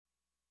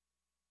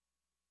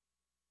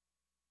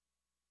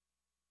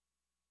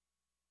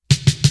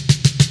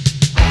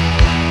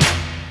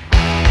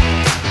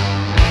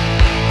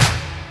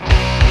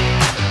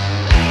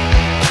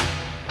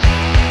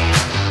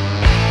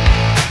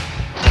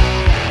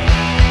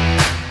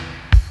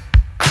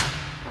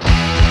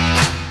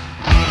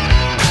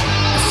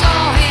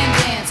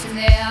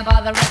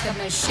a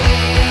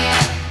machine.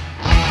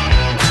 I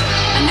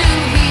knew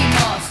he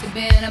must have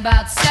been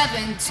about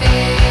 17. He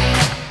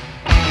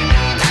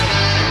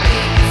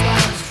was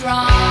going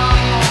strong,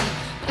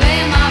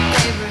 playing my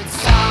favorite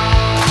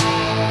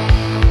song,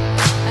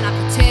 and I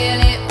could tell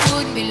it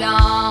wouldn't be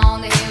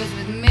long that he was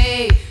with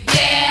me,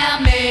 yeah,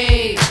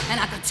 me. And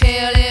I could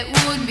tell it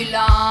wouldn't be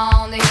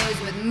long that he was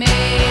with me,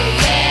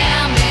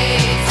 yeah, me.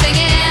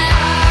 Singing, I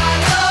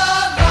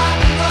love rock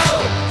and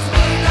roll, so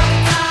put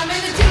another time in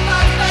the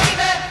jukebox,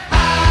 baby. I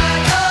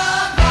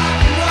love rock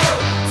and roll,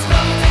 so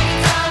come and take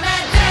your time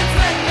and dance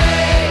with me.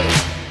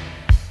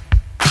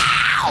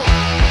 Ow!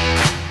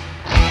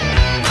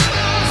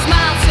 He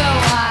smiled, so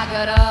I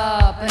got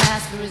up and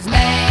asked for his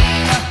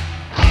name.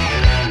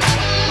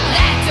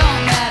 That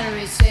don't matter,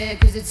 he said,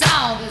 'cause it's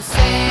all the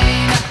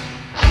same.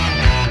 I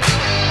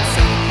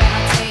said, can I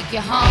take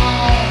you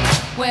home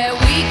where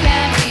we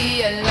can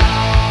be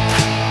alone?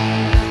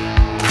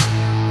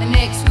 And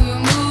next we were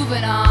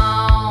moving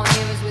on, he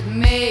was with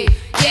me,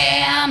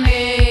 yeah,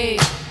 me.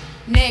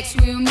 Next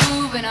we were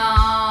moving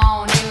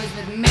on, he was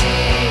with me,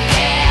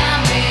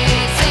 yeah, me.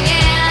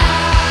 Singing, I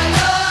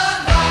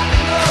love rock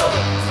and roll,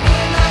 so put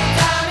another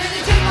time in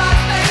the jukebox,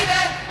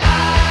 baby. I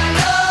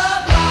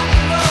love rock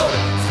and roll,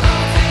 so come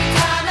and take your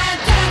time and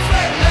dance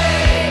with me.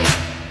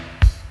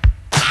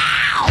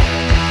 Ow!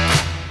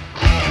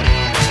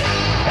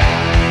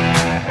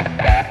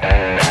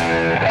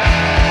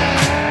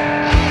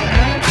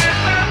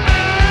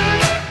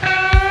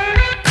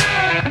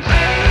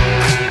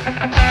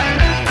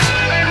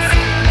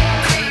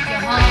 Take you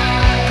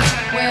home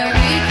where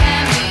we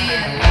can be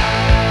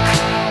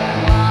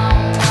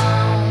alone.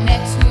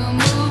 Next we're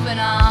moving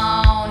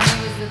on, he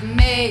was with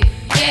me,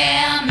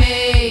 yeah,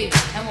 me.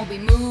 And we'll be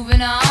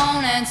moving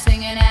on and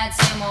singing that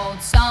same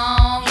old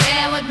song,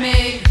 yeah, with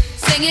me.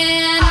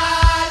 Singing,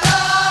 I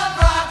love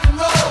rock and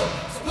roll,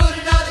 so put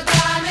another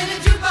time in the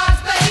jukebox,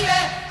 baby.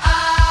 I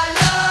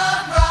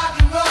love rock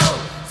and roll,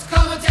 so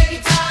come and take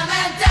your time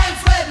and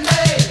dance with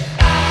me.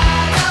 I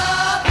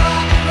love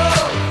rock and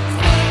roll, so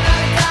put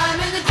another time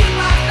in the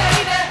jukebox,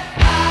 baby. I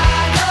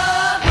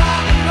love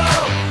rock and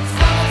roll,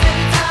 so come and take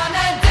your time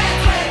and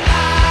dance with me. I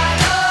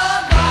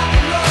love rock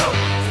and roll,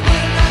 so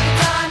put another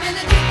time in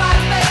the jukebox,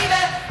 baby. I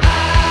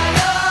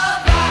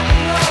love rock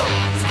and roll,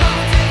 so come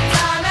and take your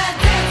time and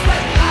dance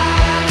with me. I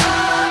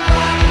love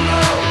rock and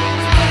roll, so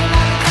put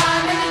another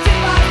time in the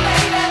jukebox,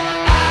 baby.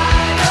 I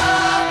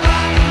love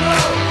rock and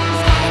roll,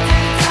 so come and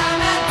take your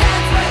time and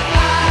dance with me. I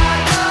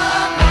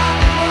love rock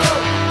and roll,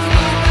 so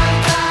put another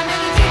time in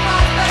the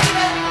jukebox,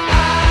 baby. I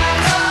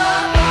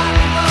love rock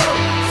and roll,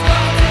 so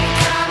come and take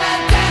your time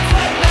and dance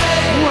with me.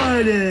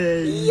 What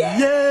is?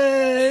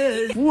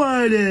 Yeah.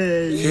 What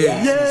is?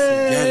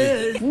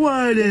 Yeah.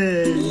 What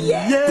is?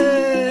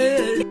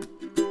 Yeah.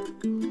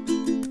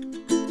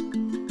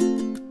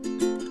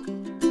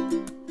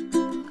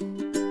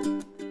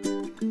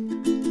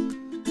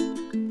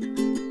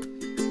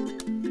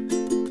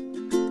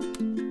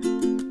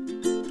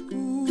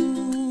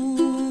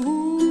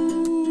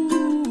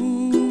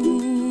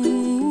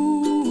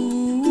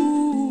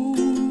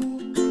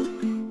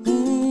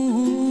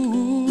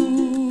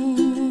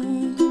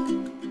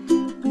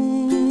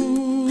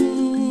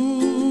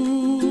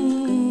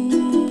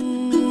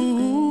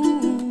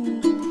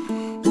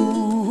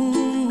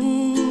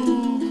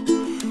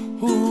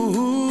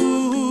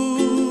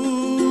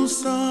 Ooh,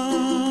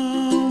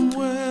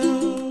 somewhere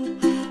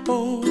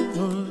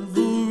over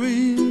the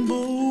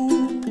rainbow,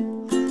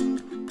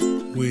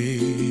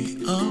 way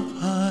up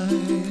high,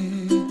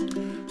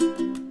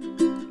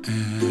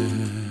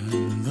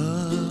 and the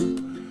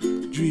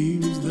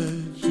dreams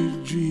that you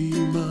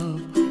dream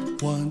of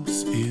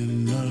once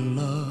in a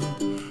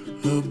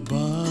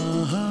lullaby.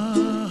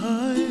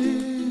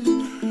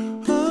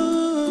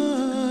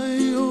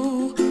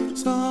 Oh,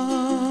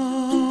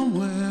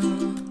 somewhere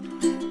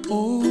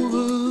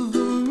over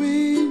the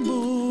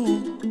rainbow,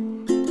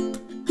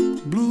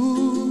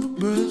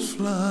 bluebirds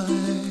fly,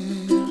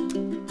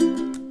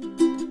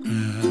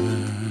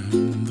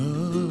 and the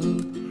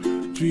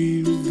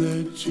dreams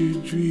that you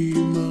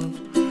dream of,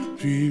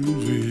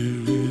 dreams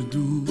really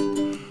do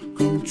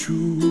come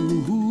true.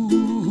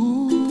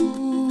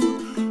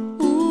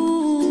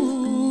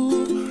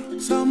 Ooh,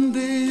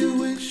 someday you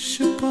wish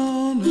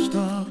upon a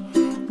star,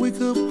 wake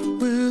up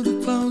where the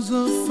clouds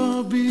are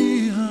far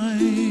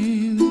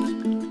behind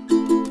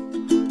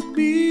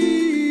me,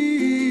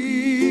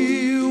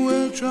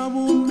 where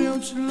trouble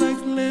melts like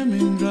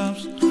lemon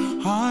drops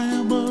high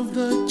above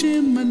the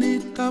chimney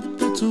top.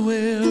 That's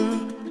where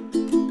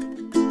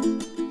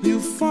you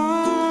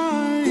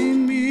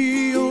find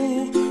me.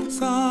 Oh,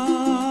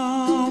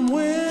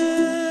 somewhere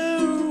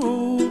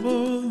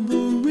over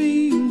the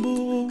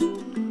rainbow,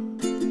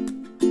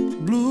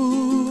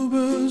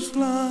 bluebirds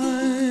fly,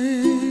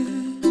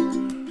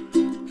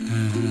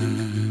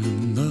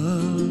 and the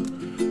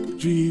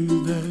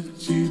dreams that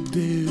you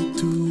dare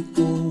to,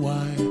 oh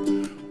why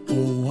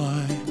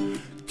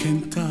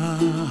can't I?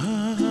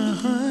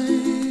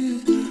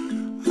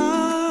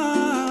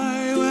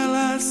 Well, I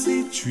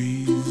see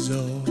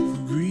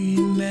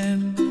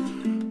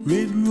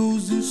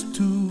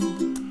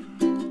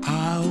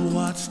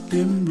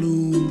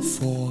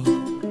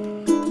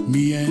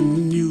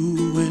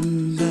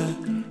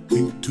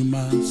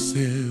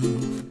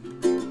myself,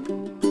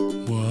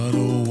 what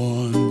a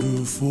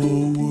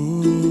wonderful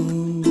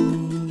world.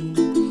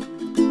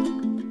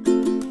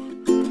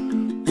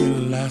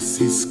 Well, I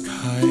see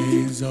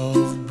skies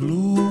of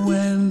blue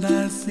and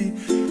I see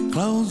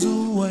clouds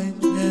of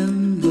white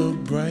and the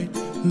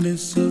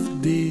brightness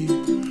of day.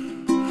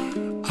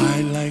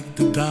 I like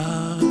the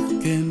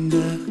dark and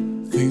I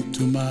think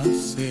to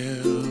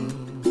myself,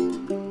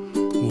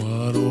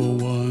 what a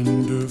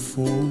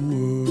wonderful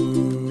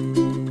world.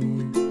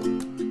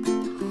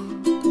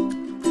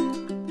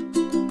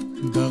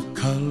 The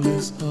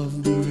colors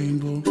of the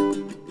rainbow,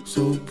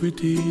 so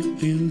pretty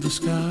in the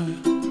sky,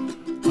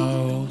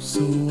 are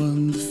also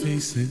on the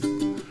faces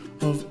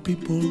of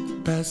people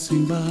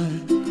passing by.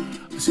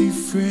 I see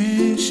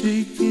friends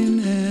shaking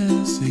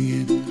hands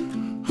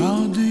singing,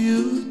 how do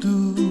you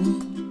do?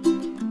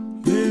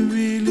 They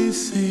really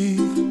say,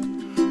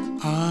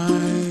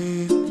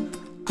 I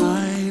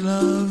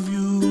love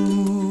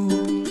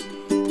you.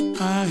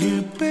 I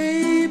hear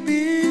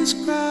babies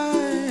cry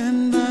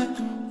and I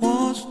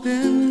watch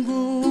them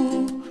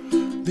grow.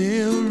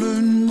 They'll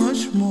learn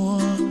much more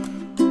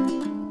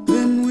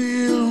than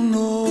we'll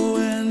know.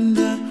 And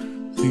I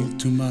think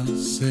to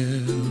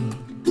myself,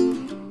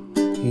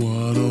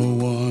 what a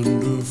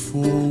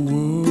wonderful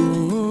world.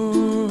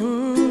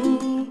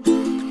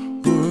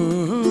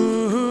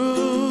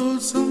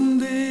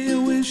 Someday I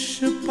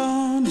wish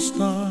upon a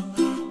star,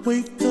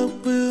 wake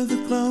up where the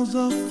clouds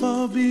are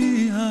far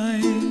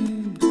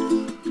behind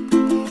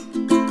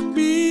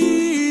me,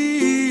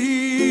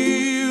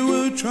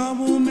 where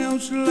trouble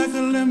melts like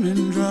a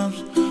lemon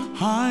drops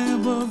high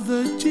above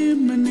the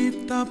chimney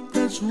top.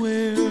 That's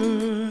where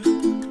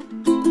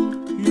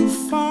you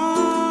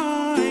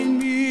find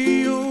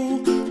me,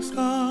 oh,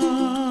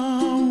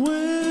 somewhere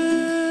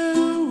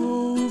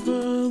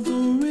over the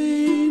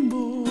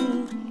rainbow,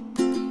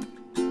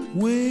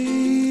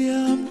 way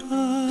up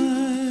high.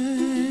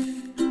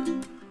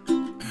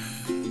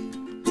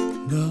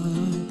 The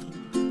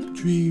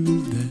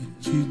dreams that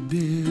you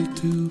dare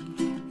to,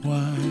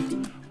 why,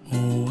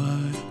 oh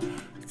why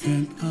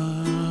can't I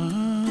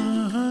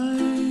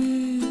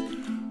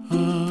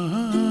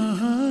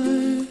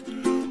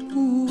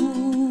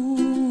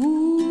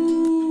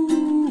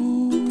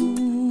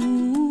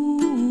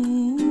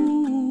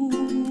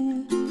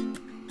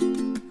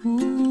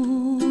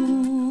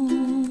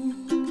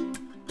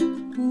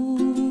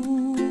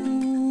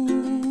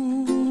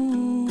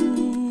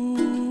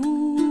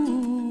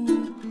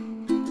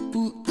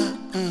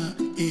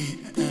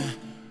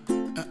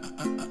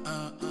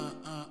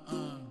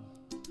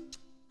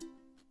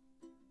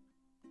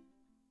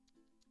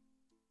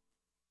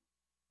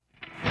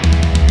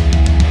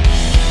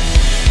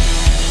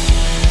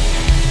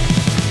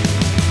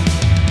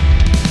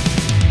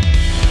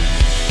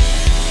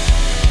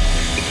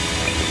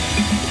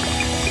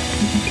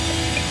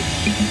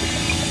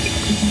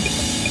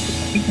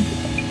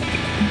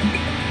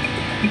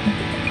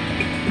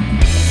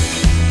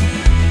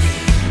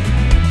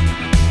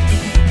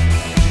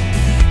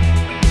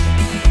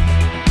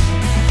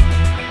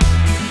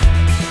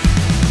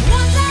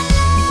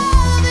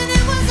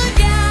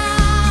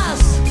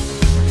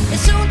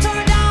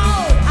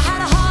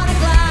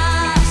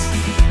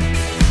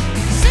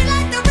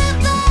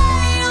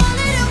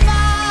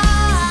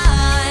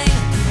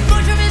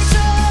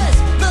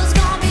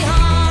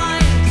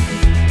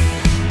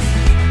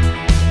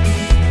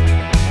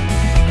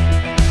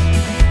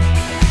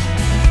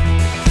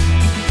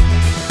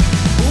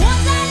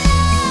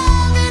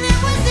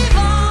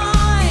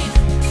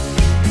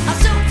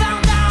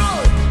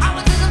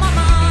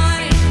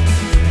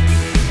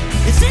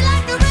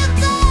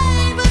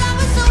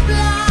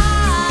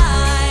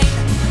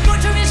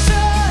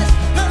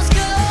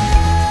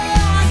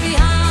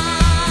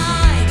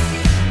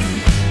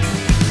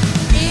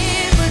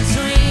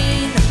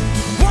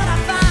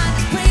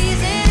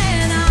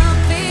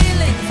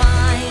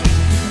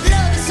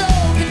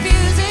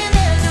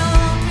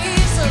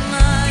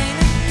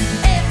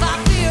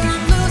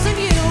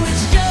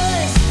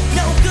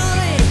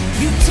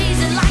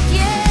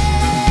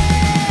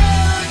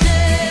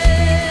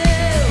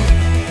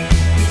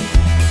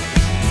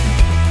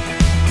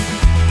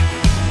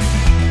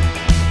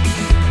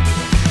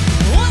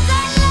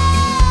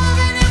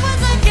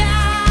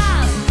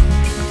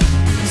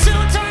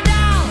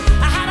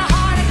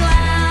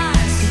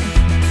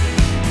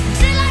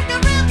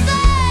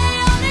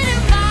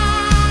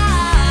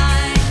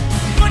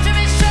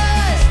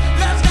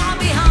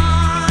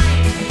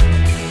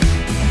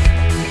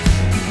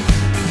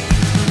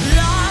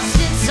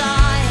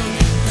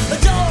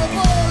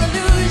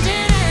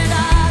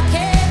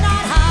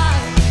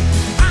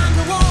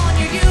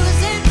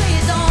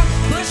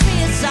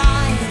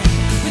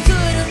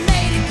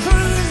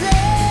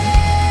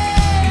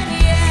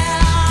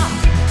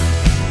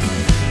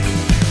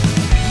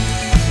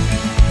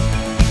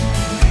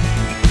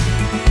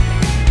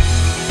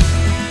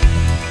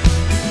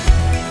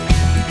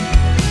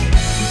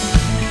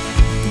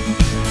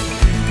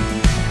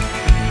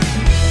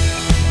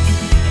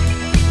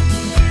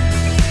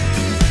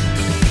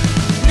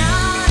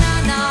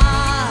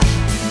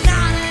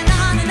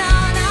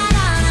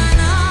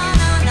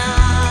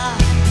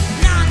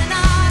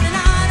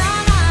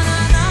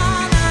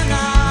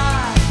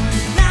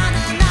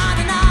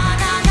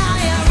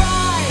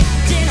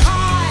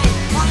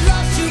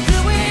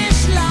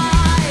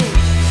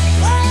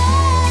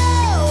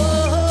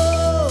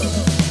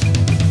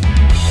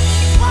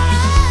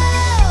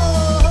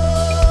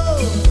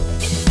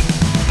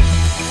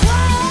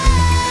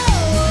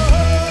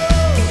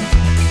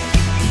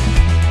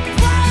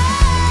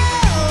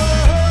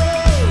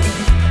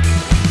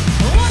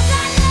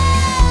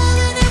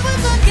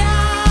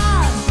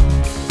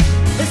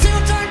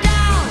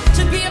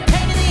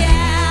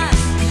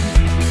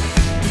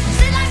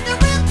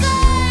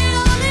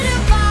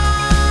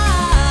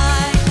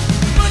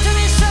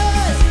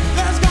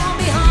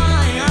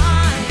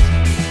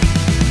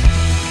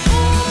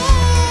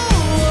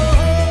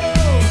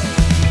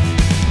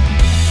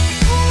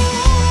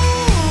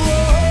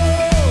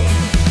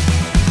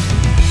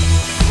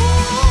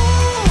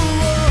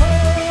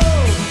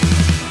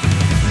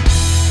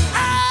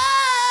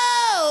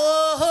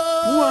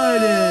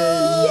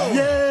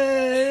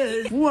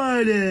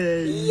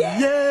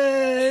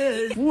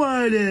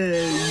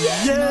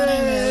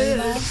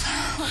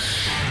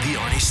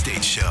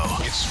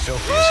It's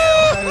filthy as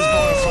hell. That is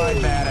bona fide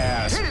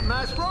badass. Hit it,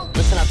 maestro.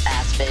 Listen up,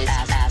 ass face,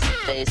 ass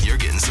face. You're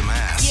getting some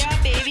ass.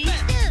 Yeah, baby.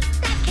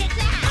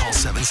 Call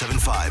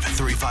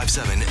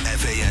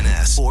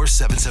 775-357-FANS or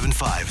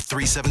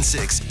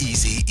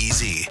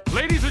 775-376-EASY-EASY.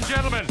 Ladies and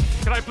gentlemen,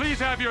 can I please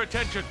have your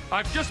attention?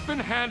 I've just been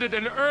handed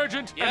an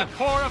urgent and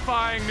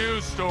horrifying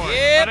news story.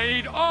 Yep. And I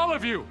need all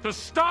of you to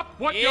stop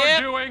what you're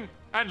doing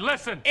and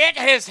listen. It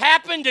has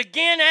happened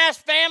again, ass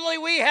family.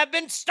 We have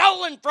been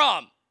stolen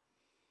from.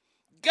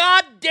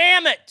 God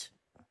damn it.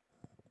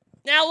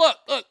 Now look,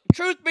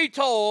 truth be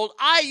told,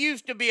 I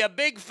used to be a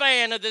big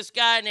fan of this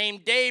guy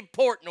named Dave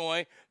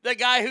Portnoy, the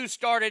guy who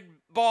started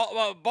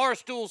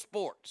Barstool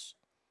Sports.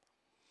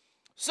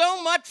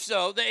 So much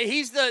so that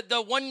he's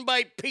the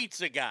one-bite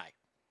pizza guy.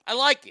 I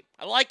like him.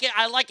 I like it.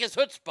 I like his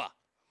chutzpah.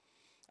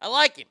 I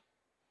like him.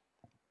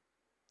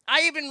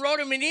 I even wrote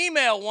him an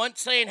email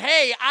once saying,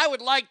 hey, I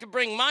would like to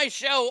bring my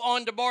show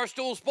on to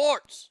Barstool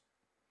Sports.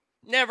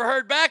 Never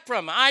heard back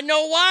from him. I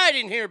know why I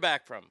didn't hear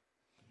back from him.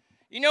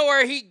 You know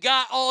where he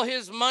got all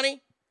his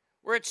money?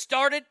 Where it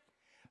started?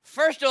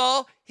 First of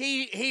all,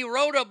 he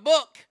wrote a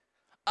book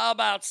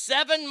about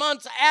 7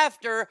 months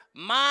after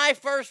my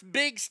first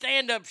big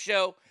stand-up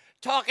show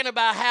talking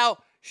about how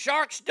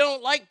sharks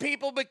don't like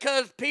people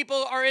because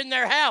people are in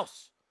their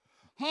house.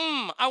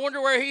 I wonder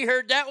where he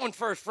heard that one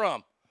first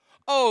from.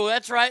 Oh,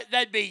 that's right.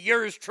 That'd be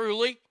yours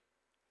truly.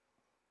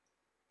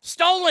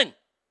 Stolen.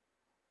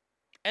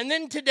 And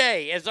then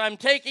today, as I'm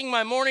taking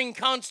my morning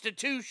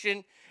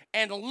constitution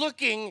and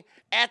looking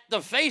at the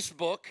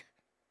Facebook,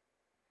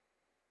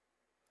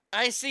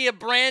 I see a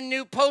brand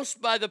new post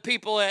by the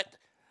people at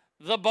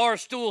the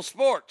Barstool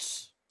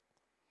Sports.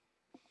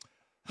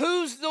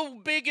 Who's the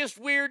biggest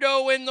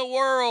weirdo in the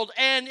world?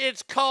 And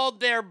it's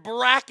called their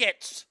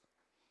brackets.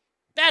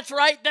 That's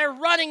right, they're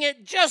running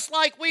it just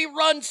like we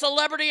run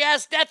Celebrity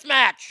Ass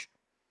Deathmatch.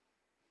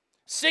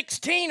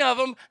 16 of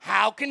them,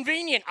 how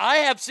convenient. I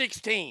have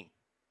 16.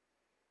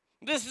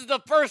 This is the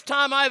first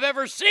time I've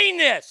ever seen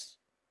this.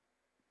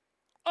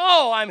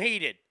 Oh, I'm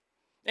heated.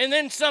 And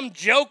then some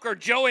joker,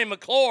 Joey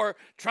McClure,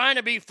 trying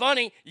to be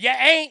funny. You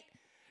ain't.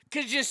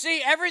 Because you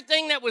see,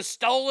 everything that was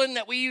stolen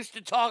that we used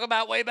to talk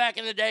about way back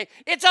in the day,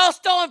 it's all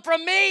stolen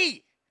from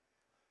me.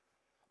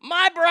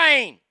 My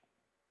brain.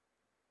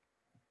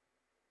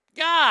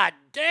 God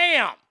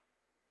damn.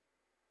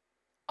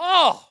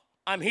 Oh,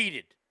 I'm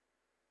heated.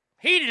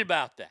 Heated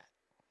about that.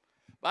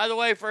 By the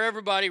way, for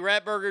everybody,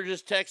 Ratburger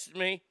just texted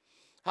me.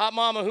 Hot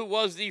Mama, who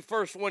was the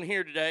first one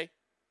here today.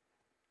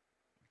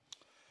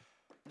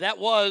 That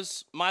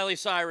was Miley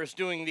Cyrus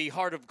doing the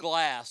Heart of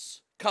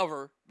Glass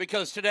cover,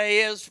 because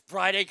today is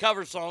Friday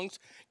Cover Songs.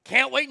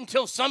 Can't wait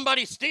until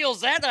somebody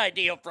steals that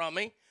idea from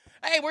me.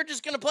 Hey, we're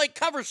just going to play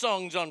cover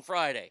songs on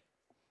Friday.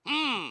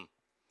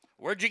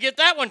 Where'd you get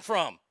that one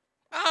from?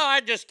 Oh,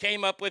 I just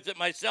came up with it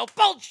myself.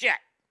 Bullshit!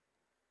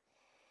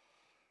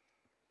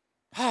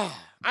 I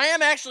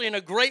am actually in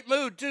a great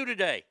mood, too,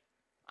 today.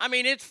 I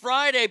mean, it's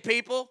Friday,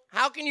 people.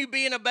 How can you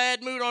be in a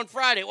bad mood on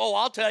Friday? Well,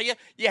 I'll tell you,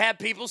 you have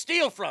people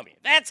steal from you.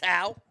 That's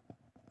how.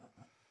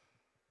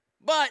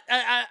 But,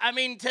 I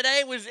mean,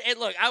 today was,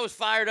 look, I was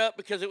fired up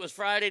because it was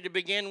Friday to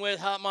begin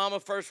with. Hot Mama,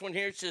 first one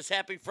here, says,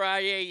 Happy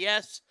Friday,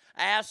 yes,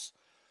 ass.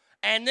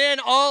 And then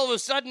all of a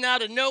sudden,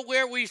 out of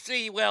nowhere, we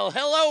see, well,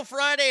 hello,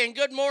 Friday, and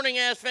good morning,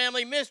 ass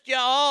family. Missed ya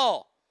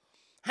all.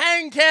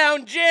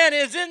 Hangtown Jen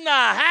is in the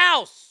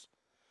house.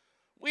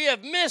 We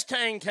have missed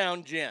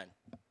Hangtown Jen.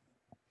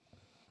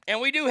 And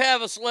we do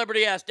have a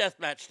Celebrity Ass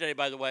Deathmatch today,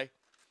 by the way.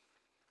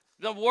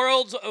 The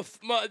world's,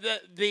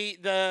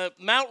 the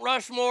Mount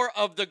Rushmore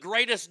of the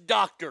greatest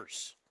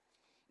doctors.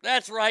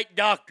 That's right,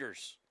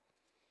 doctors.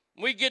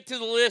 When we get to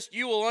the list,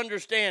 you will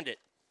understand it.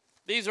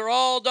 These are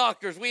all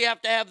doctors. We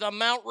have to have the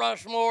Mount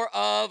Rushmore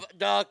of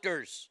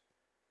doctors.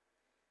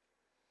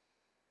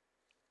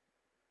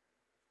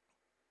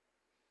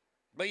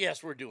 But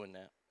yes, we're doing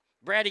that.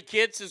 Bratty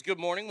Kid says, good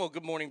morning. Well,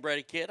 good morning,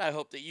 Bratty Kid. I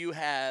hope that you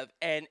have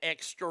an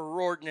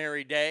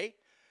extraordinary day.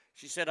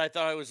 She said, I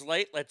thought I was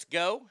late. Let's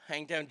go.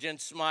 Hangtown Jen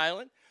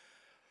smiling.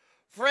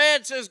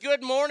 Fred says,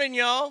 good morning,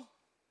 y'all.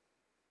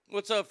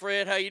 What's up,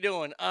 Fred? How you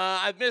doing?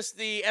 I've missed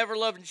the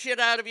ever-loving shit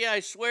out of you. I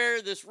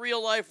swear this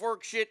real-life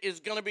work shit is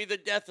going to be the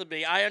death of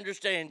me. I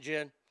understand,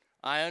 Jen.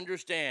 I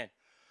understand.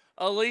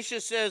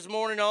 Alicia says,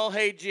 morning all.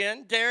 Hey,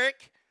 Jen.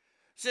 Derek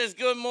says,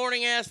 good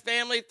morning, ass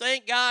family.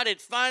 Thank God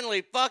it's finally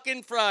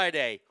fucking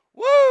Friday.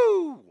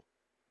 Woo!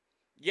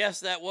 Yes,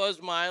 that was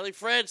Miley.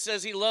 Fred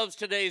says he loves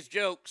today's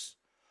jokes.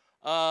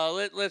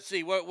 Let's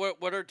see.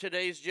 What are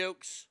today's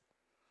jokes?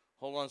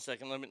 Hold on a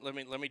second. Let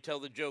me tell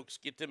the jokes.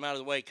 Get them out of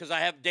the way because I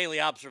have daily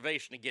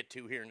observation to get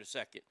to here in a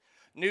second.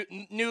 New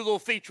little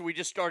feature we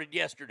just started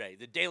yesterday.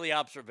 The daily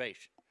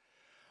observation.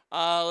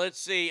 Let's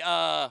see.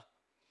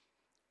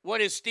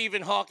 What is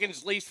Stephen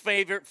Hawking's least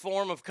favorite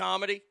form of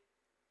comedy?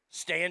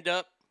 Stand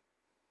up.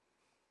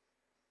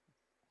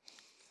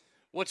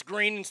 What's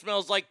green and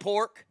smells like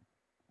pork?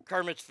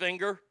 Kermit's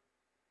finger.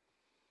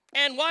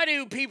 And why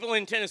do people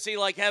in Tennessee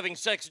like having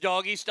sex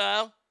doggy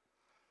style?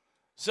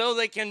 So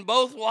they can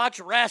both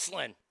watch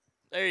wrestling.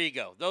 There you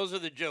go. Those are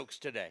the jokes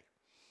today.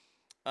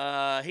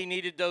 He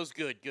needed those.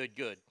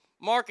 Good.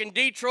 Mark in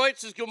Detroit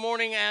says, good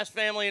morning, Ass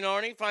Family and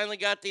Arnie. Finally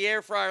got the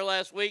air fryer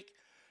last week.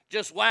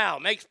 Just wow,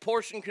 makes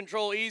portion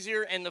control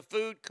easier, and the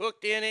food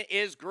cooked in it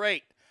is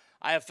great.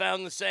 I have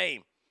found the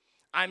same.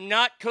 I'm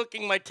not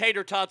cooking my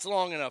tater tots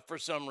long enough for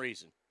some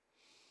reason.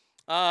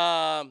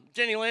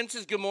 Jenny Lynn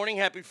says, good morning,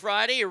 happy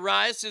Friday.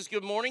 Arise says,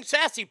 good morning.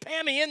 Sassy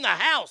Pammy in the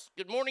house.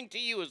 Good morning to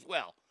you as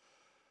well.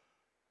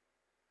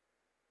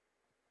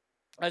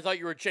 I thought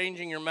you were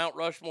changing your Mount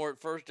Rushmore at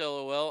first,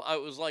 LOL. I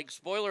was like,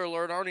 spoiler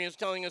alert, Arnie is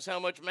telling us how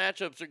much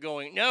matchups are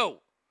going.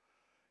 No.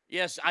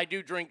 Yes, I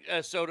do drink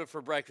soda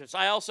for breakfast.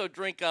 I also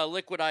drink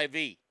Liquid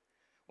IV.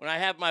 When I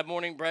have my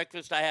morning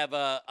breakfast, I have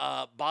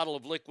a bottle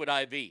of Liquid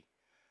IV.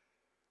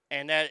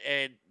 And that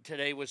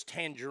today was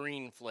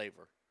tangerine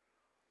flavor.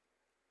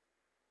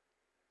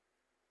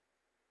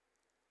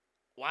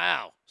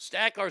 Wow.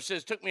 Stackar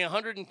says, took me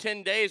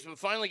 110 days, but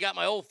finally got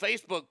my old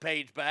Facebook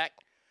page back.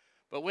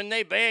 But when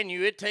they ban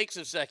you, it takes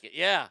a second.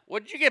 Yeah.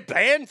 What did you get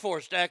banned for,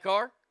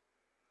 Stackar?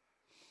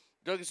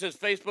 Douglas says,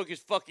 Facebook is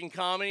fucking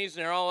commies,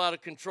 and they're all out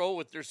of control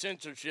with their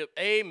censorship.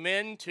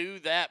 Amen to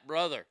that,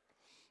 brother.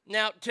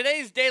 Now,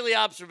 today's daily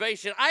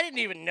observation, I didn't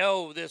even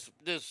know this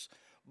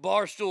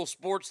Barstool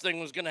Sports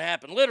thing was going to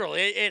happen.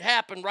 Literally, it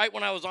happened right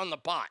when I was on the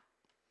pot.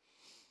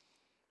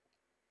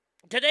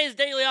 Today's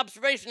daily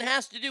observation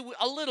has to do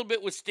a little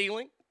bit with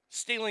stealing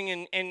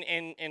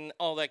and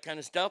all that kind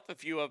of stuff, a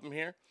few of them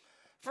here.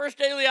 First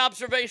daily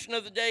observation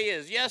of the day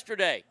is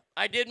yesterday,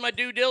 I did my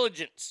due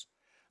diligence.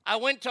 I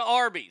went to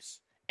Arby's,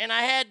 and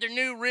I had their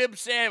new rib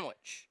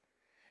sandwich.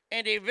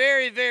 And a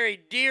very, very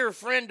dear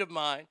friend of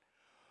mine,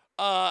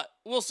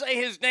 we'll say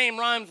his name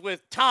rhymes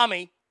with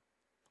Tommy,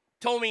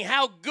 told me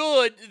how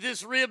good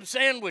this rib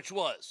sandwich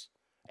was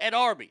at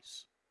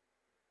Arby's.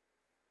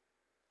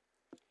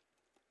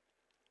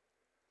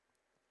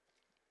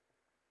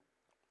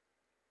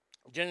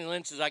 Jenny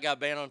Lynn says, I got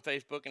banned on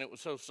Facebook, and it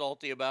was so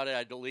salty about it,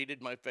 I deleted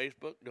my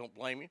Facebook. Don't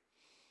blame me.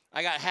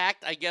 I got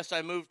hacked. I guess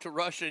I moved to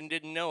Russia and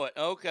didn't know it.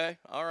 Okay,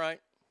 all right.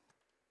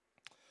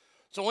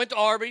 So I went to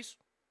Arby's.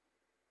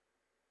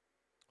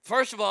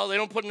 First of all, they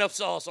don't put enough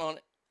sauce on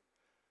it.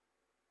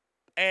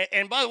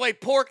 And by the way,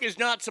 pork is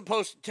not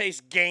supposed to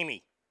taste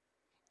gamey.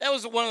 That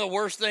was one of the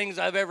worst things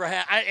I've ever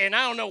had. I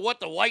don't know what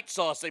the white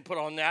sauce they put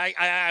on there.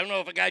 I don't know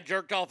if a guy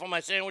jerked off on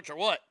my sandwich or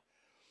what.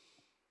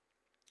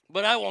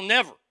 But I will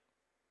never,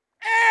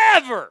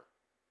 ever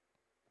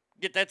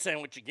get that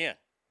sandwich again.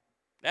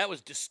 That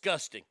was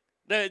disgusting.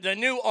 The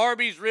new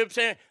Arby's rib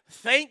sandwich,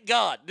 thank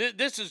God.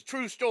 This is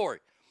true story.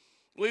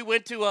 We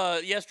went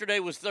to, yesterday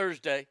was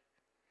Thursday.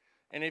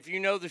 And if you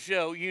know the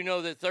show, you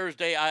know that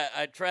Thursday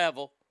I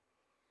travel.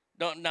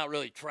 Not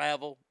really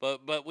travel,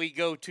 but we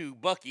go to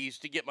Buc-ee's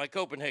to get my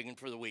Copenhagen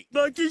for the week.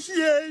 Buc-ee's,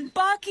 yay!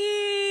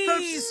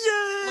 Buc-ee's!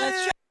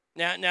 Let's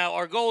Now,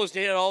 our goal is to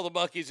hit all the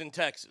Buc-ee's in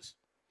Texas.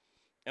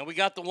 And we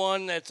got the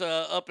one that's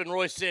up in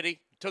Royce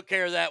City. Took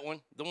care of that one.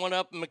 The one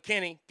up in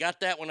McKinney. Got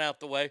that one out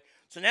the way.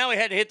 So now we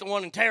had to hit the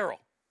one in Terrell.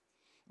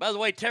 By the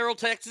way, Terrell,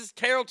 Texas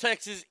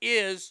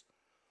is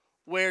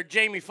where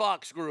Jamie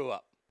Foxx grew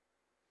up.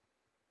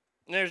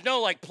 And there's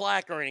no,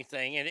 plaque or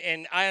anything.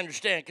 And I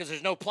understand because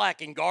there's no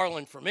plaque in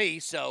Garland for me.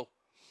 So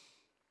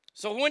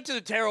I went to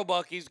the Terrell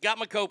Buc-ee's. Got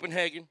my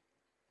Copenhagen.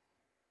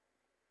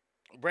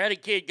 Brady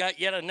Kid got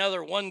yet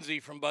another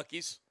onesie from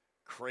Buc-ee's.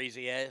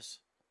 Crazy ass.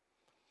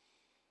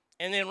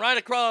 And then right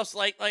across,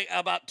 like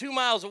about 2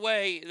 miles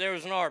away, there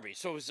was an Arby's.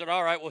 So we said,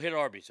 all right, we'll hit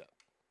Arby's up.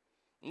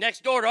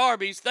 Next door to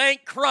Arby's,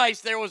 thank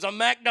Christ, there was a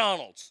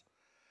McDonald's.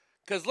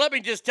 Because let me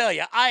just tell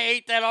you, I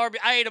ate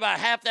about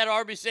half that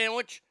Arby's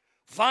sandwich.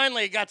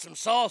 Finally, it got some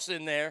sauce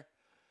in there.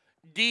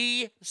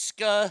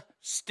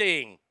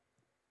 Disgusting.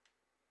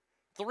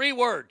 3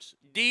 words.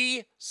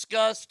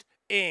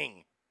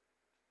 Disgusting.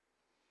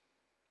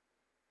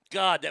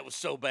 God, that was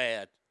so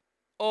bad.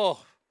 Oh.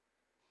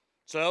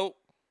 So,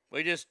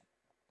 we just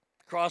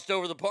crossed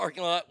over the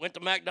parking lot, went to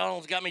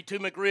McDonald's, got me 2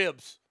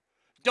 McRibs.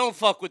 Don't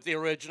fuck with the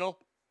original.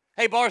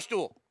 Hey,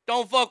 Barstool,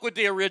 don't fuck with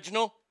the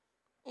original.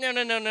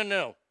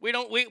 No. We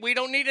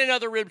don't need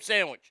another rib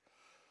sandwich.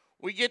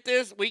 We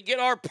get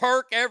our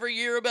perk every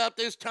year about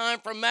this time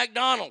from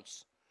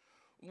McDonald's.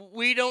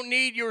 We don't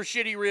need your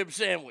shitty rib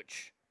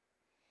sandwich.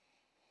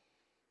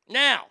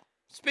 Now,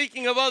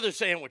 speaking of other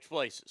sandwich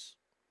places.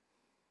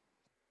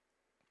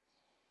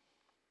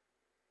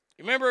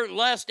 Remember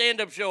last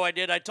stand-up show I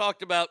did, I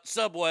talked about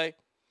Subway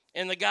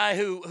and the guy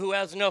who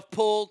has enough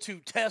pull to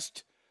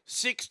test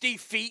 60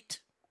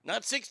 feet,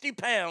 not 60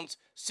 pounds,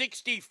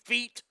 60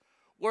 feet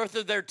worth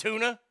of their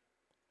tuna.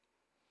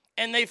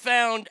 And they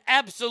found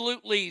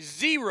absolutely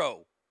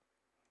 0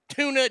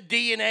 tuna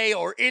DNA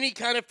or any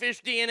kind of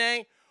fish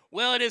DNA.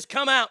 Well, it has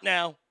come out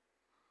now.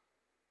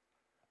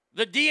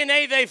 The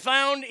DNA they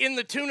found in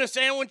the tuna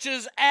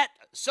sandwiches at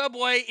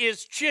Subway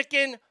is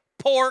chicken,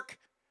 pork,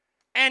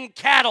 and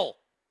cattle.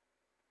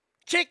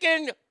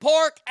 Chicken,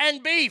 pork,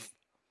 and beef.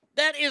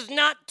 That is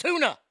not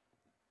tuna.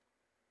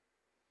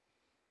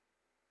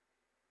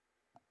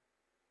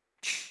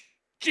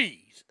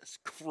 Jesus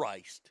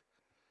Christ.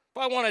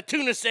 If I want a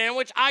tuna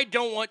sandwich, I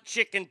don't want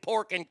chicken,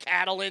 pork, and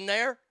cattle in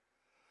there.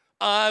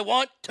 I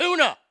want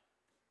tuna.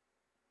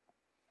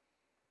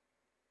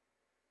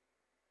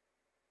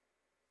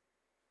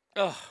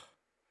 Ugh.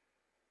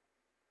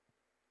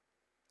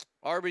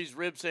 Arby's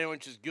rib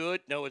sandwich is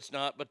good. No, it's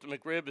not, but the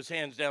McRib is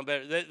hands down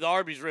better. The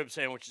Arby's rib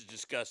sandwich is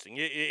disgusting.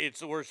 It's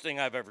the worst thing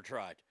I've ever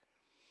tried.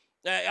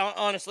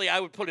 Honestly, I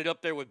would put it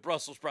up there with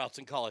Brussels sprouts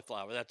and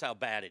cauliflower. That's how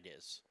bad it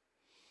is.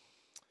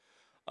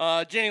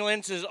 Jenny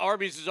Lynn says,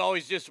 Arby's is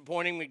always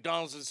disappointing.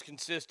 McDonald's is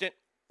consistent.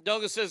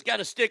 Douglas says, got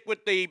to stick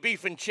with the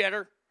beef and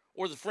cheddar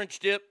or the French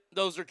dip.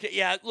 Those are,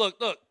 yeah, look.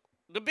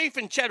 The beef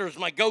and cheddar is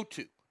my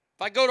go-to.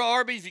 If I go to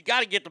Arby's, you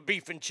got to get the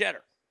beef and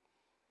cheddar.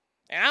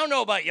 And I don't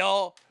know about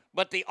y'all,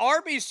 but the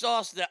Arby's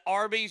sauce that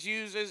Arby's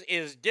uses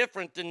is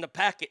different than the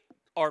packet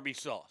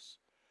Arby's sauce.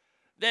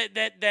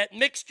 That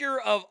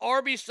mixture of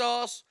Arby's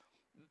sauce,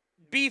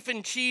 beef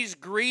and cheese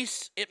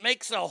grease, it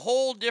makes a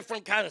whole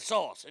different kind of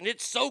sauce. And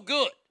it's so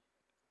good.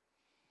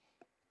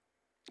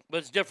 But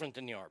it's different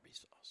than the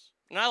Arby's sauce.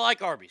 And I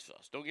like Arby's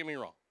sauce, don't get me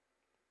wrong.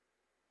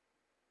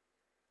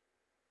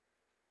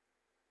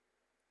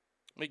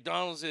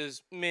 McDonald's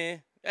is meh.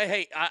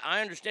 Hey,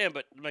 I understand,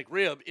 but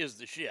McRib is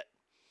the shit.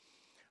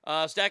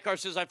 Stackar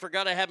says, I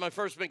forgot I had my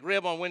first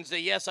McRib on Wednesday.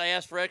 Yes, I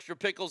asked for extra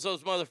pickles.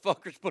 Those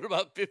motherfuckers put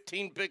about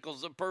 15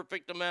 pickles, the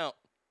perfect amount.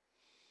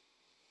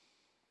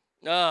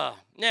 Now,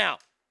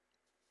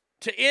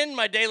 to end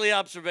my daily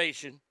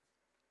observation,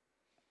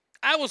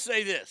 I will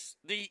say this.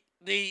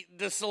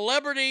 The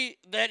celebrity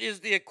that is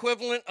the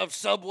equivalent of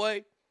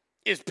Subway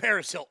is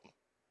Paris Hilton.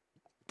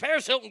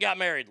 Paris Hilton got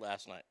married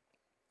last night.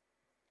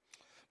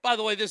 By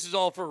the way, this is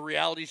all for a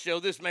reality show.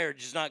 This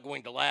marriage is not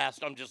going to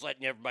last. I'm just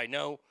letting everybody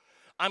know.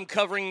 I'm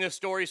covering this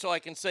story so I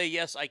can say,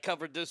 yes, I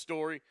covered this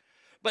story.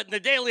 But in the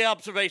daily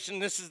observation,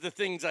 this is the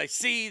things I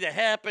see that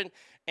happen.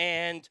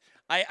 And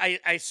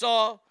I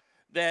saw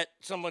that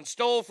someone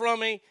stole from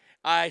me.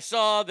 I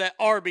saw that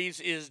Arby's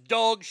is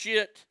dog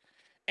shit.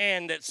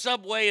 And that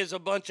Subway is a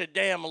bunch of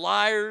damn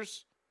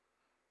liars.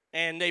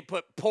 And they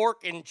put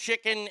pork and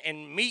chicken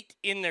and meat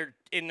in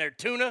their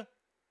tuna.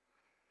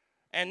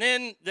 And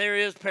then there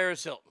is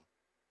Paris Hilton,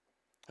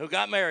 who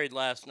got married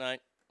last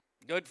night.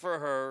 Good for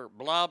her,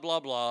 blah,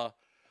 blah, blah.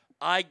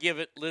 I give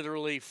it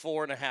literally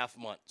 4.5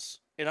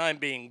 months. And I'm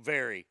being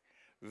very,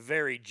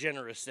 very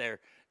generous there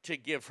to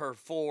give her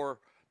 4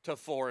 to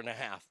 4.5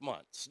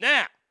 months.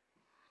 Now,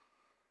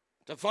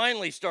 to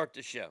finally start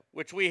the show,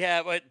 which we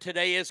have,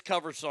 today is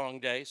cover song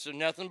day, so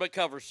nothing but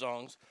cover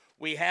songs.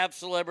 We have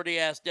Celebrity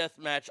Ass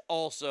Deathmatch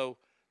also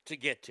to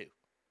get to.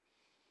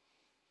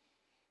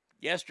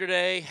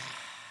 Yesterday,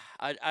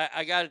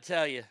 I got to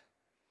tell you,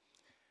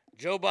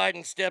 Joe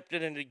Biden stepped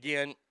in it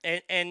again.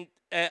 And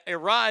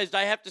Arise,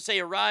 I have to say,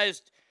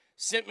 Arise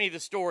sent me the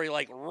story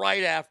like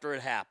right after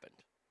it happened.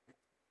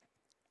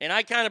 And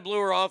I kind of blew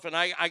her off, and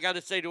I got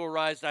to say to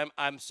Arise,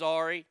 I'm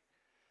sorry.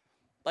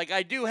 Like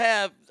I do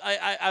have,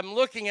 I'm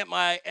looking at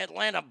my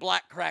Atlanta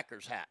Black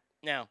Crackers hat.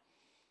 Now,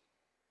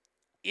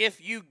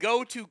 if you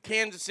go to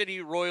Kansas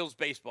City Royals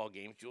baseball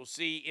games, you'll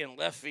see in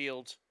left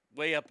field,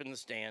 way up in the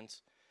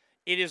stands,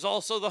 it is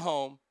also the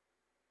home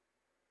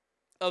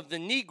of the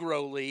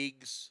Negro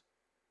Leagues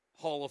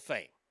Hall of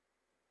Fame.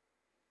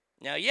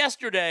 Now,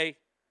 yesterday,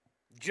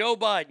 Joe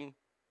Biden,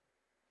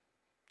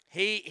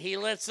 he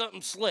let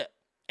something slip.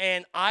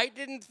 And I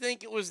didn't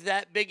think it was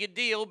that big a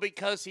deal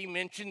because he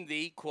mentioned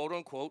the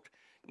quote-unquote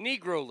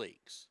Negro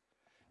Leagues.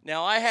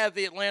 Now, I have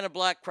the Atlanta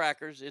Black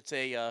Crackers. It's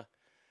a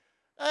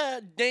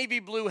navy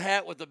blue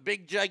hat with a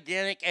big,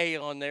 gigantic A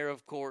on there,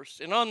 of course.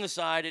 And on the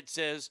side, it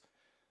says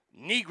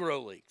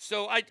Negro League.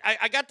 So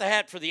I got the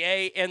hat for the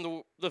A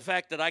and the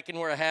fact that I can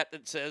wear a hat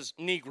that says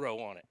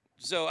Negro on it.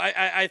 So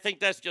I think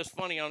that's just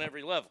funny on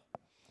every level.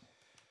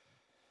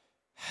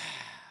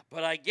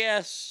 But I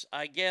guess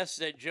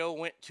that Joe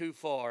went too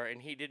far,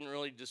 and he didn't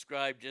really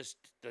describe just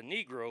the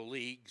Negro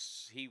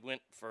Leagues. He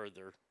went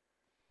further.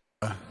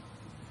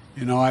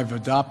 I've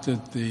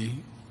adopted the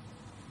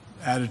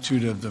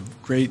attitude of the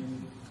great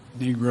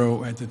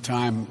Negro at the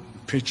time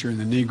pitcher in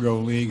the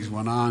Negro Leagues,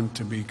 went on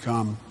to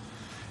become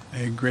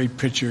a great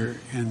pitcher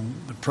in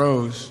the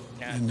pros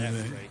in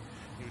the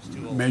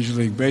Major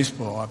League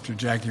Baseball after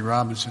Jackie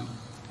Robinson.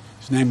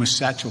 His name was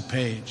Satchel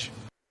Paige.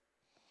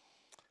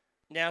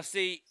 Now,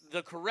 see,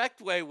 the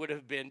correct way would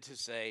have been to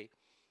say,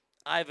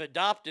 I've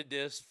adopted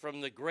this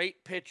from the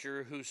great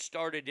pitcher who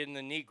started in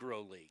the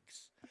Negro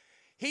Leagues.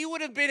 He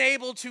would have been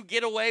able to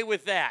get away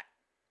with that,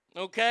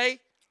 okay?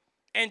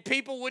 And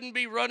people wouldn't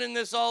be running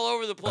this all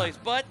over the place,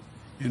 but...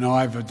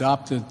 I've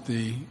adopted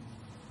the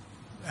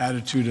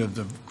attitude of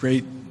the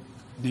great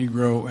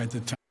Negro at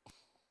the time.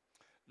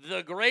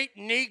 The great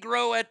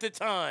Negro at the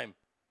time.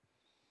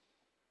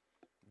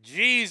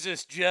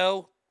 Jesus,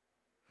 Joe.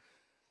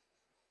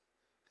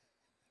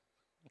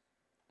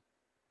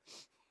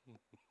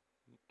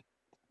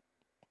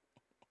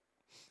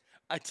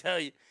 I tell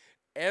you,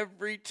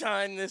 every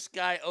time this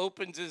guy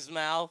opens his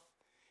mouth,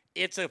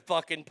 it's a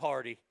fucking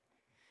party.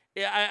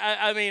 Yeah,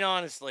 I mean,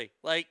 honestly,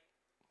 like...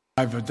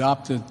 I've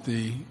adopted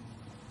the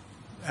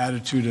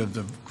attitude of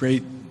the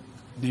great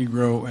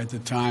Negro at the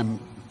time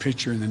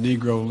pitcher in the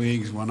Negro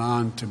leagues, went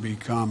on to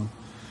become.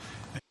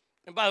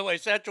 And by the way,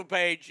 Satchel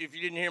Paige, if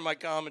you didn't hear my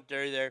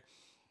commentary there,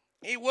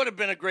 he would have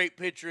been a great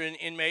pitcher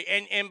in May.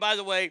 And by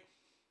the way,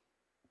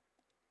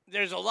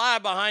 there's a lot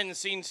of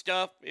behind-the-scenes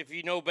stuff, if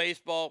you know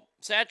baseball.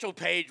 Satchel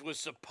Paige was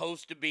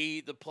supposed to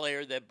be the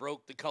player that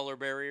broke the color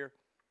barrier.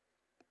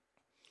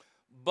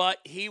 But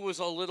he was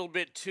a little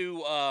bit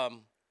too,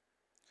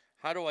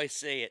 how do I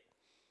say it?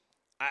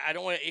 I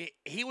don't want to,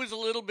 he was a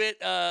little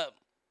bit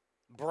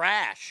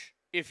brash,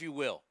 if you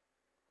will.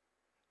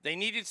 They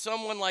needed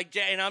someone like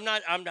and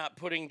I'm not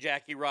putting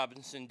Jackie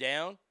Robinson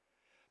down,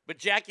 but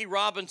Jackie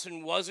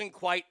Robinson wasn't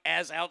quite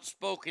as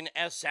outspoken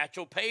as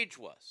Satchel Paige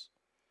was.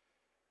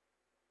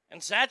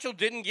 And Satchel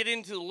didn't get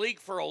into the league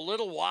for a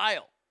little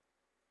while.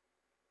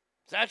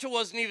 Satchel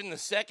wasn't even the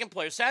second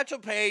player. Satchel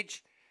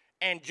Paige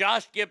and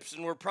Josh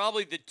Gibson were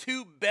probably the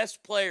two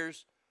best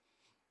players.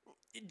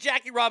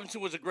 Jackie Robinson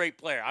was a great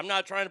player. I'm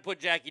not trying to put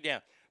Jackie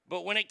down.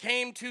 But when it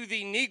came to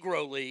the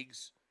Negro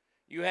leagues,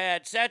 you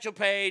had Satchel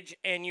Paige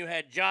and you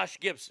had Josh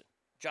Gibson.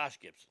 Josh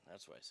Gibson,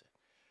 that's what I said.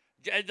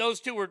 Those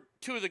two were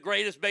two of the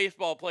greatest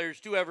baseball players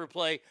to ever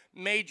play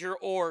major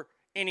or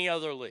any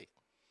other league.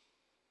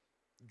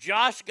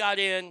 Josh got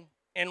in,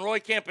 and Roy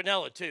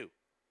Campanella too.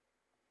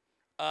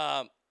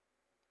 But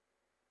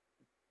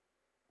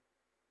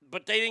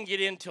they didn't get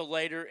in till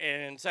later,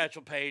 and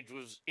Satchel Paige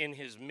was in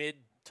his mid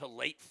to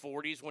late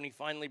 40s when he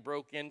finally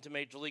broke into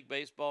Major League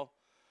Baseball.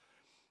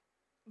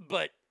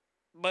 But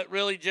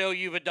really, Joe,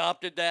 you've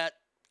adopted that.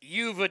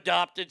 You've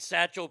adopted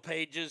Satchel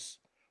Paige's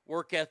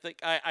work ethic.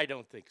 I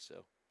don't think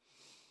so.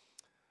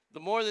 The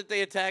more that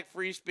they attack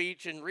free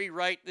speech and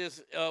rewrite this,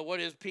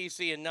 what is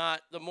PC and not,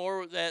 the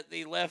more that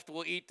the left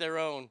will eat their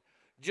own.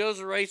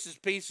 Joe's a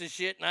racist piece of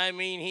shit, and I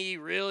mean he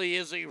really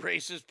is a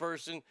racist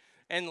person,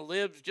 and the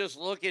libs just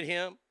look at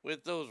him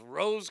with those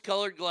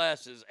rose-colored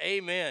glasses.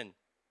 Amen.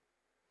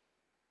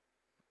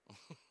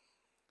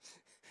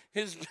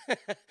 His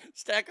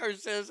Stackard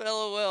says,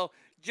 LOL.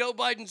 Joe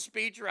Biden's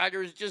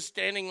speechwriter is just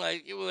standing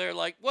like there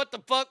like, what the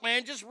fuck,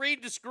 man? Just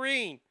read the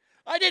screen.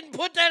 I didn't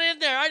put that in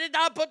there. I did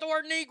not put the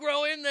word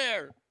Negro in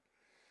there.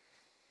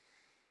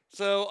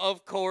 So,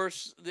 of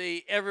course,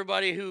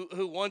 everybody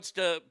who wants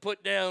to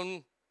put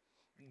down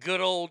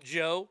good old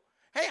Joe.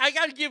 Hey, I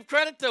got to give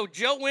credit, though.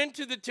 Joe went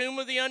to the Tomb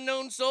of the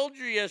Unknown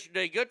Soldier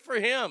yesterday. Good for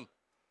him.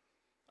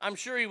 I'm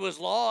sure he was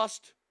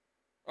lost.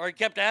 Or he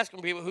kept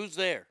asking people, who's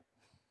there?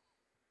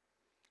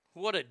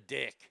 What a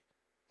dick.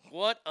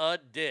 What a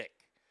dick.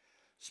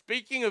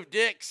 Speaking of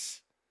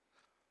dicks,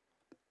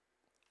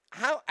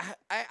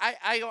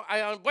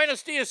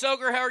 Buenos dias,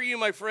 Ogre. How are you,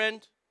 my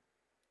friend?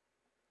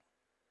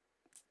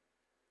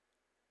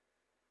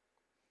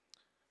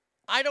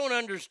 I don't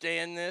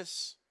understand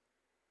this.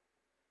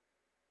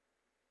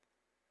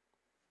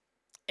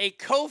 A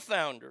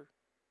co-founder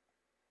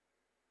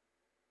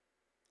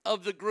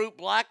of the group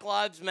Black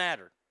Lives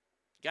Matter,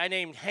 a guy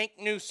named Hank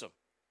Newsom,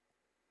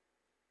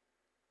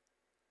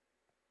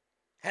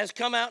 has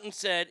come out and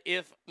said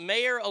if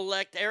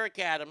Mayor-elect Eric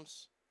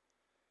Adams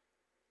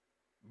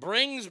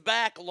brings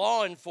back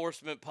law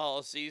enforcement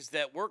policies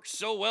that worked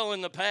so well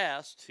in the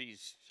past,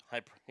 he's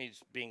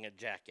being a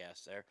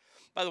jackass there.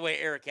 By the way,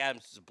 Eric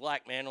Adams is a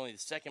black man, only the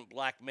second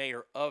black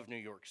mayor of New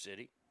York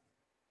City.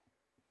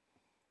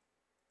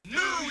 New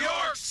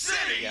York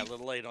City! Yeah, a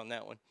little late on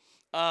that one.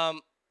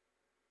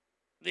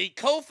 The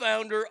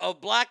co-founder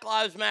of Black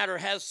Lives Matter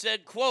has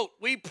said, quote,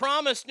 we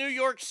promise New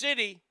York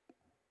City.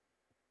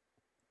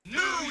 New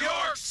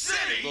York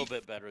City! A little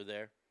bit better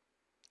there.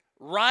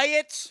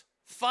 Riots,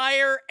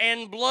 fire,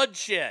 and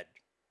bloodshed.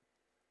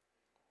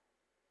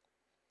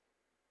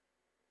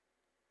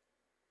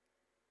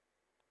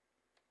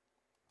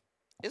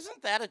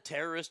 Isn't that a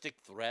terroristic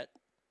threat?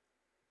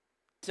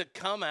 To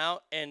come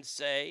out and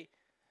say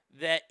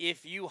that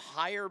if you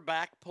hire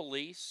back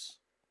police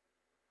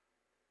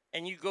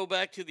and you go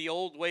back to the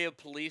old way of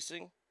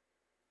policing,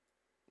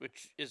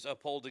 which is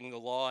upholding the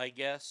law, I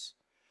guess,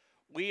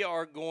 we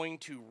are going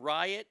to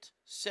riot,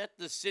 set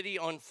the city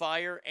on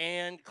fire,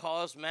 and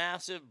cause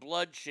massive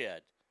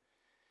bloodshed.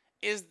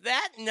 Is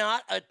that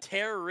not a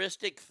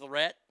terroristic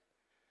threat?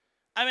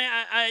 I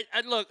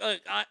mean, look,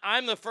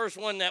 I'm the first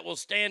one that will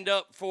stand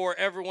up for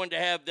everyone to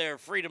have their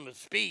freedom of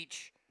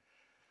speech.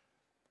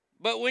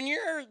 But when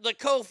you're the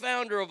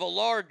co-founder of a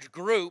large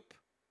group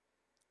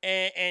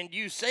and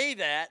you say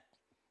that,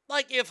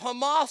 like if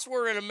Hamas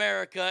were in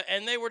America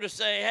and they were to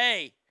say,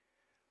 hey,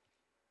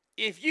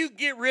 if you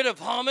get rid of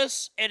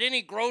hummus at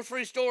any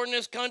grocery store in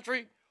this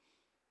country,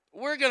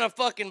 we're going to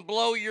fucking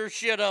blow your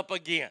shit up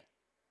again.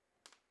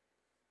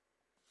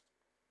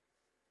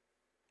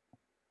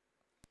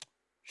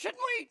 Shouldn't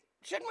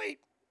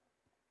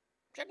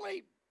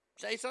we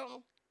say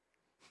something?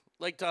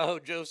 Lake Tahoe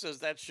Joe says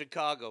that's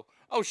Chicago.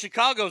 Oh,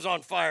 Chicago's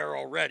on fire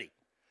already.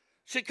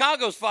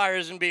 Chicago's fire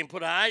isn't being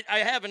put out. I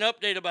have an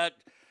update about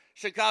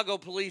Chicago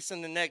police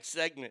in the next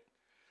segment.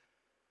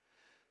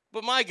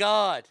 But my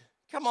God,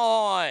 come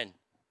on.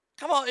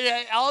 Come on.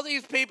 All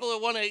these people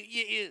that want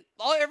to,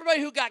 everybody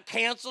who got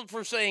canceled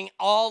for saying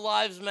all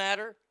lives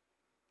matter.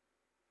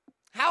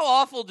 How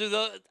awful do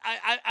the,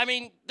 I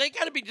mean, they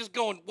got to be just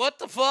going, what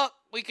the fuck?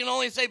 We can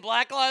only say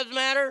Black Lives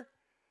Matter?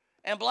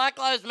 And Black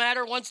Lives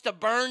Matter wants to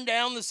burn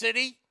down the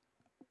city?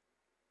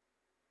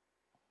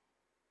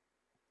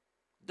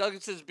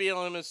 Douglas says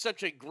BLM is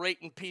such a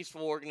great and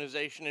peaceful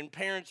organization, and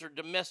parents are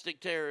domestic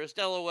terrorists.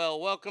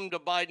 LOL. Welcome to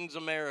Biden's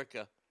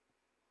America.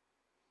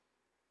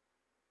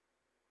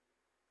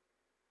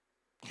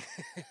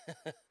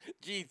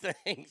 Gee,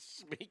 thanks.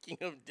 Speaking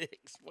of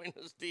dicks,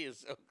 buenos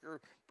dias,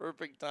 Oker.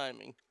 Perfect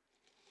timing.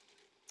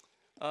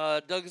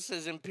 Douglas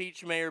says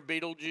impeach Mayor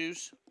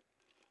Beetlejuice.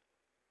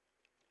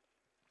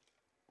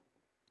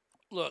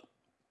 Look,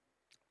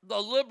 the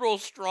liberal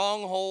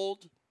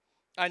stronghold.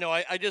 I know,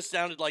 I just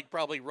sounded like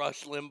probably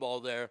Rush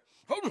Limbaugh there.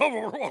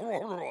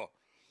 The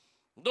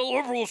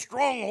liberal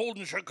stronghold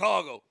in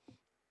Chicago.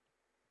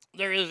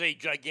 There is a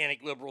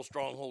gigantic liberal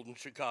stronghold in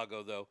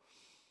Chicago, though.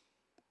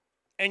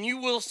 And you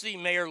will see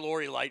Mayor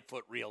Lori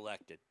Lightfoot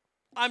reelected.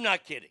 I'm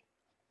not kidding.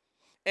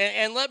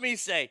 And let me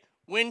say,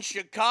 when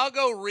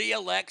Chicago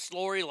reelects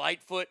Lori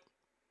Lightfoot,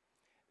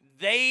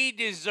 they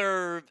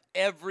deserve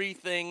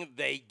everything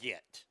they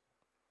get.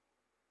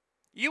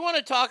 You want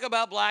to talk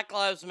about Black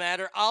Lives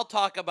Matter? I'll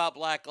talk about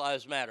Black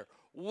Lives Matter.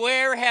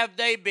 Where have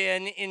they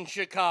been in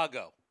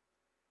Chicago?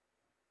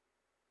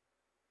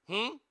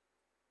 They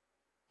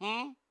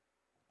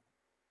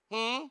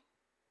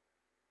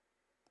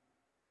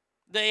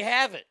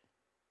haven't.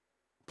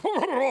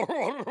 Black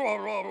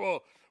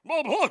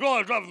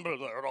Lives haven't been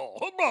there at all.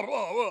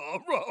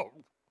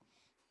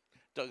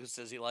 Douglas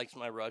says he likes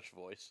my Rush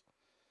voice.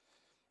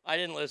 I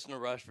didn't listen to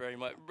Rush very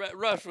much.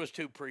 Rush was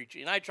too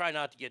preachy, and I try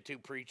not to get too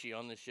preachy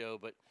on the show,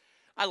 but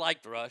I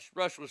liked Rush.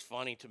 Rush was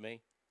funny to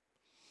me.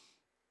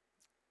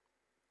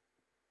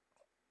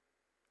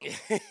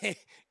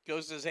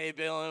 Ghost says, hey,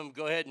 Bill,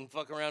 go ahead and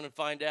fuck around and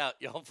find out.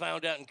 Y'all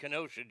found out in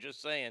Kenosha, just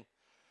saying.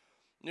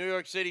 New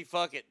York City,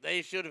 fuck it.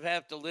 They should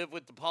have to live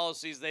with the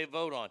policies they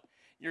vote on.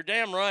 You're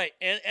damn right.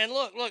 And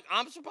look,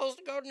 I'm supposed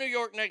to go to New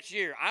York next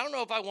year. I don't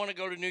know if I want to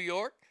go to New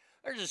York.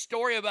 There's a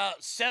story about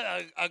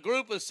a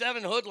group of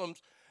 7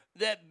 hoodlums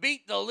that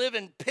beat the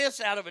living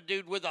piss out of a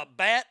dude with a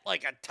bat,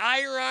 like a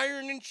tire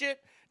iron and shit,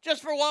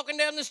 just for walking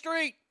down the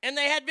street. And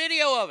they had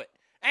video of it.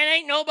 And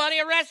ain't nobody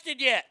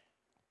arrested yet.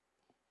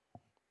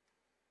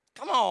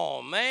 Come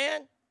on,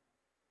 man.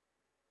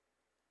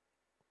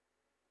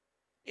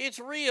 It's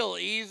real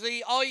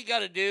easy. All you got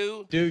to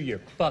do your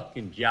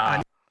fucking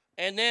job.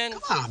 And then,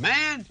 come on,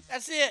 man.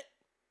 That's it.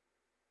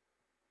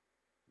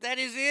 That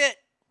is it.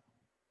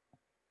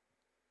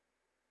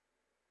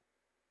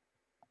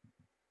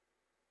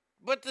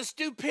 But the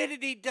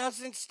stupidity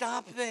doesn't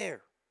stop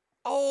there.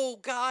 Oh,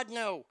 God,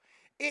 no.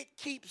 It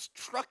keeps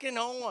trucking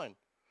on.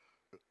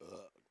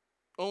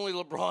 Only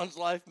LeBron's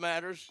life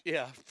matters?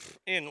 Yeah,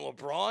 in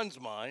LeBron's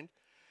mind.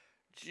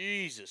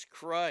 Jesus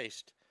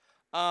Christ.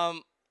 Where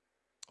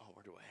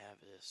do I have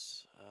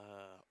this?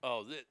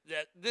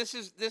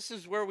 This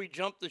is where we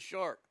jump the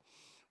shark.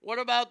 What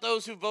about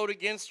those who vote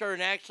against her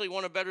and actually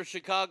want a better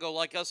Chicago,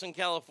 like us in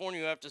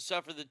California, who have to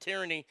suffer the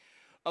tyranny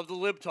of the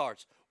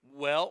libtards?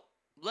 Well,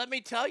 let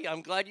me tell you,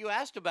 I'm glad you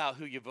asked about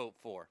who you vote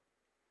for.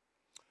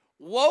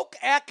 Woke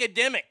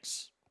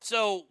academics,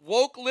 so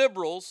woke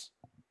liberals,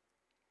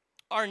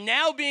 are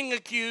now being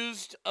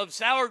accused of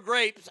sour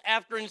grapes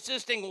after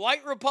insisting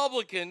white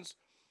Republicans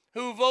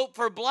who vote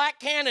for black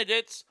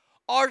candidates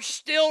are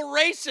still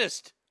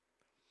racist.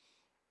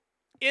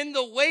 In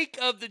the wake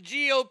of the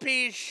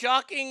GOP's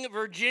shocking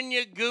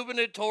Virginia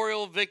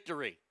gubernatorial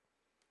victory.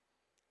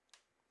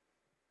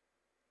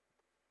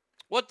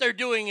 What they're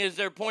doing is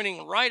they're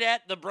pointing right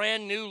at the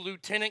brand new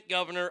lieutenant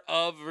governor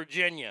of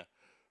Virginia,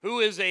 who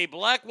is a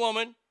black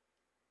woman,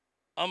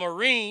 a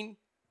Marine,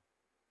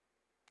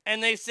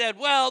 and they said,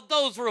 well,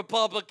 those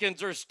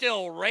Republicans are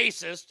still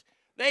racist.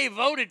 They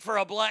voted for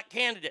a black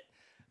candidate.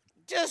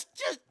 This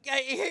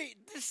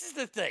is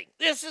the thing.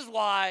 This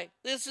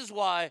is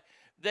why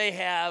they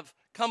have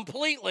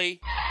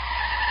completely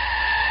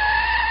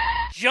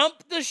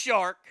jumped the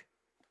shark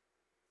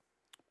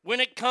when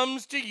it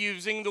comes to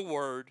using the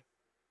word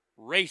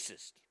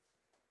racist.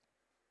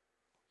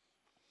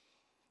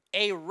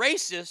 A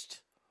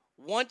racist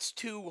wants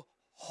to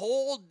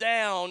hold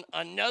down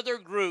another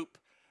group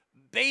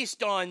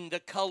based on the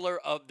color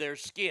of their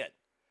skin.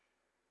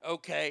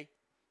 Okay?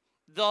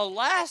 The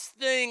last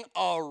thing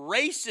a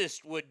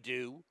racist would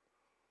do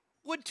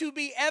would to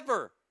be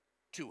ever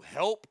to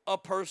help a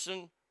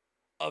person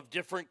of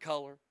different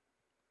color,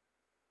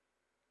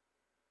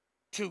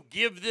 to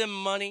give them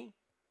money,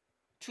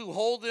 to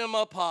hold them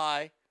up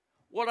high.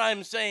 What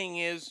I'm saying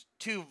is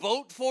to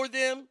vote for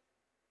them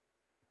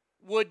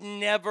would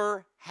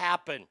never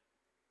happen.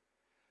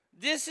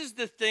 This is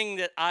the thing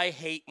that I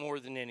hate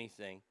more than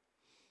anything,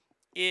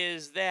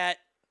 is that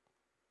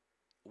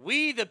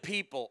we, the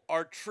people,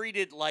 are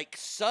treated like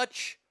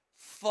such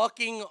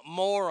fucking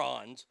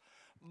morons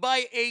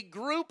by a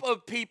group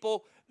of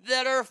people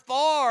that are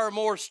far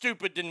more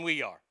stupid than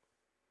we are.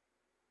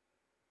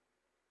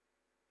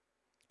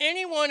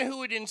 Anyone who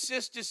would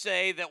insist to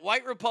say that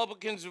white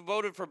Republicans who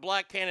voted for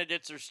black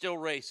candidates are still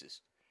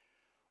racist,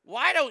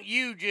 Why don't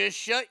you just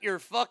shut your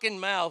fucking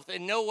mouth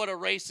and know what a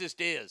racist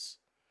is?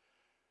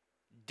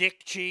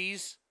 Dick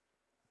cheese.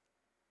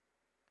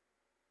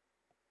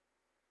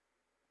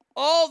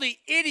 All the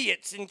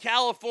idiots in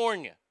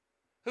California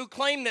who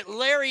claim that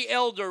Larry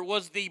Elder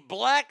was the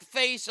black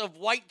face of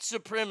white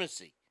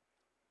supremacy.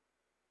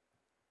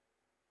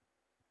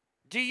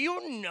 Do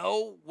you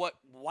know what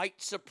white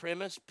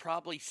supremacists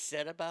probably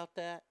said about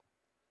that?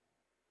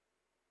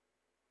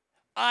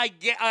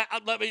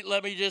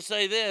 Let me just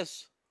say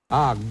this.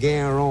 I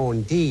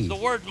guarantee. The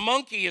word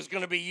monkey is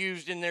going to be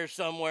used in there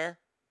somewhere.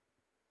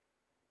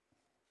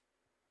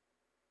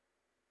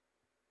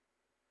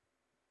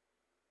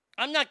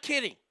 I'm not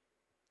kidding.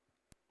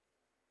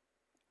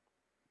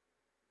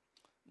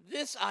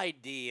 This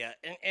idea,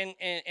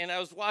 and I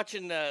was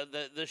watching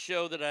the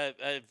show that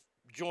I've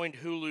joined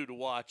Hulu to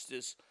watch,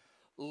 this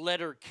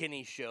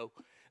Letterkenny show.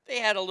 They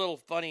had a little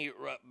funny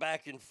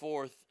back and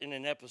forth in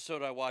an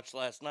episode I watched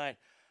last night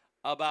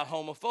about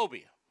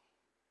homophobia.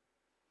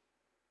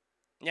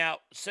 Now,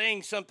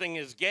 saying something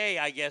is gay,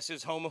 I guess,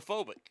 is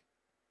homophobic.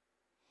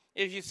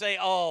 If you say,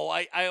 oh,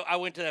 I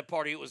went to that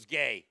party, it was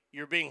gay,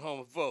 you're being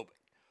homophobic.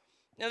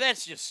 Now,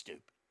 that's just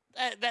stupid.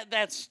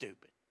 That's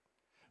stupid.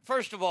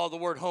 First of all, the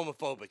word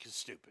homophobic is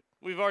stupid.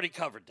 We've already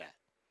covered that.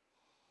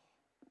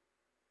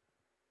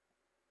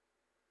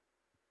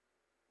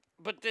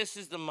 But this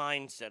is the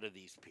mindset of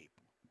these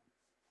people.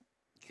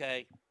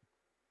 Okay?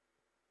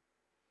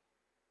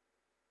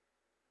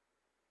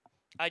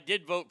 I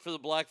did vote for the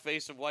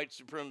blackface of white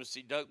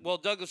supremacy. Well,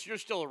 Douglas, you're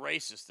still a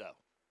racist, though,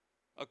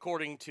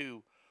 according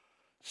to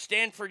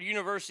Stanford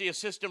University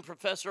assistant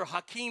professor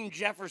Hakeem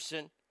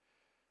Jefferson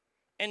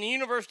and the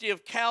University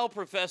of Cal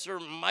professor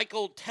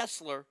Michael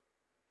Tesler.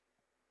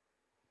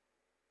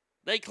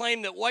 They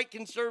claim that white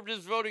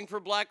conservatives voting for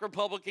black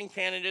Republican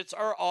candidates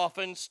are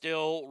often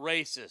still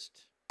racist.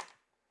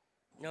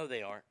 No,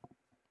 they aren't.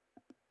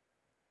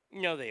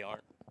 No, they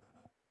aren't.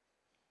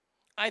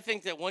 I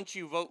think that once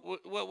you vote...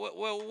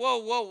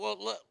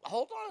 Whoa.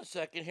 Hold on a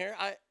second here.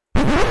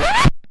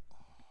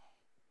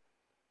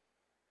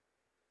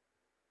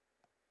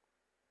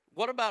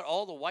 What about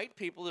all the white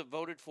people that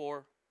voted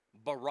for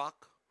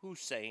Barack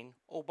Hussein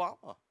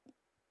Obama?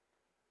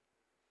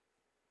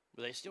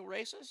 Were they still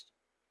racist?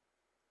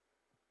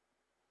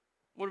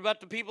 What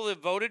about the people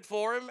that voted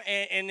for him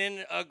and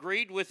then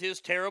agreed with his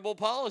terrible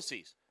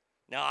policies?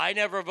 Now, I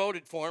never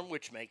voted for him,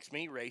 which makes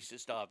me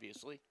racist,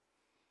 obviously.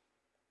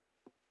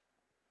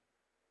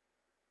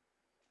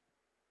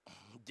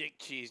 Dick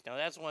cheese. Now,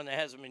 that's one that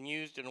hasn't been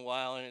used in a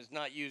while and is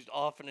not used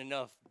often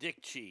enough.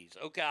 Dick cheese.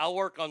 Okay, I'll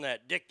work on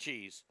that. Dick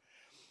cheese.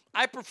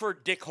 I prefer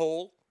dick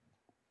hole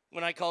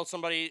when I call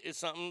somebody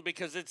something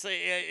because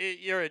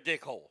you're a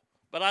dick hole.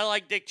 But I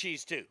like dick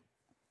cheese, too.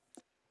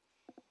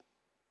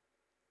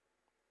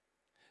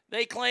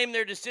 They claim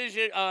their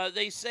decision,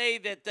 they say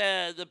that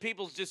the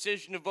people's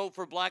decision to vote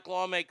for black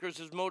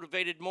lawmakers is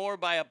motivated more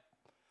by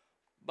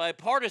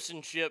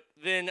partisanship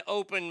than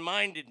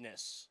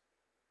open-mindedness.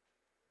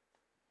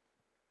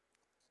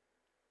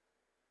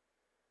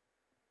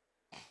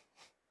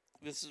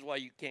 This is why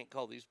you can't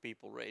call these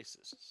people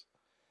racists.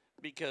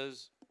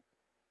 Because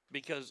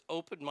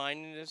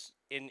open-mindedness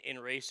and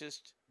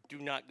racist do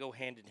not go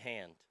hand in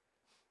hand.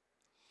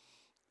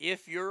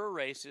 If you're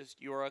a racist,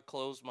 you're a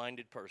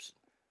closed-minded person.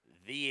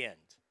 The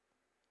end.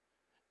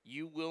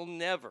 You will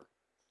never,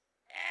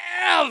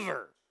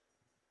 ever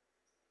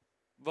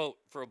vote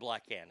for a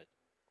black candidate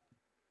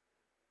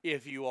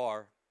if you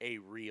are a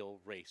real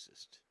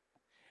racist.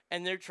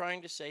 And they're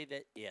trying to say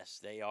that,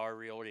 yes, they are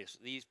real racists.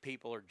 These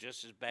people are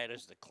just as bad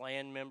as the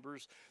Klan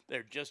members.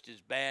 They're just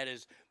as bad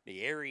as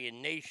the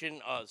Aryan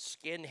Nation,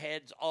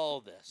 skinheads,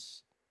 all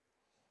this.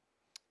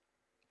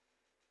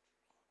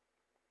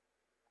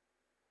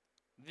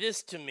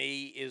 This, to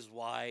me, is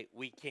why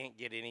we can't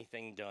get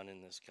anything done in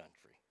this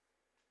country.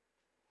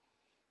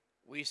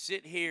 We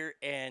sit here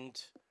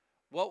and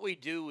what we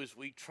do is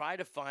we try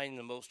to find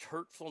the most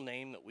hurtful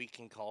name that we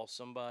can call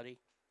somebody,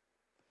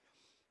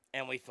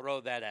 and we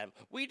throw that at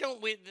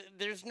them.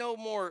 There's no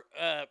more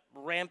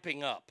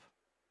ramping up.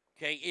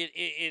 Okay,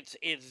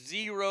 it's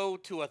 0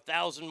 to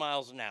 1,000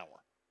 miles an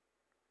hour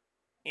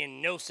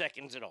in no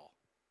seconds at all.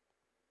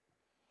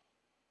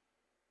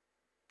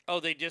 Oh,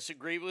 they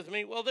disagree with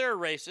me? Well, they're a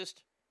racist.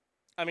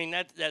 I mean,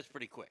 that's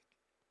pretty quick.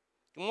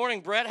 Good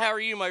morning, Brett. How are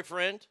you, my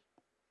friend?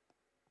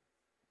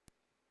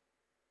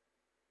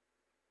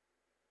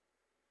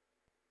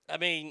 I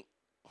mean,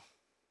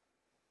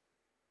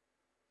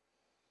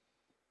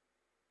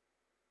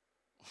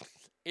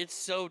 it's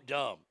so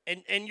dumb.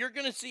 And you're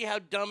going to see how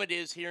dumb it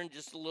is here in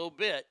just a little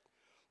bit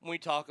when we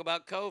talk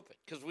about COVID,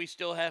 because we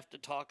still have to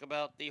talk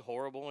about the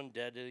horrible and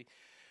deadly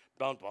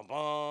bum.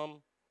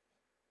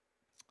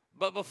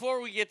 But before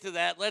we get to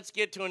that, let's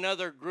get to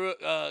another group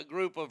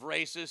of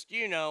racists.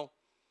 You know,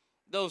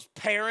 those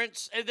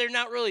parents. They're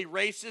not really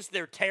racist.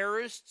 They're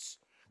terrorists.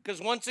 Because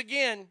once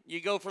again,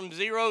 you go from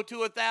 0 to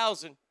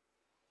 1,000.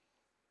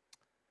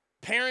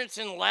 Parents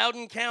in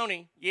Loudoun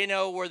County, you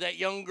know, where that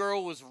young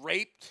girl was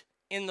raped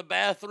in the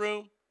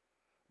bathroom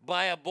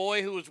by a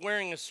boy who was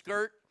wearing a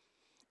skirt.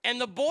 And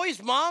the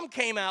boy's mom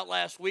came out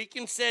last week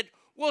and said,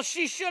 well,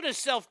 she should have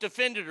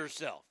self-defended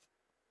herself.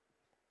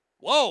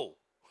 Whoa.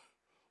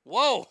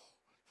 Whoa.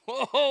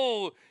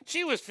 Whoa.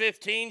 She was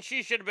 15.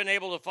 She should have been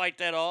able to fight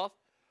that off.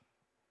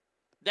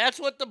 That's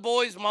what the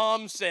boy's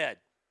mom said.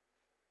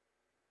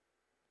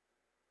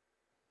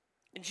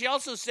 And she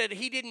also said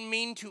he didn't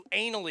mean to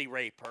anally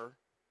rape her.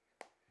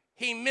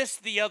 He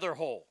missed the other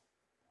hole.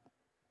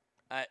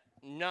 I'm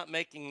not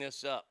making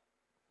this up.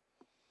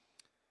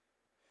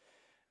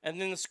 And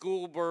then the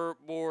school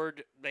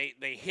board,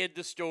 they hid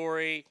the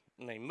story,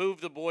 and they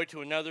moved the boy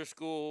to another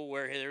school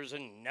where there's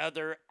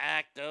another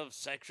act of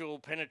sexual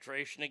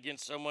penetration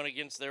against someone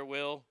against their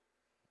will.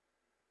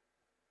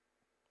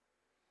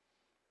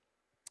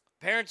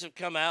 Parents have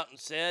come out and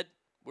said,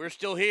 we're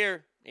still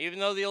here, even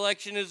though the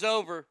election is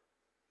over.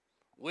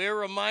 We're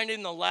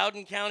reminding the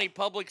Loudoun County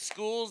Public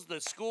Schools,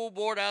 the school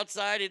board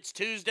outside its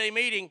Tuesday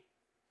meeting.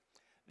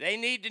 They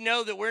need to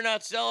know that we're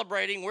not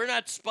celebrating. We're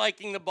not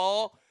spiking the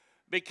ball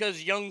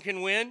because Young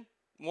can win.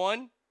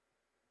 One.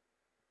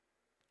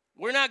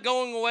 We're not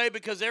going away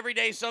because every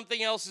day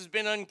something else has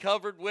been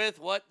uncovered with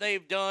what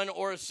they've done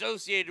or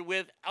associated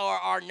with or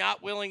are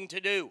not willing to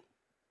do.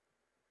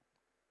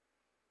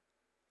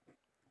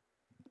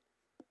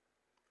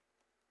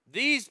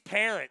 These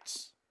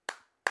parents,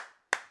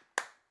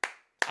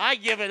 I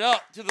give it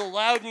up to the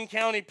Loudoun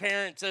County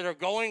parents that are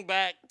going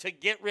back to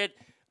get rid.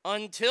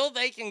 Until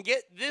they can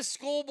get this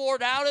school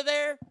board out of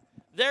there,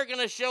 they're going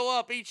to show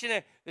up each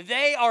and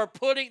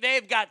every.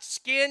 They've got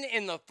skin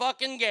in the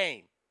fucking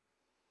game.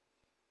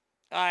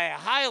 I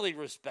highly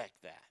respect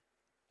that.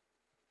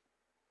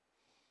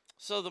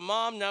 So the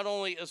mom not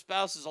only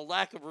espouses a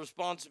lack of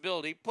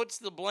responsibility, puts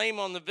the blame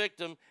on the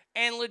victim,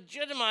 and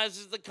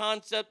legitimizes the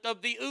concept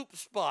of the oop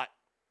spot.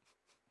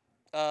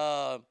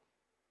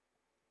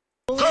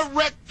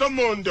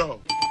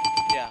 Correctamundo.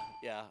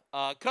 Yeah.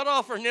 Cut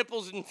off her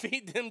nipples and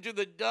feed them to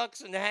the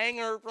ducks and hang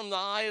her from the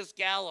highest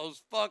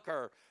gallows. Fuck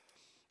her.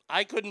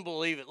 I couldn't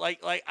believe it.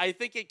 Like I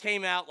think it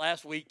came out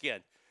last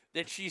weekend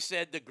that she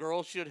said the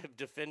girl should have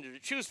defended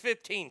it. She was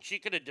 15. She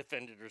could have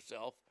defended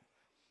herself.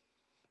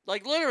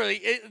 Like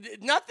literally,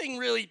 nothing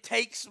really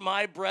takes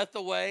my breath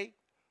away.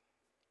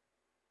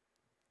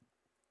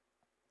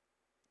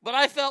 But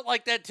I felt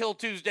like that Till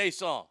Tuesday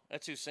song.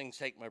 That's who sings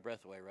Take My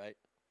Breath Away, right?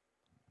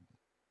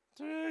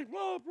 Take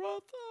my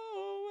breath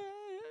away.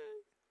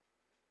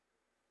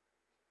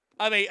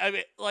 I mean,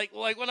 like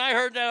when I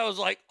heard that, I was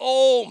like,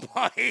 oh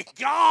my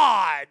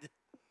God.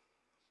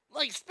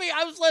 Like,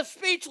 I was left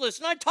speechless,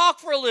 and I talk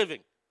for a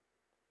living.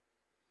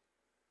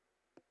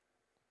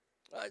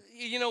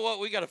 You know what?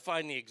 We got to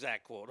find the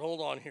exact quote.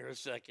 Hold on here a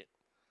second.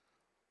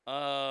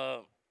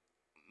 Mom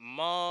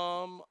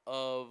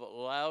of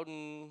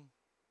Loudoun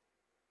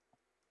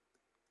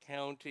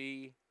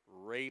County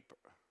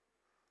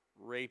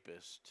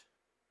rapist.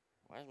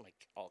 Why is my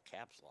all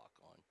caps lock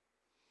on?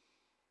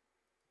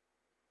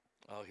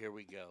 Oh, here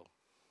we go.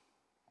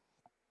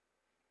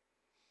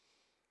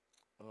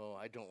 Oh,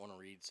 I don't want to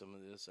read some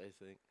of this, I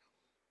think.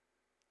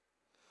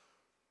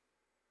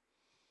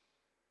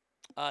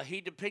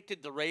 He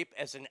depicted the rape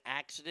as an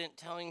accident,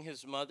 telling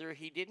his mother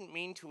he didn't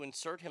mean to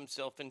insert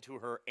himself into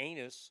her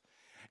anus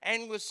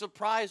and was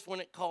surprised when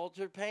it caused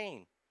her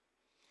pain.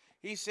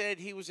 He said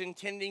he was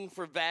intending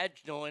for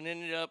vaginal and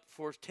ended up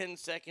for 10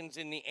 seconds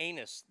in the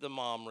anus, the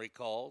mom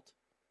recalled.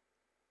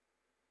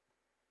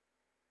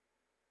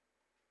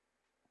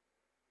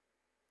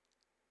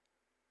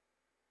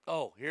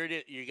 Oh, here it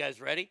is. You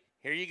guys ready?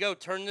 Here you go.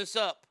 Turn this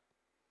up.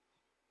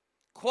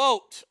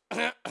 Quote,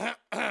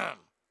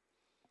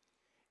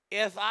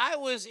 if I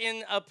was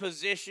in a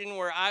position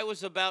where I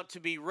was about to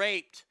be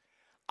raped,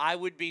 I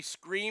would be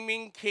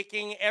screaming,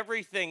 kicking,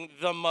 everything,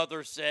 the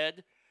mother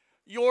said.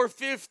 You're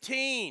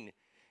 15.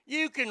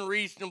 You can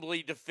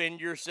reasonably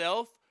defend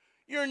yourself.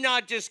 You're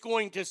not just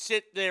going to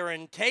sit there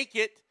and take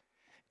it.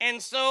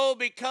 And so,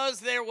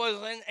 because there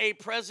wasn't a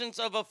presence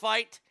of a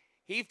fight,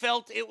 he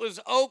felt it was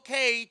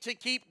okay to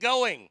keep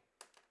going.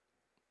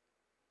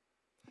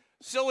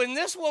 So in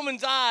this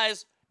woman's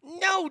eyes,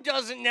 no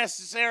doesn't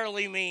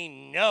necessarily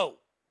mean no.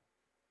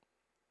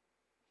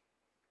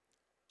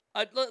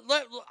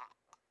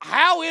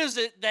 How is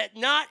it that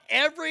not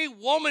every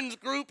woman's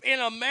group in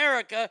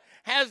America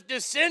has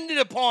descended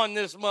upon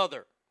this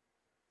mother?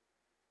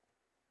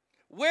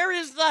 Where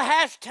is the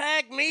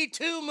hashtag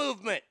 #MeToo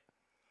movement?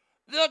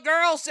 The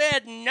girl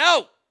said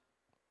no.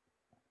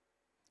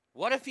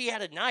 What if he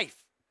had a knife?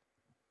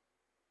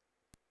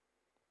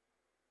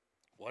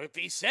 What if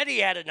he said he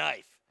had a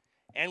knife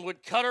and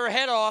would cut her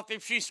head off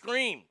if she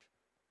screamed?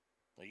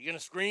 Are you going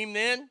to scream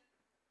then?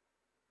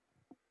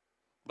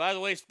 By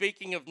the way,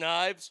 speaking of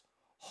knives,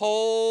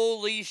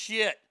 holy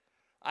shit.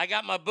 I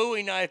got my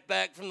Bowie knife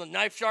back from the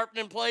knife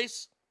sharpening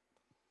place.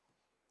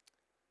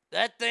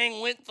 That thing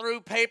went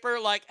through paper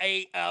like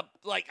a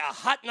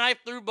hot knife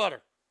through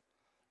butter.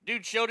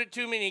 Dude showed it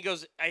to me and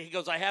he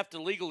goes, I have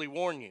to legally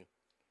warn you.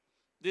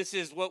 This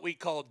is what we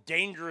call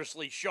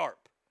dangerously sharp.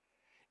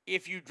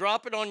 If you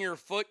drop it on your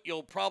foot,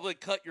 you'll probably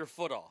cut your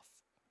foot off.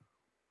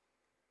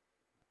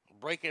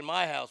 Break in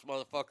my house,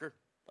 motherfucker.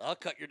 I'll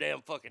cut your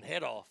damn fucking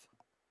head off.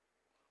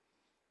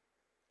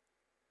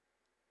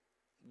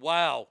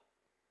 Wow.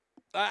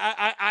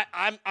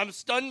 I'm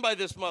stunned by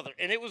this mother.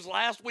 And it was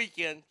last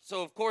weekend,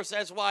 so of course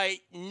that's why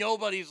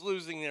nobody's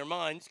losing their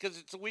minds, because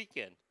it's a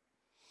weekend.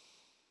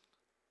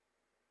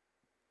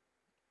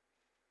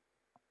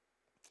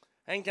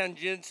 Hangtown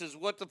Jen says,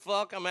 what the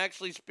fuck? I'm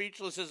actually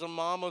speechless as a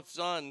mom of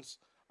sons.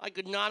 I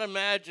could not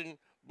imagine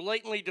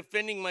blatantly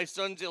defending my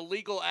son's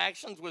illegal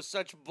actions with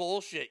such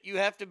bullshit. You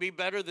have to be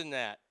better than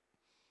that.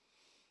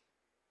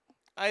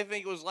 I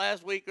think it was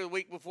last week or the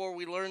week before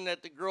we learned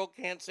that the girl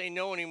can't say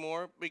no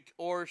anymore,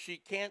 or she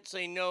can't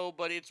say no,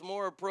 but it's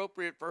more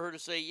appropriate for her to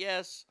say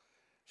yes.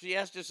 She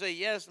has to say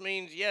yes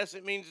means yes.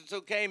 It means it's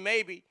okay,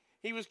 maybe.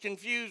 He was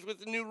confused with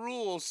the new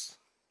rules.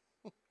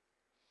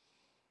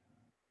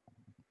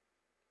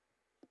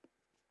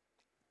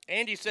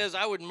 Andy says,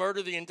 I would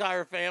murder the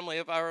entire family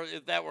if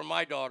that were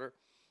my daughter.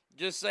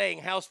 Just saying,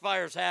 house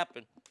fires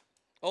happen.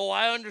 Oh,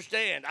 I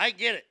understand. I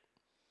get it.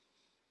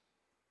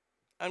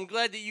 I'm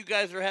glad that you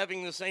guys are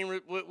having the same.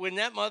 When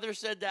that mother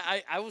said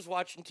that, I was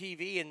watching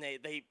TV and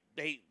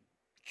they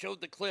showed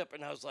the clip,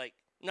 and I was like,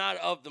 not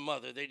of the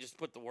mother. They just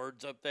put the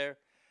words up there.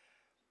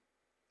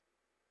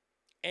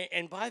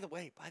 And by the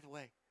way,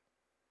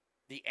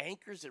 the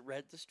anchors that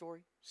read the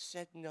story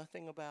said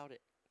nothing about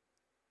it.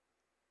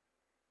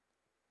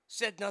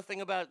 Said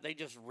nothing about it. They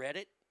just read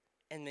it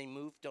and they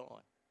moved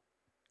on.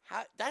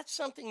 That's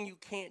something you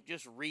can't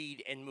just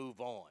read and move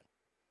on.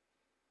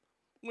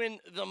 When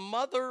the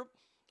mother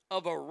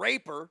of a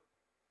raper,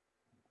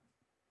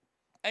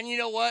 and you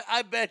know what?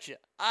 I bet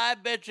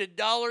you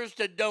dollars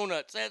to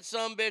donuts, that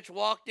sumbitch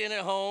walked in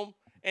at home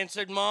and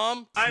said,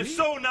 Mom, I'm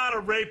so not a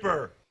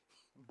raper.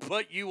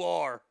 But you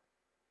are.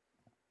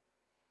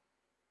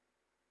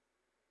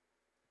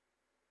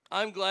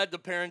 I'm glad the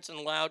parents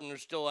in Loudon are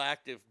still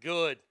active.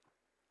 Good.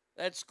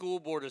 That school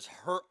board is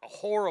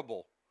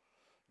horrible.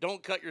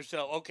 Don't cut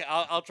yourself. Okay,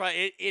 I'll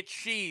try. It's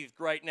sheathed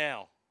right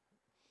now.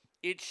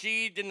 It's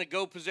sheathed in the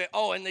go position.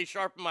 Oh, and they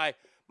sharpened my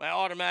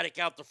automatic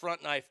out the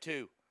front knife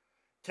too.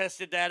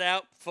 Tested that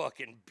out.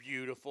 Fucking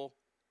beautiful.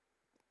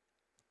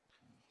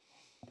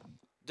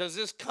 Does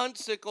this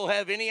cuntsicle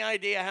have any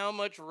idea how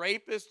much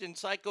rapists and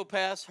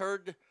psychopaths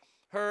heard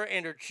her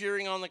and are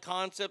cheering on the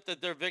concept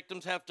that their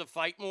victims have to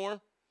fight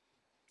more?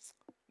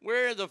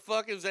 Where the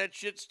fuck is that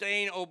shit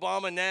stain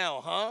Obama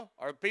now, huh?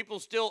 Are people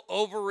still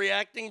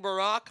overreacting,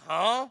 Barack,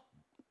 huh?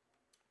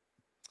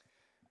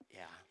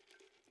 Yeah.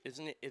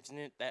 Isn't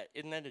that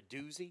a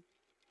doozy?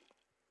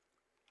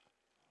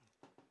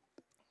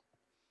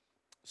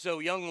 So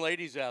young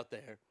ladies out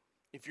there,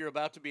 if you're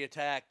about to be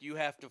attacked, you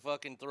have to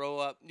fucking throw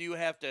up. You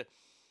have to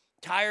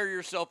tire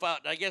yourself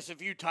out. I guess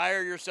if you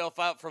tire yourself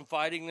out from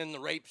fighting, then the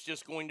rape's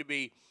just going to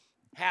be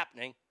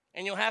happening.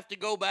 And you'll have to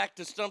go back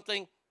to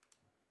something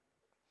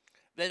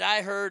that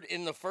I heard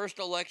in the first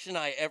election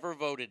I ever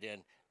voted in.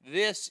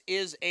 This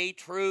is a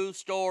true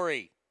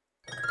story.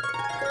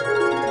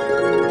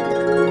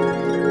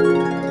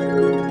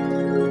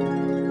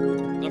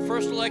 The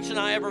first election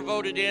I ever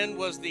voted in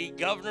was the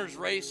governor's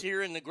race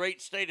here in the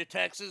great state of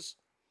Texas,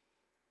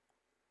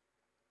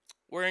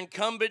 where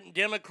incumbent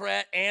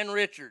Democrat Ann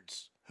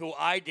Richards, who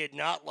I did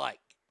not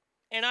like,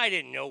 and I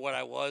didn't know what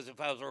I was,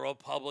 if I was a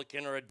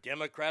Republican or a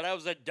Democrat. I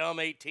was a dumb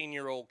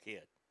 18-year-old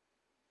kid.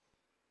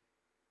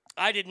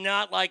 I did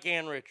not like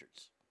Ann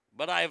Richards,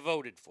 but I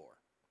voted for her.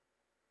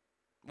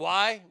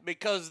 Why?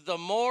 Because the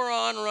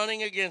moron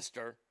running against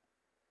her,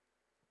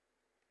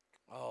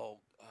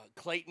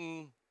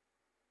 Clayton,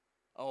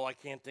 I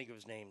can't think of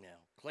his name now.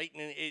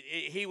 Clayton,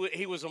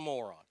 he was a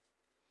moron.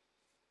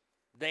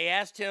 They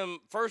asked him,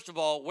 first of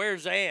all,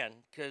 where's Ann?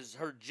 Because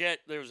her jet,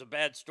 there was a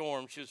bad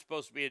storm. She was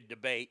supposed to be a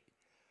debate.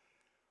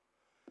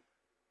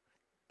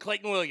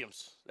 Clayton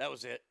Williams, that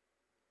was it.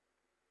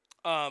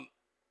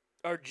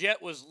 Our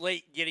jet was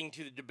late getting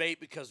to the debate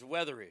because of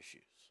weather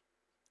issues.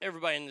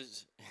 Everybody in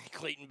this,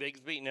 Clayton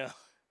Bigsby, no,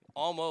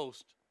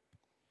 almost.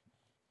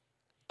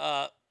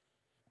 The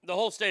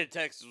whole state of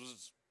Texas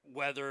was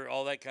weather,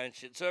 all that kind of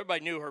shit. So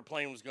everybody knew her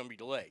plane was going to be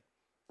delayed.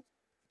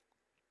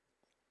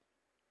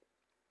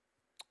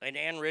 And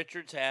Ann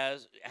Richards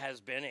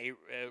has been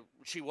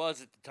she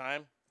was at the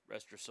time,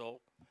 rest her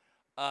soul,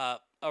 a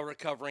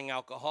recovering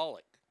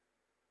alcoholic.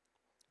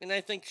 And I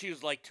think she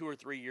was like 2 or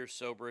 3 years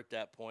sober at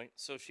that point.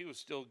 So she was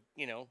still,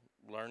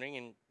 learning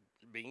and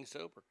being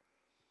sober.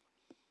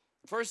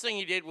 First thing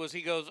he did was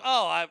he goes,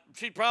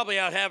 she's probably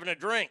out having a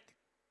drink.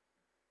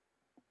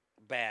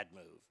 Bad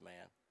move,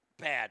 man.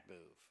 Bad move.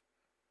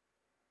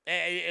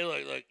 Hey,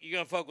 look, you're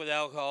going to fuck with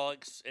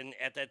alcoholics. And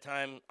at that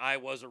time, I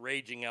was a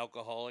raging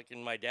alcoholic,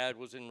 and my dad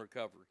was in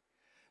recovery.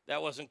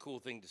 That wasn't a cool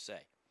thing to say.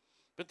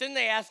 But then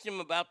they asked him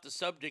about the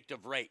subject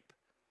of rape.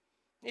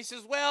 He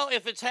says, well,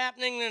 if it's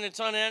happening, then it's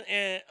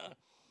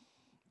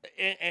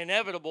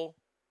inevitable.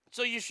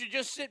 So you should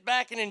just sit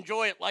back and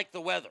enjoy it like the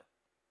weather.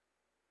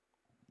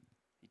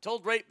 He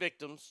told rape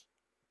victims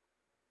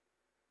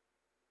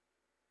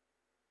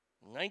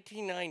in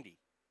 1990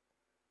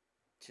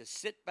 to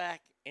sit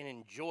back and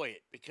enjoy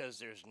it because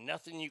there's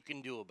nothing you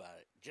can do about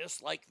it,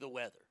 just like the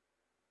weather.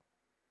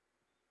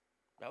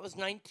 That was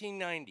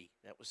 1990.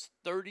 That was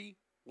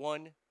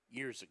 31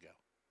 years ago.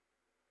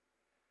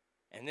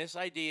 And this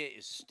idea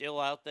is still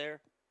out there.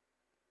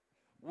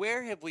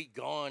 Where have we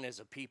gone as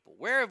a people?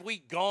 Where have we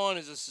gone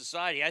as a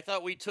society? I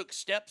thought we took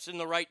steps in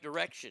the right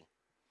direction.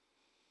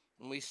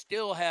 And we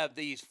still have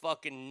these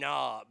fucking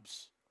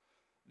knobs.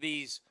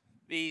 These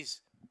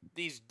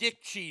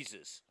dick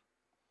cheeses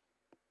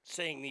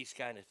saying these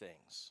kind of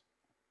things.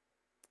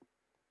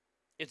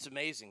 It's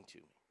amazing to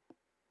me.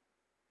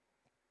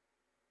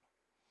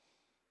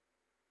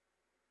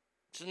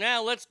 So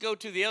now let's go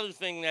to the other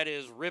thing that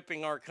is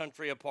ripping our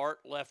country apart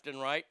left and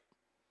right.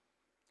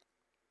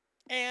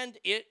 And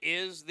it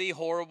is the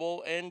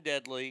horrible and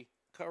deadly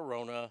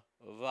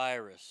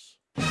coronavirus.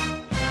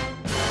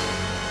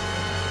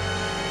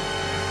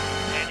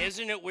 And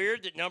isn't it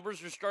weird that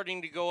numbers are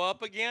starting to go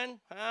up again?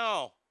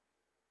 How?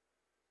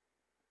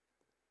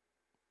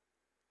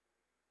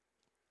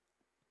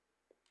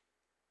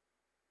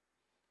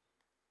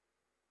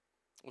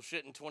 Well,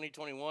 shit, in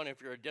 2021,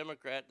 if you're a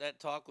Democrat, that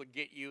talk would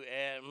get you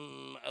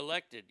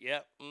elected.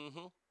 Yep.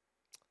 Mm-hmm.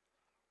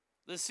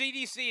 The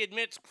CDC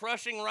admits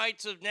crushing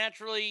rights of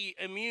natural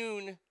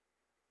immunity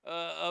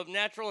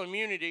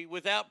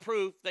without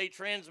proof they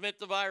transmit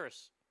the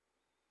virus.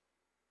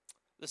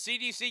 The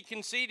CDC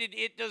conceded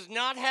it does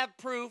not have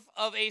proof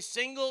of a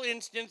single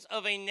instance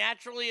of a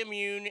naturally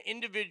immune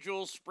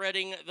individual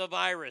spreading the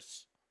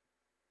virus.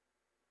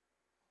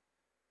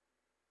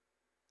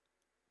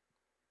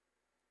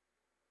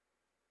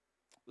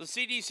 The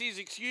CDC's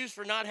excuse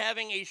for not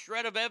having a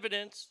shred of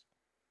evidence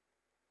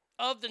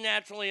of the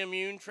naturally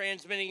immune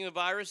transmitting the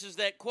virus is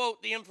that,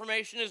 quote, the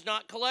information is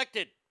not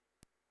collected.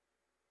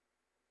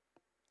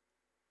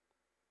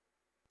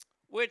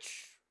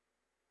 Which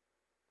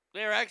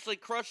they're actually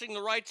crushing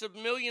the rights of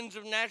millions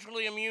of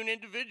naturally immune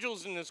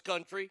individuals in this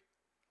country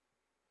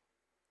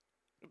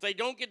if they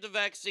don't get the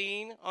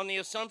vaccine on the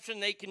assumption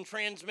they can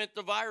transmit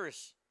the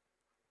virus.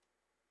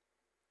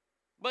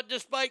 But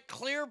despite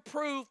clear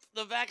proof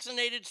the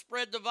vaccinated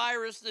spread the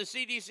virus, the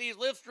CDC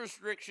lifts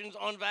restrictions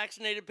on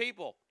vaccinated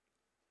people.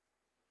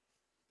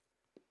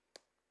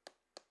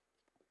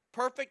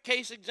 Perfect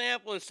case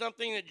example is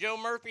something that Joe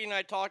Murphy and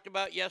I talked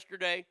about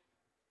yesterday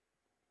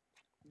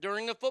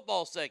during the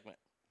football segment.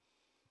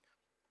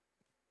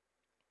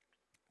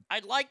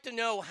 I'd like to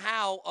know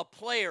how a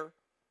player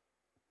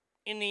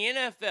in the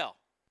NFL,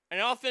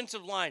 an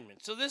offensive lineman,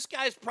 so this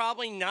guy's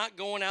probably not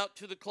going out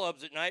to the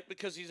clubs at night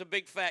because he's a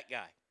big fat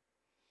guy.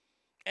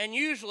 And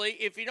usually,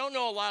 if you don't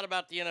know a lot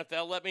about the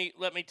NFL, let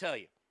me tell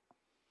you.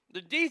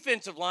 The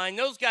defensive line,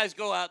 those guys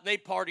go out and they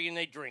party and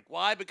they drink.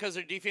 Why? Because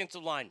they're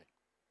defensive linemen.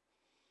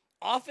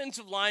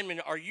 Offensive linemen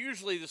are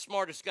usually the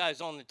smartest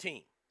guys on the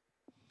team.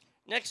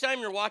 Next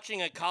time you're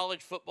watching a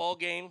college football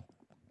game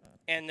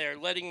and they're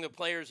letting the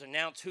players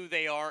announce who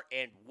they are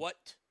and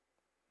what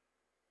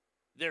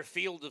their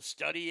field of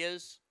study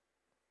is,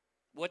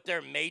 what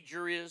their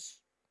major is,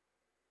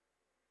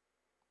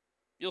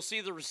 you'll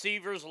see the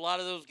receivers, a lot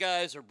of those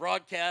guys are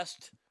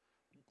broadcast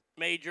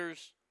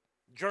majors,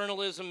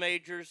 journalism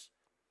majors,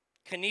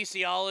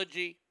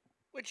 kinesiology,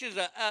 which is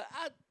a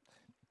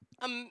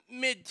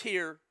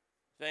mid-tier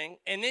thing.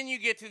 And then you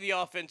get to the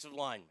offensive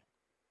lineman.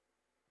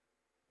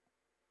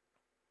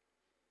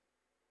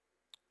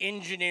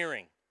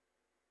 Engineering,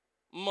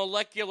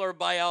 molecular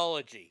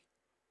biology,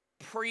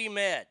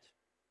 pre-med,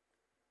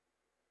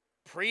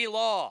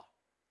 pre-law.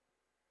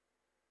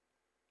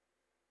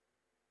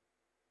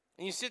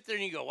 And you sit there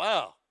and you go,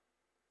 wow.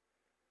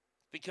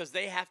 Because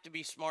they have to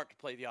be smart to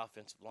play the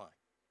offensive line.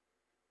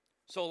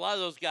 So a lot of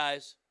those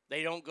guys,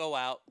 they don't go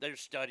out. They're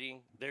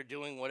studying. They're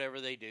doing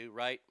whatever they do,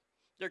 right?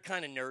 They're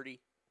kind of nerdy.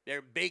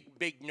 They're big,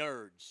 big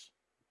nerds.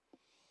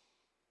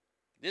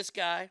 This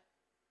guy,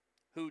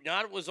 who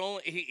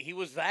he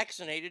was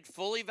vaccinated,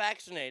 fully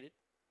vaccinated,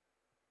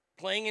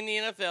 playing in the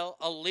NFL,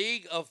 a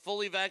league of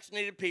fully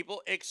vaccinated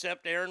people,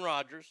 except Aaron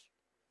Rodgers,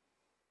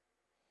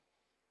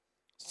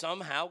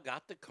 somehow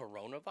got the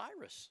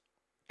coronavirus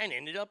and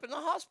ended up in the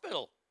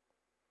hospital.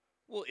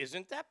 Well,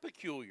 isn't that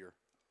peculiar?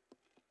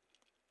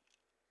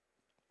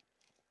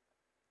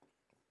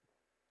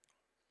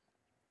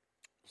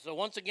 So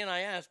once again, I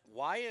ask,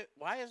 why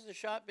is the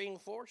shot being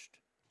forced?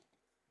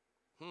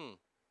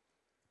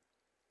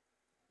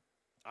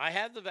 I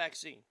have the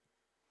vaccine.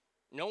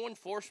 No one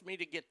forced me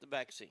to get the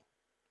vaccine.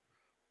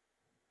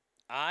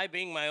 I,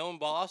 being my own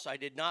boss, I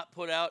did not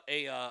put out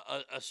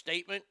a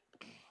statement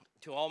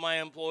to all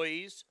my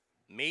employees,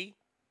 me,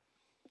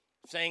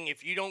 saying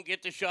if you don't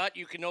get the shot,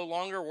 you can no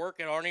longer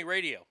work at Arnie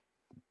Radio.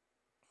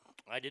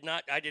 I did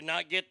not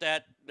get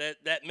that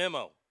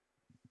memo.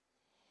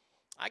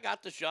 I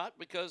got the shot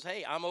because,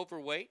 hey, I'm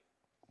overweight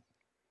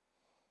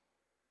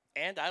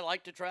and I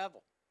like to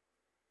travel.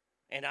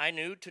 And I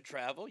knew to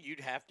travel,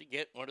 you'd have to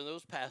get one of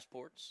those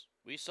passports.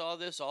 We saw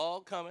this all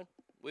coming.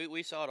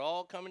 We saw it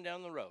all coming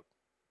down the road.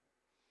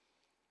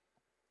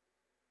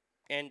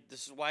 And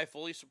this is why I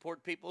fully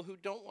support people who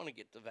don't want to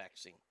get the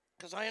vaccine.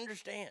 Because I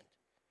understand.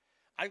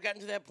 I've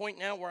gotten to that point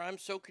now where I'm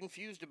so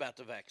confused about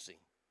the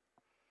vaccine.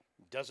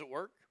 Does it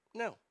work?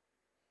 No.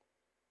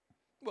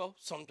 Well,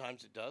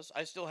 sometimes it does.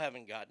 I still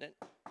haven't gotten it.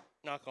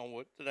 Knock on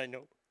wood that I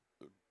know.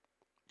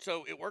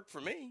 So it worked for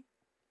me.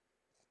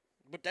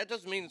 But that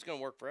doesn't mean it's going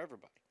to work for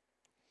everybody.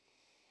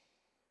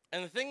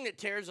 And the thing that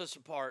tears us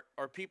apart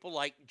are people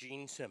like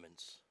Gene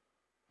Simmons.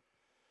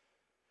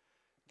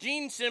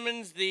 Gene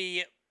Simmons,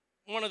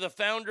 one of the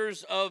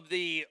founders of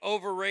the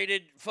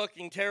overrated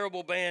fucking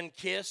terrible band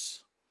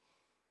Kiss,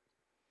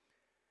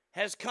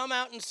 has come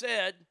out and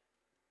said,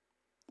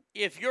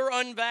 if you're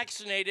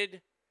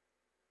unvaccinated,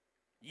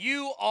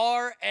 you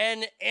are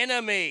an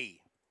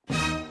enemy.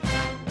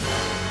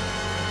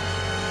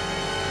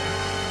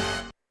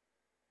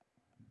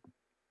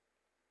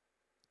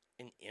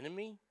 An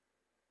enemy?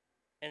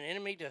 An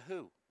enemy to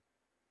who?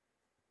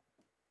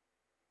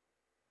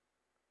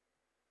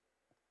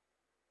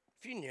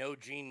 If you know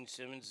Gene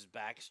Simmons'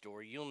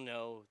 backstory, you'll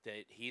know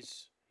that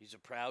he's a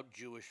proud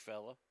Jewish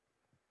fella.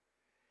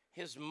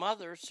 His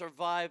mother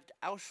survived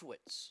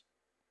Auschwitz,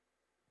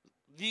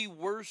 the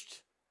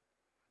worst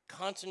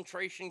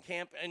concentration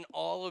camp in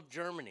all of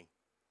Germany.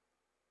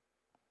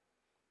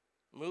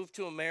 Moved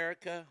to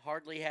America,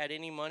 hardly had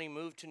any money,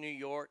 moved to New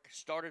York,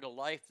 started a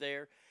life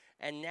there,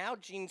 and now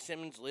Gene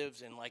Simmons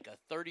lives in like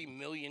a $30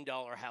 million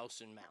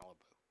house in Malibu.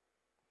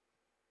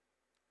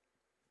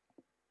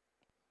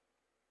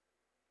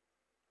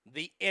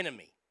 The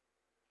enemy.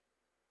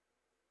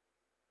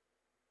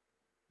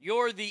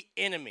 You're the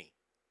enemy.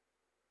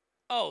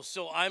 Oh,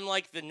 so I'm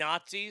like the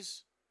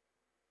Nazis?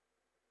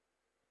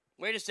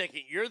 Wait a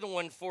second, you're the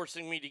one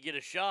forcing me to get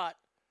a shot.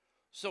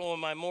 So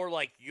am I more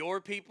like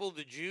your people,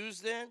 the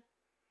Jews, then?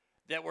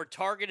 That were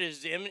targeted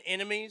as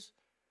enemies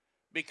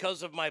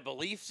because of my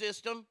belief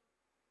system?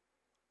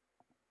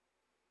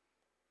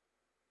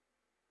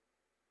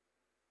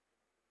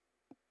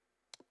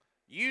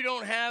 You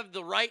don't have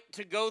the right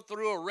to go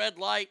through a red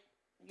light.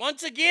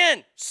 Once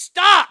again,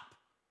 stop!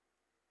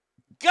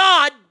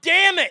 God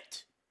damn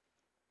it!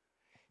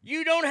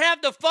 You don't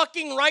have the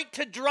fucking right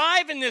to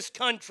drive in this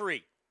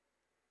country.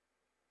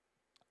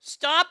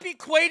 Stop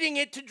equating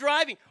it to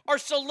driving. Are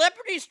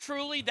celebrities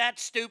truly that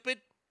stupid?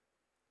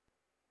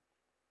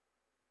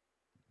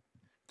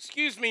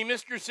 Excuse me,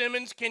 Mr.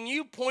 Simmons, can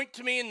you point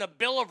to me in the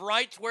Bill of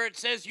Rights where it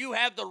says you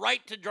have the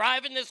right to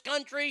drive in this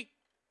country?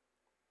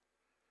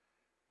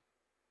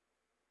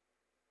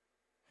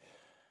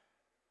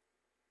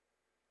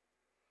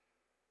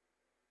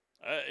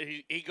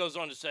 He goes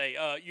on to say,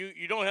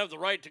 you don't have the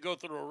right to go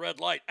through a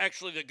red light.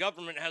 Actually, the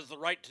government has the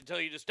right to tell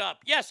you to stop.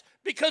 Yes,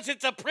 because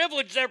it's a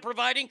privilege they're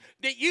providing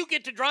that you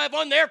get to drive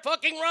on their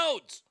fucking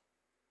roads.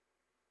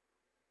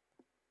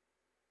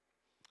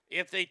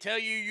 If they tell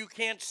you you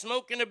can't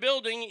smoke in a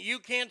building, you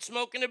can't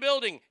smoke in a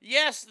building.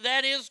 Yes,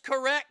 that is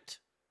correct.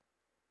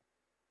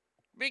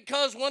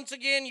 Because, once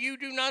again, you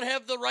do not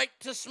have the right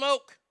to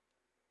smoke.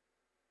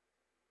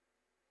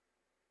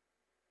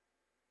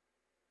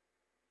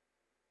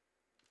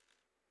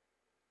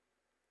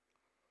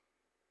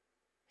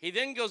 He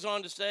then goes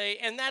on to say,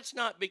 and that's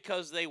not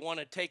because they want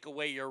to take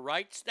away your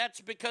rights. That's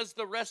because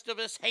the rest of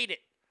us hate it.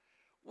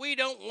 We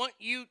don't want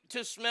you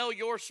to smell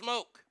your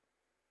smoke.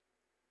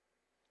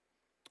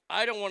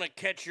 I don't want to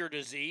catch your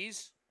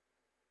disease.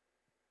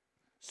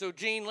 So,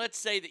 Gene, let's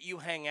say that you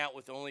hang out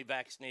with only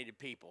vaccinated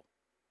people.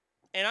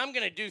 And I'm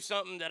going to do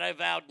something that I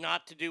vowed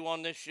not to do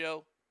on this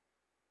show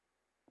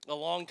a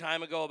long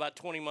time ago, about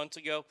 20 months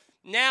ago.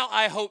 Now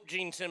I hope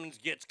Gene Simmons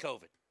gets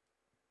COVID.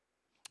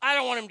 I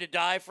don't want him to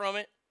die from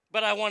it,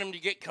 but I want him to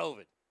get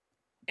COVID.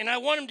 And I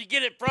want him to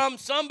get it from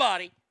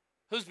somebody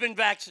who's been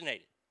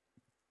vaccinated.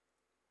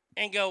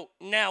 And go,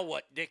 now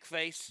what, dick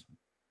face?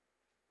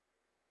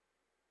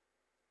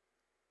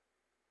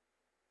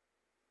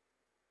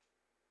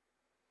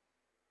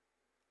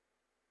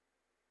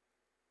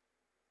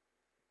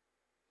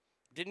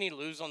 Didn't he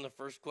lose on the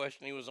first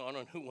question he was on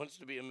Who Wants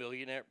to Be a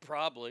Millionaire?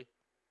 Probably.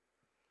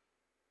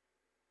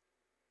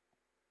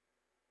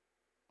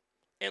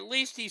 At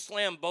least he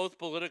slammed both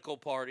political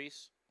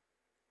parties.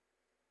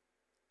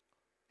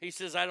 He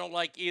says, I don't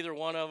like either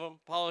one of them.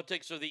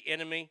 Politics are the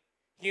enemy.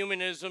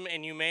 Humanism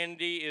and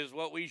humanity is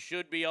what we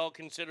should be all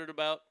considered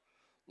about.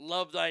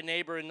 Love thy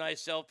neighbor and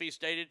thyself, he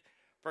stated.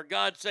 For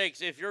God's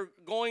sakes, if I'm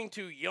going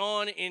to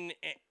yawn in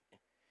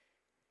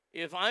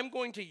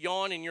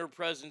your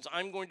presence,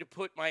 I'm going to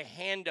put my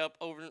hand up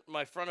over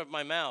my front of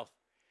my mouth.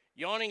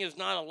 Yawning is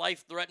not a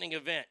life-threatening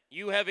event.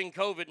 You having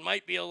COVID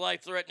might be a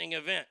life-threatening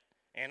event,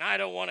 and I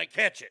don't want to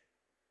catch it.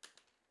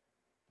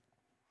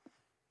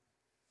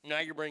 Now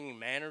you're bringing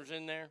manners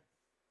in there?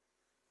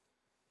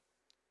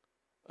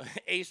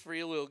 Ace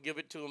Frehley will give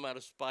it to him out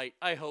of spite.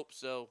 I hope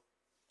so.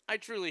 I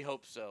truly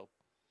hope so.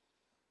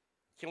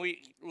 Can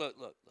we... Look.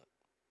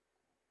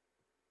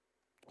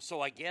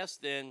 So I guess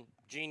then,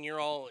 Gene,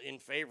 you're all in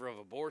favor of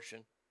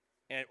abortion,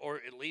 or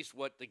at least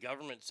what the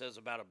government says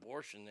about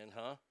abortion then,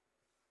 huh?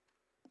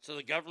 So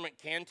the government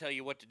can tell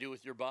you what to do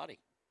with your body.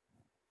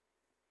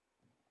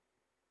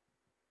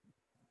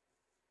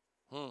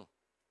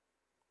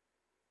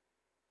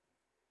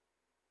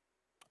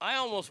 I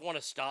almost want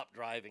to stop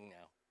driving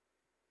now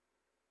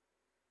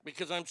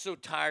because I'm so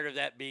tired of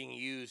that being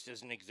used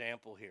as an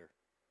example here.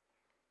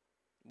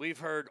 We've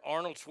heard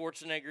Arnold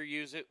Schwarzenegger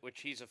use it,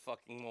 which he's a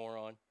fucking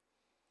moron.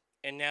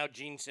 And now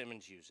Gene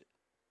Simmons use it.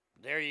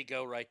 There you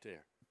go right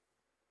there.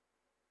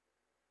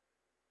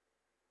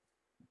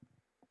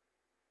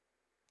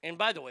 And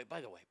by the way,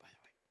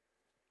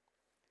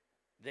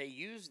 they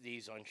use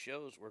these on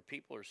shows where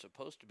people are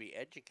supposed to be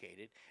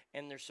educated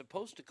and they're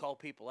supposed to call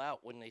people out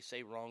when they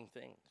say wrong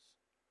things.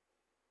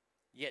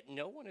 Yet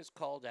no one has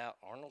called out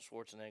Arnold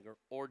Schwarzenegger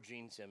or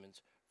Gene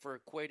Simmons for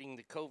equating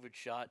the COVID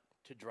shot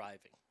to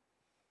driving.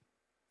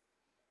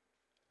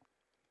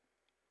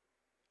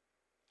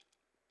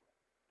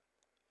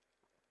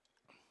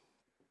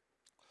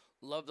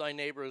 Love thy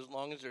neighbor as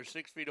long as they're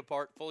 6 feet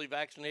apart, fully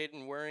vaccinated,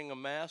 and wearing a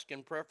mask,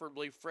 and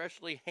preferably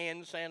freshly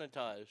hand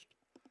sanitized.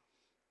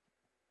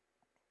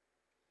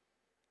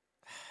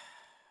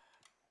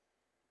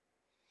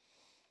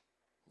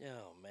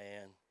 Oh,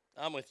 man.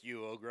 I'm with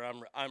you, Ogre.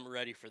 I'm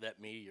ready for that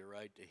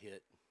meteorite to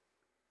hit.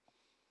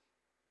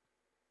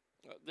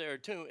 There are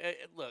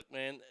look,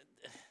 man.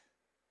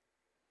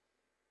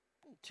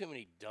 Too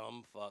many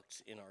dumb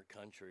fucks in our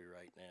country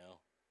right now.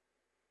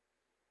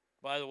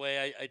 By the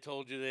way, I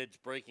told you that it's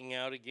breaking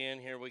out again.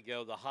 Here we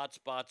go. The hot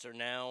spots are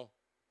now.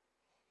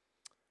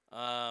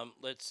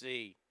 Let's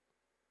see.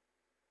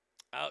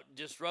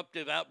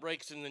 Disruptive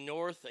outbreaks in the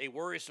north, a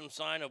worrisome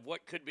sign of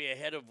what could be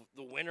ahead of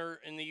the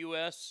winter in the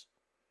U.S.,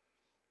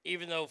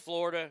 even though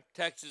Florida,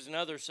 Texas, and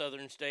other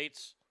southern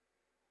states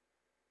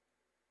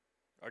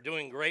are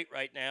doing great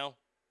right now.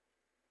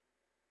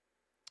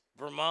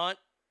 Vermont,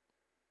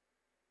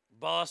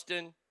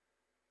 Boston,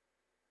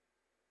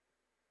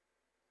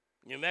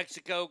 New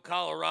Mexico,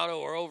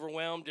 Colorado are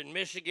overwhelmed, in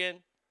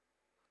Michigan,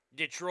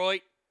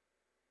 Detroit.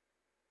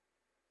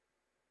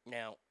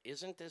 Now,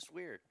 isn't this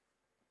weird?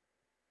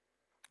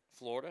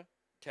 Florida,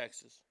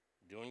 Texas,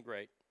 doing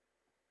great.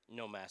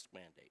 No mask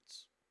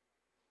mandates.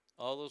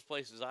 All those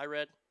places I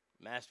read,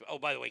 mask. Oh,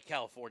 by the way,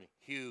 California,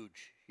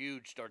 huge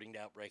starting to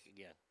outbreak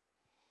again.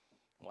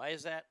 Why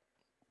is that?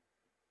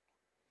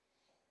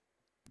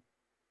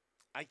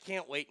 I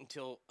can't wait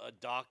until a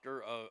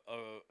doctor,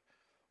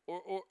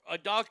 or a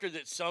doctor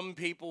that some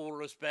people will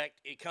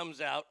respect, it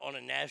comes out on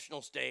a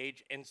national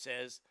stage and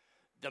says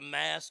the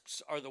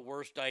masks are the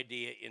worst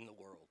idea in the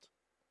world.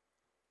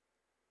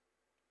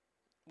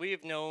 We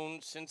have known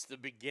since the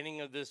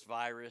beginning of this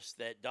virus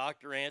that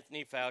Dr.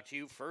 Anthony Fauci,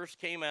 who first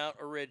came out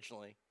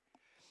originally,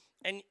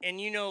 and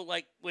you know,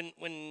 like when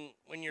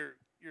you're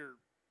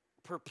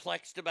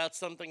perplexed about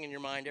something in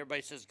your mind,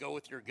 everybody says go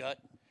with your gut,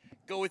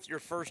 go with your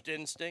first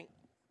instinct.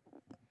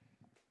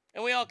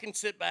 And we all can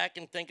sit back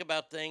and think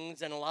about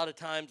things, and a lot of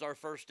times our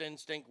first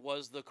instinct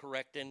was the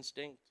correct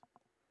instinct.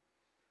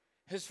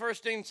 His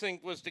first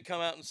instinct was to come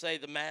out and say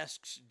the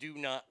masks do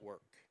not work.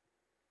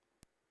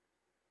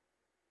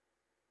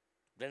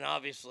 Then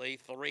obviously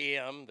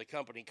 3M, the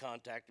company,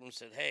 contacted him and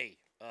said, hey,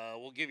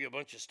 we'll give you a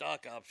bunch of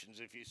stock options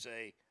if you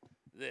say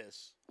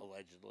this,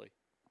 allegedly.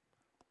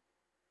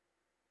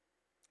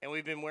 And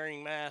we've been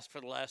wearing masks for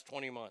the last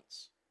 20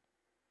 months.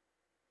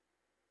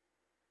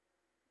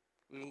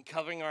 We've been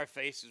covering our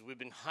faces. We've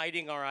been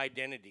hiding our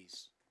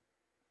identities.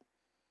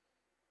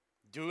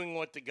 Doing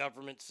what the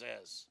government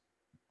says.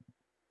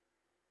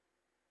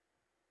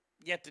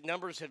 Yet the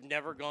numbers have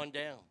never gone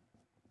down.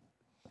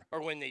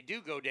 Or when they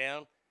do go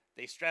down,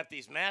 they strap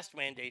these mask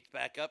mandates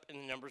back up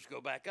and the numbers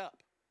go back up.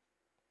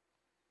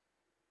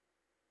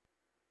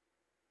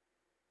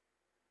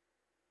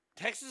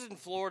 Texas and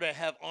Florida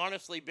have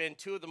honestly been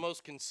two of the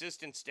most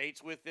consistent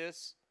states with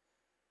this.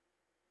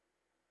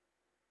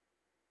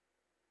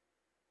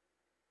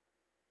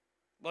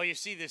 Well, you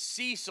see this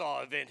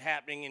seesaw event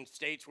happening in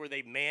states where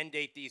they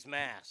mandate these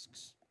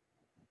masks.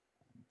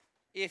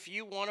 If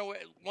you want to,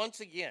 once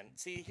again,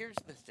 see, here's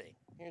the thing.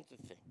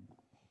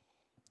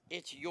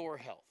 It's your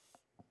health.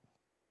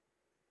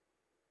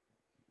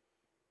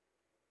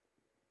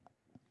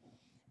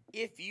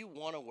 If you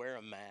want to wear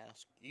a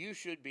mask, you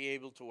should be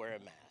able to wear a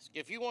mask.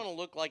 If you want to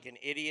look like an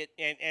idiot,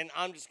 and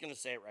I'm just going to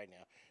say it right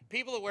now,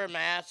 people that wear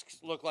masks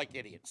look like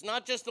idiots.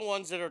 Not just the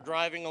ones that are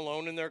driving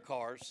alone in their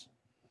cars.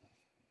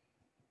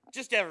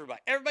 Just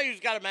everybody. Everybody who's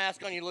got a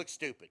mask on, you look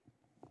stupid.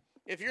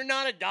 If you're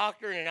not a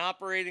doctor in an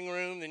operating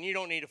room, then you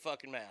don't need a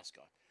fucking mask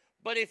on.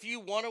 But if you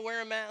want to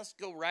wear a mask,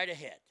 go right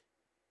ahead.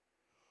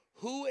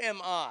 Who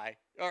am I?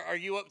 Are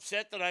you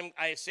upset that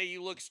I say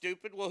you look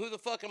stupid? Well, who the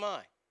fuck am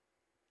I?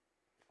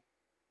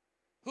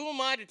 Who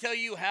am I to tell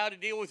you how to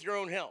deal with your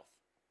own health?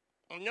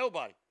 I'm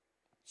nobody.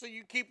 So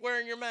you keep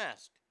wearing your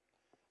mask.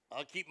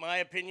 I'll keep my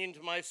opinion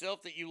to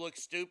myself that you look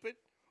stupid,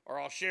 or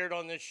I'll share it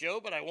on this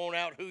show, but I won't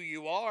out who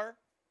you are.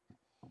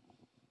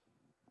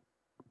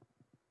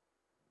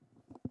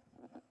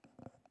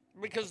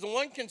 Because the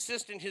one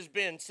consistent has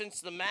been,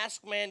 since the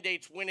mask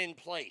mandates went in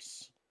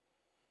place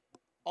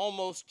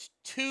almost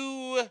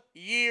 2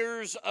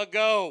 years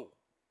ago,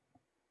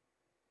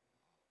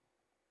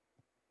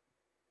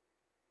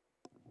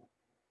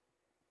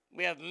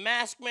 we have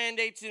mask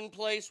mandates in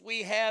place,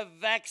 we have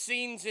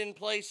vaccines in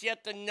place,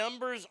 yet the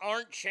numbers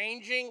aren't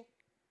changing.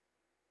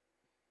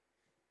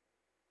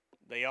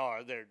 They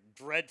are. They're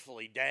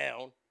dreadfully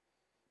down.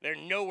 They're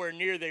nowhere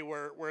near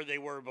where they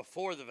were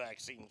before the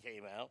vaccine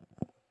came out.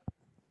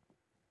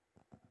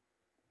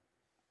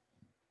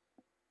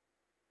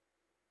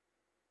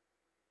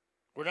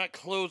 We're not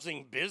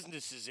closing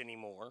businesses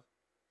anymore.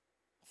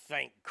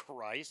 Thank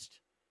Christ.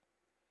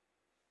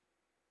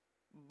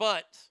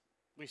 But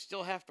we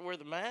still have to wear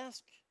the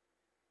mask.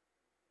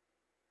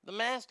 The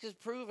mask has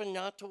proven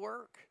not to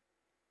work.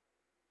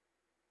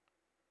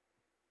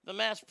 The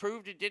mask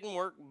proved it didn't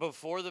work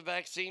before the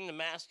vaccine. The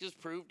mask has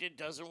proved it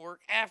doesn't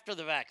work after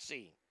the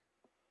vaccine.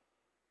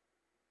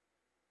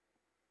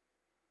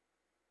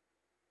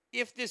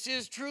 If this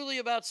is truly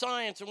about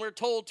science and we're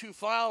told to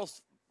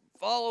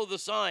follow the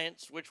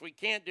science, which we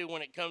can't do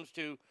when it comes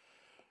to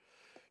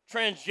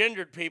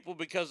transgendered people,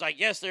 because I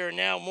guess there are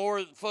now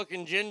more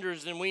fucking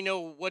genders than we know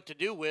what to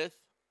do with.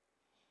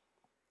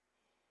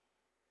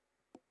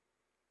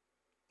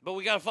 But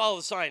we got to follow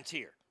the science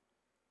here.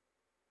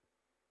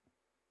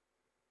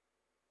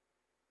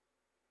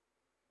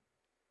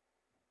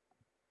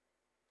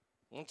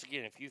 Once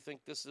again, if you think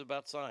this is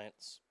about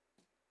science,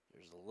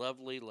 there's a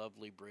lovely,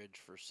 lovely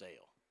bridge for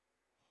sale.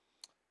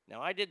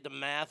 Now, I did the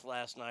math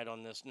last night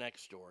on this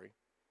next story,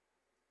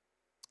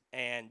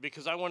 and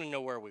because I want to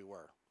know where we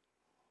were.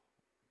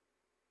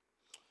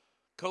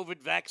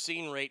 COVID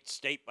vaccine rates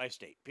state by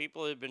state.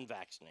 People have been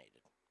vaccinated.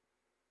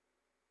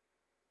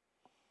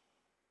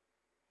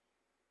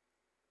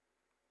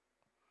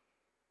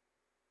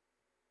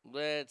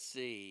 Let's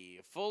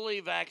see. Fully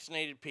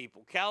vaccinated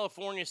people.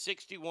 California,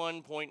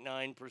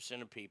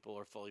 61.9% of people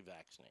are fully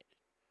vaccinated.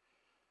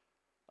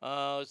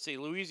 Let's see.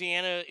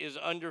 Louisiana is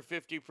under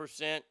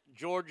 50%.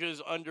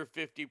 Georgia's under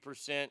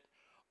 50%.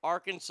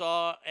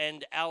 Arkansas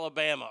and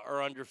Alabama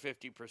are under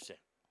 50%.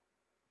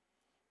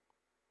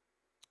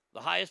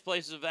 The highest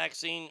places of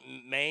vaccine,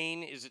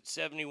 Maine is at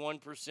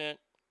 71%.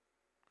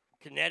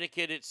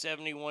 Connecticut at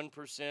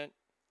 71%.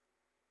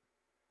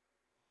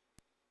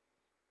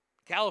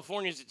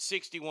 California's at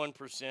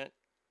 61%.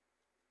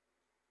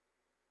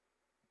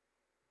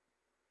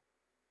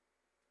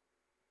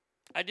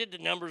 I did the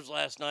numbers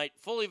last night.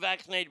 Fully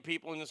vaccinated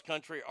people in this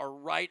country are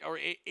right, or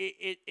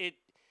it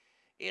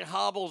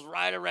hobbles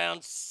right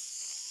around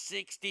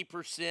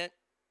 60%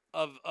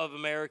 of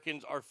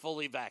Americans are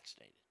fully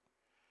vaccinated.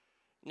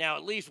 Now,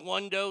 at least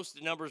one dose, the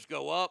numbers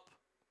go up.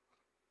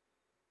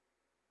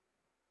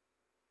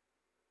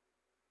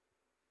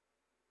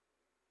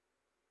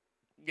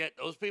 Yet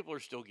those people are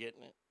still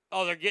getting it.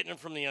 Oh, they're getting it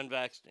from the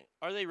unvaccinated.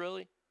 Are they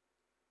really?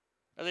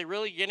 Are they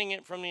really getting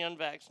it from the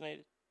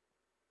unvaccinated?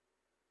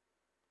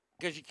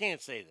 Because you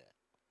can't say that.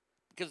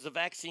 Because the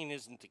vaccine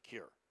isn't the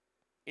cure.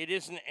 It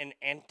isn't an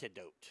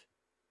antidote.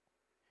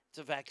 It's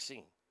a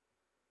vaccine.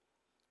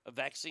 A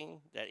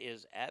vaccine that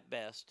is, at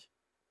best,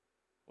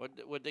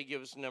 what they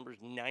give us the numbers,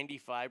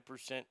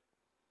 95%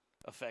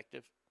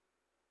 effective.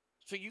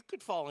 So you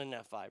could fall in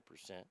that 5%.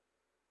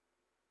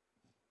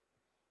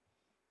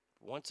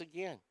 Once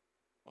again,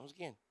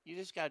 you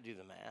just got to do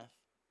the math.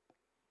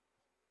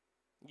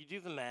 You do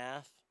the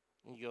math,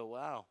 and you go,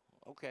 wow,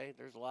 okay,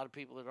 there's a lot of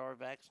people that are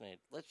vaccinated.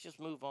 Let's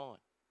just move on.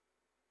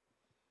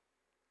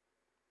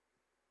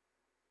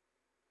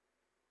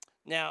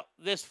 Now,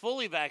 this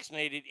fully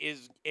vaccinated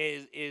is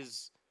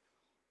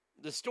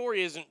the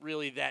story isn't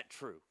really that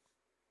true.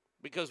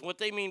 Because what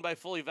they mean by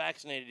fully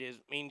vaccinated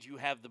means you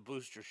have the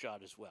booster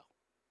shot as well.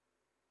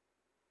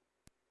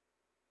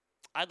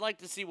 I'd like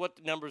to see what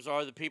the numbers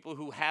are, the people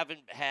who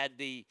haven't had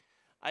the...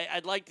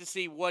 I'd like to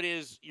see what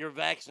is you're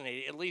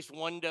vaccinated. At least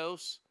one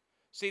dose.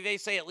 See, they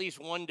say at least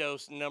one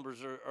dose. The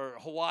numbers are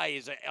Hawaii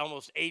is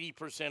almost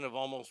 80% of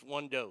almost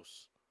one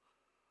dose.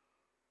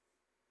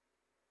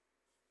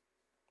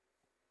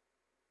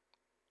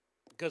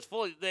 Because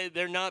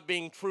they're not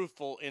being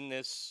truthful in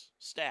this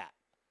stat.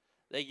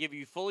 They give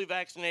you fully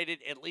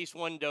vaccinated, at least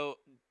one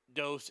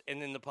dose, and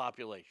then the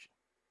population.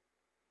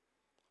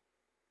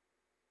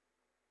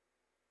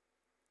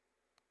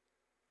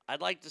 I'd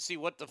like to see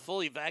what the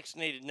fully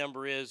vaccinated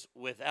number is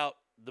without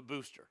the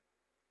booster.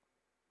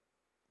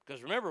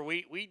 Because remember,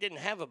 we didn't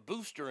have a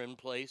booster in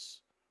place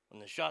when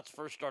the shots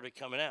first started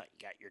coming out.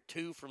 You got your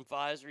 2 from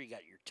Pfizer, you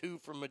got your 2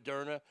 from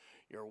Moderna,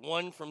 your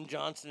 1 from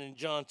Johnson &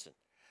 Johnson.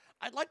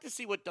 I'd like to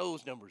see what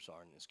those numbers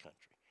are in this country.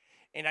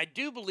 And I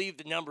do believe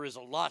the number is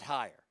a lot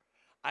higher.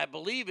 I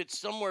believe it's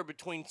somewhere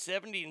between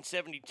 70 and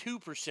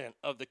 72%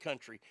 of the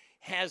country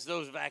has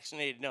those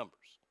vaccinated numbers.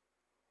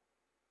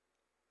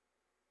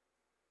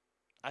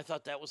 I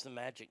thought that was the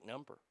magic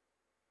number.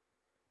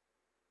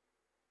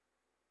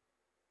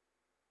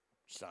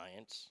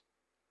 Science.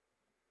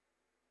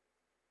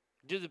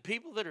 Do the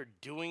people that are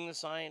doing the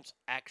science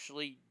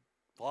actually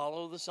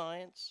follow the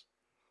science?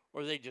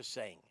 Or are they just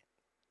saying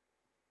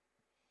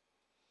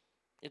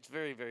it? It's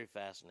very, very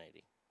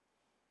fascinating.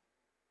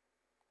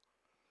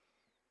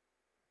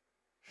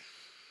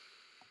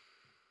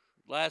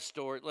 Last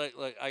story.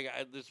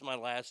 This is my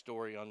last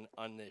story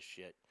on this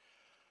shit.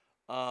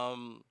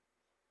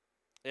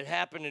 It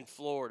happened in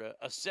Florida.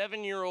 A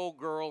 7-year-old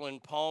girl in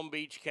Palm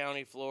Beach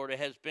County, Florida,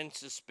 has been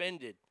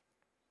suspended.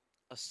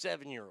 A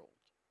 7-year-old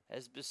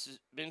has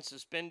been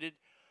suspended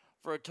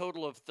for a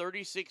total of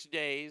 36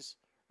 days,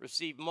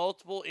 received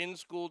multiple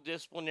in-school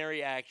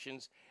disciplinary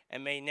actions,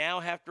 and may now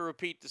have to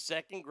repeat the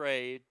second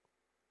grade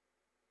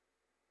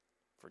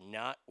for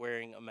not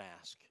wearing a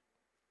mask.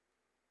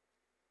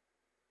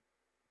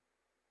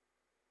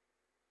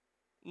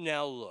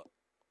 Now look,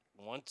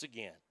 once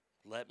again,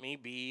 let me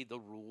be the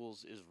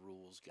rules is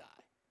rules guy.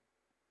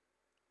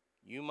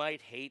 You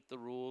might hate the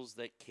rules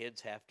that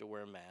kids have to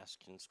wear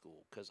masks in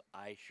school, because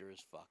I sure as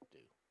fuck do.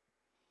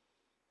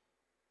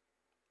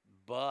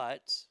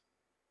 But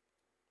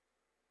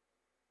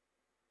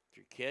if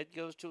your kid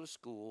goes to a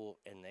school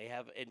and they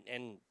have,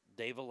 and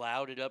they've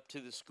allowed it up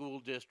to the school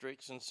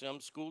districts, and some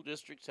school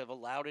districts have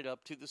allowed it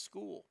up to the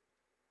school.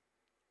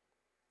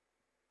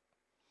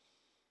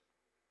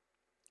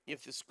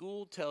 If the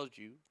school tells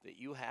you that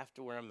you have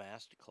to wear a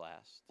mask to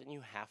class, then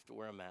you have to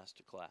wear a mask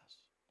to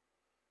class.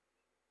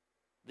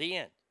 The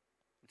end.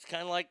 It's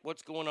kind of like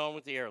what's going on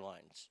with the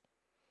airlines.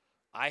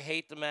 I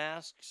hate the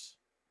masks.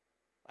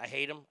 I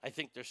hate them. I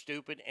think they're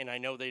stupid, and I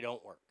know they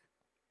don't work.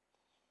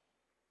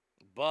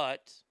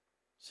 But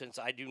since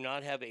I do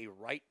not have a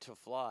right to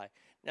fly,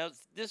 now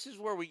this is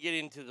where we get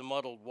into the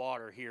muddled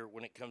water here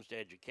when it comes to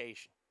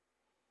education.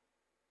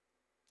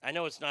 I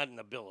know it's not in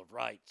the Bill of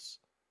Rights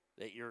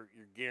that you're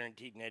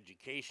guaranteed an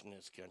education in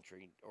this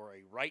country, or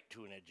a right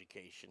to an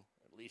education.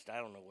 At least I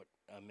don't know what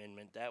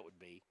amendment that would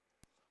be.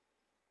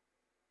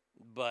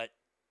 But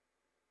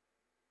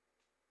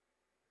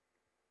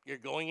you're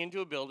going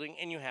into a building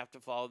and you have to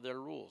follow their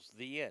rules.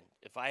 The end.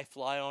 If I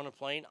fly on a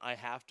plane, I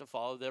have to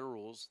follow their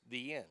rules.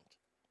 The end.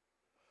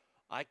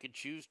 I could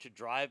choose to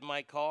drive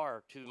my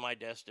car to my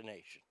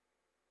destination.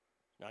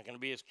 Not going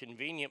to be as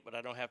convenient, but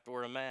I don't have to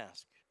wear a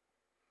mask.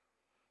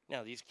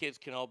 Now, these kids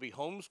can all be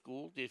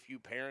homeschooled if you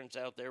parents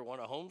out there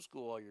want to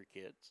homeschool all your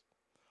kids.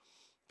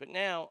 But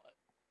now,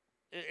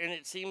 and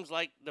it seems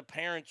like the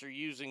parents are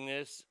using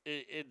this,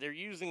 they're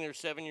using their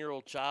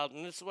 7-year-old child,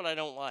 and this is what I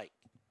don't like.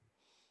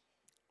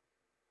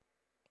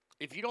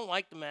 If you don't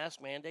like the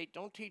mask mandate,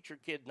 don't teach your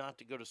kid not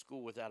to go to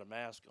school without a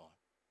mask on.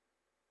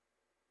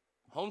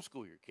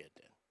 Homeschool your kid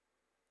then.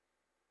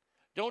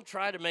 Don't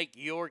try to make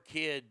your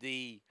kid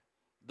the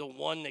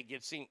one that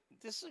gets seen.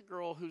 This is a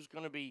girl who's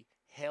going to be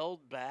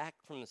held back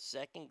from the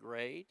second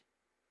grade.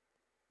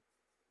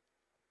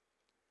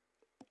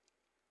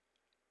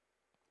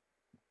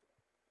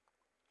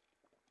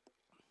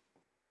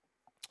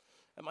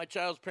 At my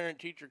child's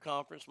parent-teacher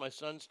conference, my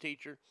son's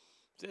teacher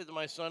said that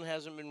my son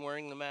hasn't been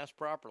wearing the mask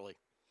properly.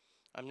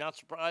 I'm not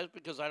surprised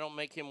because I don't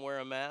make him wear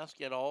a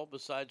mask at all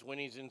besides when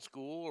he's in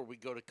school or we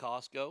go to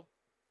Costco.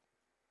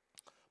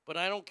 But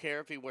I don't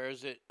care if he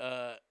wears it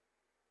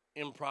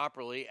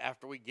improperly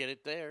after we get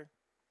it there.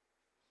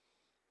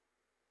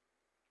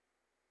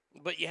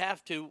 But you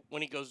have to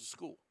when he goes to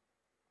school.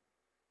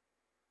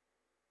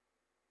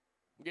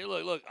 Yeah,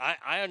 look,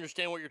 I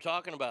understand what you're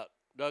talking about,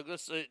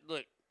 Douglas.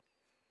 Look,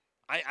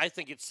 I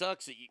think it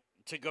sucks that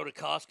to go to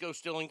Costco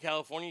still in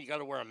California, you got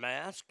to wear a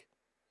mask.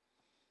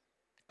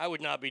 I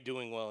would not be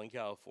doing well in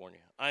California.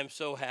 I'm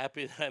so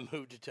happy that I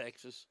moved to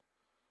Texas.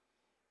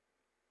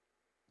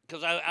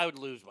 Because I would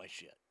lose my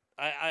shit.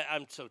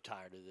 I'm so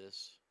tired of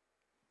this.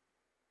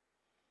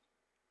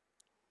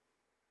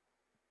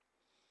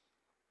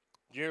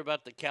 Did you hear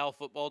about the Cal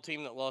football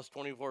team that lost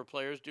 24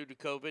 players due to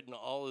COVID and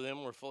all of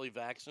them were fully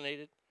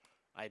vaccinated?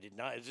 I did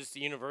not. Is this the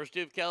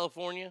University of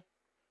California?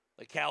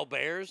 The Cal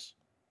Bears?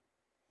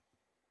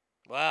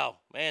 Wow,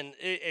 man.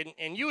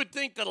 And you would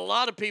think that a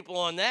lot of people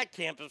on that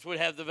campus would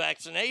have the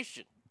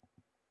vaccination.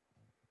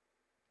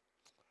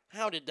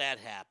 How did that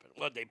happen?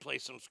 What, they play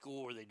some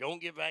school where they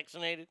don't get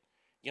vaccinated?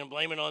 You going to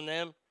blame it on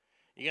them?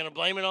 You going to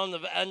blame it on the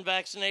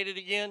unvaccinated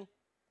again?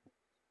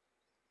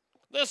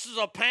 This is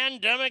a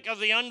pandemic of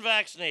the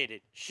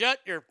unvaccinated. Shut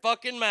your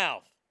fucking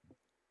mouth.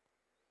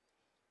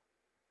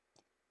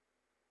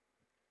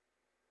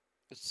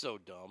 It's so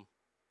dumb.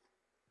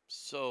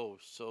 So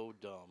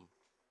dumb.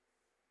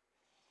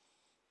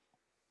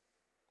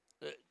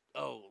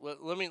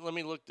 Let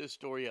me look this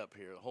story up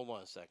here. Hold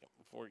on a second.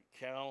 Before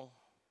Cal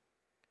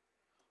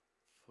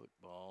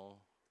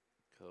football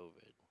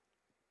COVID.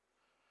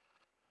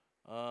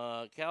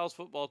 Cal's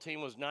football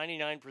team was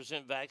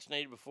 99%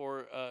 vaccinated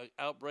before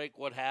outbreak.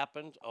 What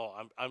happened? Oh,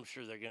 I'm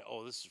sure they're going to...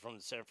 Oh, this is from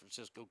the San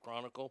Francisco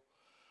Chronicle.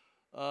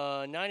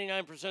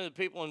 99% of the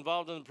people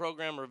involved in the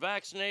program are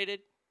vaccinated.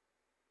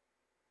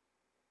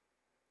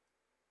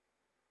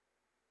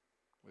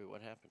 Wait,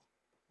 what happened?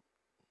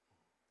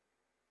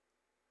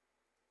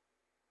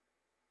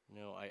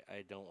 No, I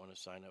don't want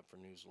to sign up for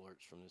news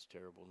alerts from this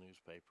terrible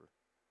newspaper.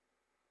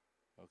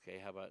 Okay,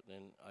 how about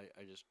then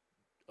I just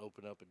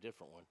open up a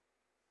different one.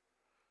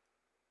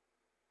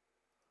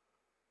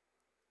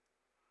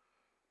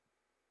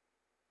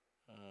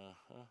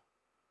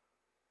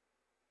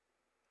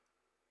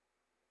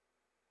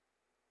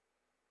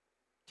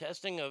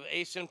 Testing of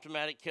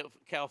asymptomatic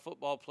Cal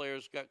football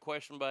players got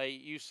questioned by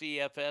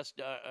UCFS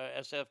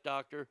SF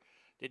doctor.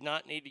 Did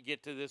not need to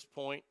get to this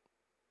point.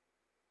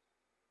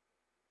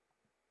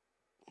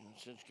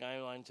 Since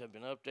guidelines have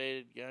been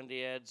updated,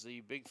 Gandhi adds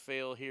the big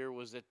fail here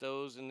was that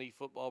those in the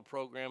football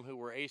program who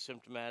were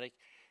asymptomatic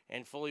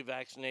and fully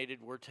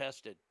vaccinated were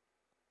tested.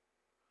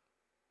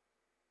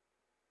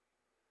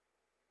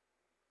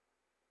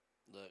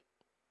 Look,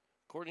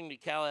 according to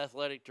Cal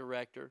Athletic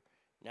Director,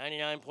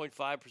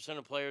 99.5%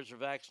 of players are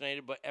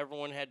vaccinated, but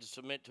everyone had to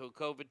submit to a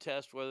COVID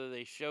test whether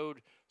they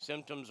showed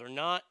symptoms or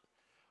not.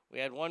 We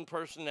had one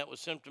person that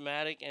was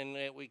symptomatic and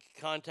that we could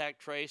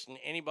contact trace, and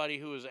anybody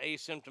who was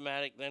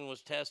asymptomatic then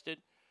was tested.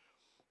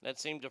 That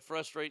seemed to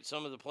frustrate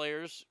some of the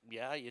players.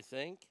 Yeah, you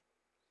think?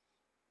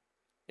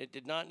 It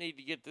did not need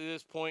to get to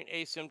this point.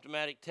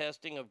 Asymptomatic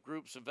testing of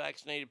groups of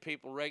vaccinated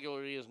people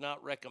regularly is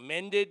not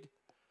recommended.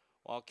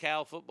 While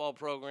Cal football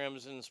program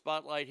is in the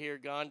spotlight here,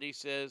 Gandhi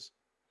says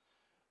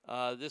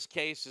this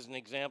case is an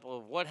example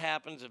of what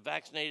happens if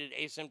vaccinated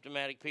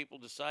asymptomatic people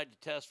decide to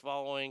test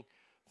following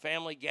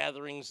family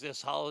gatherings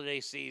this holiday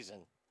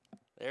season.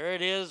 There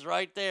it is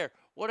right there.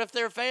 What if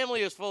their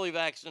family is fully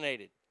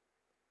vaccinated?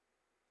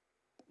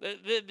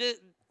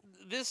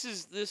 This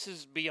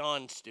is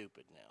beyond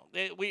stupid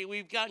now.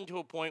 We've gotten to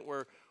a point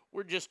where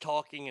we're just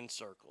talking in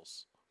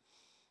circles.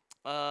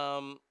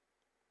 I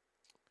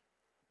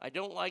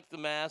don't like the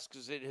mask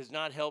because it has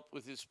not helped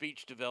with his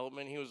speech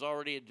development. He was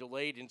already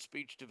delayed in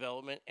speech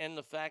development, and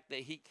the fact that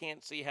he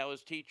can't see how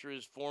his teacher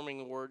is forming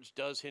the words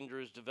does hinder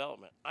his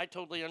development. I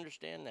totally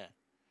understand that.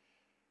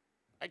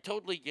 I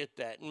totally get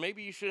that. And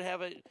maybe you should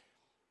have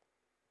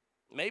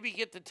maybe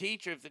get the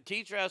teacher. If the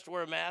teacher has to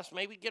wear a mask,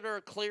 maybe get her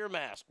a clear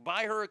mask.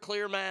 Buy her a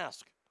clear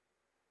mask.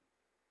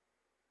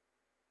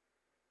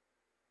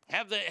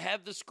 Have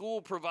the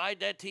school provide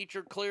that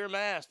teacher clear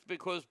masks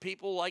because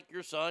people like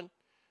your son,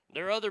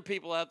 there are other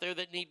people out there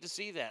that need to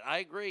see that. I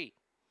agree.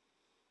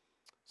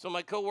 So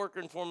my coworker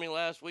informed me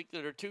last week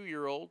that her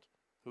 2-year-old,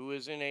 who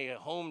is in a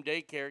home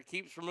daycare,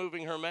 keeps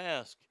removing her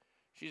mask.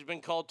 She's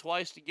been called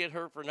twice to get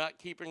her for not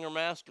keeping her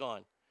mask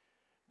on.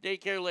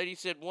 Daycare lady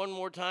said one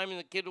more time and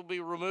the kid will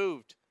be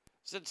removed.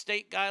 Said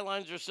state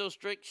guidelines are so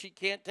strict she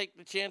can't take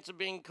the chance of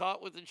being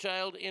caught with the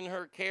child in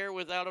her care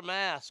without a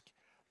mask.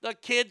 The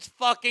kid's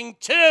fucking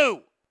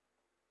 2.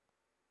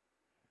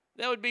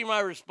 That would be my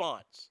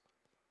response.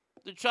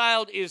 The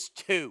child is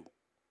 2.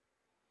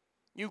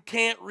 You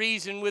can't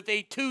reason with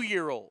a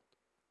 2-year-old.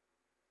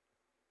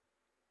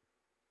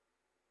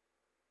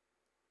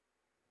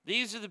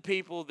 These are the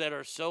people that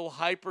are so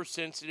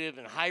hypersensitive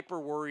and hyper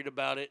worried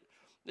about it.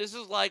 This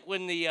is like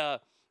when the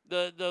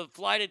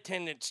flight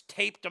attendants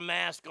taped a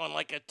mask on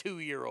like a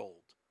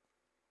 2-year-old.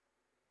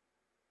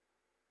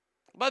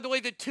 By the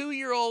way, the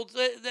 2-year-olds,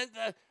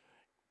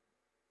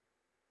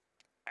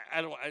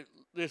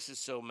 this is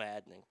so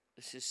maddening.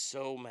 This is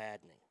so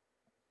maddening.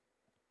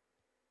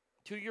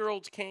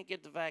 2-year-olds can't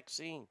get the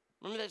vaccine.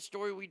 Remember that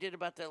story we did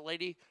about that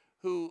lady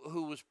who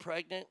was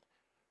pregnant,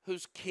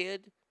 whose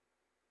kid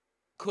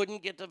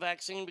couldn't get the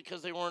vaccine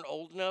because they weren't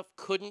old enough,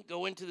 couldn't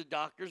go into the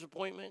doctor's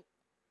appointment?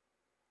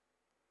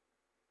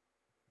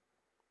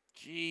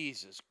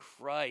 Jesus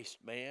Christ,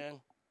 man.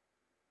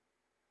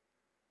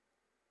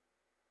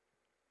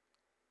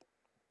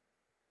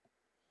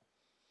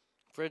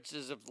 Fred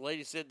says, if the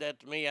lady said that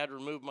to me, I'd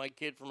remove my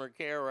kid from her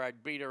care or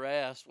I'd beat her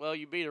ass. Well,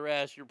 you beat her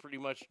ass, you're pretty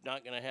much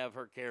not going to have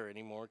her care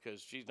anymore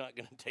because she's not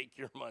going to take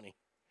your money.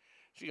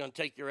 She's going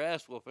to take your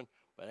ass whooping,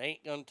 but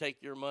ain't going to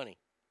take your money.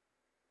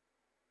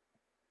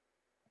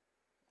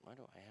 Why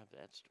do I have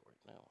that story?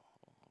 No, I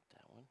don't want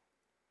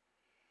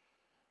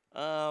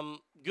that one.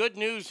 Good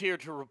news here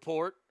to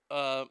report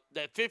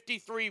that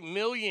 53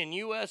 million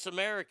U.S.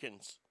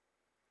 Americans,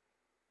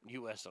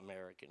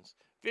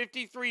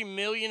 53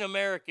 million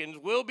Americans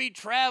will be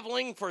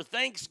traveling for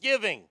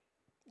Thanksgiving.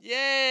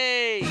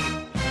 Yay!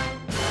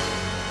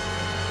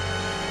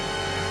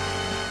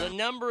 The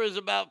number is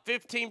about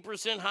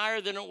 15% higher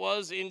than it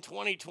was in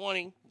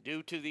 2020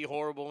 due to the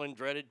horrible and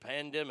dreaded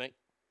pandemic.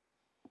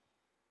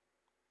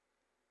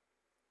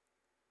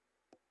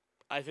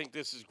 I think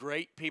this is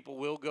great. People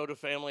will go to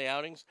family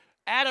outings.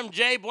 Adam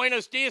J.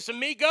 Buenos dias,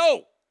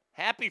 amigo.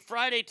 Happy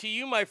Friday to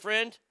you, my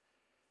friend.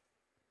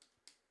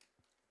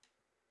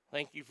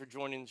 Thank you for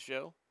joining the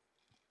show.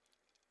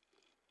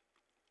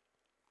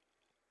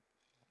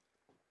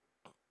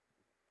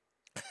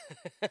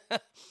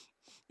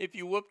 If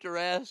you whooped her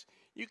ass,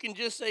 you can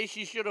just say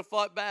she should have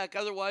fought back.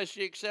 Otherwise,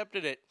 she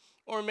accepted it.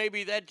 Or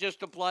maybe that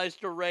just applies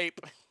to rape.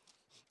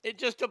 It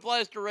just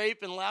applies to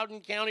rape in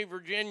Loudoun County,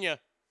 Virginia.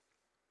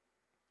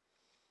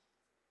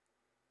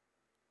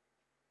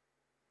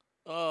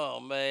 Oh,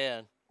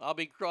 man. I'll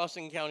be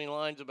crossing county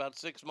lines about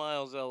 6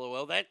 miles,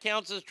 LOL. That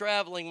counts as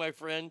traveling, my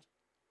friend.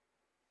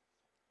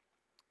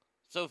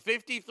 So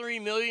 53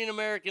 million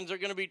Americans are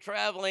going to be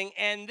traveling,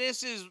 and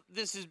this is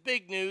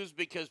big news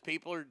because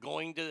people are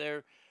going to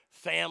their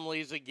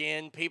families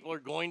again. People are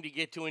going to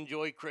get to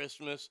enjoy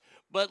Christmas.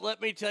 But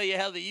let me tell you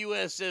how the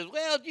U.S. says,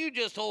 well, you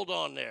just hold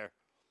on there.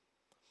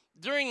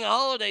 During the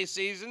holiday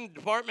season, the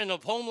Department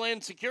of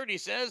Homeland Security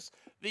says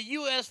the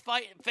U.S.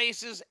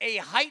 faces a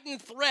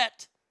heightened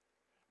threat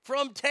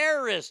from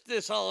terrorists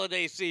this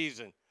holiday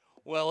season.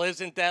 Well,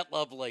 isn't that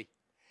lovely?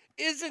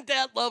 Isn't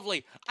that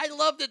lovely? I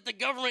love that the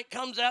government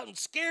comes out and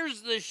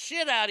scares the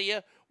shit out of you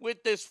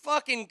with this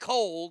fucking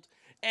cold,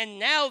 and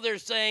now they're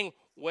saying,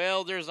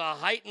 well, there's a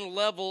heightened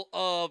level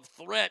of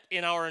threat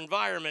in our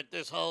environment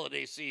this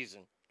holiday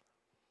season.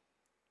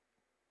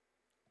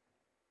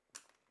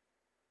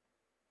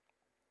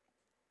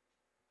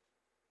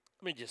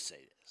 Let me just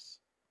say this.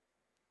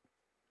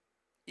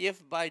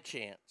 If by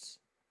chance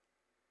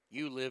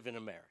you live in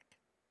America,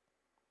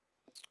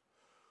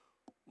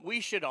 we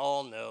should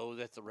all know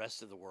that the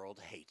rest of the world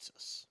hates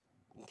us,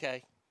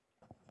 okay?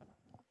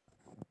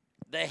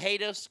 They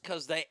hate us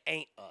because they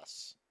ain't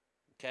us,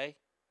 okay?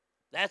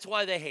 That's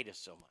why they hate us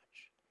so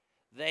much.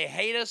 They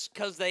hate us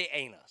because they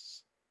ain't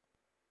us.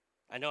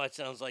 I know it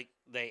sounds like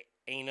they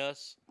ain't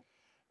us.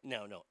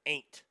 No,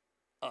 ain't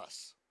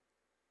us.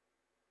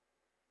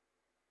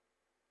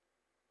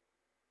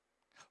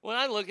 When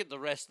I look at the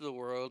rest of the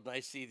world and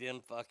I see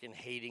them fucking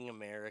hating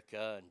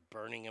America and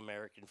burning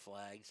American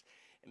flags,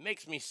 it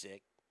makes me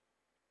sick.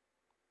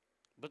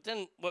 But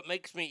then what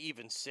makes me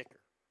even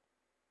sicker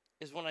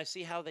is when I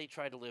see how they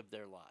try to live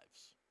their lives.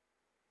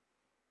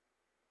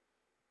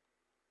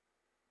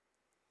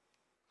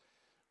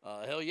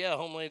 Hell yeah,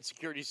 Homeland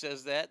Security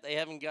says that. They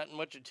haven't gotten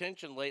much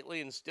attention lately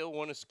and still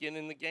want a skin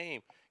in the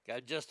game. Got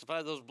to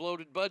justify those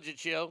bloated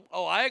budgets, yo.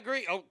 Oh, I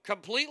agree. Oh,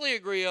 completely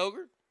agree,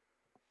 Ogre.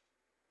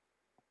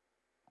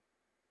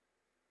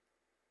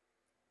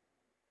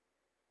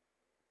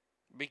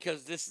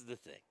 Because this is the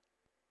thing.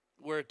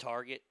 We're a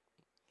target.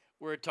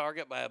 We're a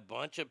target by a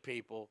bunch of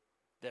people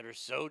that are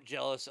so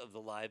jealous of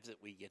the lives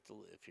that we get to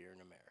live here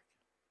in America.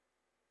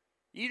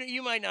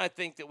 You might not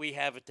think that we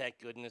have it that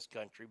good in this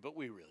country, but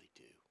we really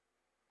do.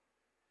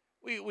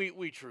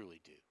 We truly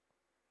do.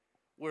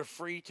 We're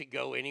free to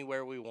go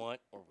anywhere we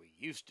want, or we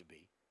used to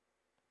be.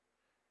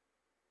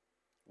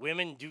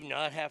 Women do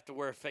not have to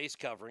wear face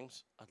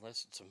coverings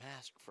unless it's a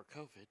mask for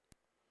COVID.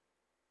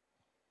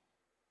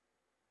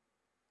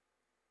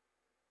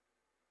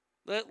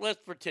 Let's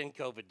pretend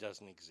COVID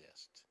doesn't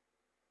exist.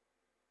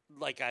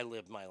 Like I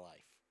lived my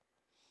life.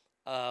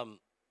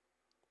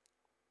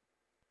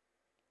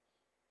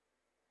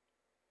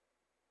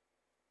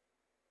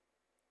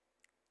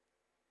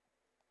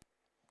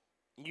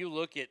 You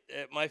look at,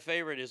 my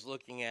favorite is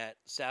looking at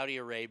Saudi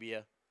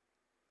Arabia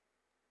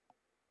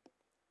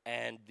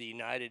and the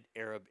United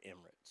Arab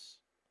Emirates.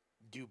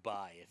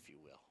 Dubai, if you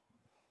will.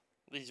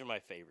 These are my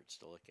favorites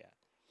to look at.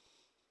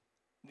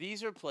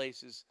 These are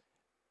places,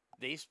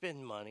 they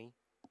spend money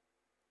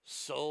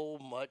so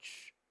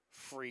much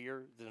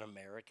freer than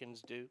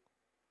Americans do.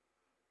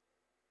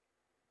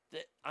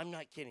 That, I'm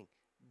not kidding.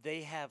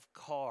 They have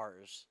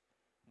cars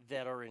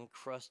that are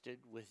encrusted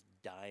with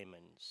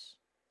diamonds.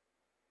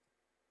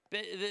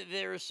 But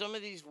there are some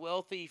of these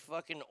wealthy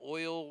fucking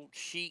oil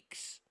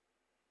sheiks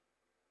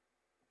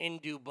in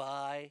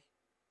Dubai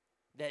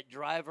that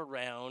drive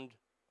around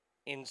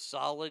in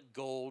solid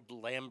gold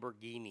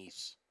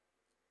Lamborghinis.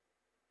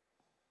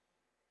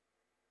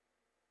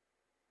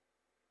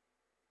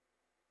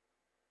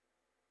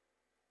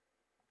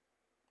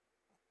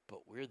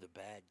 But we're the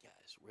bad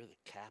guys. We're the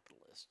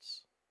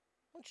capitalists.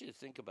 I want you to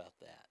think about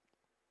that.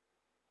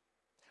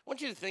 I want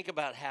you to think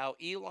about how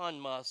Elon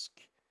Musk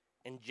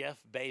and Jeff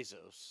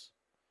Bezos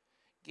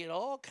get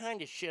all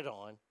kind of shit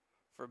on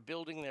for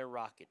building their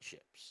rocket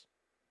ships.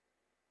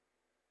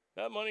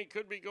 That money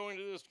could be going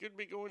to this, could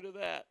be going to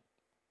that.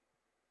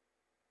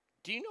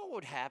 Do you know what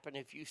would happen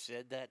if you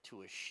said that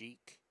to a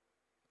sheik?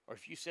 Or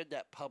if you said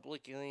that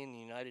publicly in the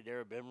United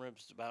Arab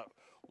Emirates about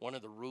one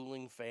of the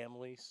ruling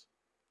families?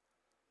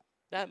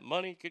 That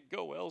money could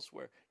go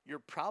elsewhere. You're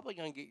probably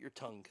going to get your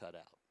tongue cut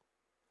out.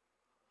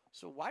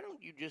 So why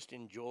don't you just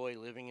enjoy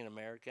living in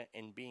America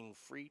and being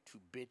free to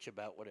bitch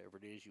about whatever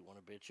it is you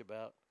want to bitch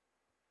about?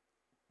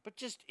 But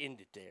just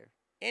end it there.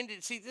 End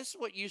it. See, this is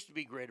what used to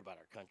be great about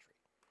our country.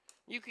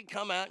 You could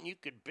come out and you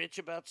could bitch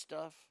about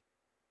stuff.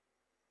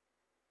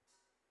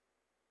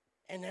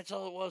 And that's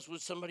all it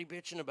was somebody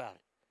bitching about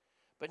it.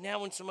 But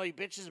now when somebody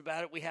bitches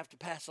about it, we have to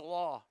pass a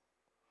law.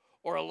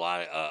 Or a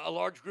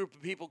large group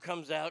of people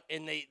comes out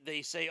and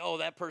they say, oh,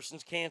 that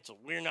person's canceled.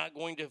 We're not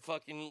going to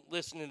fucking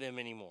listen to them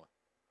anymore.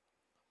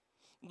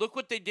 Look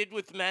what they did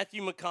with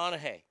Matthew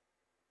McConaughey.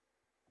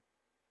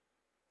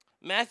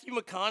 Matthew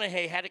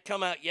McConaughey had to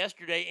come out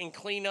yesterday and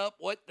clean up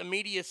what the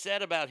media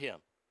said about him.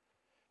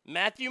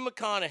 Matthew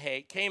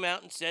McConaughey came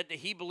out and said that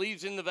he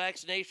believes in the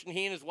vaccination.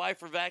 He and his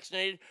wife are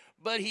vaccinated,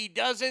 but he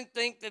doesn't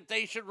think that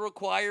they should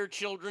require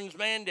children's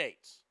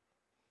mandates.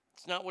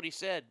 It's not what he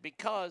said,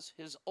 because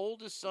his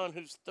oldest son,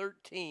 who's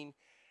 13,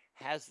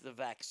 has the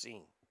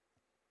vaccine.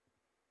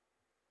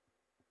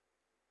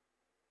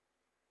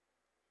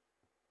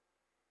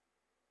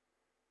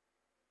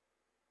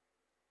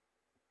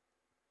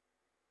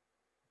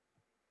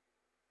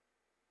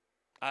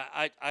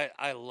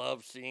 I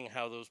love seeing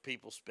how those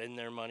people spend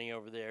their money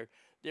over there.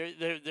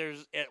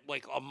 There's at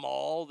like a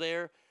mall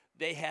there.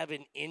 They have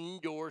an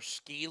indoor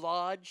ski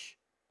lodge.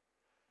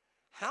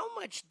 How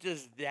much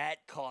does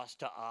that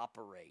cost to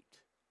operate?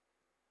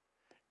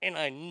 And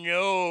I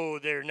know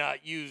they're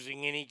not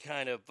using any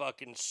kind of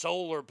fucking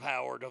solar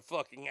power to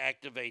fucking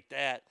activate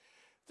that.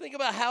 Think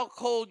about how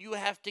cold you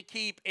have to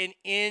keep an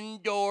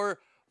indoor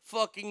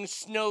fucking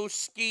snow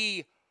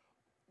ski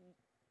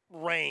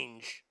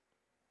range.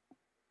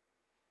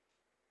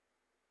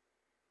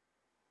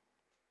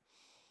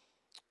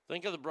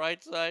 Think of the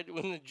bright side.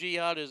 When the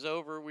jihad is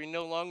over, we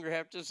no longer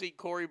have to see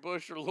Cori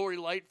Bush or Lori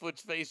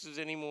Lightfoot's faces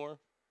anymore.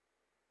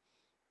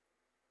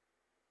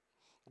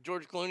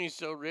 George Clooney's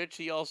so rich,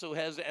 he also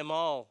has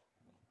Amal.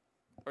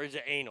 Or is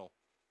it anal?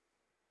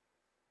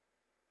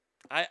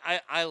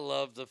 I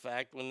love the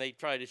fact when they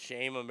try to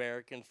shame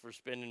Americans for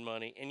spending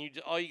money. And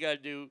all you got to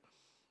do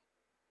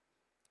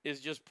is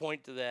just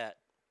point to that.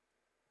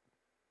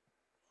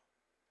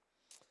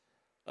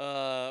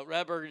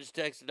 Ratburger just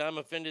texted, I'm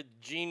offended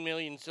Gene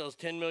Million sells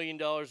 $10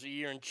 million a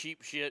year in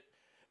cheap shit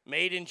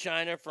made in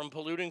China from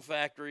polluting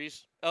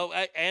factories. Oh,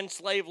 and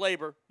slave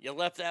labor. You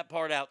left that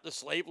part out, the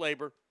slave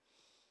labor.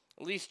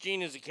 At least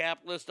Gene is a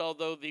capitalist,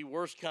 although the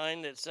worst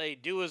kind that say,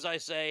 do as I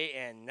say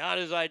and not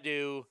as I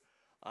do.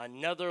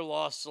 Another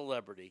lost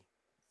celebrity.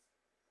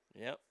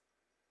 Yep.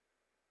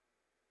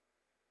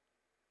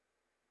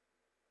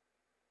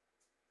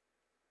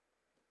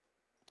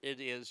 It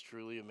is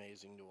truly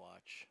amazing to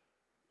watch.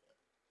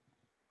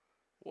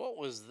 What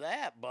was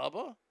that,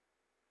 Bubba?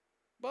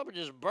 Bubba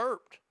just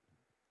burped.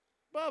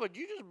 Bubba, did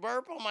you just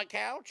burp on my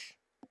couch?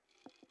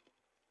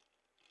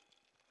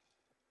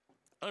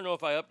 I don't know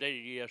if I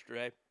updated you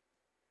yesterday.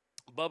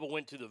 Bubba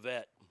went to the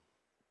vet.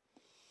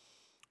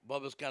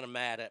 Bubba's kind of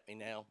mad at me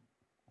now.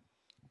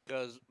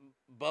 Because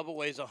Bubba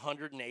weighs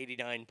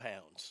 189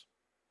 pounds.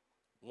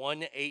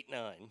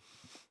 189.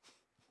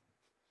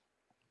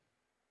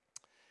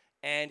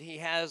 And he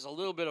has a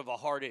little bit of a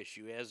heart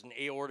issue. He has an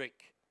aortic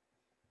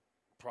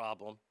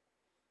problem.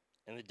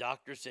 And the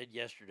doctor said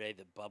yesterday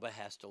that Bubba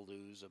has to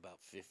lose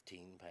about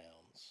 15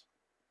 pounds.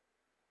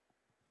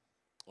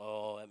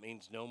 Oh, that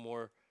means no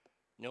more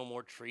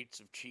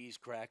treats of cheese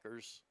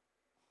crackers.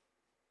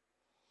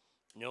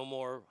 No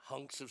more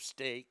hunks of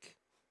steak.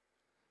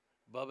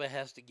 Bubba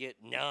has to get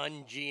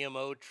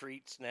non-GMO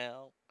treats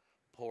now.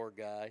 Poor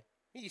guy.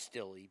 He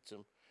still eats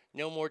them.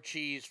 No more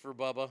cheese for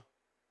Bubba.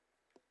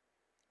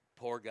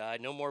 Poor guy.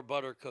 No more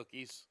butter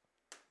cookies.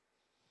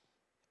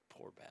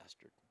 Poor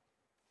bastard.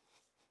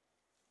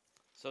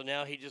 So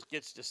now he just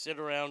gets to sit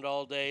around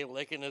all day,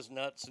 licking his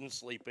nuts and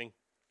sleeping.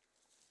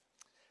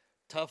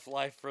 Tough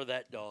life for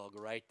that dog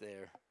right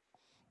there.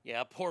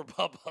 Yeah, poor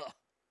Bubba.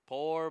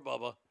 Poor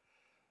Bubba.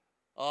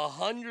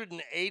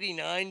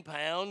 189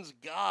 pounds?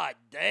 God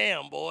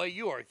damn, boy,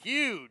 you are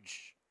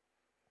huge.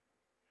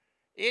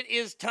 It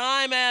is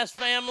time, ass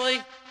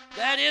family.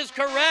 That is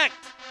correct.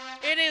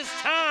 It is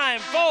time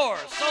for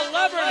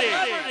Celebrity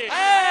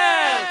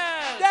Ass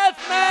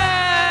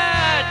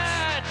Deathmatch.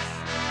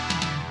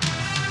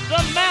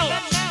 The Mount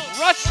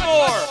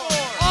Rushmore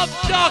of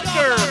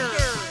doctors.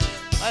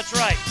 That's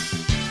right.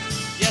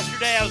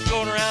 Yesterday I was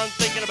going around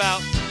thinking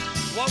about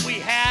what we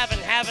have and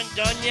haven't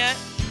done yet.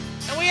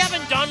 And we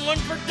haven't done one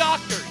for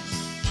doctors.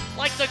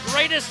 Like the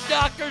greatest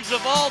doctors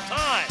of all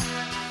time.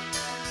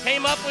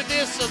 Came up with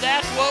this, so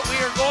that's what we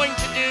are going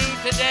to do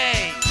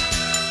today.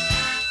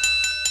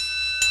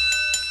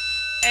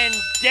 And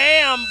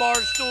damn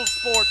Barstool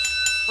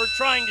Sports for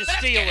trying to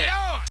steal it.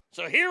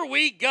 So here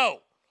we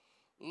go.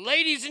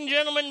 Ladies and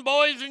gentlemen,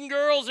 boys and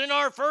girls, in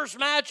our first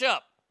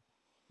matchup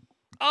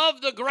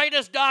of the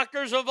greatest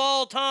doctors of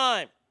all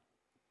time,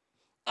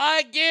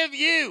 I give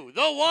you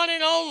the one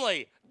and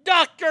only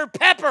Dr.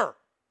 Pepper.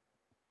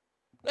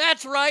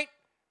 That's right,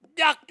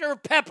 Dr.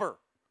 Pepper.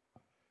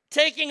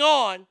 Taking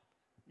on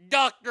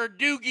Dr.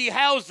 Doogie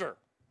Howser.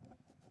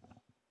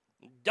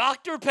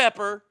 Dr.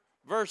 Pepper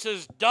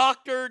versus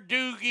Dr.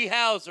 Doogie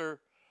Howser.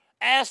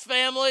 Ask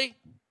family,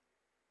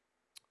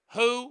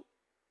 who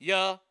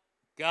ya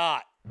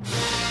got?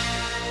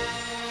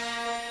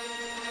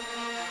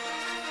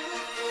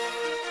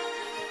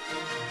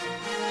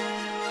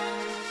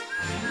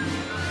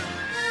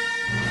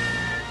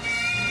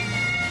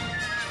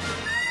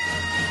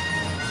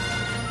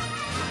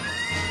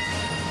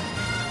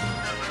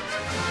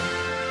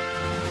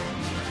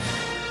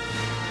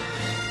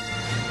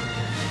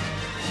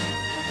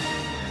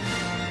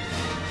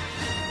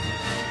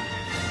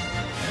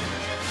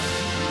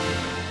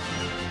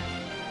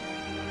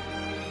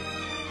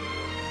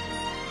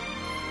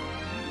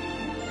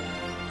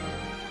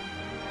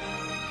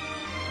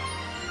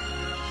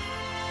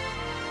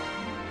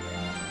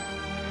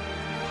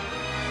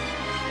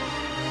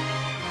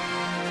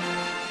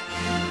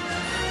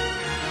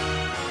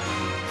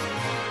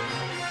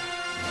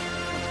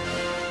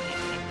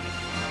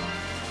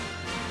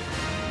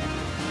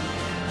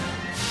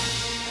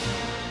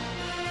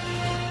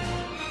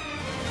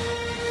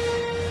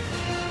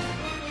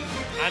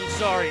 I'm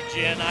sorry,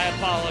 Jen. I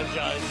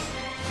apologize.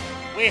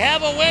 We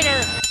have a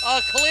winner.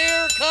 A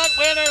clear-cut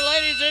winner,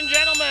 ladies and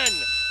gentlemen.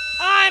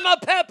 I'm a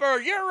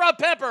Pepper. You're a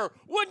Pepper.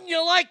 Wouldn't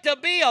you like to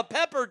be a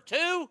Pepper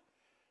too?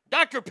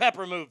 Dr.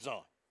 Pepper moves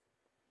on.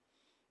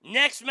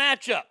 Next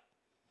matchup,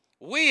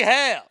 we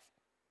have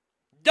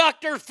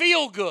Dr.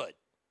 Feelgood.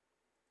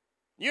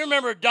 You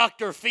remember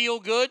Dr.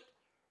 Feelgood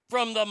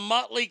from the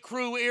Motley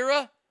Crue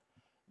era?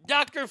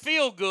 Dr.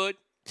 Feelgood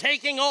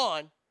taking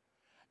on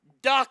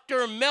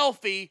Dr.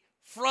 Melfi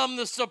from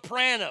The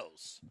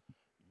Sopranos.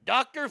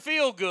 Dr.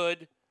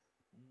 Feelgood,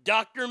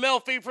 Dr.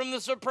 Melfi from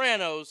The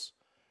Sopranos.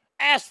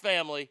 Ask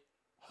family,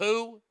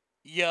 who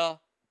ya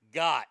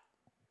got?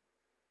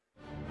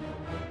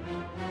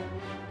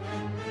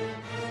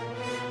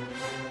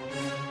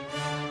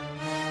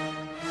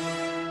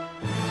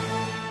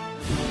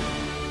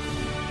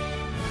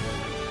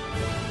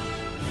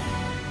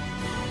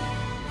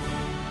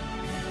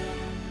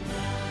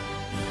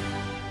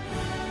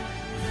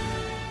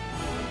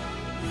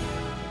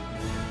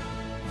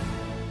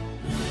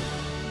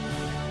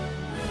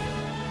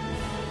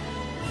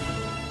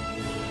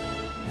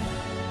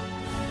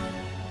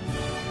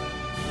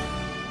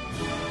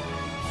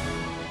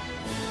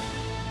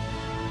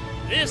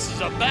 This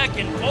is a back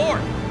and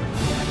forth.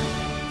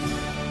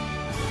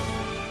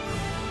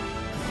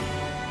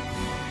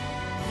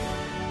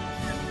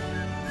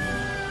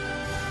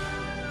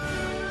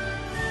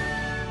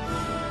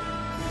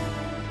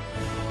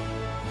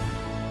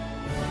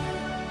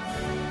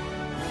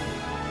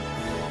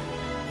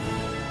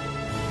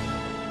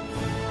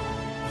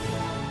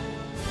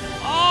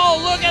 Oh,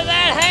 look at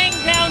that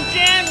Hangtown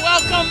Jen.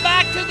 Welcome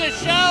back to the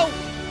show.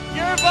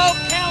 Your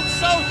vote counts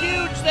so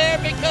huge there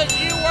because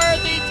you were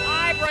the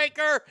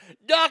tiebreaker.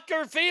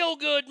 Dr.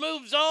 Feelgood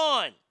moves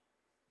on.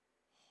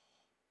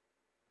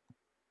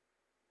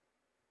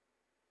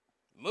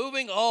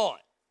 Moving on.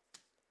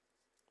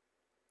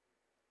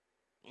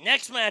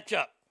 Next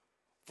matchup.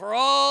 For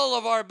all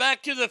of our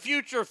Back to the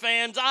Future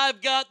fans,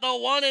 I've got the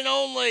one and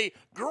only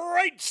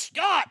Great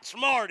Scott,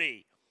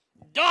 Marty,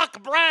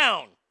 Doc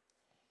Brown,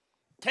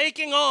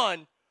 taking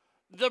on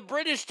the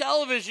British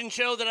television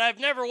show that I've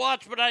never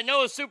watched but I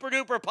know is super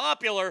duper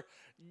popular,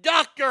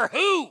 Doctor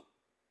Who.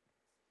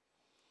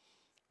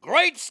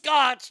 Great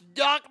Scott's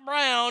Doc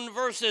Brown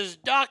versus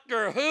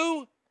Doctor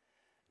Who.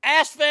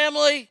 Ask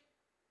family,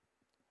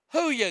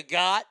 who you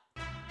got?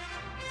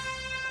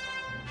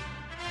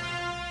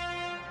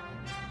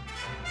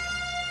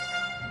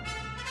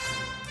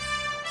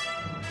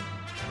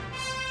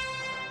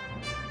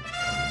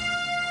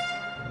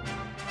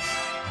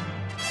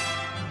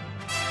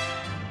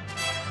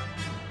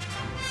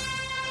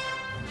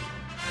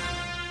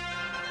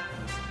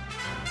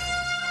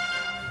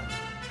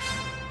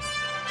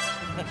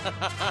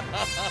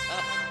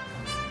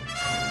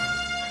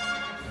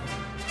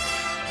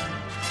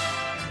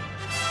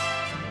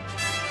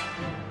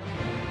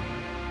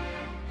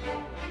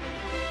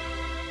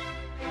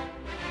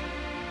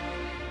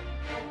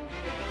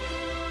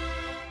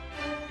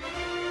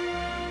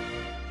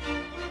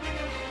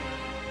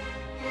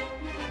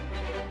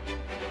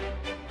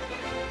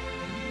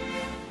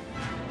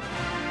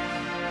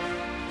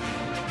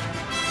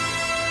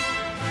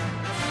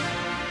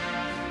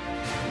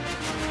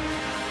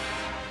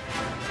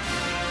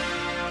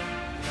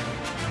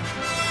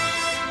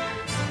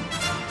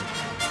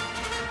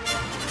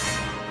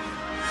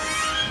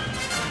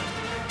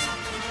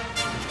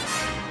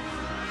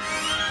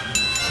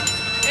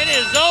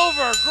 Is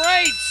over.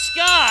 Great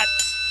Scott.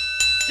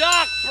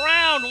 Doc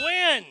Brown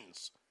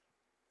wins.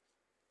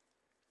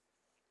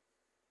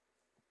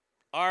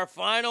 Our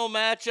final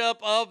matchup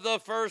of the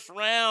first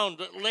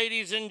round,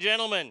 ladies and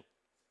gentlemen.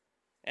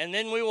 And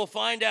then we will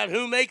find out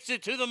who makes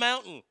it to the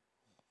mountain.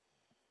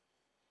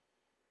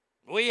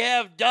 We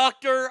have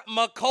Dr.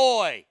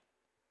 McCoy.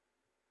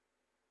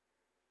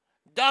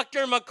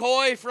 Dr.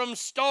 McCoy from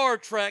Star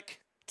Trek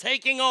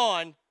taking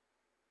on.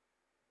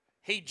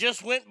 He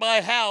just went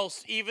by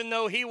House, even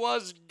though he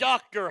was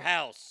Dr.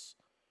 House.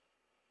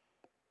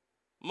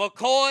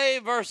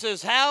 McCoy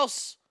versus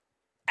House.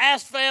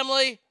 Ask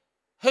family,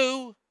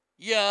 who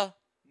ya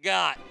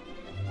got?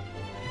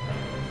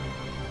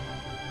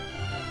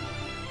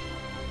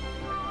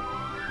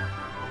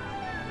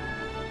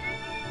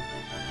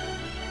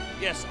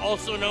 Yes,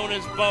 also known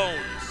as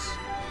Bones.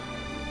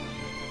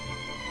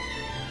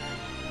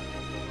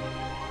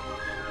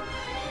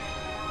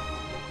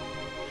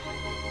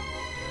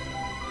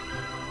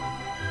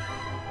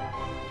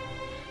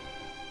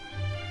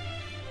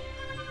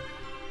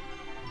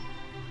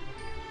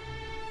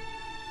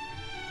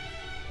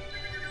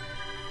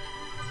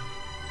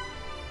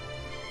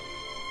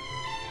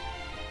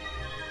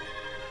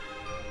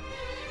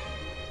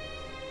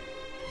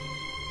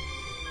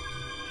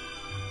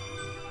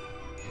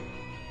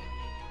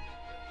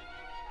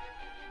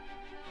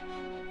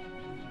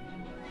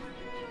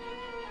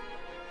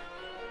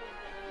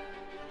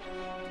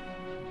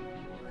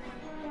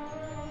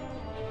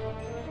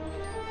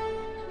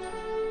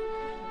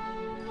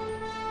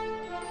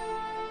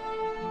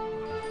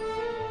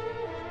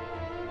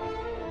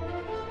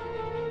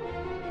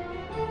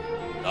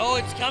 Oh,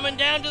 it's coming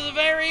down to the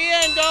very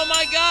end. Oh,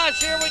 my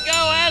gosh. Here we go.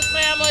 Ask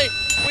family,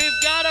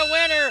 we've got a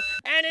winner,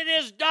 and it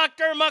is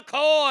Dr.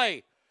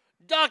 McCoy.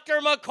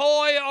 Dr.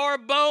 McCoy, or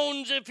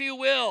Bones, if you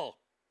will.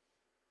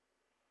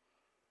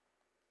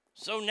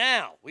 So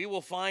now we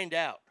will find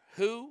out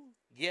who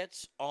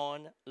gets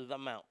on the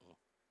mountain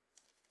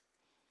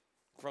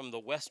from the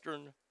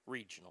Western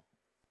Regional.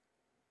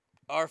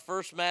 Our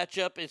first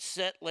matchup is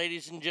set,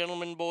 ladies and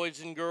gentlemen,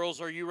 boys and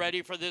girls. Are you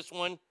ready for this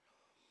one?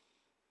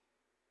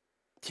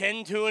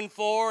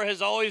 10-2-4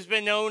 has always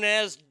been known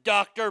as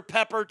Dr.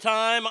 Pepper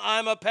time.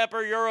 I'm a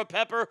pepper, you're a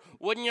pepper.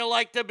 Wouldn't you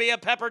like to be a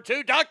pepper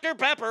too? Dr.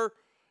 Pepper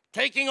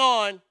taking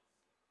on.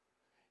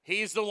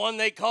 He's the one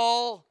they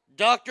call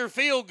Dr.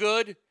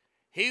 Feelgood.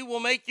 He will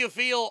make you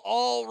feel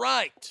all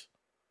right.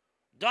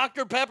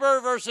 Dr. Pepper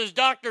versus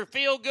Dr.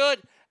 Feelgood.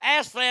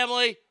 Ask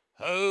family,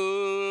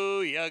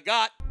 who you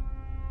got?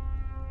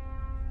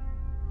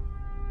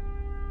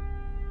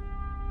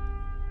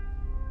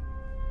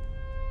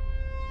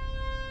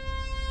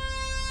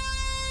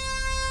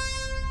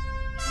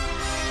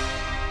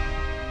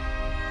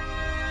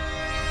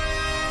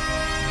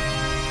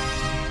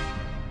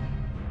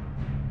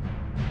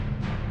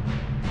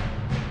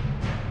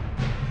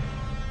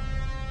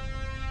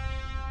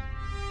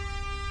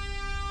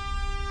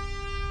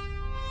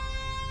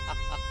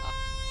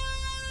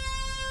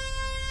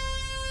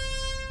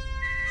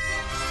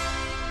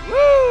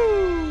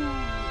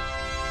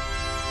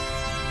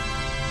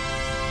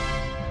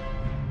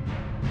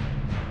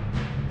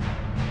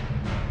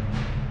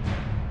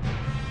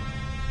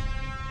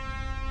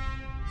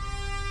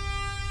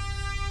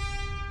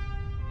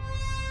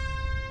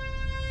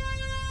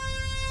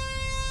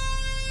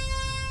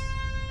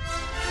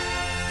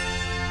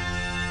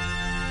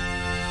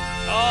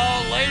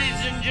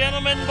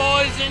 Gentlemen,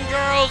 boys and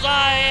girls,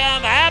 I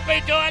am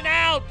happy to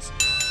announce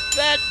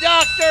that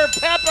Dr.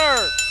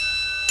 Pepper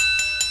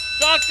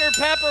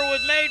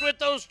made with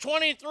those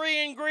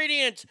 23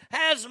 ingredients,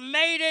 has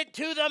made it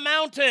to the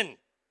mountain.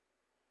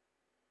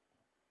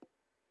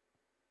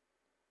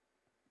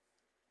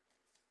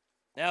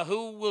 Now,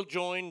 who will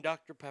join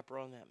Dr. Pepper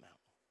on that mountain?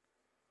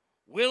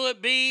 Will it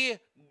be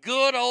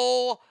good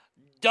old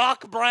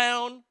Doc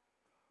Brown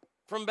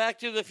from Back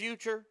to the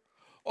Future?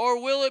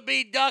 Or will it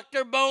be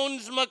Dr.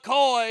 Bones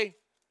McCoy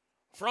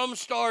from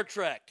Star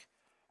Trek?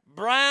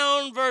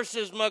 Brown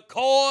versus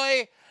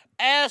McCoy.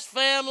 Ask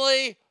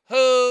family,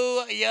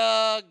 who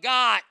you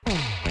got?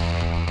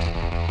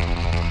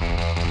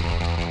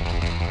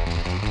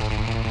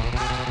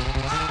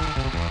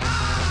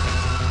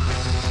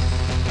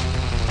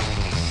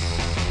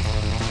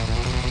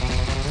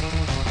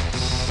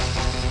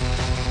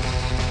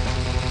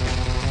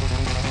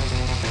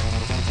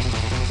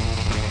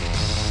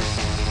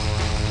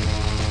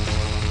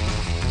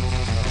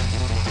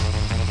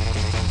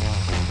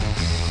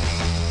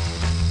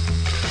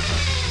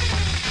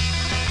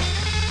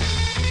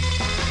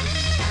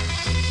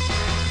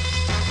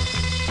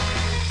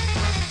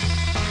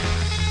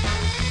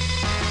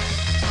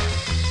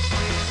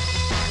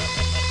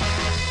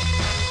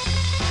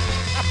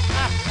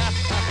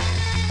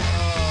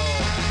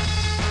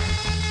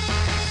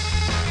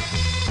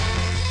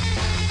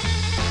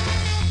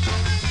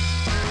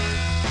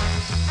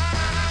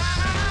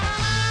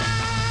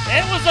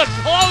 It was a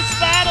close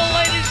battle,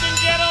 ladies and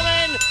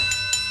gentlemen.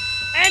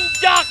 And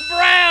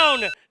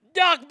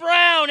Doc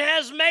Brown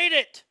has made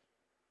it.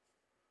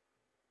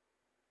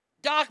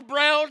 Doc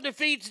Brown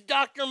defeats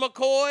Dr.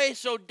 McCoy,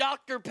 so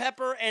Dr.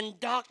 Pepper and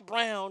Doc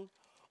Brown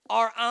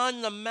are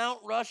on the Mount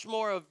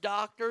Rushmore of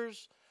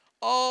doctors.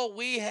 Oh,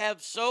 we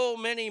have so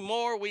many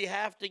more we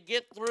have to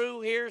get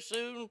through here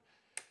soon.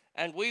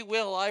 And we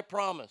will, I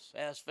promise,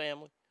 Ask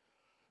Family.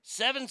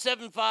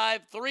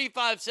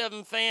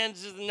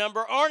 775-357-FANS is the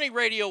number.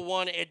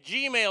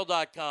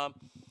 ArnieRadio1@gmail.com.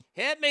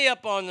 Hit me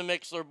up on the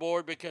Mixler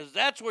board because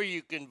that's where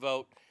you can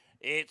vote.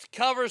 It's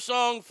Cover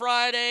Song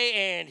Friday,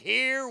 and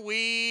here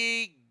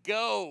we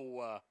go.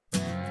 Well,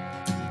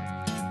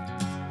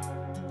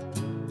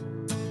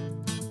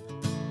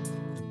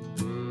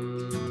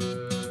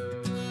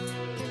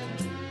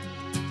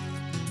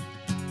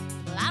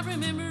 I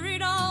remember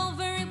it all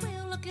very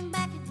well. Looking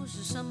back, it was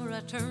the summer I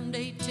turned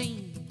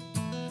 18.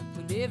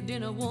 We lived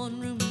in a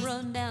one-room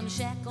run-down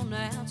shack on the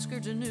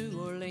outskirts of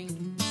New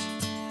Orleans.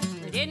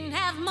 We didn't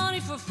have money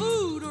for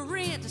food or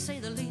rent, to say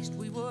the least.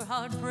 We were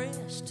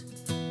hard-pressed.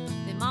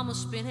 Then Mama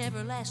spent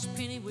every last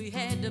penny we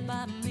had to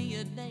buy me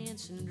a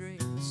dancing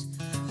dress.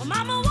 Well,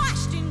 Mama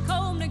washed and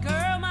combed and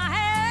curled my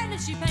hair,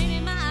 and she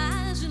painted my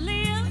eyes and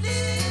lips.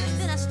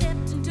 Then I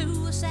stepped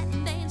into a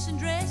satin dancing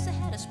dress that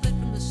had a split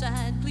from the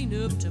side clean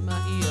up to my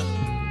hip.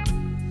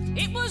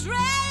 It was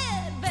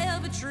red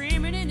velvet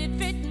trimming and it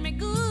fit me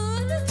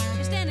good.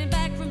 And standing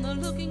back from the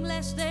looking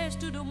glass, there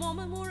stood a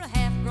woman where a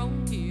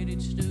half-grown kid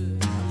had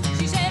stood.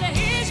 She said,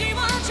 "Here's your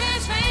one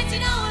chance, fancy,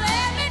 don't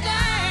let me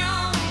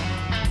down."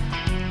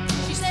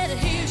 She said,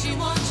 "Here's your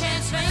one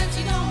chance,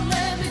 fancy, don't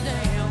let me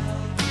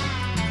down."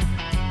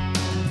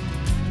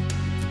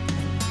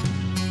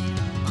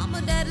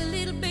 Mama died a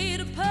little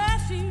bit of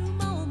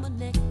perfume on my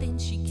neck, then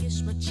she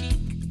kissed my cheek.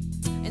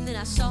 And then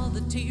I saw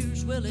the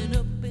tears welling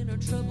up in her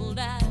troubled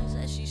eyes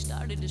as she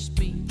started to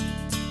speak.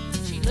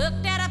 She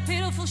looked at a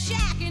pitiful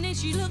shack and then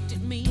she looked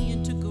at me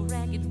and took a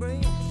ragged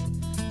breath.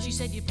 She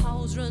said your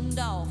paws runned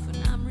off and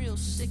I'm real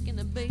sick and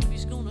the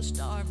baby's gonna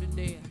starve to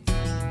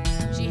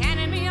death. She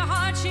handed me a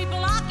heart-shaped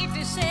locket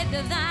that said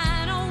to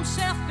thine own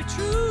self be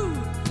true.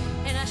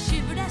 And I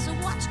shivered as I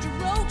watched a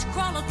roach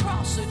crawl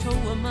across the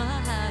toe of my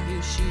high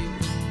heel shoe.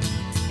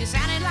 It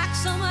sounded like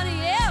somebody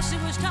else who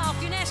was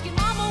talking, asking,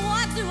 Mama,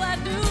 what do I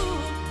do?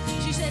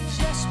 She said,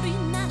 just be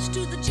nice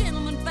to the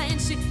gentleman,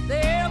 Fancy,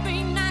 they'll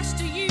be nice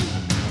to you.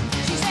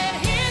 She said,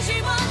 here's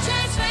your one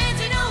chance,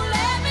 Fancy, don't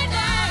let me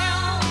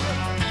down.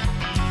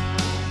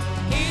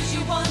 Here's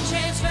your one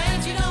chance,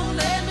 Fancy, don't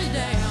let me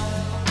down.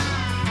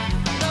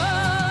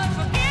 Lord,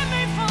 forgive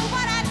me for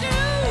what I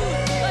do,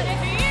 but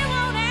if you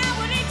want out,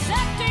 well, it's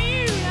up to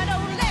you. Now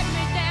don't let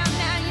me down,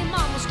 now your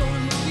mama's gonna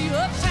move you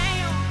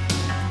uptown.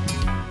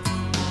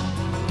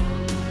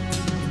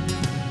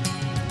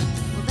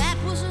 Well, that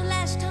was the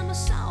last time I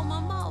saw my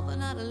mama,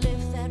 and I'd have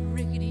left that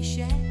rickety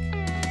shack.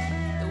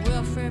 The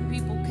welfare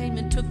people came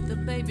and took the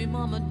baby,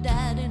 mama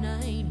died and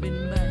I ain't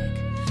been back.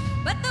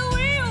 But the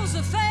wheels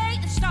of fate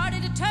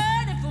started to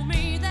turn, and for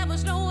me there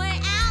was no way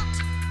out.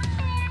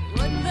 It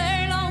wasn't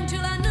very long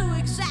till I knew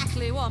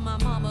exactly what my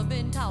mama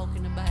been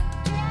talking about.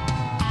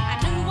 I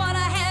knew what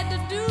I had to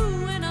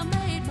do and I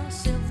made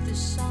myself this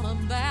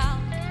solemn vow.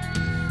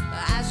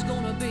 I was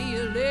gonna be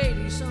a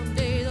lady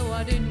someday, though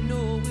I didn't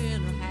know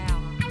when or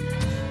how.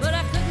 But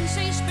I couldn't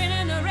see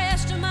spending the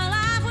rest of my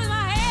life with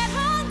my head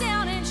hung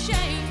down in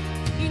shame.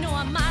 You know,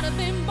 I might have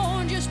been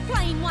born just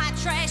plain white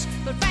trash,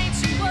 but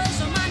Fancy was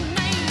my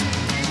name.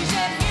 She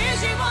said,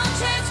 here's your one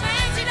chance,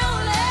 Fancy,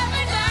 don't let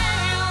me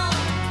down.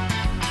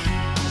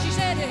 She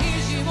said,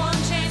 here's your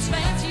one chance,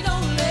 Fancy,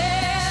 don't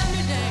let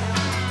me down.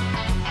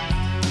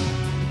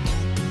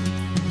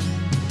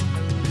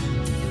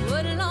 It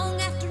wasn't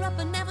long after a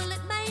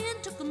benevolent man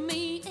took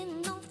me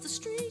in off the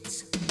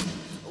streets.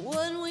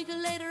 1 week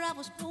later I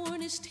was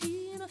pouring his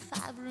tea in a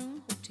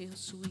 5-room hotel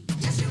suite.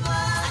 Yes, you were.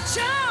 I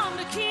charmed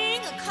a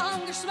king, a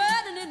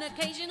congressman, and an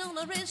occasional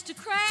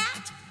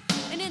aristocrat.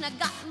 And then I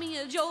got me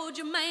a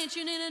Georgia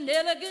mansion in an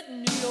elegant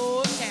New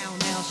York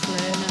townhouse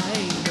flat. And I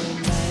ain't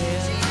been mad.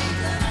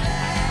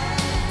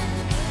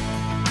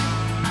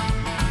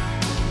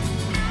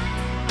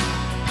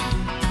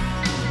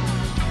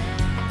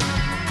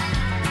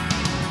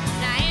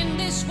 Now in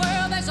this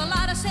world there's a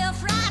lot of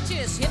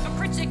self-righteous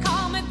hypocrites that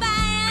call me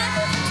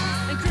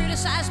bad and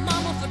criticize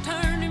mama for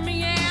turning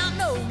me out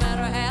no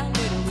matter how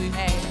little we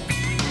had.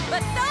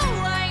 But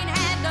though I ain't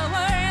had to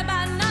worry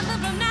about nothing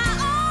from now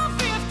on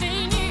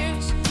 15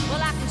 years,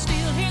 well, I can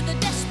still hear the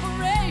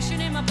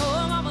desperation in my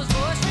poor mama's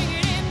voice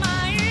ringing in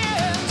my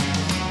ears.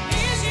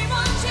 Here's your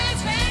one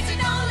chance, Fancy,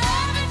 don't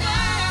let me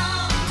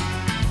down.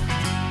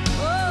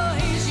 Oh,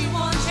 here's your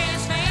one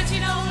chance, Fancy,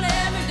 don't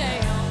let me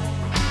down.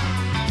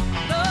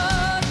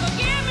 Lord,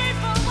 forgive me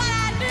for what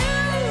I do,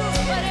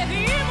 but if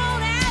you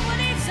want out, well,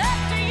 it's up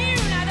to you.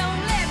 Now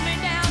don't let me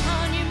down,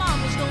 hon, your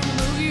mama's gonna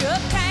move you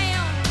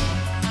uptown.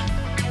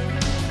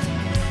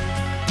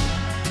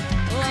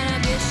 Oh, and I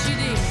guess she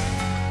did.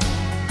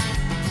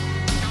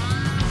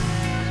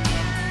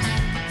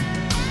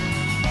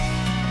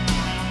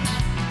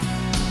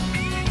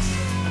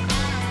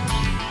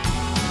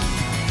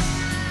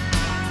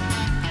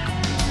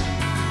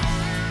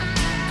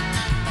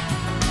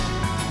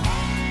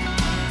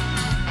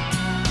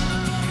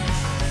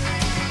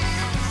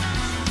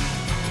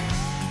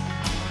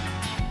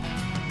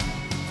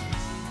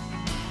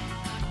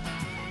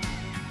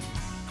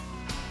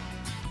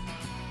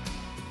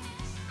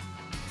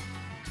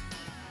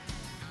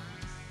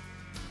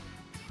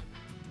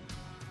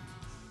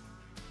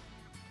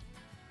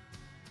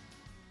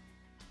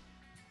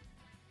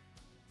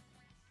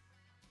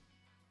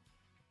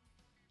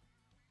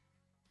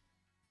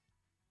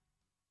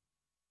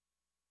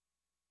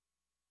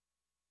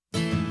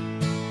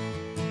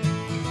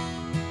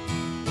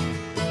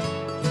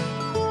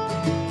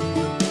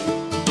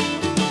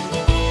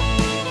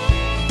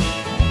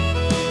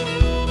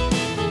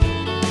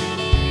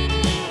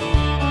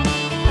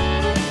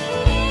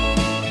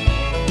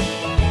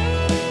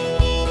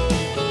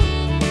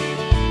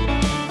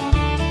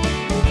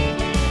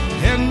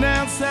 Heading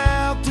down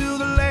south to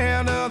the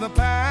land of the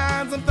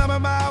pines. I'm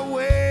thumbing my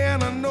way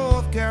into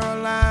North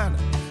Carolina,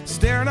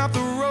 staring up the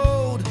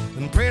road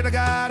and pray to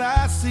God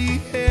I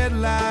see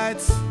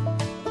headlights.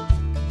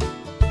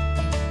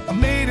 I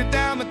made it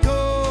down the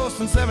coast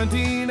in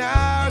 17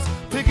 hours,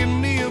 picking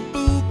me a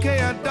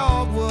bouquet of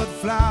dogwood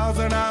flowers,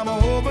 and I'm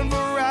hoping for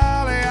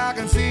Raleigh I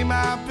can see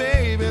my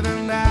baby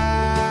tonight.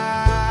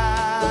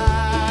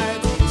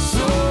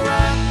 So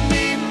rock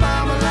me,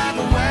 mama, like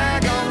a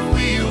wagon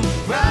wheel.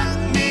 Rock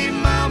me,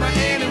 mama,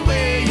 any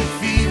way you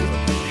feel.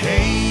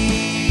 Hey,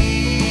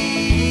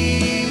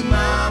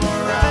 mama,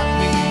 rock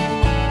me.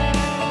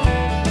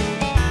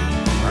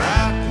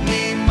 Rock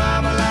me,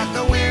 mama, like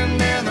the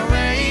wind and the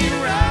rain.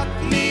 Rock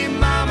me,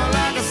 mama,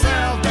 like a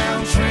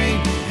southbound train.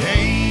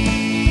 Hey,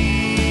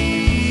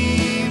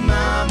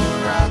 mama,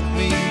 rock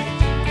me.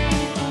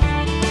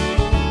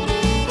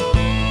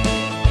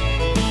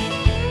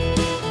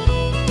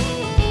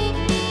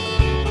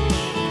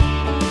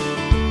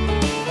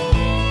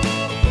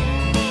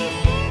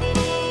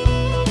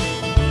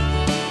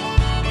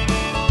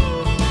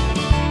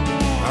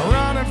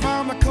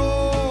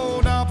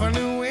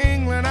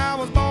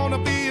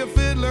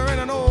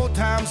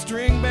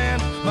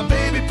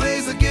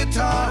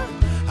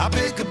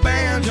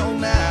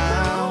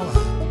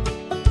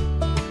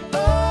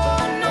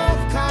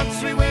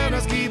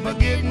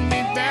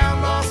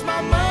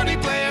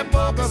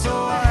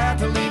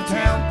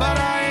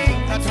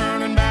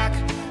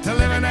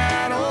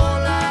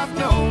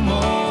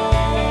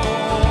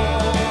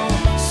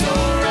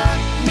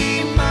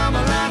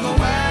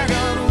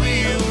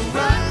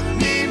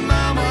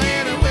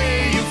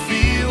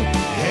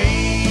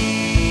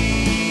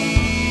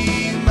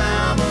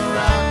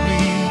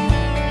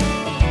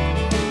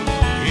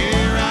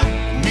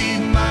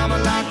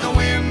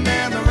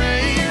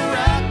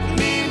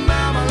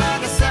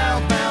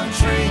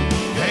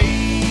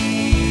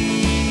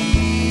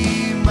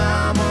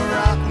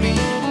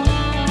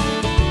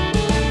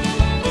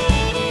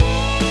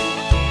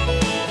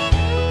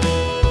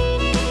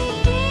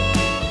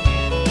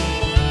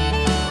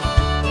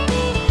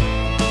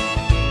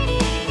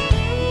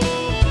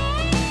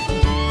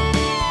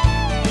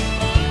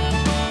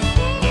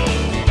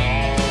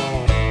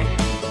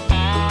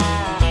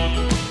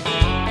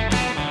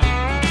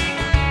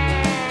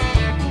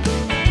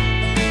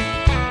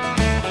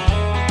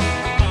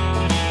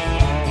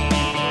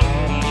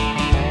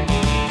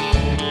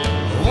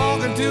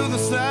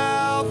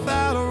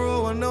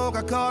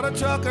 a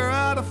trucker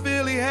out of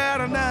Philly, had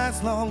a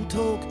nice long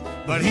toke.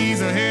 But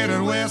he's a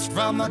headed west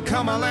from the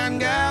Cumberland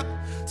Gap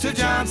to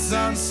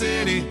Johnson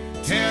City,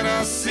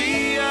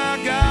 Tennessee.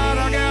 I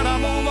gotta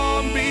move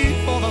on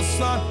before the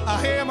sun.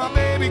 I hear my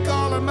baby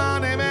calling my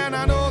name, and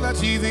I know that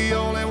she's the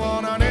only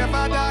one. And if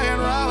I die in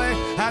Raleigh,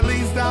 at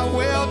least I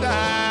will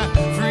die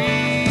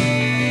free.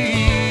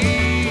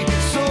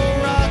 So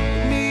rock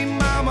me,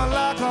 mama,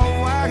 like a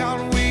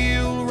wagon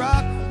wheel.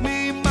 Rock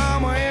me,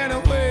 mama, any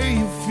way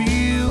you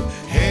feel.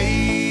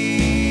 Hey,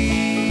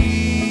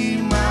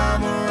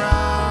 mama,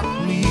 rock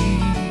me.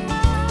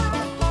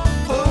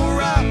 Oh,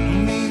 rock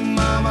me,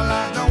 mama,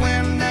 like the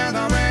wind and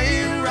the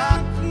rain.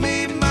 Rock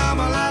me,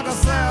 mama, like a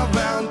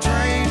southbound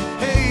train.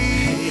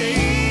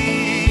 Hey,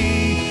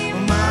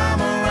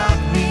 mama, rock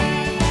me.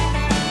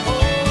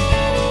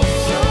 Oh,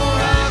 so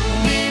rock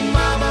me,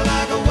 mama,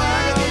 like a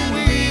wagon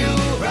wheel.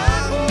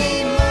 Rock me,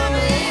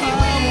 mama, I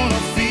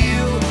wanna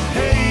feel.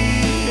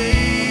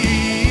 Hey,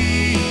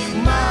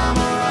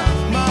 mama, rock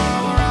me,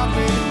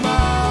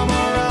 mama,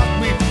 rock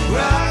me.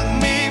 Rock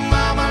me,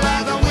 mama,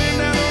 like the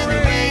wind and the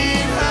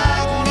rain. I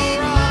wanna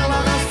ride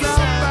like a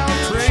southbound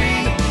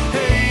train.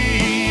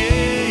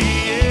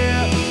 Hey,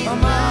 yeah,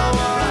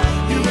 mama,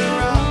 you can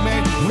rock me,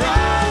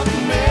 rock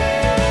me.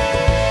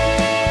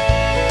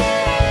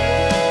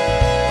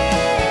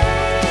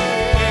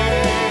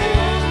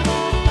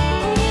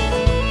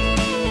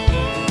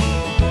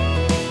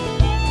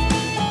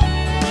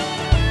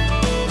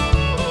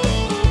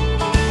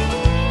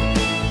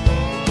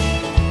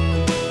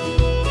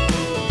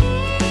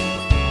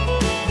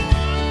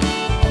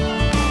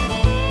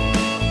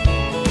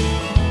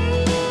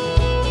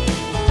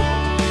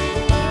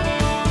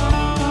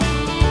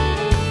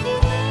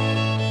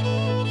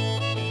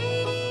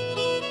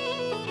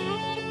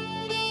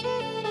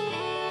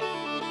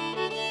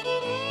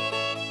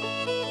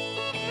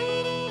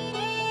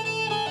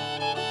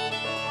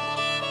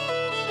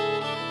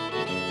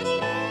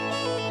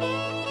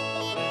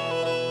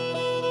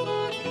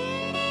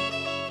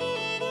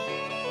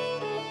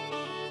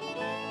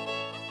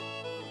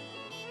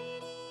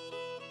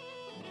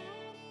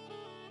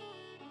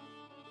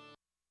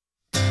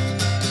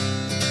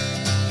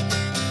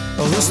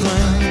 Oh, this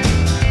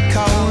thing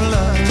called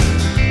love,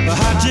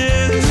 I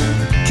just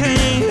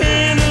can't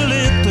handle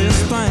it.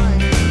 This thing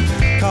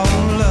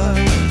called love,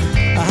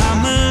 how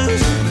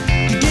much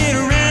to get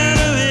around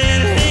of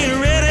it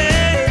ain't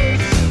ready.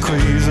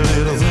 Crazy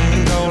little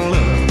thing called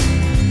love.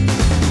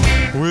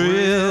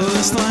 Well,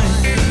 this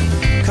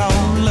thing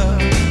called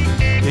love,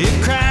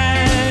 it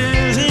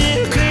cries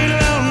in the cradle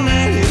all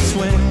night. It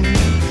swings,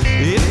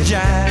 it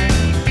jives,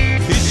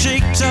 it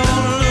shakes all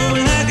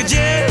over like a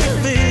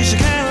jellyfish. I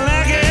kinda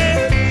like it.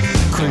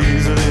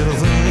 Crazy little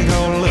thing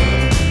called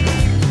love.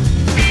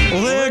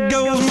 Well, there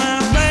goes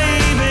my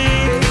baby.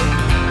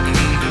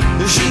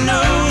 She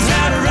knows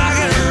how to rock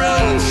and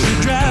roll. She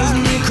drives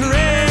me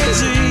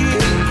crazy.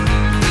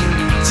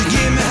 She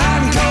gives me hot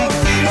and cold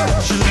fever.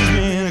 She leaves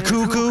me in a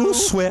cool, cool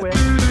sweat.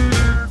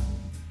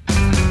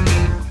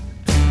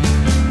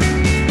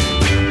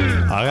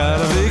 I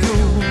gotta be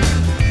cool,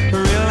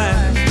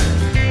 relax,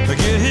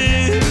 get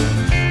hit,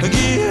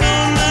 get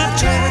on my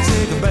track,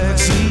 take a back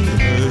seat,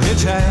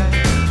 hitchhike.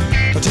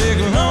 I take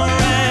a long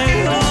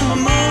ride on my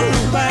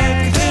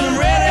motorbike until I'm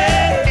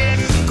ready.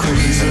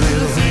 Crazy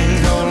little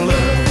thing called love.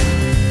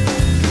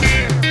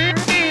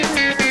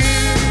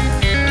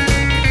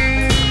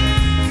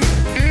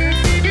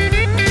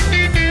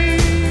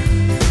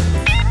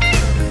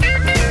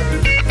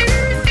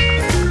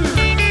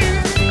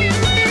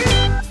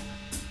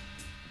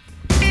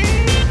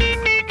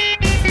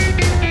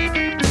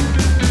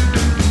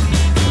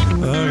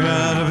 I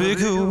gotta be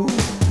cool,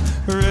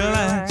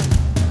 relax,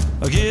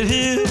 get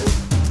hit,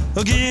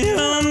 get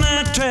on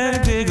that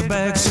track, take a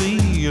back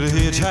seat, a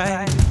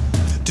hitchhike,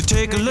 to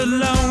take a little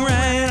long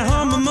ride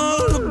on my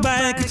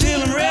motorbike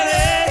until I'm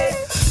ready.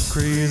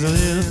 Crazy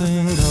little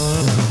thing called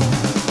love.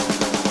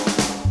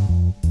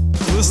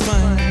 This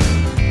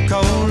thing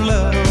called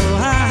love,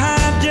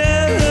 I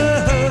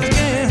just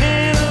can't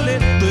handle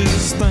it.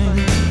 This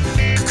thing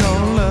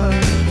called love,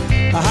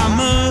 how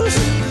much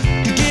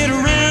to get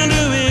around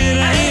to it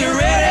ain't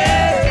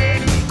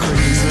ready.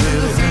 Crazy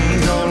little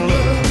thing called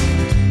love.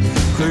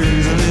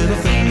 Crazy little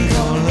thing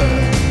called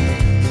love.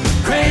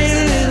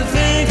 Crazy little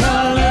thing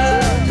called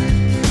love.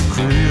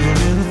 Crazy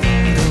little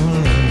thing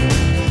called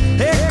love.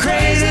 Hey,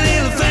 crazy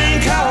little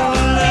thing called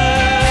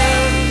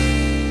love.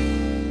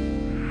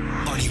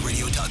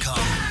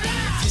 ArnieRadio.com.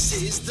 This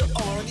is the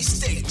Arnie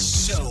State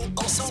Show,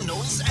 also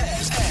known as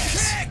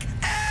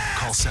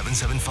Call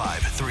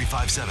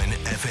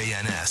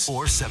 775-357-FANS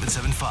or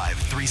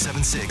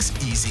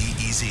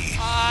 775-376-EASY.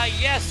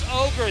 Yes,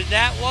 Ogre,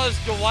 that was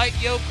Dwight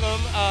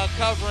Yoakam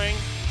covering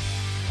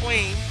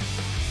Queen.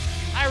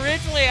 I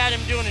originally had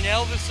him doing an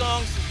Elvis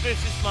song,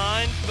 Suspicious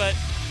Minds, but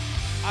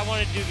I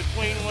wanted to do the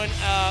Queen one.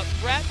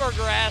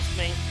 Ratburger asked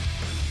me,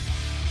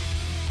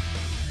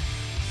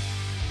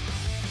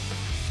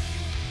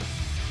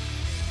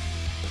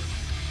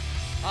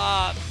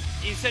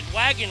 he said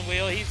Wagon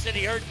Wheel. He said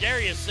he heard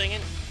Darius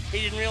singing. He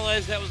didn't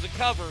realize that was a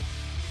cover.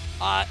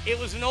 It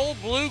was an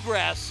old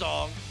bluegrass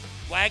song,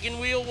 Wagon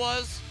Wheel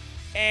was,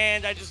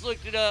 and I just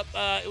looked it up.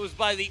 It was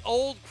by the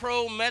Old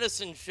Crow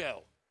Medicine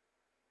Show.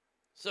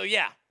 So,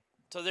 yeah.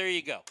 So, there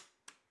you go.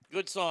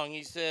 Good song.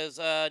 He says,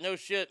 no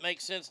shit,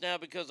 makes sense now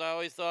because I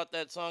always thought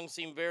that song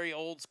seemed very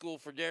old school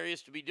for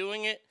Darius to be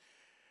doing it.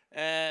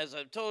 As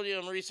I've told you,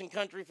 I'm a recent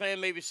country fan,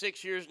 maybe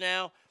 6 years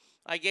now.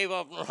 I gave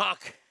up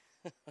rock.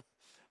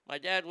 My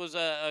dad was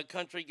a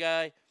country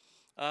guy,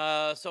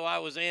 so I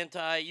was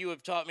anti. You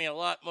have taught me a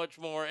lot, much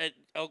more.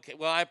 Okay,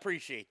 well, I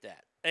appreciate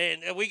that.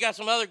 And we got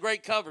some other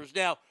great covers.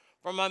 Now,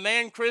 from my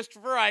man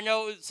Christopher, I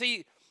know,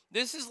 see,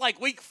 this is like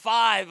week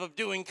 5 of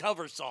doing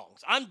cover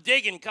songs. I'm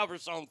digging Cover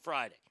Song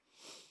Friday.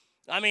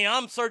 I mean,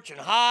 I'm searching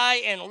high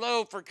and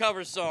low for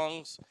cover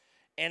songs.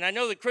 And I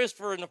know that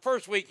Christopher, in the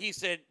first week, he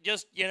said,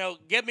 just,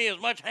 give me as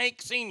much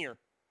Hank Sr.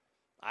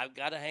 I've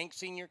got a Hank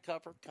Sr.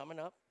 cover coming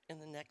up in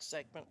the next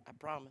segment, I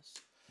promise.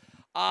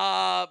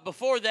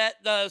 Before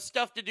that, the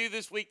stuff to do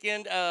this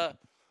weekend,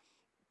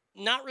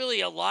 not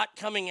really a lot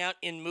coming out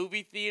in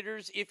movie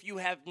theaters. If you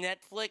have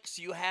Netflix,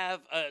 you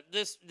have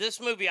this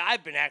movie.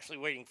 I've been actually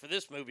waiting for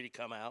this movie to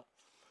come out.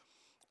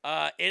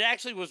 It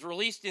actually was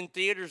released in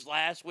theaters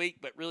last week,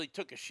 but really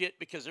took a shit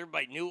because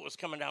everybody knew it was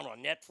coming out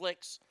on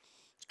Netflix.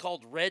 It's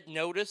called Red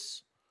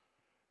Notice.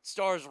 It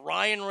stars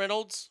Ryan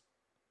Reynolds,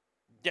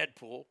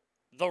 Deadpool,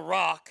 The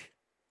Rock,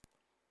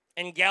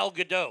 and Gal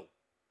Gadot,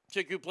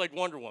 chick who played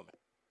Wonder Woman.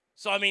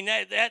 So, I mean,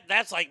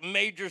 that's like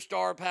major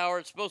star power.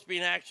 It's supposed to be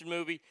an action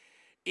movie.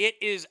 It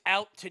is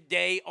out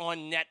today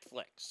on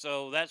Netflix.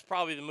 So that's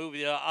probably the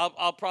movie that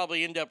I'll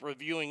probably end up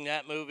reviewing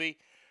that movie.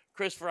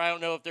 Christopher, I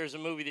don't know if there's a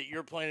movie that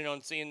you're planning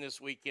on seeing this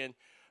weekend,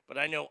 but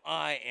I know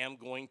I am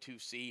going to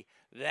see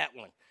that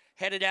one.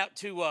 Headed out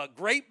to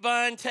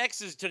Grapevine,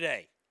 Texas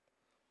today.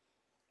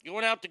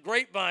 Going out to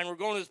Grapevine, we're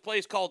going to this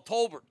place called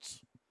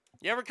Tolbert's.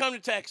 You ever come to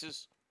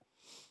Texas?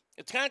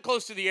 It's kind of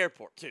close to the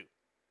airport, too.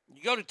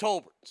 You go to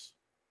Tolbert's.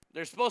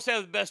 They're supposed to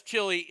have the best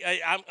chili.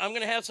 I'm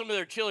going to have some of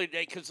their chili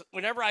today because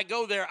whenever I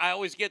go there, I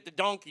always get the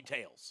donkey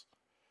tails.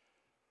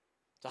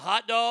 It's a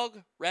hot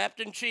dog wrapped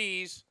in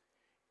cheese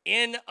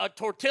in a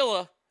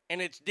tortilla,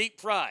 and it's deep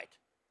fried.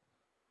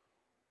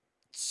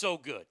 It's so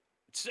good.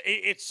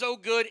 It's so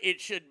good, it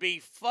should be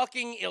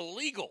fucking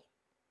illegal.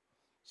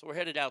 So we're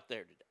headed out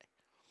there today.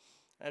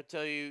 I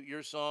tell you,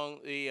 your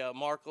song, the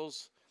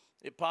Markles,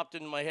 it popped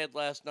into my head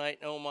last night.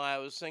 Oh my, I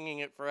was singing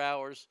it for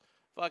hours.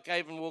 Fuck, I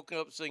even woke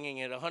up singing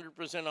it.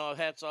 100% off,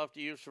 hats off to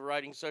you for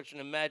writing such an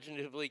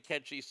imaginatively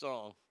catchy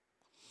song.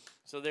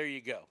 So there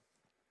you go.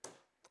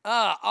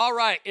 All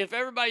right, if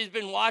everybody's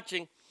been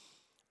watching,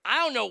 I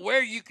don't know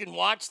where you can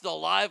watch the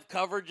live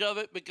coverage of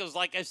it because,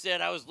 like I said,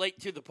 I was late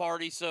to the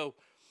party, so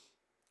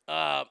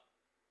I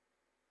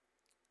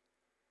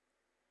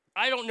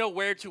don't know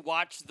where to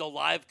watch the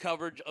live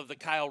coverage of the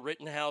Kyle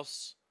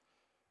Rittenhouse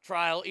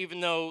trial,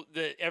 even though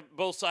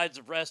both sides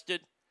have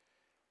rested.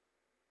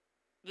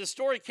 The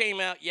story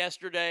came out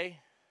yesterday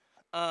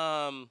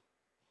that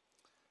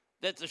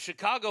the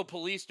Chicago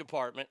Police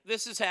Department,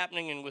 this is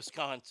happening in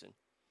Wisconsin,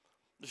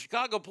 the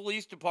Chicago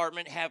Police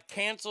Department have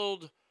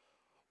canceled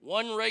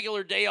one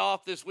regular day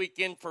off this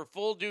weekend for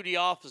full-duty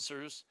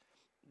officers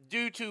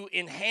due to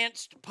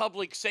enhanced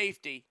public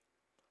safety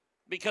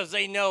because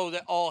they know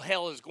that all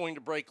hell is going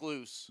to break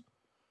loose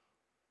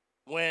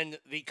when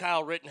the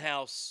Kyle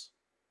Rittenhouse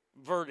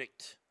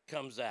verdict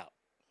comes out.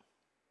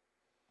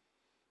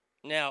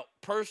 Now,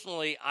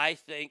 personally, I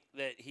think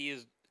that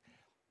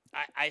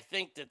I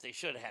think that they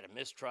should have had a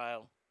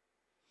mistrial.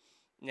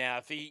 Now,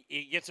 if he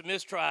gets a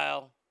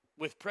mistrial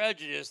with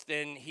prejudice,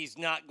 then he's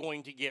not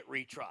going to get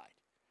retried.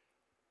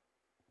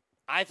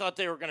 I thought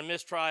they were going to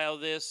mistrial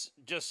this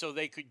just so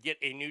they could get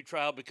a new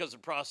trial because the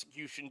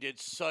prosecution did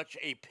such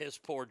a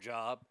piss-poor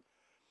job.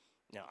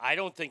 Now, I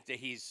don't think that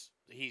he's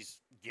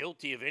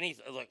guilty of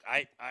anything. Look,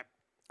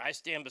 I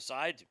stand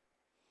beside him.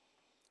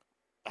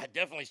 I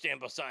definitely stand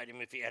beside him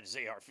if he had his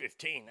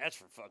AR-15. That's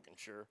for fucking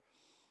sure.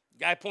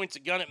 Guy points a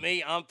gun at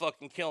me, I'm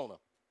fucking killing him.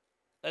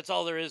 That's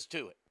all there is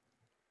to it.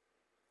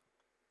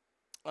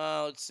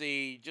 Let's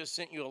see. Just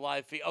sent you a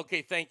live feed.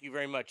 Okay, thank you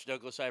very much,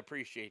 Douglas. I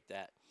appreciate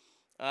that.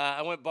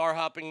 I went bar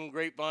hopping in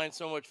Grapevine.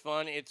 So much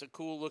fun. It's a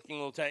cool-looking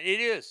little town. It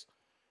is.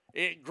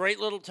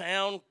 Great little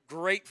town.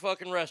 Great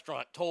fucking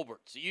restaurant,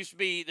 Tolbert's. There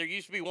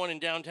used to be one in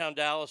downtown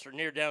Dallas or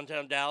near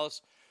downtown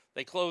Dallas.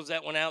 They closed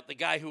that one out. The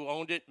guy who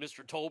owned it,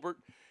 Mr. Tolbert,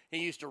 he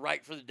used to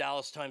write for the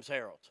Dallas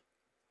Times-Herald.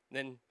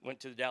 Then went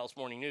to the Dallas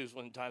Morning News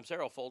when the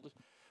Times-Herald folded.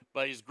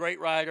 But he's a great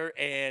writer,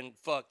 and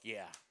fuck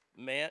yeah.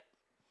 Man,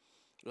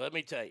 let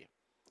me tell you.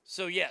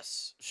 So,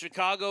 yes,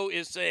 Chicago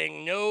is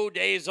saying no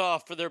days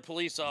off for their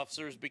police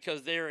officers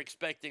because they're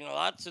expecting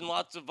lots and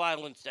lots of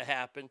violence to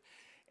happen.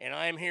 And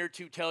I am here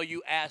to tell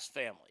you, ass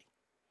family,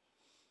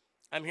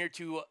 I'm here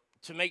to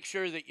make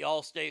sure that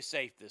y'all stay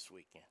safe this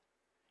weekend.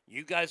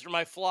 You guys are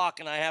my flock,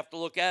 and I have to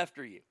look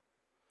after you.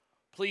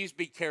 Please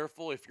be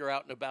careful if you're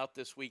out and about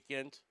this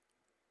weekend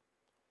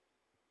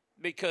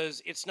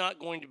because it's not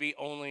going to be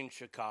only in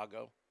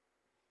Chicago.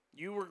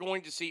 You are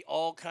going to see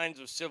all kinds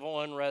of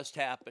civil unrest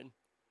happen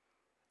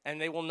And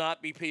they will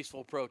not be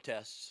peaceful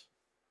protests.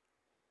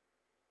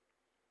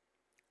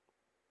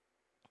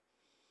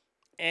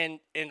 And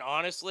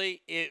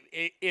honestly,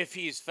 if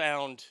he's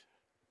found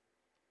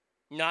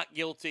not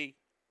guilty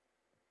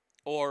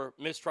or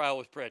mistrial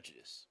with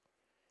prejudice,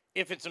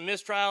 if it's a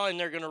mistrial and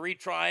they're going to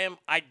retry him,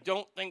 I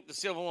don't think the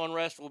civil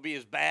unrest will be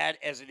as bad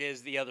as it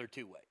is the other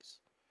two ways.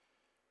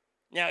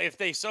 Now, if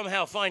they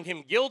somehow find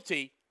him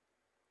guilty,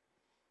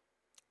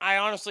 I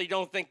honestly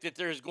don't think that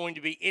there's going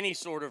to be any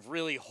sort of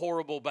really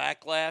horrible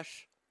backlash.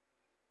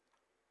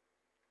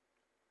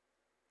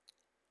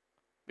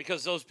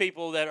 Because those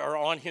people that are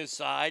on his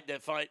side,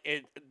 that find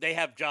it, they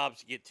have jobs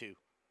to get to.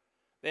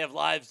 They have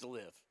lives to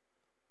live.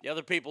 The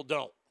other people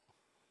don't.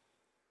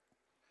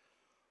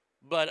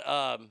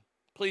 But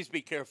please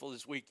be careful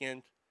this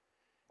weekend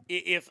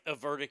if a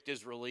verdict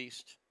is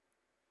released.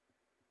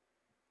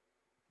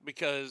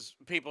 Because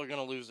people are going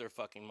to lose their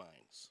fucking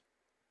minds.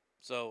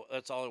 So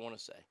that's all I want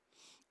to say.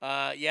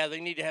 Yeah,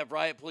 they need to have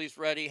riot police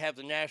ready, have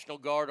the National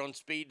Guard on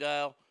speed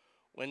dial.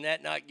 When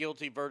that not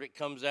guilty verdict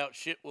comes out,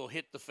 shit will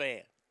hit the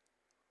fan.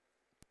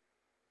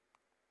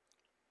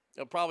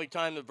 They'll probably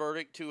time the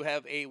verdict to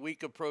have a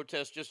week of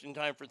protest just in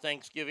time for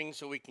Thanksgiving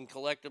so we can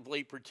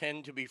collectively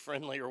pretend to be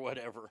friendly or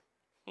whatever.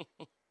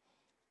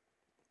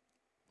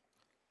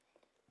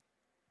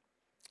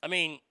 I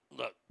mean,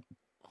 look.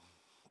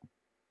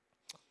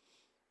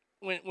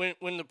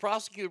 When the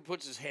prosecutor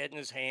puts his head in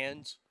his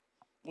hands,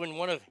 when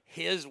one of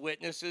his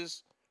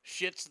witnesses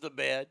shits the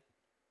bed,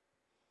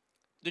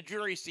 the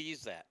jury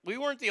sees that. We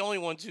weren't the only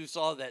ones who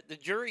saw that. The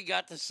jury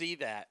got to see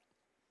that.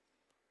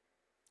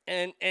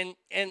 And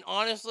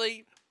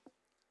honestly,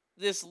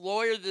 this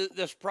lawyer,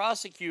 this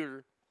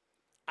prosecutor,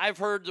 I've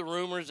heard the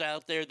rumors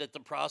out there that the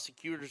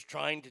prosecutor's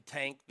trying to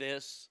tank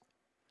this.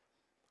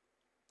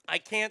 I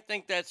can't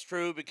think that's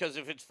true because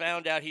if it's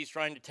found out he's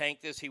trying to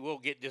tank this, he will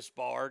get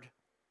disbarred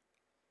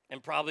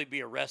and probably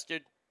be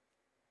arrested.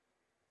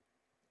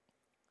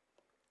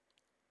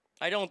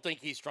 I don't think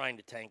he's trying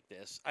to tank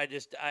this. I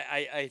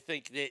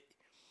think that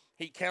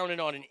he counted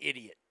on an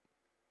idiot.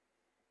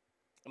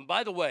 And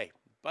by the way,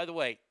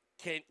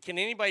 can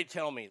anybody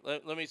tell me?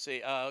 Let me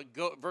see.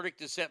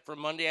 Verdict is set for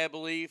Monday, I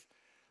believe.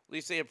 At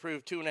least they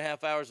approved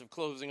 2.5 hours of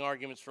closing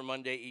arguments for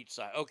Monday each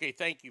side. Okay,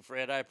 thank you,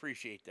 Fred. I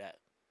appreciate that.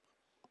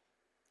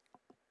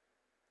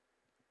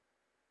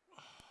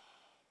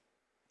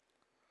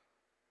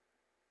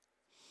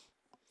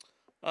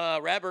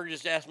 Ratberg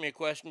just asked me a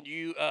question. Do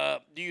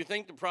you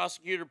think the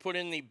prosecutor put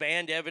in the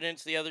banned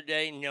evidence the other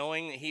day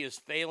knowing that he is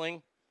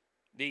failing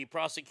the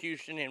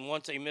prosecution and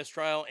wants a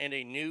mistrial and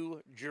a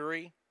new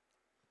jury?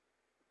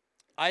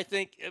 I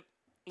think,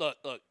 look,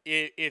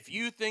 if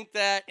you think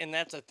that and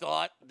that's a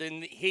thought,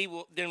 then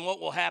what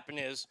will happen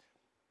is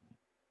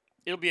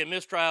it'll be a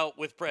mistrial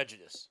with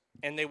prejudice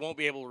and they won't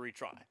be able to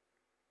retry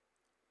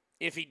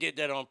if he did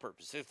that on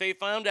purpose. If they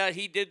found out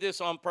he did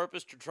this on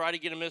purpose to try to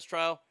get a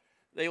mistrial,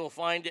 they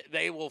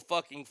will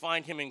fucking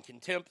find him in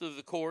contempt of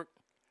the court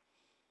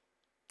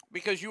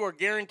because you are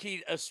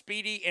guaranteed a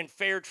speedy and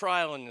fair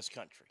trial in this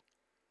country.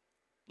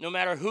 No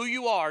matter who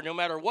you are, no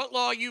matter what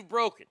law you've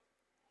broken.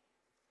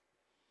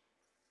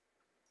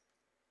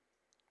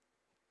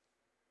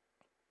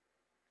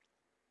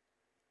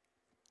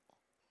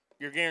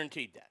 You're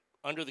guaranteed that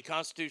under the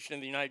Constitution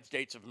of the United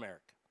States of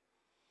America.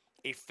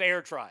 A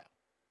fair trial.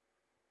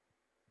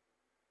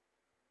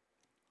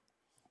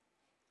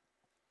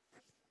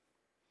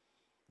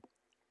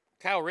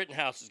 Kyle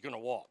Rittenhouse is going to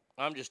walk.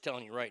 I'm just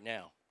telling you right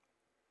now.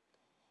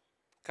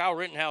 Kyle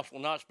Rittenhouse will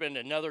not spend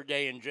another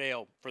day in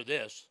jail for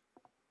this.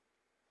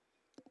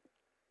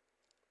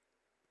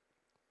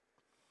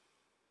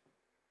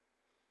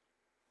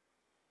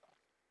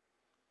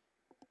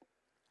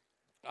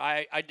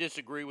 I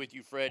disagree with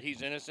you, Fred.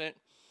 He's innocent.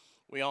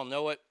 We all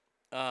know it.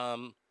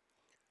 But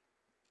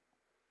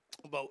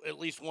at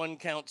least one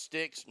count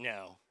sticks?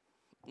 No.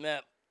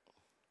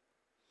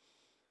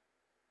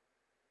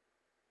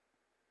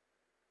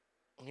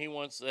 He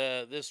wants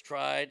this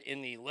tried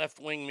in the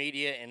left-wing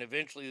media and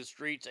eventually the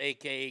streets,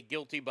 a.k.a.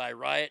 guilty by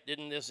riot.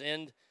 Didn't this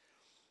end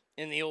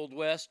in the Old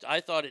West?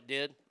 I thought it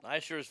did. I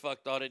sure as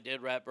fuck thought it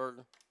did,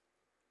 Ratberger.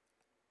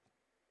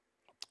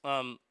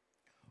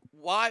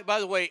 Why, by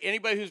the way,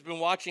 anybody who's been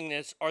watching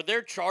this, are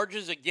there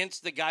charges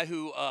against the guy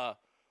who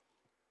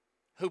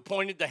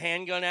pointed the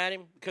handgun at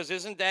him? Because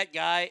isn't that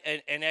guy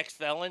an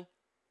ex-felon?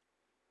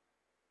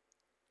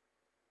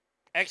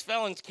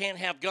 Ex-felons can't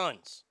have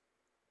guns.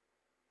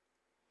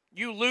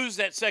 You lose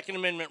that Second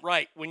Amendment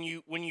right when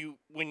you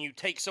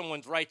take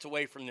someone's rights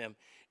away from them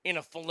in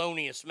a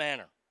felonious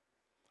manner.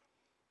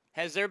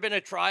 Has there been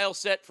a trial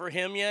set for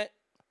him yet?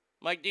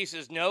 Mike D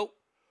says no.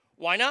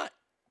 Why not?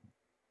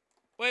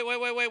 Wait.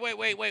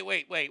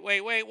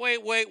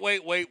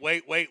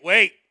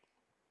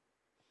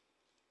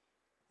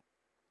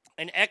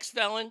 An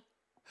ex-felon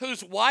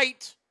who's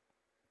white,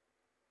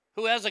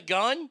 who has a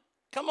gun?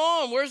 Come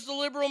on, where's the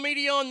liberal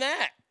media on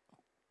that?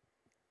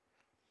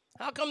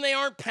 How come they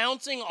aren't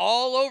pouncing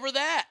all over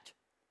that?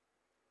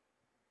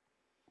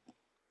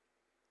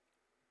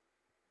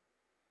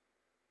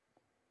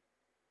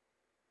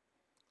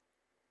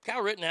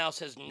 Kyle Rittenhouse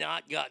has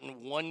not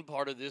gotten one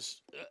part of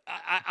this.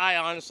 I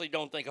honestly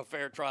don't think a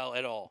fair trial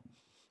at all.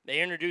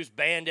 They introduced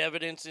banned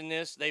evidence in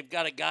this. They've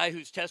got a guy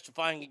who's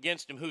testifying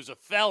against him who's a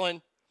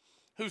felon,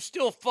 who's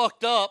still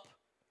fucked up.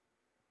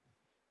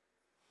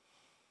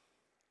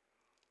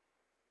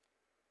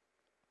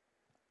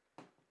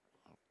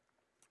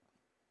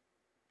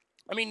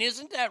 I mean,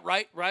 isn't that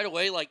right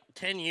away, like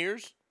 10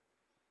 years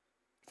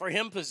for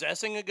him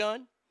possessing a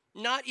gun?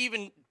 Not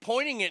even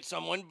pointing at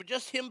someone, but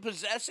just him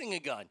possessing a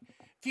gun.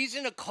 If he's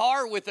in a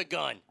car with a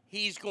gun,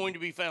 he's going to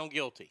be found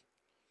guilty.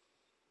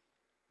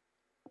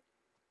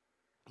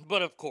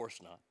 But of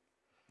course not.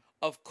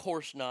 Of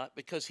course not,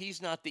 because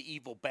he's not the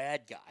evil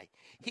bad guy.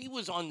 He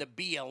was on the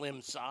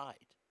BLM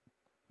side.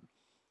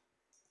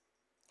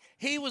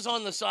 He was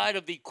on the side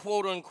of the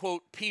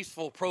quote-unquote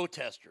peaceful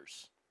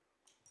protesters.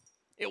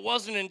 It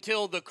wasn't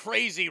until the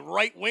crazy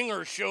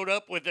right-wingers showed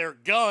up with their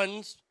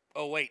guns.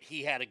 Oh, wait,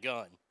 he had a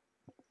gun.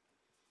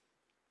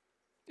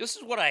 This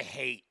is what I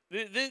hate.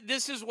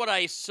 This is what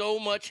I so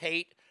much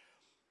hate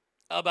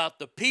about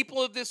the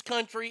people of this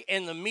country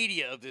and the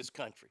media of this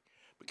country.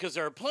 Because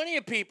there are plenty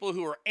of people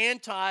who are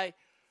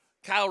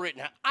anti-Kyle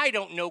Rittenhouse. I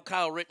don't know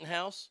Kyle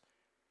Rittenhouse.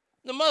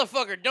 The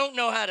motherfucker don't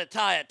know how to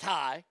tie a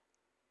tie.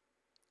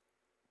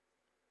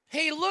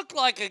 He looked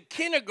like a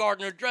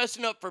kindergartner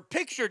dressing up for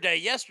picture day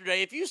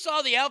yesterday. If you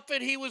saw the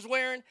outfit he was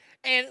wearing,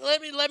 and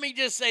let me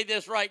just say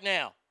this right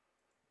now.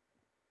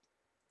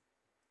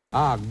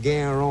 I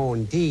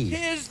guarantee.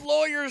 His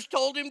lawyers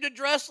told him to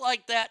dress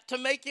like that to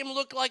make him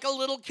look like a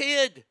little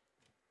kid.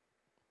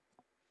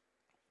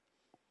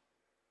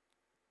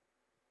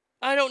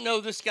 I don't know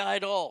this guy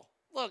at all.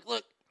 Look.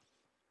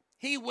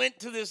 He went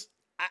to this.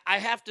 I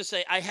have to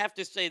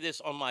say this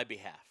on my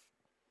behalf.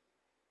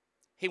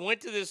 He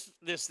went to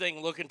this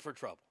thing looking for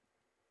trouble.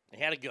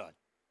 He had a gun.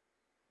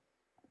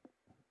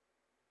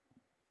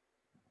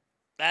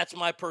 That's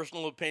my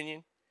personal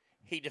opinion.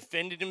 He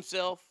defended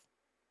himself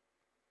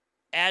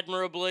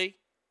admirably.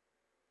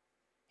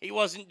 He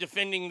wasn't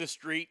defending the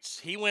streets.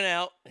 He went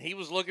out. He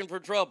was looking for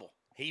trouble.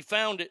 He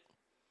found it,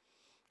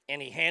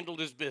 and he handled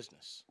his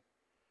business.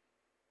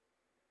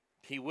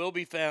 He will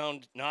be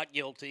found not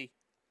guilty.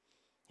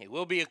 He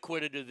will be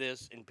acquitted of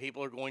this, and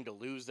people are going to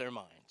lose their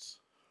minds.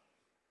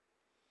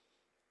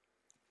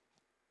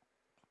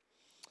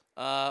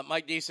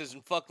 Mike D says,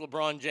 and fuck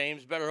LeBron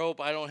James. Better hope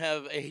I don't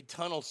have a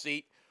tunnel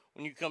seat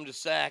when you come to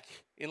SAC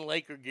in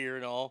Laker gear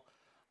and all.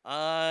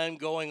 I'm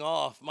going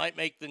off. Might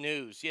make the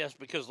news. Yes,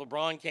 because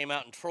LeBron came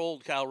out and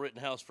trolled Kyle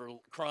Rittenhouse for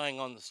crying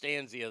on the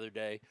stands the other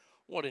day.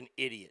 What an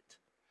idiot.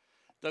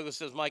 Douglas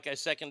says, Mike, I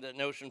second that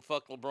notion.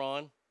 Fuck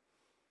LeBron.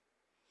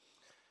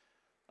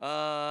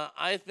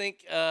 I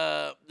think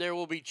there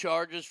will be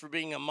charges for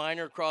being a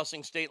minor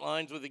crossing state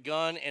lines with a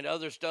gun and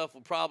other stuff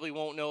we probably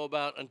won't know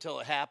about until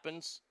it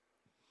happens.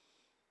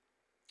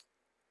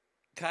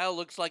 Kyle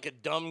looks like a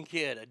dumb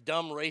kid, a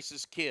dumb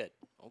racist kid.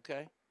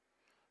 Okay.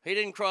 He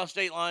didn't cross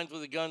state lines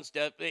with a gun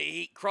step.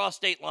 He crossed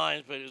state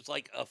lines, but it was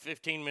like a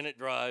 15-minute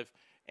drive,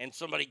 and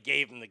somebody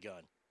gave him the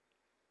gun.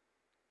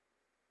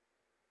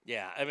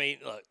 Yeah, I mean,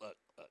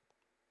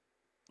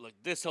 look.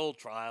 This whole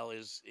trial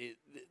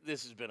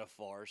this has been a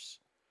farce.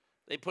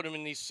 They put him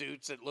in these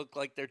suits that look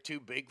like they're too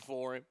big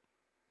for him.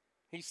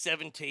 He's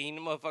 17.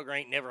 The motherfucker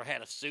ain't never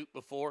had a suit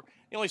before.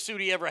 The only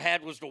suit he ever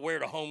had was to wear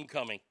to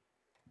homecoming.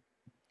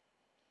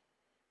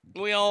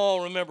 We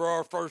all remember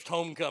our first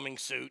homecoming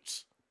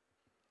suits.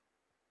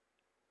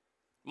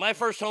 My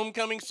first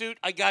homecoming suit,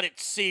 I got at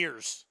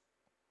Sears.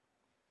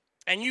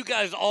 And you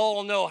guys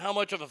all know how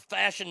much of a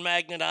fashion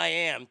magnet I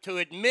am to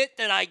admit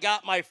that I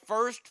got my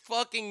first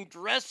fucking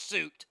dress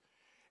suit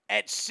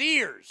at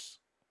Sears.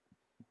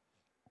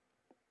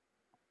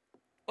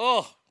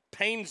 Oh,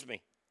 pains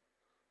me.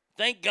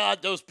 Thank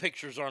God those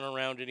pictures aren't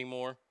around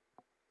anymore.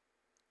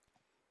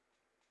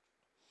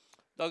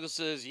 Douglas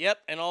says, yep,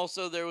 and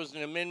also there was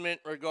an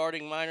amendment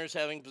regarding minors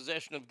having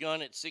possession of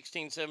gun at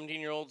 16,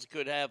 17-year-olds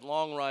could have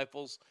long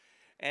rifles,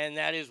 and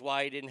that is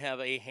why he didn't have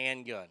a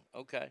handgun.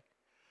 Okay.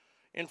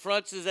 In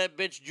front says that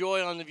bitch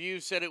Joy on The View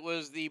said it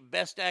was the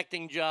best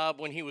acting job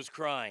when he was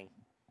crying.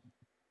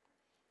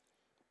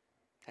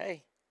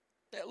 Hey,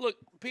 look,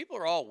 people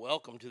are all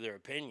welcome to their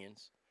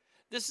opinions.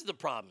 This is the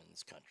problem in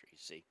this country, you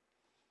see.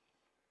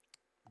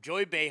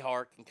 Joy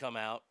Behar can come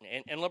out,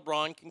 and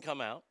LeBron can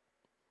come out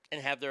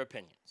and have their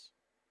opinions.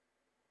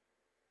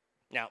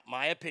 Now,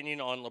 my opinion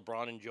on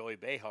LeBron and Joey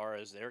Behar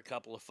is they're a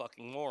couple of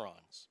fucking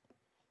morons.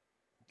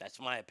 That's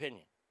my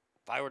opinion.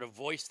 If I were to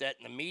voice that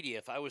in the media,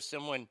 if I was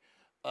someone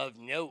of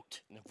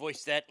note and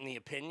voice that in the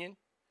opinion,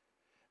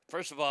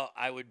 first of all,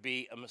 I would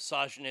be a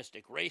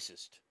misogynistic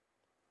racist.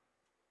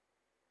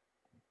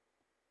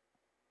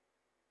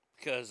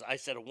 Because I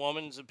said a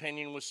woman's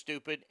opinion was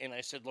stupid, and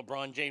I said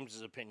LeBron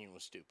James's opinion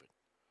was stupid.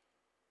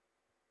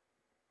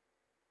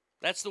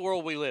 That's the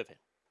world we live in.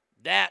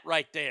 That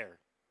right there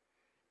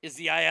is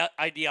the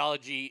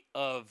ideology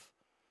of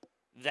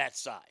that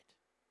side.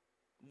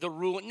 The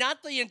rule,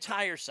 not the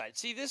entire side.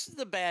 See, this is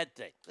the bad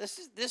thing. This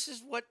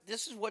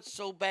is what's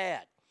so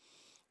bad.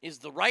 is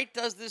the right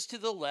does this to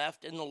the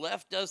left and the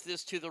left does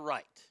this to the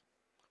right.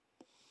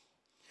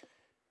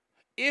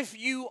 If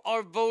you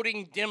are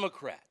voting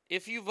Democrat,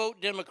 if you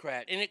vote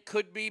Democrat, and it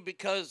could be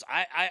because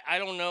I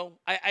don't know,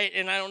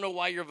 and I don't know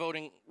why you're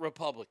voting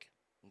Republican,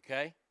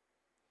 okay?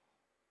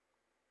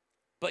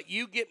 But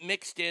you get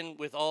mixed in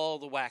with all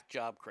the whack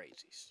job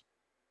crazies.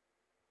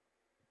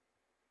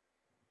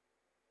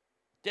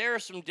 There are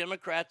some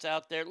Democrats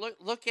out there.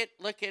 Look at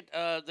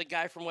the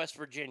guy from West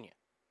Virginia,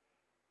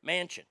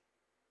 Manchin.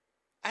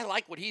 I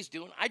like what he's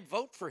doing. I'd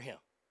vote for him.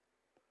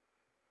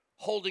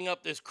 Holding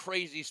up this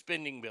crazy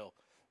spending bill.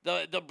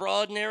 The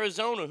broad in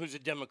Arizona, who's a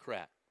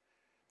Democrat.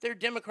 There are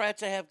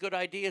Democrats that have good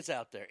ideas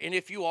out there. And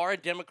if you are a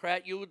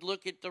Democrat, you would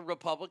look at the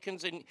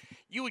Republicans and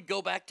you would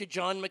go back to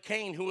John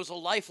McCain, who was a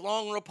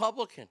lifelong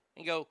Republican,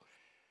 and go,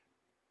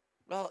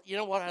 well, you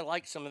know what? I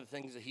like some of the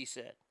things that he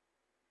said.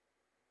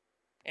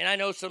 And I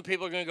know some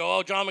people are going to go,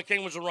 oh, John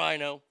McCain was a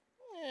rhino.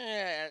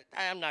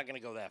 I'm not going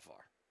to go that far.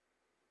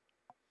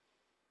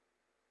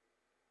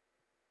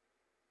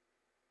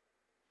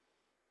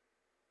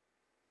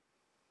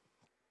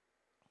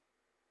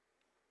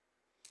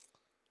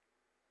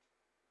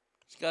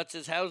 Scott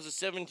says, how's a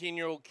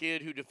 17-year-old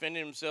kid who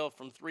defended himself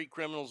from 3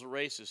 criminals a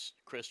racist,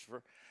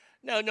 Christopher?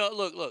 No,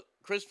 look.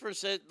 Christopher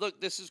said, look,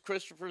 this is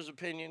Christopher's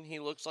opinion. He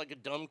looks like a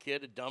dumb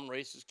kid, a dumb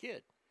racist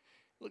kid.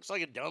 Looks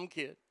like a dumb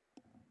kid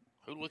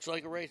who looks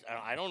like a racist.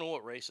 I don't know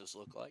what racists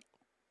look like.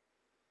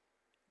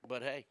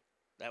 But, hey,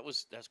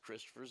 that's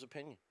Christopher's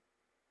opinion.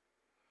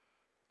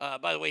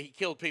 By the way, he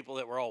killed people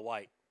that were all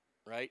white,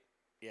 right?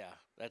 Yeah,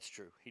 that's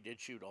true. He did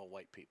shoot all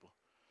white people.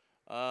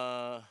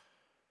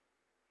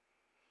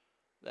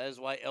 That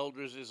is why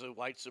Elders is a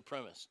white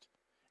supremacist.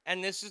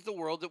 And this is the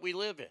world that we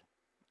live in.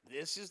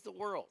 This is the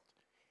world.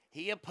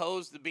 He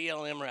opposed the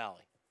BLM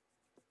rally.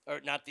 Or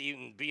not the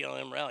even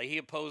BLM rally. He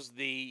opposed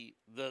the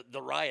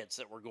riots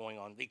that were going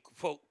on, the,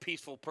 quote,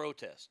 peaceful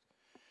protest.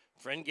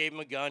 Friend gave him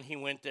a gun. He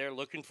went there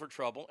looking for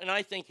trouble. And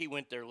I think he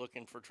went there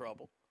looking for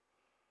trouble.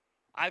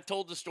 I've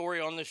told the story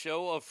on the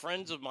show of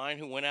friends of mine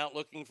who went out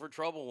looking for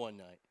trouble one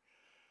night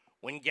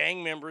when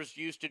gang members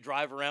used to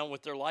drive around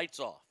with their lights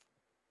off.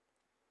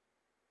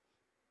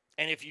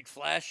 And if you'd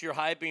flash your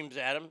high beams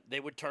at them, they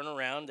would turn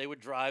around. They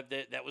would drive.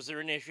 That was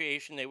their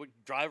initiation. They would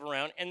drive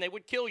around, and they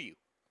would kill you.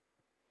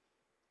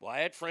 Well, I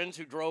had friends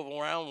who drove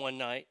around one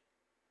night,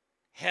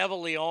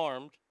 heavily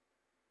armed,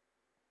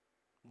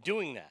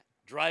 doing that,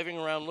 driving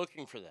around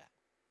looking for that.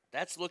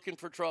 That's looking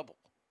for trouble.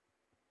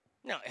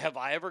 Now, have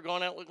I ever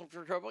gone out looking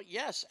for trouble?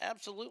 Yes,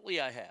 absolutely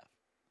I have.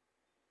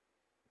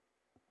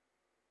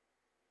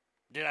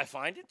 Did I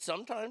find it?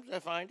 Sometimes I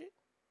find it.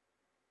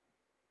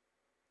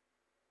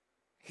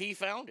 He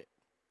found it.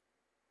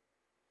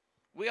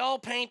 We all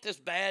paint this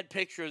bad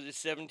picture of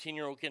this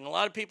 17-year-old kid. And a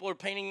lot of people are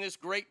painting this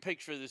great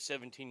picture of this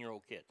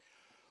 17-year-old kid.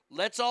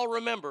 Let's all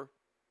remember,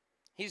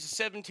 he's a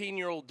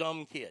 17-year-old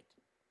dumb kid,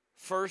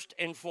 first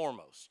and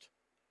foremost.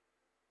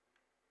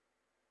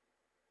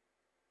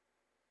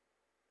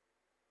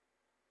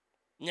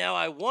 Now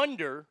I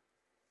wonder,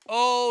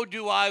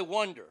 do I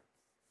wonder,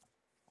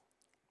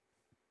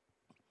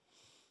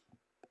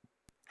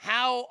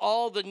 how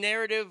all the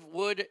narrative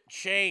would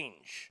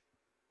change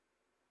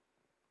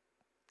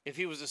if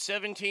he was a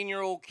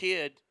 17-year-old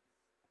kid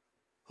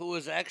who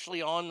was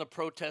actually on the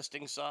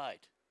protesting side,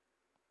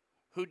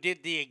 who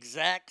did the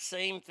exact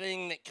same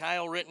thing that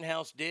Kyle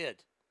Rittenhouse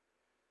did,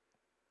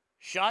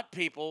 shot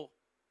people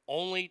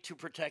only to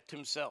protect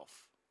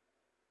himself.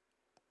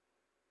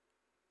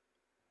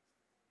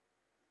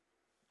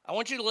 I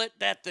want you to let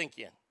that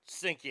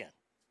sink in.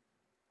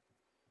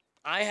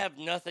 I have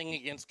nothing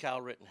against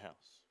Kyle Rittenhouse.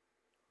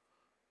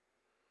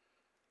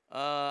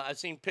 I've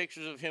seen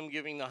pictures of him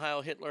giving the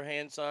Heil Hitler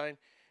hand sign,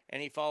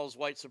 and he follows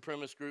white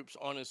supremacist groups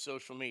on his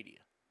social media.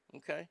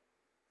 Okay?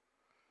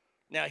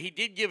 Now, he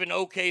did give an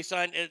okay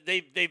sign.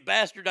 They've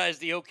bastardized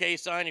the okay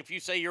sign. If you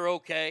say you're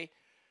okay,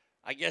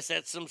 I guess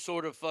that's some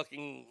sort of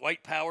fucking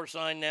white power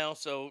sign now.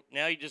 So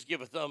now you just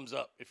give a thumbs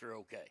up if you're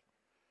okay.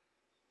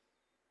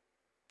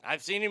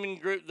 I've seen him in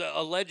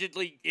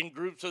allegedly in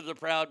groups of the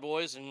Proud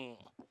Boys, and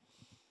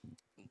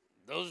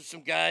those are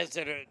some guys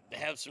that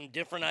have some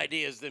different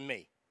ideas than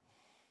me.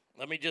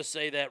 Let me just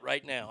say that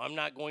right now. I'm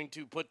not going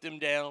to put them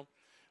down.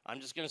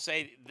 I'm just going to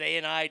say they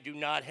and I do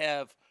not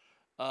have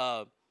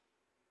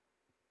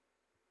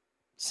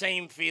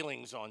same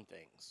feelings on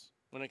things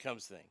when it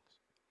comes to things.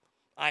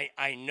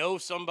 I know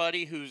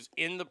somebody who's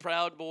in the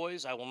Proud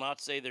Boys. I will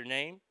not say their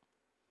name.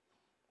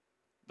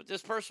 But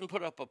this person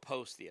put up a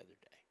post the other day,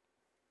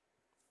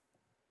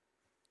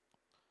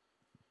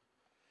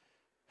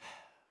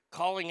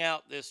 calling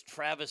out this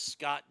Travis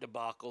Scott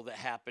debacle that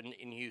happened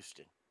in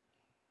Houston.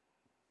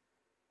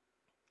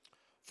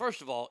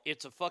 First of all,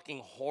 it's a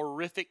fucking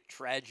horrific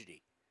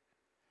tragedy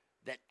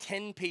that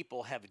 10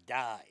 people have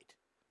died.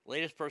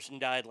 Latest person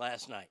died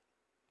last night.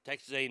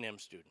 Texas A&M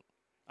student.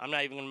 I'm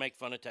not even going to make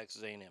fun of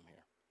Texas A&M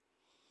here.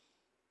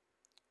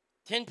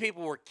 10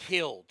 people were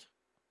killed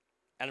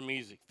at a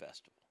music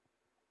festival.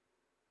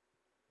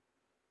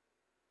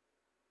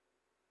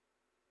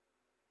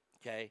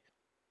 Okay?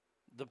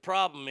 The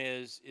problem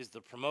is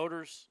the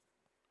promoters,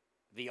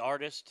 the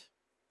artist,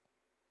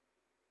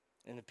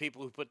 and the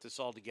people who put this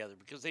all together,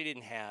 because they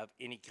didn't have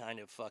any kind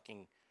of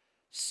fucking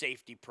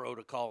safety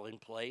protocol in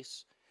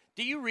place.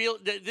 Do you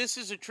this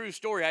is a true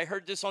story. I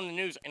heard this on the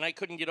news and I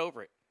couldn't get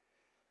over it.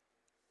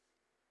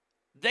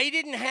 They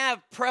didn't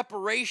have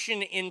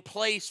preparation in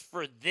place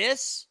for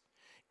this,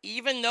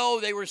 even though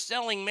they were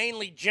selling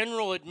mainly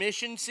general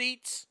admission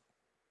seats.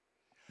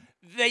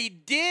 They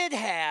did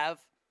have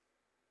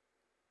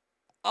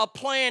a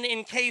plan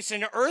in case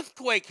an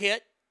earthquake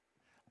hit.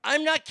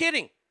 I'm not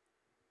kidding.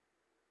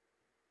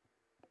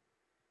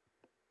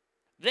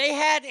 They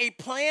had a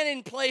plan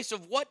in place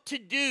of what to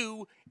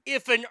do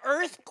if an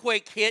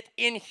earthquake hit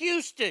in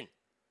Houston.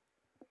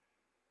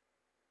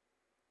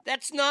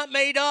 That's not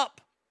made up.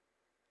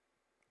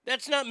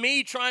 That's not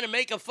me trying to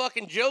make a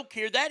fucking joke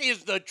here. That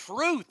is the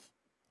truth.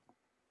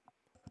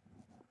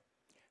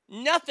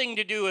 Nothing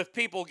to do if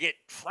people get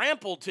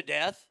trampled to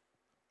death.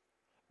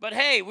 But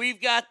hey,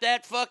 we've got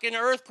that fucking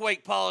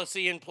earthquake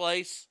policy in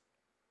place.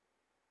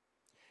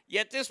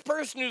 Yet this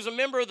person who's a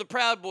member of the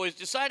Proud Boys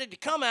decided to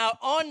come out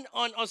on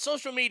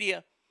social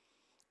media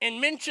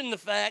and mention the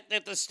fact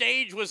that the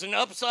stage was an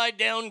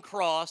upside-down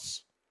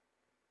cross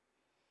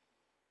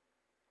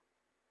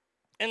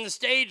and the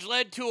stage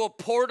led to a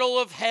portal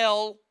of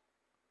hell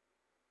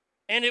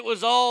and it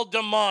was all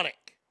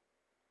demonic.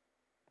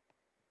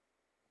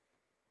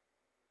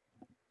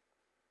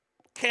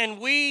 Can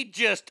we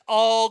just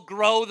all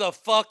grow the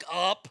fuck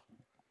up?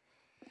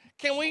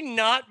 Can we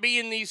not be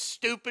in these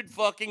stupid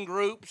fucking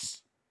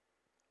groups?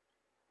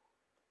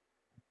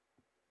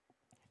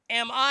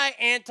 Am I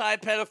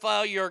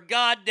anti-pedophile? You're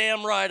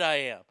goddamn right I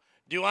am.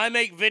 Do I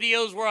make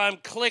videos where I'm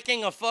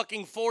clicking a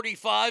fucking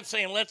 45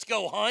 saying, let's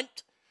go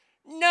hunt?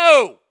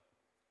 No!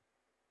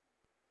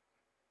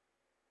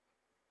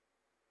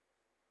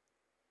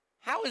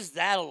 How is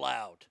that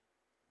allowed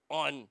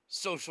on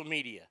social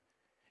media?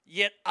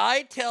 Yet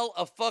I tell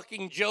a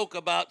fucking joke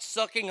about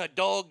sucking a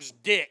dog's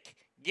dick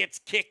gets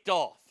kicked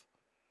off.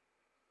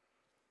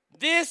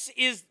 This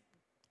is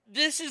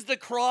the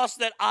cross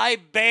that I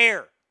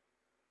bear.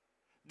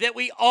 That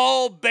we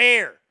all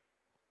bear,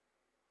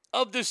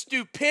 of the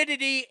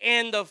stupidity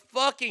and the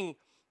fucking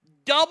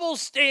double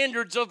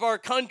standards of our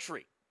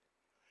country.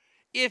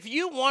 If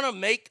you want to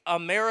make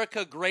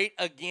America great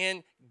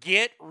again,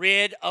 get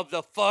rid of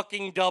the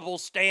fucking double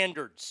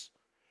standards.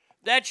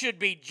 That should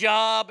be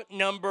job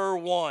number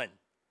one.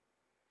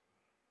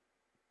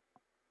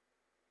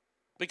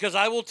 Because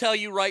I will tell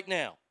you right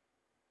now,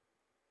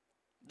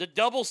 the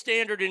double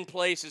standard in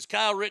place is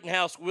Kyle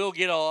Rittenhouse will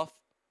get off.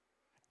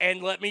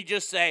 And let me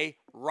just say,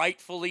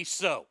 rightfully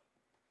so.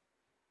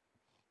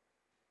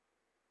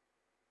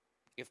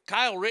 If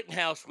Kyle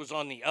Rittenhouse was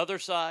on the other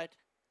side,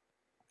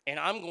 and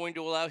I'm going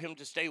to allow him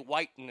to stay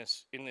white in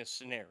this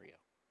scenario.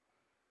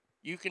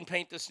 You can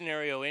paint the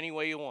scenario any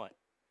way you want.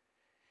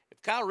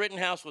 If Kyle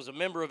Rittenhouse was a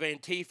member of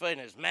Antifa and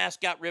his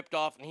mask got ripped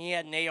off and he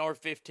had an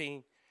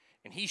AR-15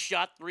 and he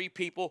shot 3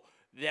 people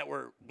that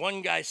were,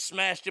 one guy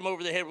smashed him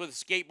over the head with a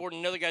skateboard and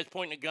another guy's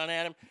pointing a gun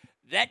at him,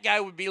 that guy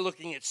would be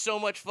looking at so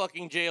much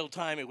fucking jail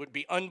time, it would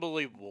be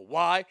unbelievable.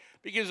 Why?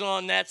 Because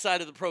on that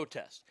side of the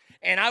protest.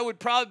 And I would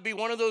probably be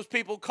one of those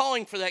people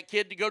calling for that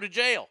kid to go to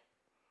jail.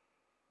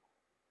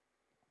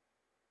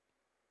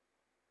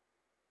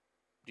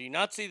 Do you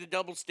not see the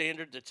double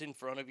standard that's in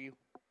front of you?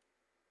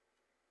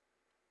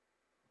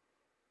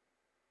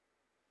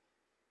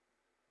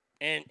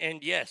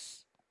 And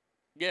yes,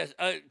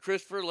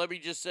 Christopher, let me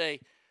just say,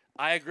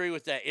 I agree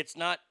with that. It's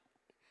not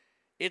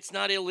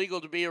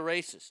illegal to be a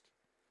racist.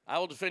 I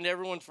will defend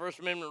everyone's First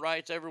Amendment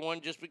rights, everyone.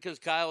 Just because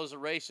Kyle is a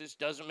racist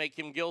doesn't make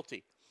him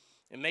guilty.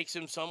 It makes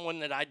him someone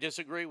that I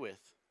disagree with.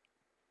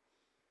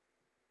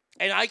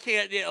 And I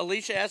can't,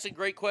 Alicia asked a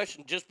great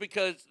question. Just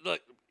because, look,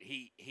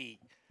 he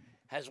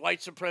has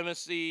white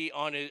supremacy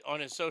on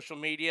his social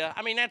media,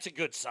 I mean, that's a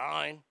good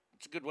sign.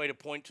 It's a good way to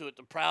point to it.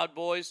 The Proud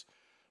Boys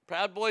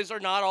are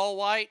not all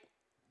white.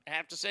 I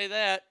have to say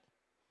that.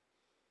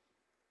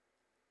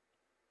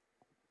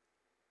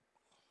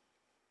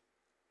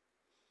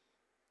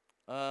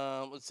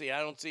 Let's see. I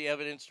don't see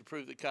evidence to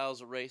prove that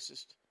Kyle's a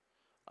racist.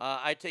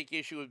 I take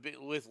issue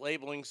with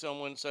labeling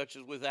someone such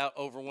as without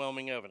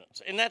overwhelming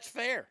evidence. And that's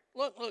fair.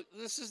 Look,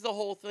 this is the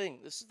whole thing.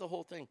 Is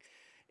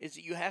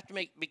that you have to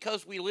make,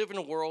 because we live in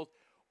a world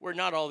where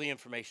not all the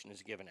information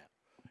is given out.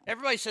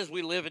 Everybody says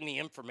we live in the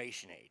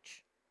information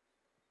age.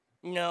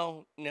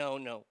 No.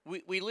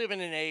 We live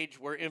in an age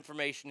where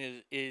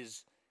information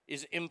is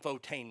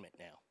infotainment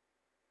now.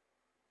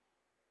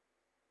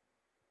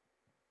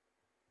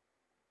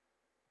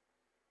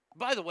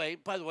 By the way,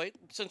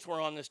 since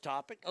we're on this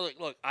topic,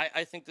 look,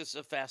 I think this is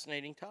a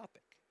fascinating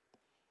topic.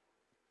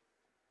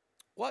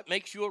 What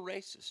makes you a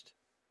racist?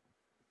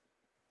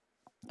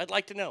 I'd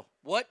like to know.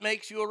 What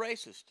makes you a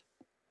racist?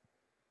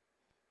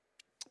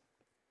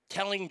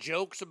 Telling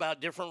jokes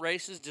about different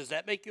races, does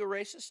that make you a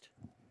racist?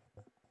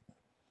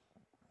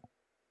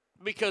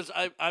 Because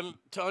I'm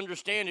to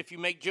understand, if you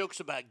make jokes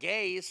about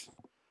gays,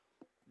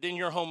 then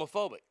you're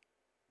homophobic.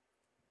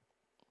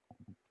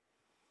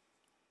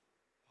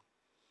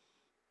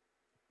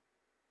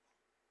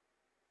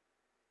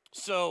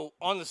 So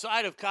on the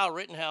side of Kyle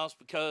Rittenhouse,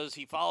 because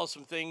he follows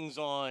some things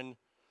on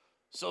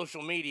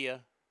social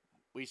media,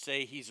 we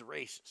say he's a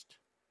racist.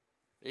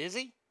 Is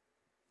he?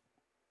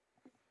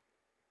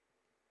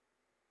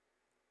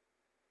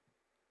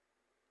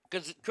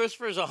 Because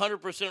Christopher is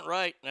 100%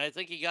 right, and I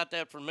think he got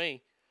that from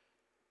me,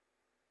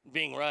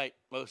 being right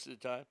most of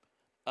the time.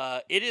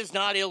 It is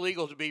not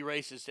illegal to be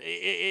racist.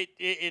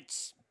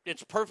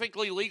 It's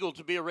perfectly legal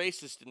to be a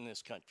racist in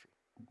this country.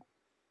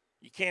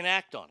 You can't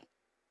act on it.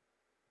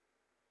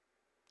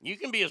 You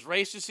can be as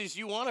racist as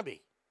you want to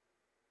be.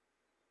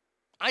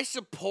 I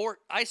support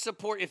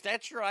if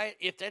that's your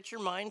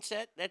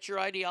mindset, that's your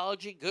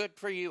ideology, good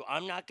for you.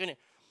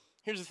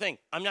 Here's the thing,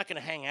 I'm not going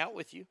to hang out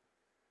with you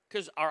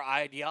because our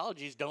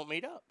ideologies don't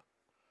meet up.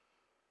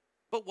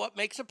 But what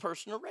makes a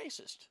person a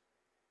racist?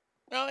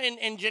 No,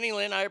 and Jenny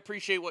Lynn, I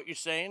appreciate what you're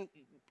saying.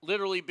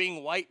 Literally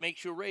being white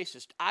makes you a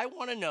racist. I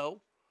want to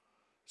know,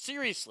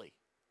 seriously,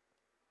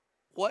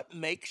 what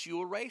makes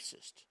you a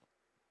racist?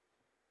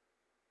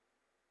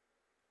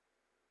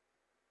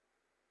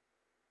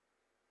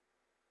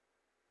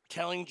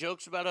 Telling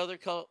jokes about other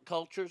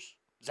cultures,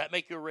 does that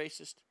make you a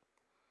racist?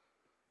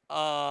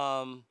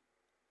 I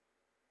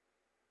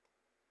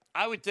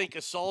would think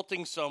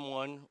assaulting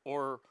someone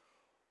or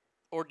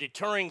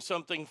deterring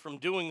something from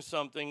doing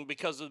something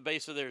because of the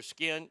base of their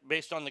skin,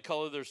 based on the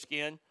color of their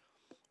skin,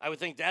 I would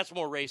think that's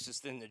more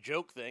racist than the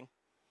joke thing.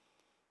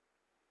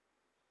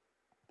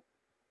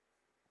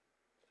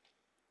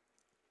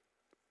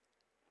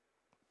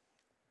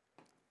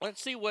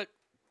 Let's see what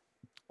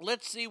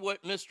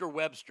Mr.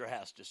 Webster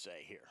has to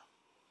say here.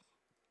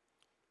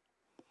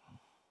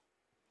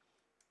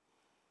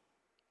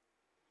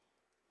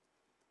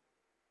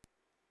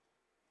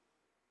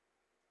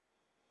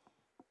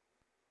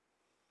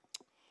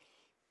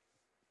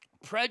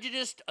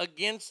 Prejudiced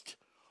against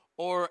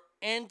or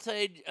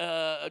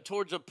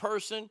towards a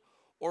person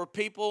or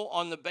people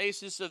on the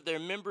basis of their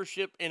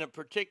membership in a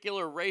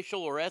particular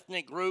racial or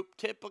ethnic group,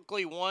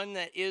 typically one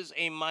that is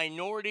a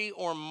minority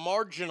or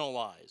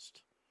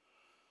marginalized.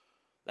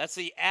 That's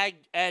the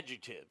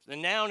adjective. The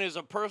noun is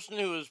a person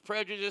who is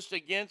prejudiced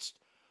against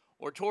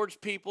or towards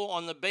people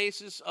on the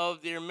basis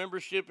of their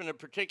membership in a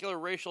particular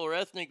racial or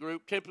ethnic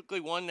group, typically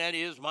one that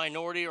is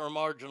minority or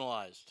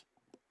marginalized.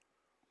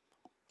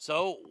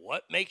 So,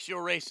 what makes you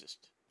a racist?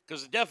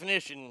 Because the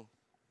definition...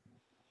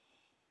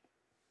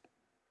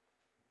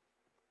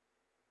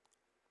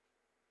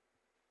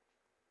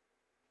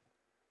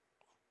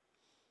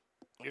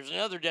 Here's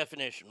another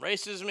definition.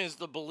 Racism is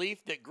the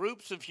belief that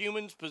groups of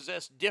humans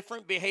possess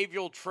different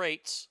behavioral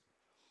traits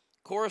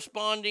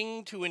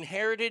corresponding to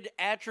inherited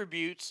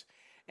attributes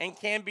and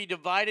can be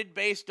divided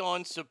based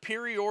on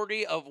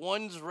superiority of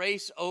one's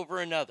race over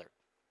another.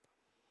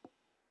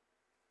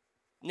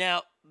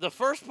 Now, the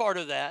first part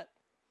of that,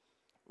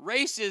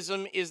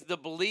 racism is the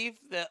belief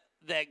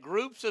that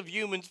groups of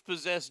humans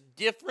possess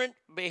different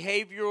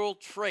behavioral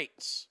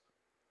traits.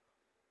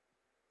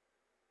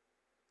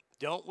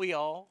 Don't we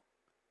all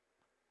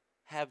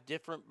have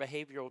different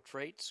behavioral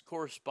traits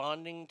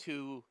corresponding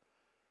to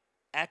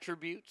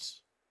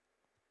attributes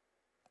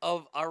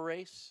of our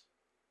race?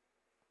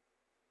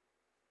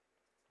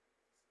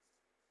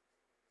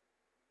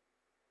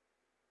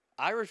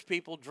 Irish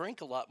people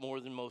drink a lot more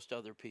than most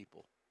other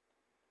people.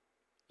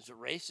 Is it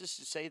racist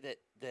to say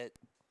that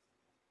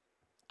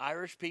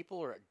Irish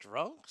people are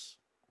drunks?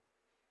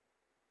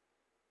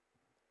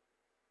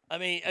 I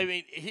mean,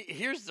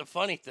 here's the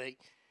funny thing,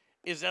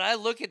 is that I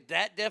look at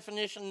that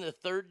definition, the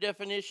third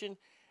definition,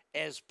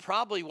 as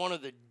probably one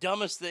of the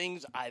dumbest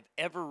things I've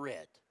ever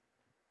read.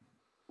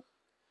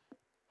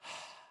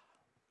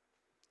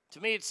 To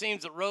me, it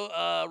seems that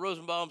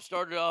Rosenbaum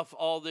started off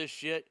all this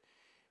shit.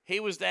 He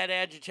was that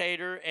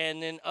agitator,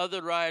 and then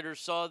other rioters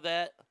saw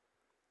that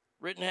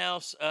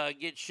Rittenhouse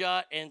get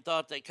shot and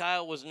thought that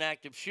Kyle was an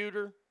active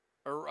shooter,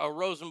 or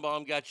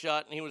Rosenbaum got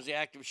shot and he was the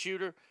active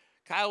shooter.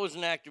 Kyle was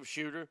an active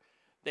shooter.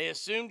 They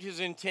assumed his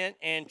intent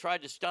and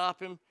tried to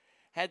stop him.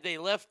 Had they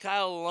left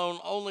Kyle alone,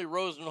 only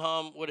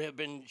Rosenbaum would have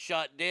been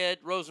shot dead.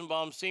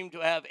 Rosenbaum seemed to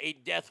have a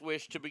death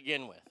wish to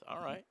begin with.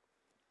 All right.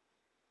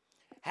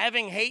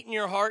 Having hate in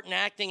your heart and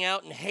acting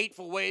out in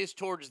hateful ways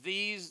towards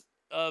these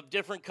of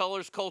different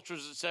colors,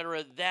 cultures,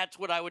 etc., that's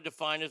what I would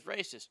define as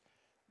racist.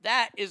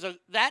 That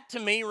to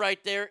me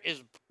right there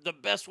is the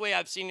best way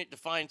I've seen it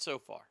defined so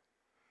far.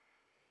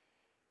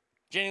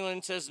 Jenny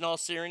Lynn says, in all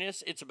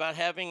seriousness, it's about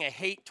having a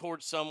hate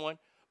towards someone,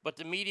 but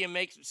the media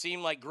makes it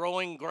seem like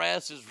growing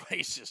grass is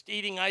racist.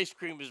 Eating ice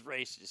cream is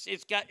racist.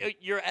 It's got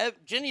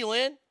Jenny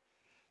Lynn,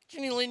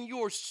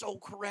 you are so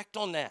correct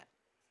on that.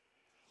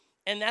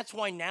 And that's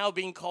why now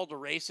being called a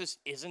racist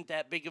isn't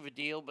that big of a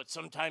deal, but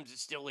sometimes it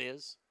still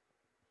is.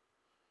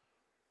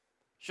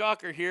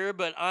 Shocker here,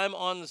 but I'm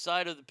on the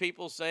side of the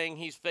people saying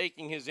he's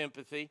faking his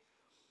empathy.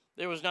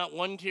 There was not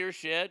one tear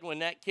shed. When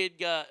that kid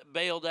got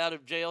bailed out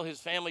of jail,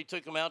 his family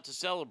took him out to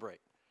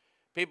celebrate.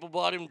 People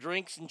bought him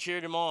drinks and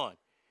cheered him on.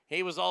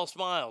 He was all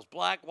smiles,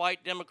 black,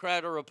 white,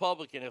 Democrat, or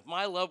Republican. If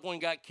my loved one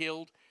got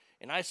killed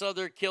and I saw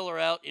their killer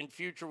out in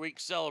future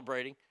weeks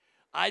celebrating,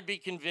 I'd be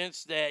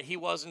convinced that he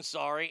wasn't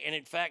sorry and,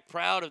 in fact,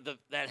 proud of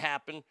that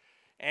happened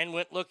and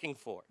went looking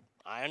for it.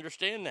 I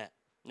understand that.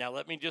 Now,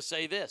 let me just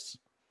say this.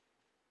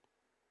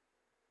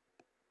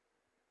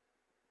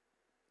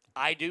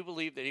 I do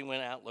believe that he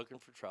went out looking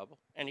for trouble,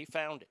 and he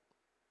found it.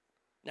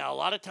 Now, a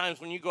lot of times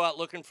when you go out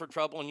looking for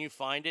trouble and you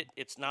find it,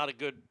 it's not a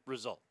good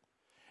result.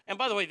 And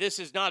by the way, this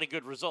is not a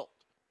good result.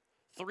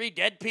 3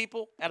 dead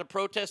people at a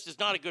protest is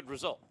not a good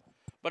result.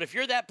 But if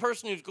you're that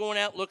person who's going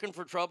out looking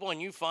for trouble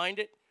and you find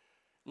it,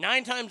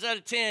 9 times out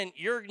of 10,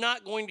 you're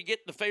not going to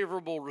get the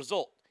favorable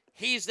result.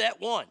 He's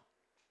that one.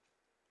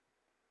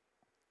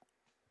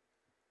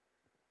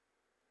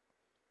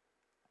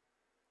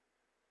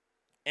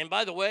 And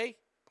by the way,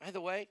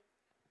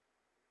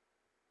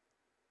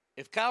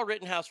 if Kyle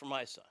Rittenhouse were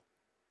my son,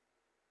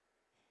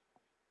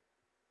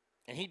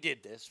 and he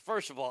did this,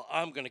 first of all,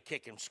 I'm going to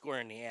kick him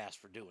square in the ass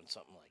for doing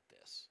something like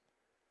this.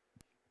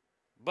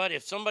 But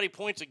if somebody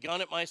points a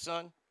gun at my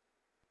son,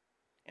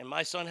 and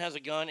my son has a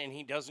gun and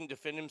he doesn't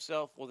defend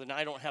himself, well, then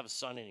I don't have a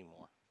son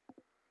anymore.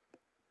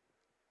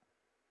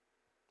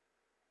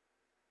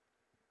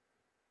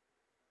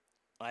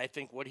 I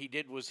think what he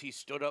did was he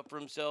stood up for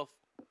himself,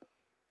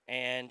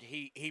 and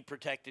he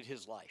protected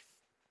his life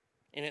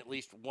in at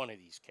least one of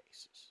these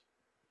cases.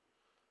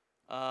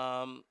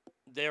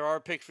 There are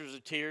pictures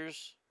of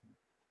tears.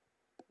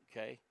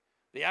 Okay.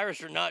 The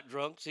Irish are not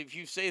drunks. If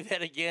you say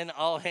that again,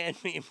 I'll hand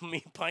me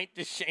a pint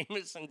to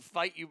Seamus and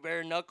fight you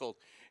bare knuckled.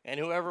 And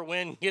whoever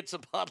wins gets a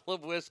bottle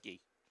of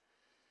whiskey.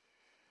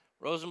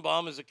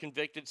 Rosenbaum is a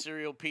convicted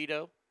serial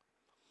pedo.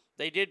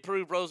 They did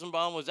prove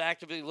Rosenbaum was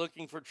actively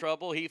looking for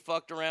trouble. He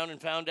fucked around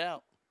and found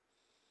out.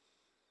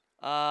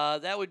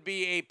 That would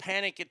be a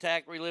panic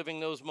attack reliving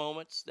those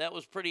moments. That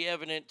was pretty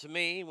evident to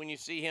me when you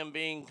see him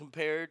being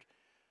compared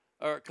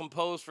or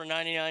composed for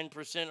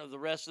 99% of the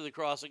rest of the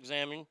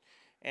cross-examining.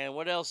 And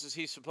what else is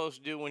he supposed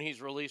to do when he's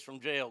released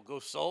from jail? Go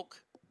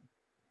sulk?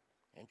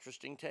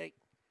 Interesting take.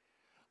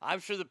 I'm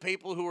sure the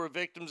people who were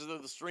victims of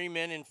the 3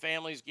 men and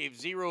families gave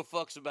 0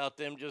 fucks about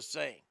them, just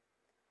saying.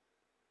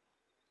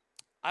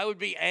 I would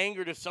be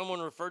angered if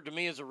someone referred to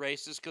me as a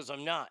racist, because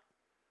I'm not.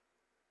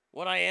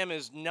 What I am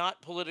is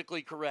not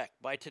politically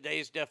correct by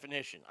today's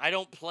definition. I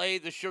don't play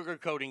the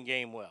sugarcoating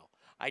game well.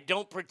 I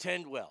don't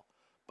pretend well.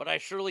 But I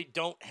surely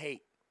don't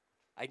hate.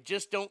 I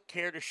just don't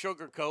care to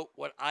sugarcoat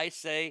what I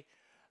say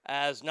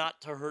as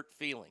not to hurt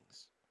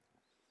feelings.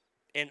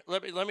 And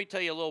let me tell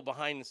you a little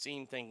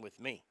behind-the-scene thing with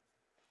me.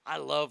 I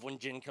love when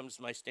Jen comes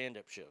to my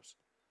stand-up shows.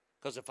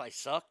 Because if I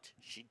sucked,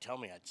 she'd tell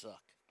me I'd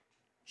suck.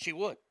 She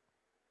would.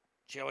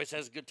 She always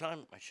has a good time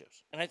at my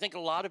shows. And I think a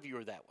lot of you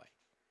are that way.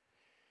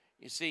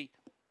 You see,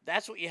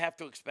 that's what you have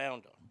to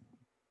expound on.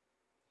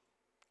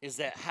 Is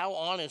that how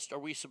honest are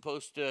we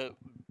supposed to,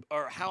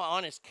 or how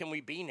honest can we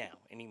be now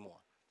anymore?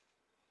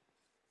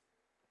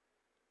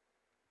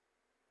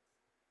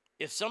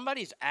 If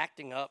somebody's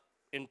acting up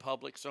in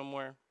public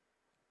somewhere,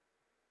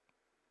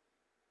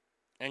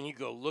 and you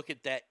go, look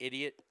at that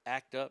idiot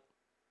act up,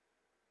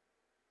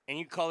 and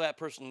you call that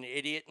person an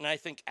idiot, and I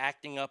think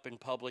acting up in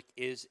public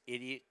is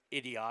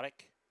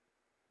idiotic,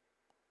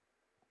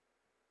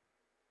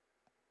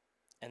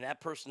 and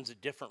that person's a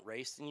different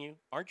race than you,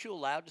 aren't you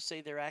allowed to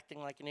say they're acting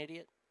like an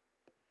idiot?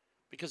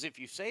 Because if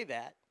you say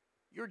that,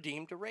 you're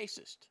deemed a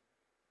racist.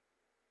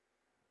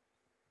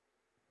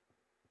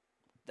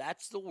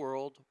 That's the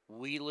world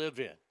we live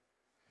in.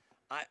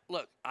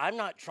 Look, I'm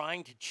not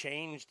trying to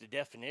change the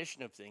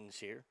definition of things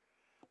here.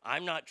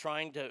 I'm not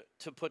trying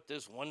to put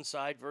this one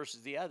side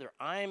versus the other.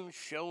 I'm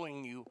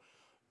showing you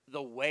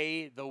the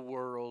way the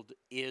world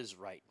is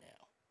right now.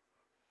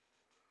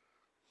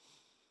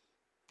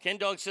 Ken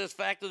Dog says,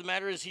 fact of the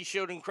matter is he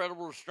showed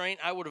incredible restraint.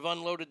 I would have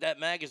unloaded that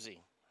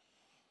magazine.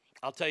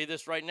 I'll tell you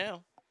this right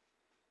now.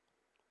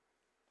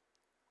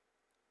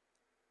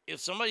 If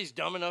somebody's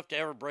dumb enough to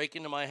ever break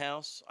into my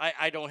house,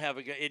 I don't have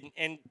a gun.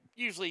 And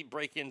usually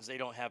break-ins, they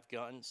don't have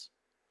guns.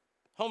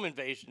 Home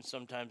invasions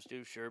sometimes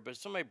do, sure. But if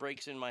somebody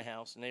breaks in my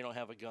house and they don't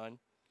have a gun,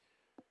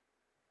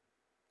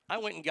 I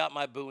went and got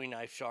my Bowie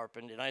knife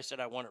sharpened. And I said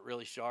I want it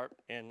really sharp.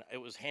 And it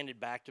was handed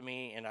back to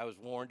me. And I was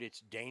warned it's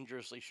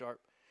dangerously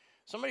sharp.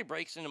 Somebody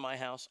breaks into my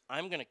house,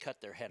 I'm going to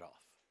cut their head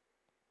off.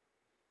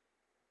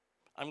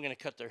 I'm going to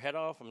cut their head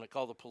off. I'm going to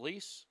call the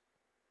police.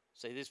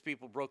 Say these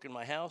people broke in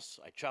my house.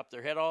 I chopped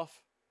their head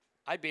off.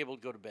 I'd be able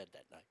to go to bed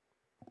that night.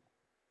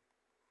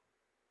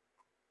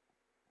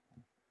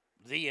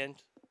 The end.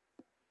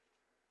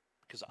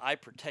 Because I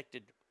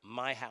protected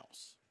my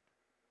house.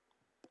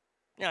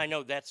 Now, I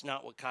know that's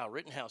not what Kyle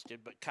Rittenhouse did,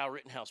 but Kyle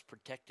Rittenhouse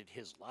protected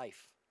his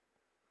life.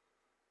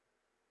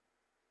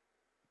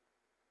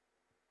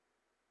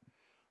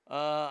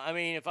 I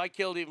mean, if I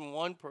killed even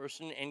one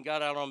person and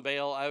got out on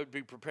bail, I would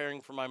be preparing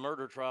for my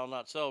murder trial,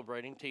 not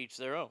celebrating. To each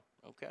their own.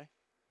 Okay.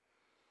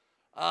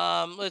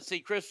 Let's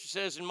see. Christopher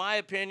says, in my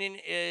opinion,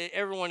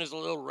 everyone is a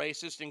little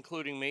racist,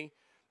 including me,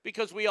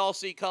 because we all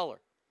see color.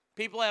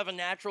 People have a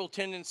natural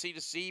tendency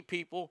to see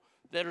people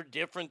that are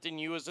different than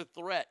you as a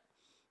threat.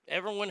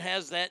 Everyone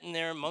has that in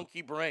their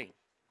monkey brain.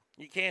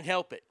 You can't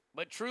help it.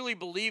 But truly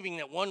believing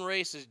that one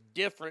race is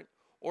different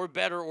or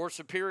better or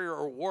superior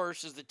or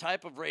worse is the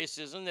type of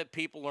racism that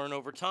people learn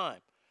over time.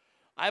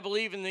 I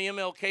believe in the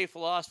MLK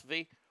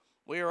philosophy.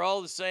 We are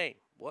all the same.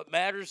 What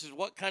matters is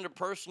what kind of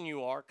person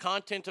you are,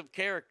 content of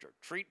character.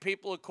 Treat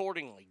people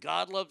accordingly.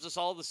 God loves us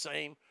all the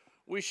same.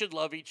 We should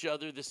love each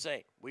other the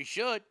same. We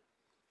should.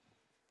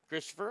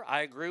 Christopher,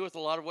 I agree with a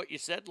lot of what you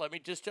said. Let me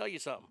just tell you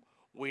something.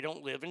 We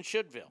don't live in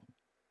Shouldville.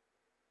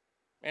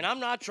 And I'm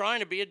not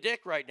trying to be a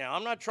dick right now.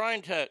 I'm not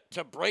trying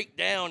to break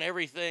down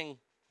everything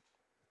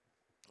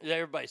that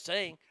everybody's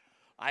saying.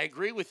 I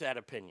agree with that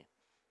opinion.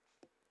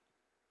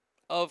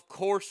 Of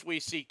course we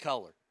see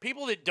color.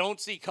 People that don't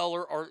see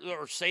color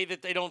or say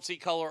that they don't see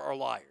color are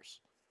liars.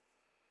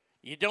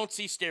 You don't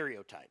see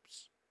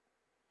stereotypes.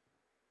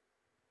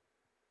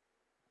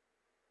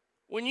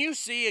 When you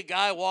see a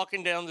guy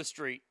walking down the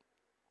street,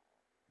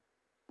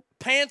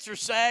 pants are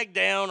sagged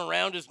down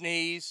around his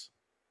knees,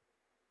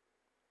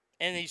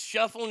 and he's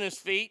shuffling his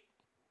feet,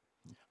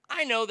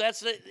 I know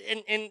that's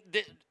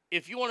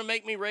if you want to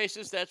make me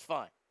racist, that's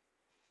fine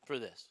for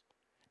this.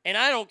 And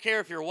I don't care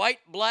if you're white,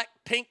 black,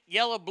 pink,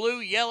 yellow, blue,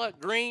 yellow,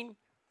 green,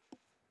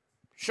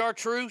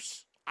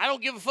 chartreuse. I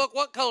don't give a fuck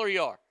what color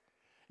you are.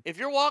 If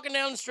you're walking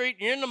down the street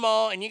and you're in the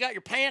mall and you got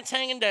your pants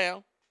hanging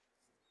down,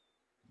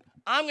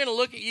 I'm going to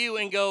look at you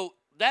and go,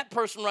 that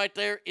person right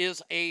there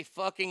is a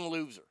fucking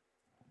loser.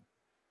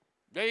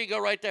 There you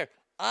go right there.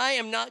 I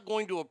am not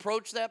going to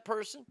approach that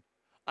person.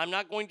 I'm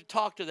not going to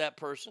talk to that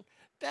person.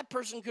 That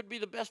person could be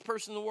the best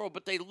person in the world,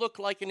 but they look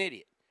like an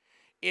idiot.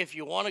 If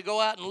you want to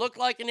go out and look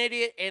like an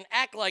idiot and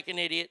act like an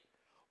idiot,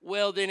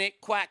 well, then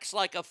it quacks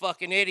like a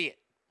fucking idiot.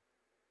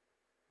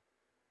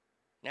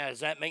 Now,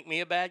 does that make me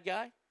a bad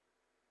guy?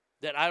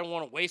 That I don't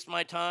want to waste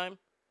my time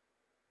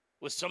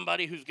with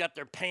somebody who's got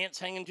their pants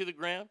hanging to the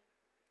ground?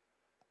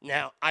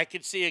 Now, I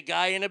could see a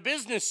guy in a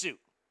business suit.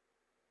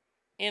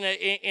 In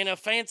a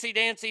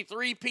fancy-dancy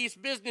three-piece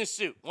business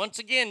suit. Once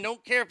again,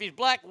 don't care if he's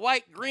black,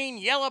 white, green,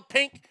 yellow,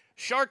 pink,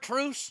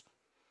 chartreuse,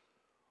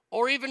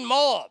 or even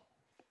mauve.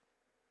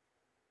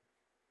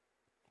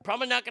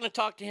 Probably not going to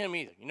talk to him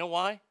either. You know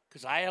why?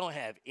 Because I don't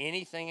have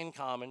anything in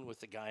common with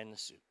the guy in the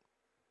suit.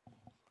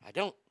 I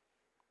don't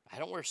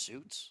wear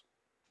suits.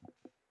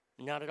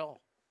 Not at all.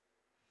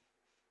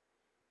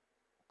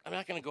 I'm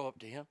not going to go up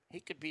to him. He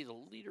could be the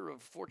leader of a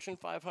Fortune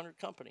 500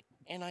 company,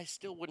 and I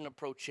still wouldn't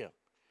approach him.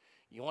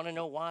 You want to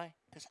know why?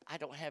 Because I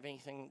don't have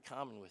anything in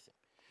common with him.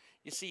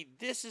 You see,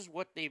 this is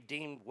what they've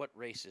deemed what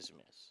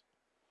racism is.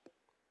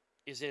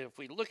 Is that if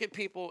we look at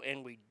people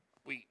and we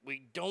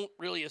don't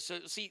really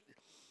associate... See,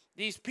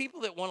 these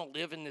people that want to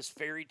live in this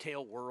fairy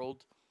tale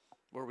world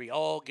where we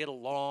all get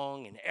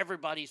along and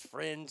everybody's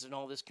friends and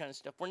all this kind of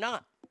stuff, we're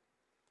not.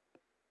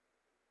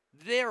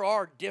 There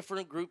are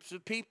different groups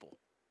of people.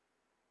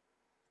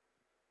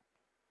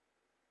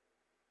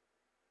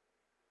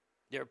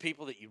 There are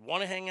people that you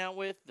want to hang out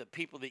with, the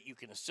people that you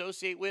can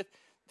associate with.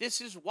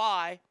 This is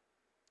why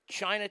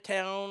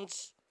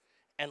Chinatowns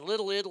and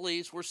Little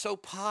Italies were so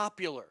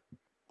popular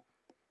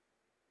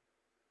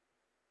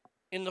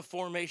in the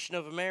formation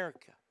of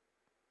America.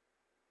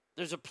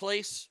 There's a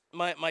place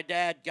my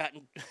dad got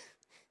in.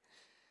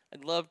 I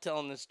love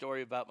telling this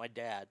story about my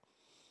dad.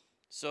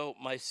 So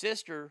my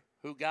sister,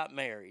 who got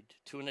married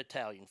to an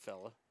Italian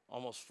fella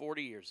almost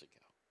 40 years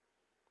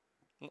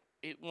ago,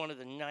 one of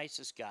the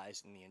nicest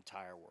guys in the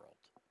entire world.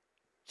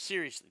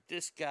 Seriously,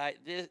 this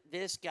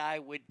guy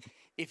would,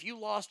 if you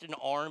lost an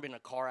arm in a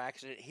car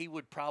accident, he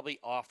would probably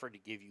offer to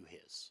give you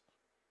his.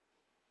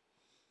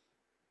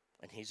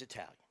 And he's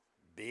Italian,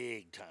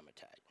 big time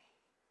Italian.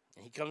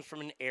 And he comes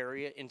from an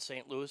area in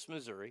St. Louis,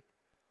 Missouri,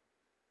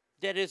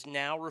 that is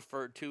now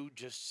referred to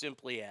just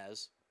simply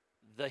as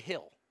the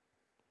Hill.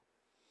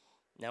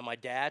 Now, my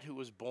dad, who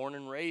was born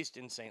and raised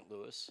in St.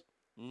 Louis,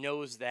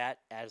 knows that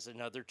as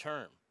another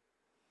term.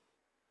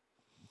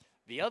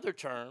 The other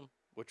term,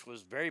 which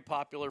was very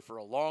popular for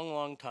a long,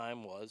 long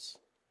time, was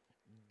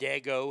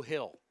Dago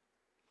Hill.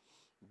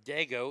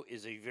 Dago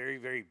is a very,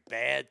 very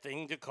bad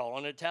thing to call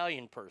an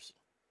Italian person.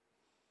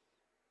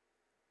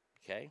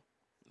 Okay?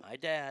 My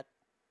dad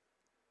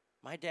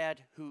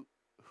who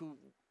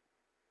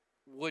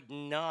would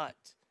not,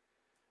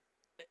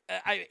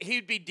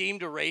 he'd be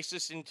deemed a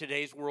racist in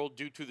today's world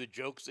due to the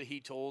jokes that he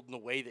told and the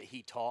way that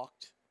he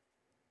talked.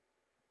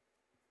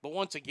 But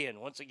once again,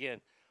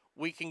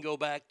 we can go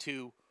back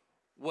to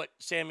what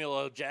Samuel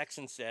L.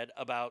 Jackson said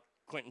about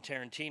Quentin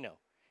Tarantino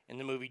in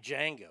the movie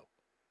Django.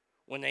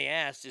 When they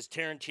asked, is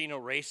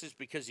Tarantino racist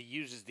because he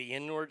uses the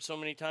N-word so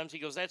many times? He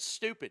goes, that's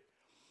stupid.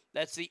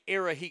 That's the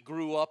era he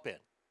grew up in.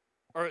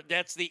 Or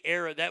that's the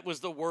era, that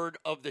was the word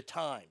of the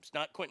times.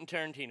 Not Quentin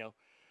Tarantino,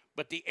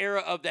 but the era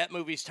of that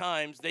movie's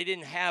times, they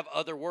didn't have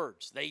other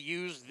words. They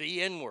used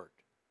the N-word.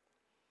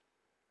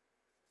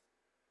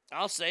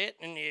 I'll say it,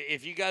 and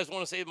if you guys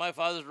want to say my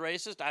father's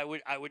racist,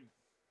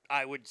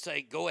 I would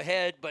say go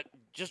ahead, but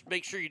just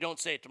make sure you don't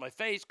say it to my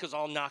face because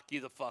I'll knock you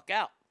the fuck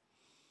out.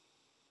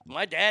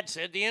 My dad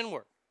said the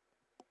N-word.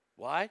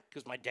 Why?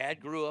 Because my dad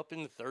grew up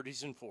in the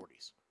 30s and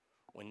 40s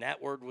when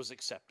that word was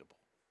acceptable.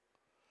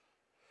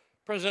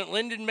 President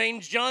Lyndon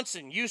Baines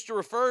Johnson used to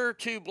refer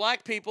to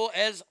black people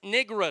as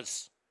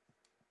nigras.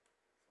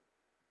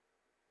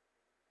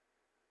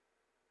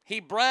 He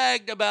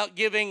bragged about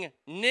giving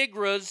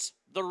nigras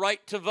the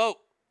right to vote.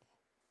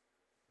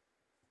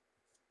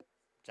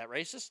 Is that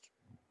racist?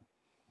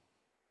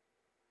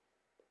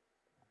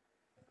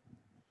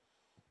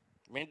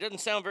 I mean, it doesn't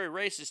sound very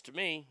racist to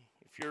me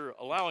if you're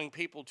allowing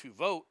people to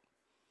vote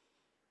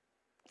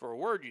for a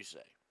word you say.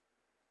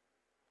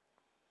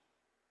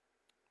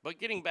 But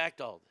getting back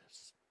to all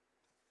this,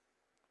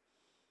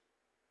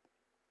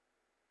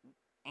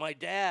 my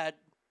dad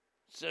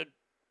said,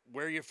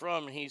 "Where are you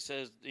from?" And he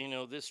says,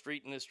 this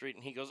street and this street.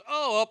 And he goes,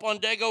 "Oh, up on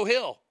Dago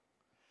Hill."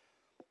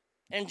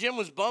 And Jim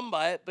was bummed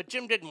by it, but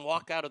Jim didn't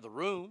walk out of the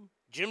room.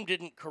 Jim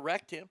didn't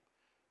correct him.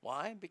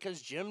 Why?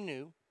 Because Jim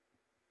knew.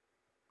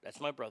 That's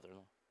my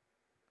brother-in-law.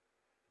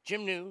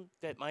 Jim knew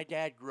that my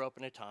dad grew up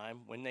in a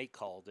time when they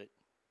called it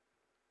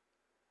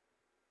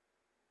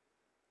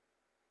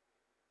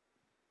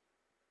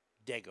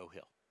Dago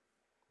Hill.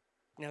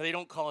 Now, they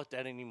don't call it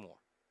that anymore.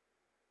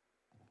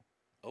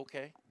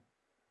 Okay.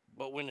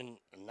 But when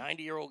a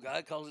 90-year-old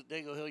guy calls it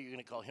Dago Hill, you're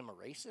going to call him a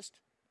racist?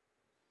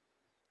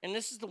 And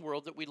this is the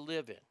world that we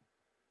live in.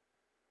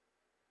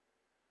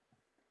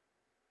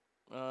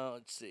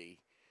 Let's see.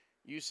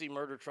 UC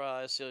murder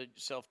trial,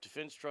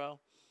 self-defense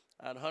trial.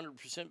 I'd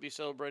 100% be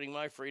celebrating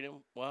my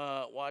freedom.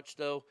 Watch,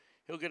 though.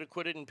 He'll get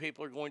acquitted and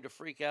people are going to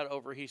freak out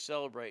over he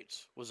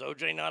celebrates. Was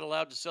OJ not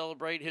allowed to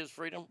celebrate his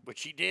freedom?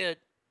 Which he did.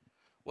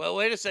 Well,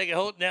 wait a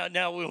second.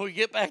 Now, when we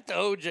get back to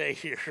OJ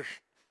here,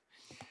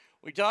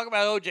 we talk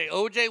about OJ.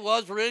 OJ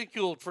was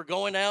ridiculed for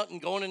going out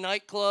and going to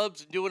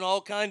nightclubs and doing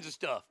all kinds of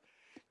stuff.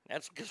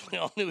 That's because we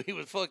all knew he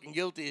was fucking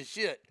guilty as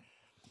shit.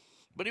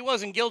 But he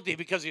wasn't guilty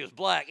because he was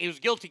black. He was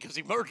guilty because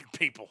he murdered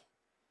people.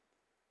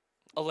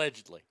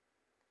 Allegedly.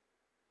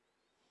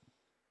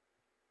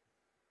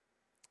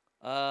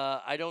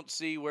 I don't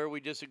see where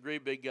we disagree,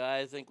 big guy.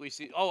 I think we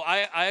see... Oh,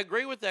 I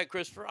agree with that,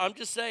 Christopher. I'm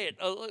just saying.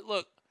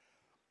 Look,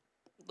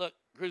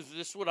 Chris,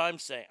 this is what I'm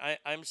saying.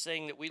 I'm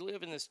saying that we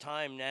live in this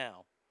time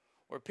now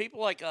where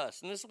people like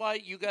us, and this is why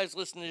you guys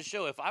listen to this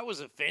show. If I was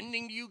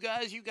offending you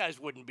guys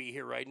wouldn't be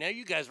here right now.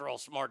 You guys are all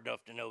smart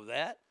enough to know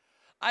that.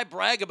 I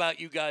brag about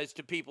you guys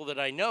to people that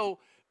I know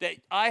that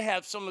I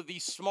have some of the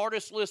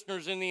smartest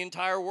listeners in the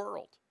entire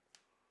world.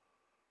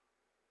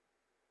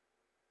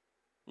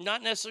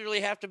 Not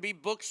necessarily have to be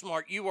book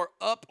smart. You are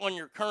up on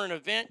your current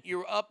event.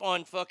 You're up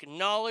on fucking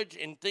knowledge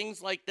and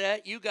things like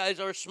that. You guys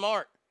are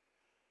smart.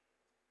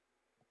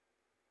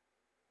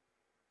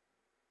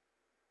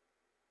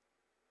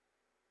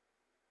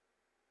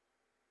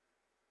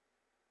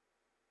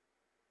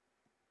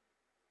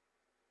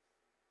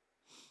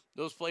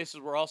 Those places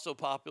were also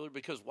popular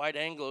because white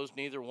Anglos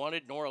neither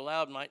wanted nor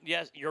allowed.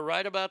 Yes, you're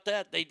right about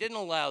that. They didn't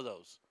allow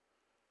those.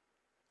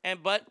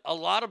 But a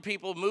lot of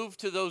people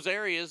moved to those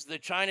areas, the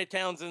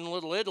Chinatowns and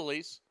Little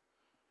Italies,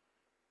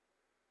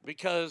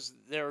 because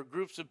there are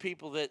groups of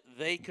people that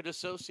they could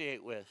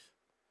associate with,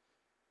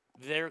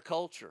 their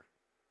culture,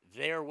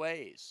 their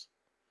ways.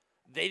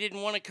 They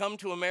didn't want to come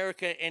to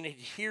America and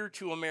adhere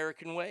to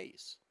American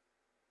ways.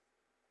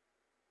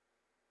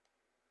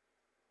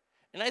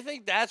 And I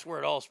think that's where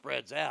it all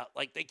spreads out.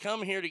 Like, they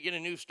come here to get a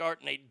new start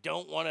and they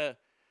don't want to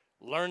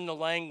learn the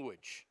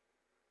language.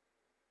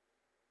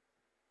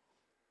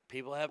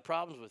 People have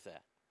problems with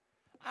that.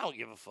 I don't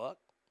give a fuck.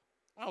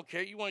 I don't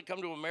care. You want to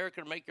come to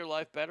America to make your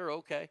life better?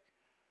 Okay.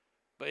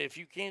 But if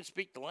you can't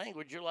speak the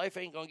language, your life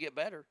ain't going to get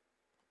better.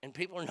 And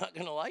people are not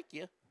going to like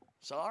you.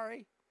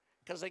 Sorry.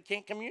 Because they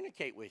can't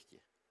communicate with you.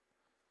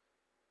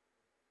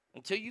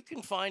 Until you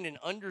can find an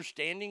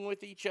understanding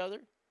with each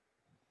other,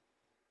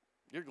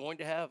 you're going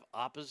to have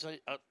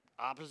opposite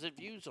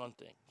views on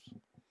things.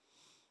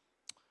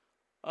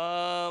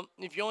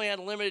 If you only had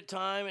a limited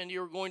time and you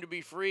were going to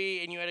be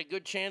free and you had a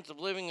good chance of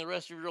living the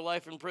rest of your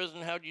life in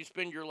prison, how do you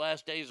spend your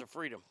last days of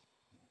freedom?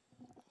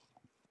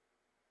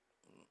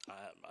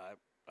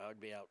 I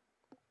would be out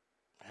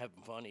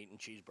having fun eating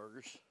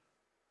cheeseburgers.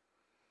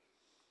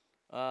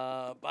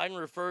 Biden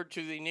referred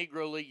to the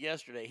Negro League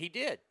yesterday. He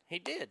did.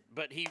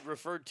 But he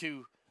referred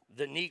to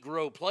the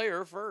Negro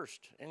player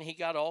first, and he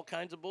got all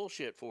kinds of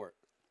bullshit for it.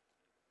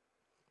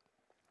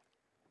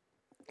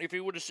 If he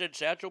would have said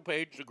Satchel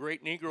Paige, the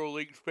great Negro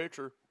Leagues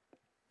pitcher,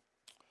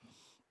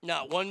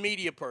 not one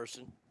media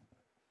person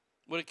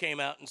would have came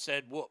out and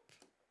said, whoop.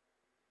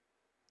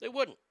 They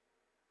wouldn't.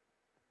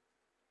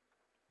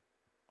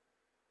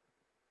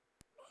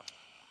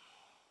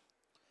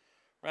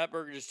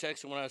 Ratburger just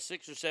texted, when I was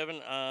 6 or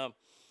 7,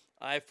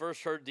 I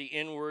first heard the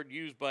N-word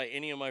used by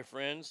any of my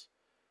friends.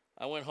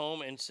 I went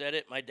home and said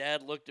it. My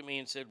dad looked at me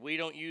and said, we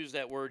don't use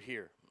that word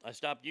here. I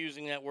stopped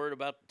using that word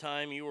about the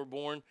time you were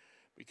born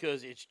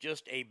because it's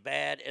just as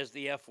bad as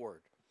the F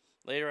word.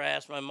 Later, I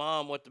asked my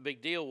mom what the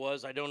big deal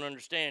was. I don't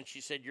understand.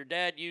 She said, your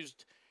dad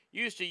used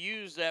to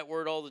use that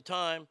word all the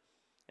time,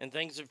 and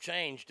things have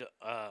changed,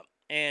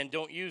 and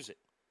don't use it.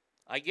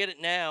 I get it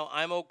now.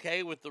 I'm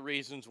okay with the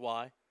reasons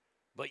why,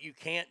 but you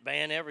can't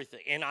ban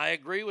everything. And I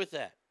agree with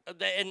that.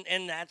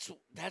 And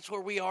that's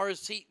where we are.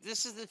 See,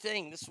 this is the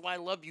thing. This is why I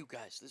love you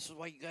guys. This is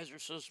why you guys are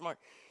so smart.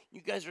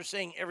 You guys are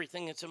saying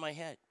everything that's in my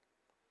head.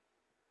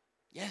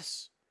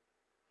 Yes,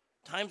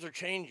 times are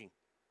changing,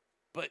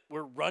 but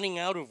we're running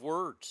out of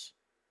words.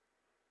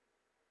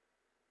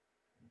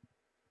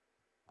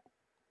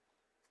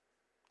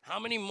 How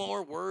many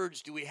more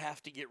words do we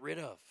have to get rid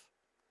of?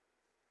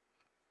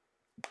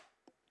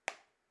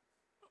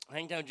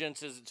 Hangtown Jen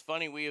says, it's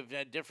funny, we have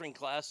had different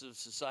classes of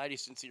society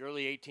since the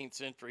early 18th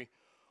century.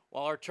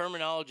 While our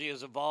terminology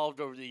has evolved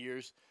over the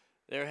years,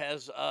 there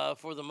has,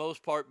 for the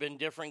most part, been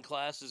different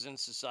classes in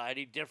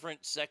society,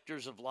 different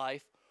sectors of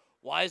life.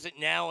 Why is it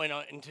now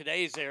in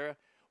today's era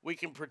we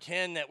can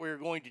pretend that we're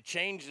going to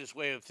change this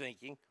way of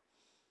thinking?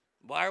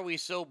 Why are we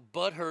so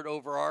butthurt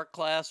over our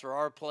class or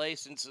our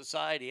place in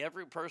society?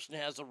 Every person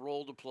has a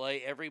role to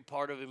play, every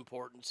part of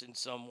importance in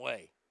some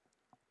way.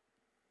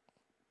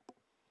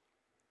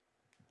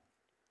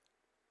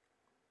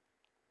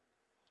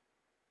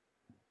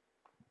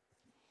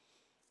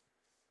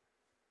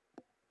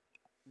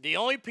 The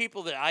only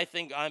people that I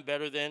think I'm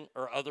better than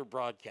are other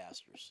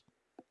broadcasters.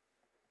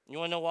 You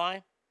want to know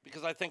why?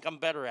 Because I think I'm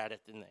better at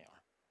it than they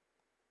are.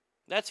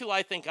 That's who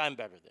I think I'm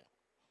better than.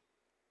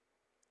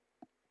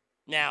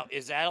 Now,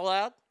 is that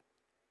allowed?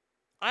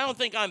 I don't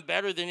think I'm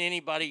better than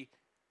anybody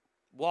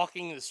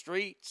walking the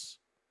streets.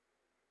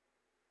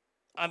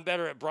 I'm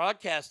better at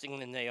broadcasting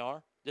than they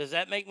are. Does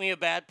that make me a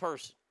bad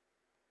person?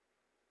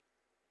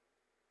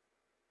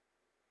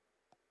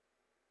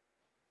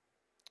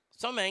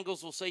 Some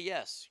angles will say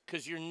yes,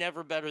 because you're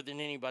never better than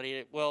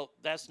anybody. Well,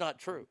 that's not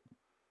true.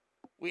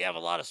 We have a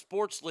lot of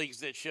sports leagues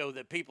that show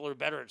that people are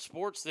better at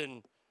sports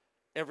than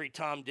every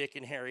Tom, Dick,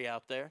 and Harry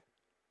out there.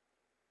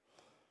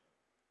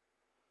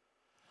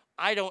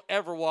 I don't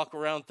ever walk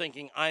around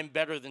thinking I'm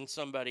better than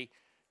somebody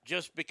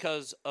just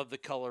because of the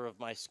color of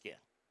my skin.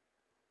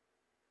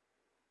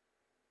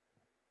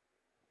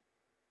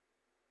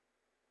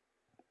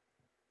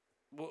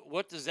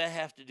 What does that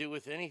have to do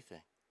with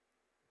anything?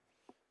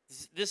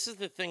 This is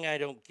the thing I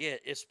don't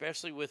get,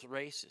 especially with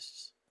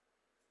racists.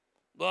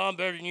 Well, I'm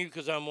better than you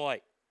because I'm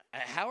white.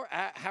 How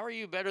are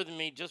you better than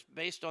me just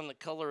based on the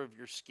color of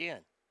your skin?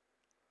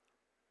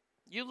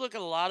 You look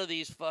at a lot of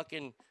these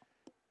fucking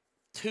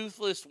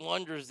toothless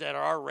wonders that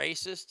are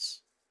racists,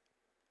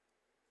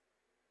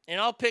 and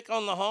I'll pick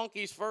on the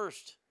honkies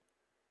first.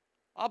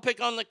 I'll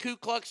pick on the Ku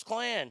Klux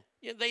Klan.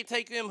 Yeah, they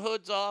take them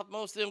hoods off.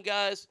 Most of them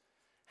guys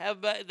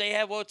have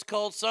what's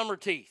called summer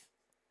teeth.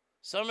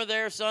 Some are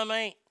there, some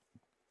ain't.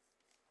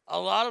 A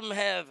lot of them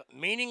have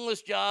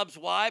meaningless jobs.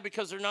 Why?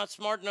 Because they're not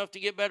smart enough to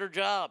get better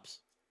jobs.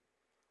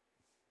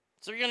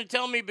 So you're going to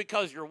tell me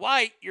because you're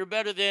white, you're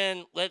better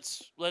than,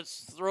 let's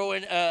throw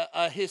in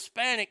a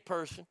Hispanic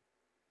person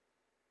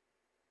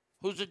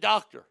who's a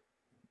doctor.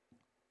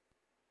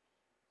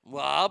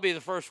 Well, I'll be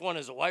the first one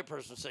as a white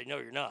person to say, no,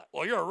 you're not.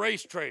 Well, you're a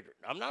race trader.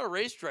 I'm not a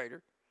race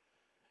trader.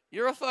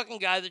 You're a fucking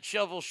guy that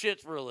shovels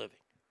shit for a living.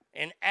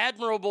 An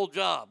admirable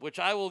job, which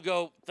I will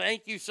go,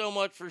 thank you so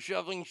much for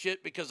shoveling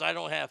shit because I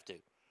don't have to.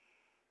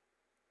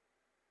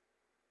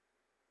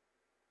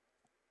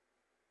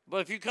 But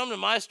if you come to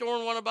my store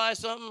and want to buy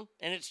something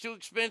and it's too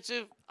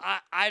expensive,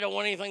 I don't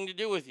want anything to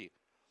do with you.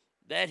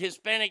 That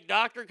Hispanic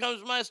doctor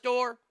comes to my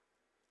store,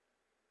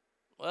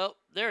 well,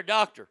 they're a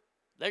doctor.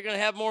 They're going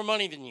to have more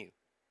money than you.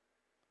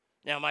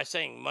 Now, am I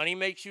saying money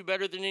makes you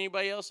better than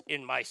anybody else?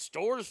 In my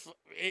stores,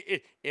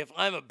 if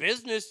I'm a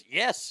business,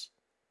 yes,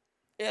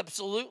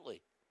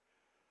 absolutely.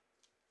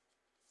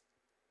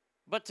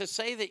 But to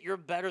say that you're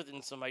better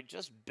than somebody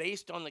just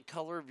based on the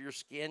color of your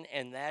skin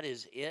and that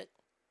is it,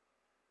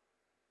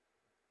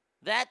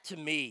 that to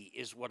me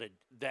is what a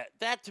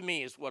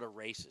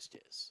racist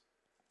is.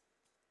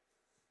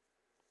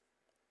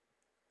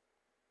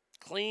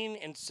 Clean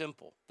and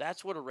simple.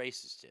 That's what a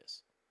racist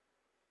is.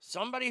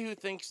 Somebody who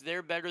thinks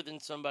they're better than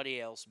somebody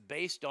else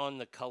based on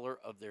the color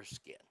of their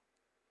skin.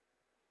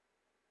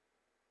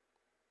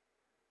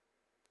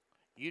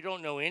 You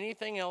don't know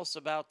anything else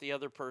about the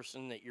other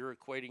person that you're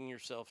equating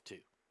yourself to.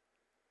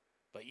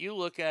 But you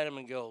look at them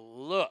and go,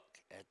 look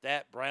at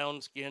that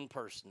brown-skinned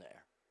person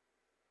there.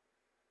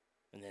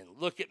 And then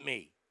look at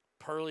me,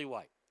 pearly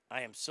white.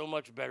 I am so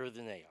much better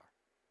than they are.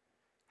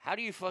 How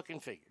do you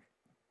fucking figure?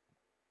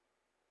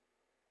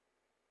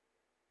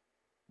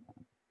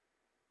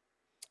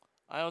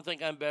 I don't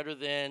think I'm better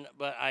than,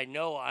 but I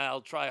know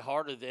I'll try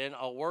harder than,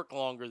 I'll work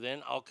longer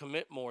than, I'll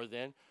commit more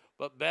than,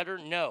 but better,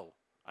 no.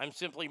 I'm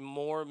simply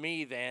more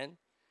me than,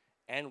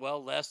 and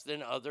well, less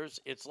than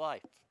others. It's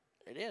life.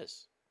 It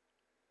is.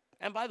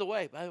 And by the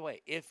way,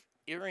 if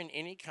you're in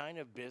any kind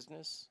of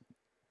business,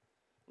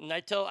 and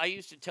I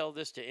used to tell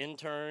this to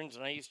interns,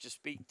 and I used to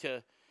speak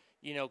to,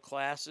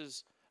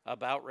 classes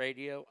about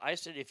radio. I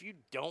said, if you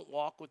don't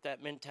walk with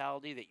that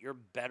mentality that you're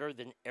better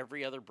than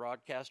every other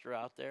broadcaster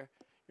out there,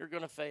 you're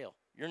going to fail.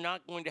 You're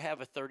not going to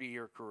have a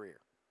 30-year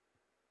career.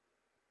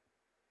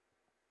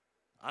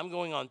 I'm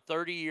going on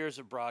 30 years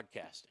of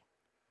broadcasting.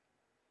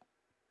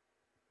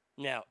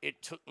 Now,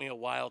 it took me a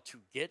while to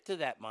get to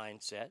that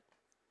mindset,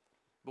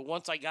 But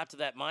once I got to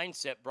that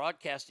mindset,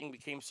 broadcasting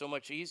became so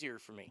much easier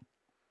for me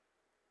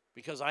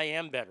because I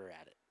am better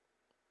at it.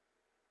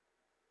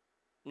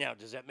 Now,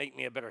 does that make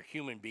me a better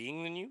human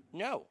being than you?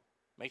 No.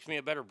 Makes me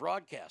a better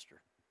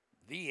broadcaster.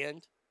 The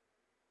end.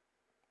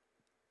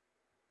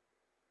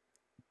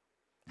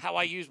 How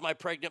I use my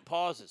pregnant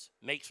pauses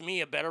makes me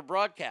a better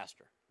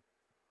broadcaster.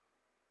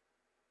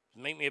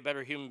 Does it make me a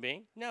better human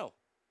being? No.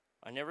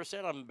 I never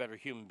said I'm a better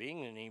human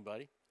being than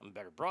anybody. I'm a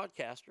better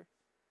broadcaster.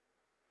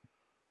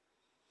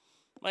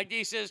 Mike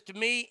D says, to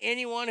me,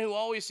 anyone who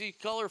always sees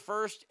color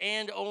first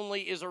and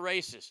only is a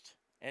racist.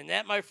 And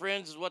that, my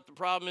friends, is what the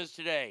problem is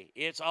today.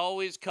 It's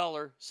always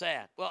color.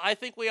 Sad. Well, I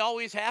think we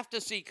always have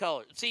to see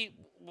color. See,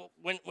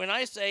 when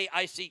I say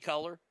I see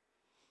color,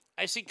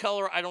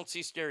 I don't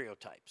see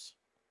stereotypes.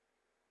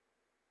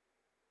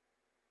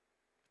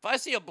 If I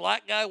see a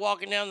black guy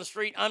walking down the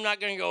street, I'm not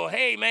going to go,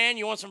 hey, man,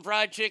 you want some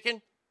fried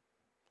chicken?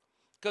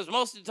 Because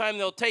most of the time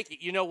they'll take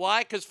it. You know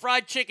why? Because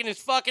fried chicken is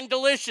fucking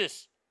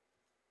delicious.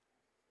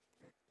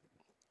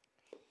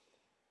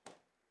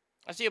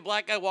 I see a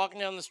black guy walking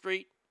down the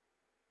street,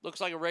 looks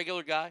like a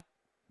regular guy.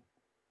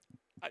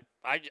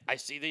 I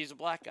see that he's a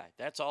black guy.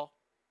 That's all.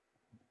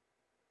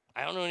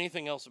 I don't know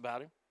anything else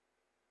about him.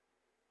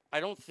 I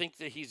don't think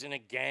that he's in a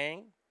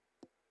gang.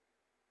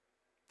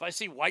 If I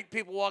see white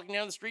people walking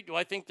down the street, do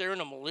I think they're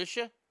in a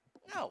militia?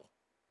 No.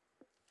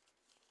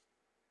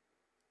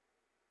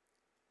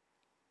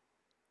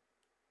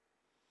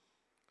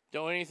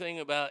 Don't know anything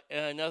about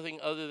nothing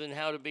other than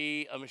how to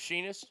be a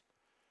machinist.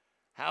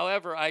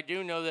 However, I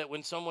do know that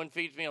when someone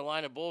feeds me a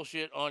line of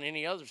bullshit on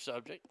any other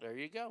subject, there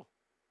you go.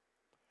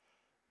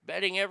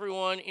 Betting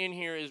everyone in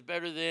here is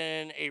better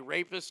than a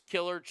rapist,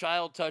 killer,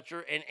 child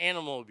toucher, and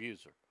animal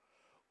abuser.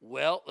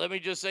 Well, let me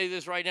just say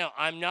this right now.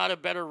 I'm not a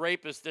better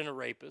rapist than a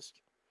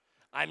rapist.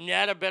 I'm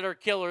not a better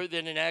killer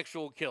than an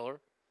actual killer.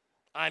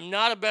 I'm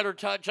not a better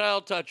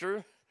child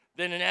toucher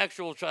than an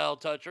actual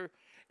child toucher.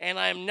 And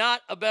I'm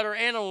not a better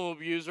animal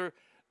abuser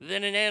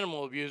than an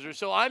animal abuser.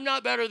 So I'm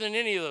not better than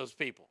any of those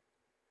people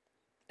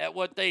at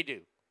what they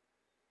do.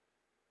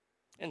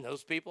 And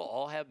those people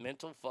all have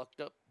mental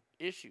fucked up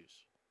issues.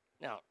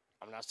 Now,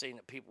 I'm not saying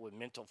that people with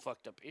mental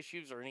fucked up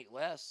issues are any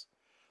less.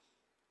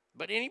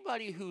 But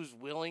anybody who's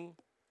willing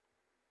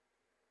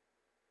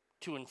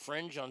to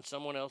infringe on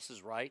someone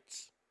else's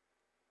rights,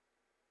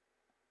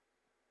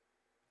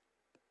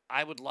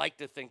 I would like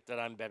to think that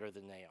I'm better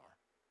than they are.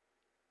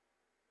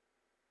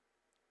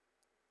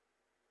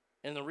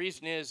 And the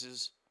reason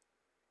is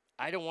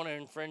I don't want to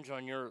infringe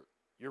on your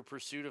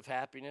pursuit of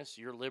happiness,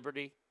 your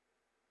liberty,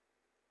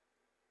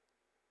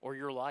 or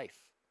your life.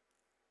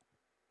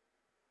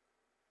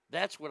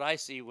 That's what I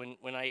see when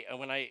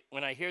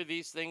I hear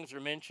these things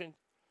are mentioned.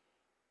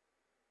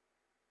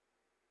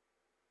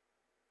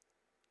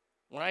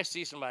 When I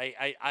see somebody,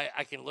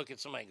 I can look at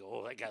somebody and go,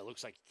 oh, that guy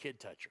looks like a kid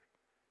toucher.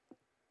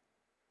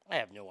 I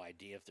have no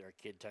idea if they're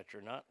a kid toucher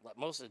or not.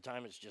 Most of the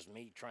time, it's just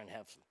me trying to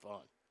have some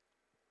fun.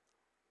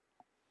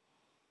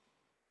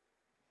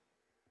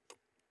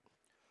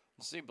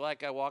 I see a black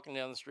guy walking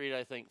down the street,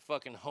 I think,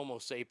 fucking Homo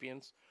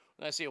sapiens.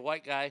 When I see a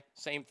white guy,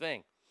 same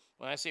thing.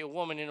 When I see a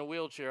woman in a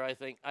wheelchair, I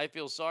think, I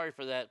feel sorry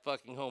for that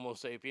fucking Homo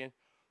sapien.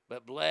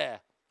 But blah,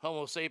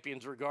 Homo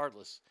sapiens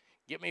regardless.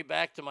 Get me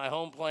back to my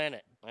home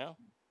planet. Well,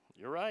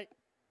 you're right.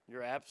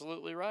 You're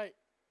absolutely right.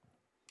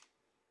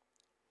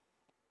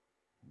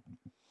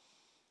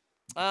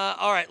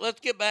 All right, let's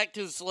get back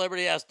to the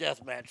Celebrity Ass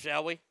Deathmatch,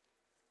 shall we?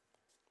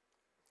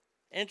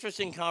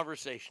 Interesting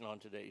conversation on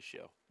today's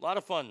show. A lot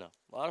of fun, though.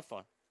 A lot of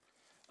fun.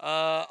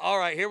 All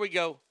right, here we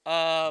go.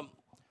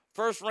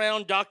 First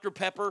round, Dr.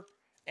 Pepper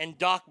and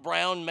Doc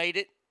Brown made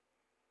it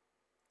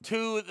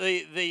to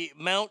the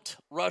Mount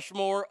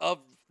Rushmore of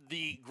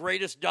the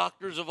greatest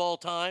doctors of all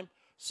time.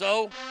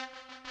 So,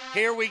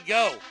 here we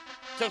go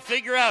to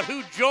figure out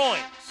who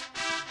joins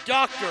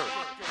Dr.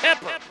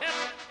 Pepper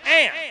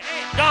and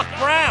Doc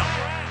Brown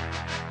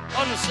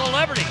on the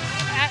Celebrity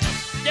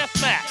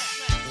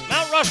Deathmatch.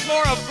 Mount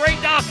Rushmore of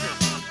great doctors.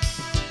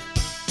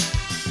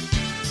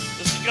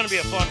 This is going to be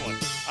a fun one.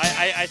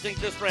 I think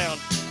this round,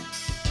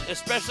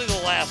 especially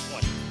the last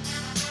one.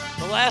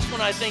 The last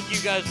one I think you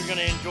guys are going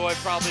to enjoy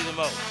probably the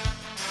most.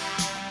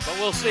 But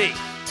we'll see,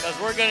 because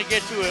we're going to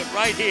get to it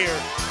right here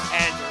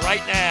and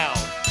right now.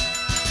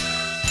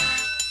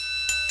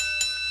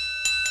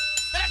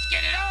 Let's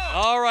get it on!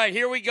 All right,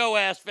 here we go,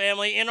 Ass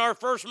Family, in our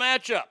first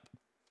matchup.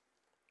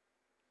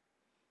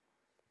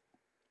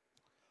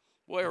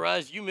 Boy,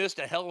 Rise, you missed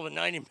a hell of a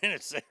 90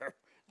 minutes there.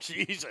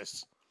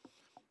 Jesus.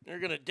 You're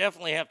going to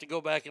definitely have to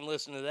go back and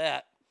listen to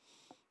that.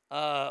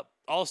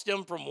 All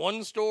stem from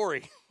one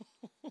story.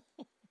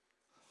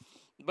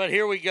 But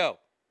here we go.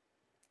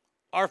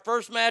 Our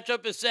first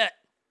matchup is set.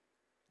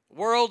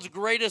 World's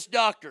greatest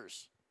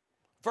doctors.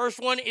 First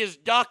one is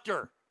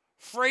Dr.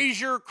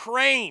 Frasier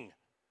Crane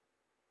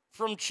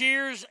from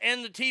Cheers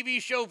and the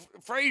TV show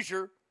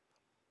Frasier,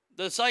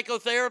 the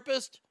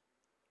psychotherapist.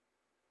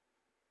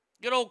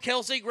 Good old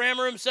Kelsey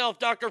Grammer himself,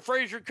 Dr.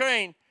 Frasier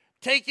Crane,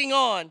 taking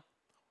on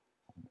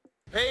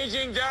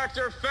Paging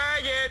Dr.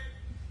 Faggot.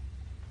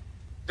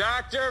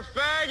 Dr.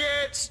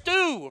 Faggot!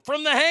 Stu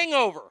from The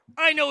Hangover.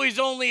 I know he's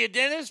only a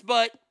dentist,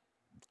 but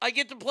I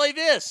get to play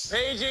this.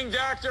 Paging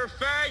Dr.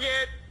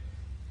 Faggot!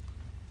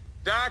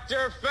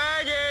 Dr.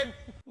 Faggot!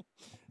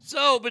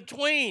 So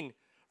between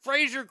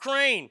Fraser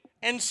Crane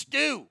and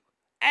Stu,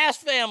 Ass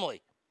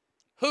Family,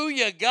 who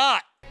you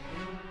got?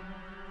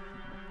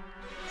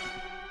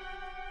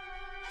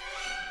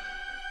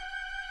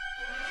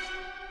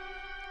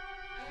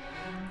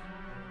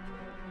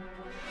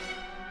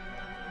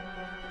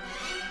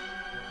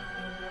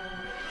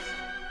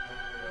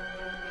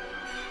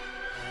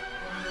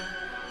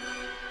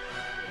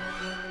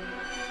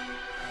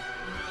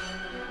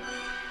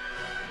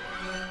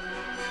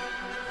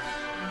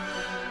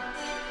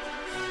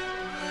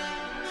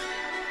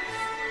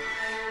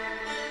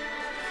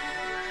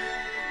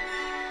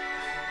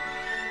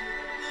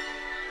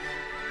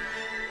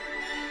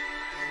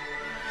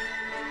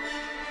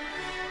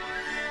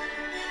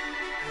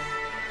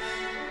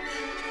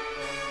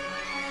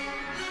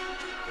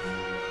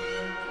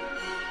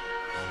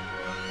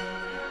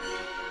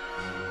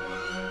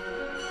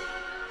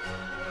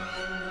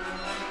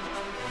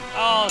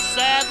 Oh,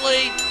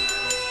 sadly,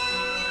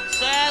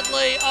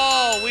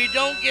 we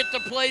don't get to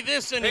play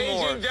this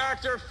anymore. Paging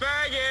Dr.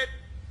 Faggot!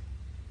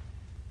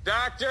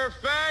 Dr.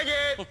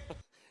 Faggot!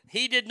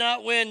 He did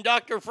not win.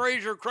 Dr.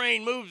 Fraser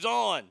Crane moves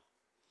on.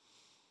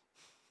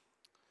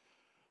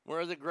 Where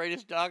are the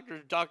greatest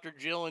doctors? Dr.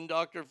 Jill and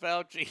Dr.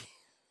 Fauci.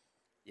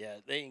 Yeah,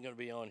 they ain't going to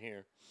be on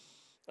here.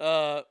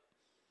 All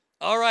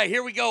right,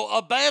 here we go.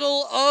 A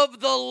battle of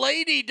the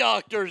lady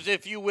doctors,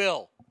 if you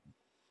will.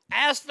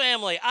 Ass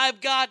Family,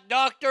 I've got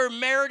Dr.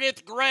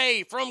 Meredith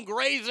Grey from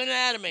Grey's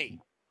Anatomy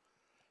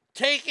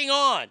taking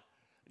on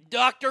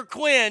Dr.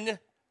 Quinn,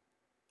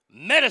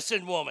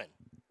 Medicine Woman.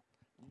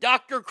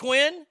 Dr.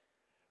 Quinn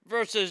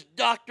versus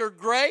Dr.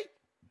 Grey.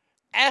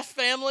 Ass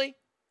Family,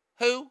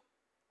 who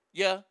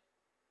ya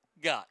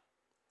got?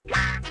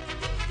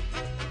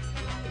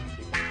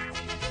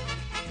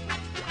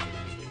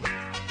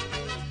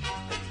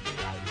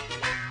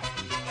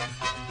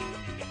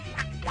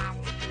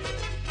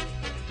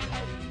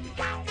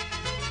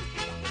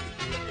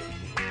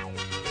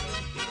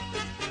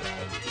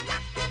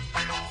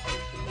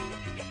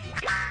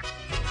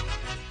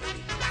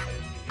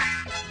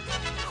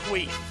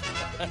 Queef.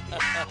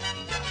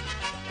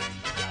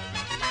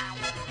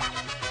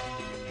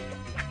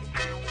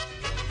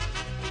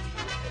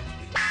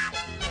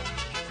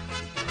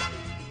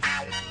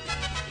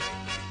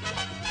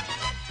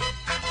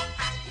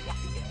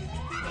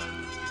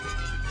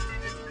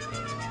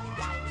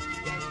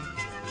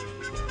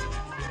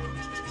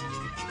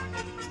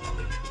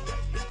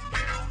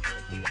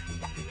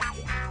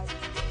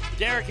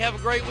 Derek, have a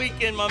great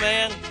weekend, my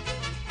man.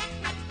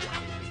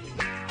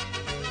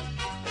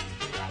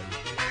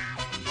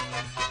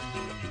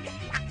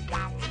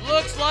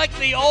 Looks like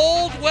the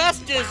Old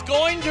West is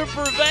going to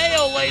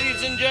prevail,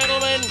 ladies and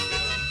gentlemen.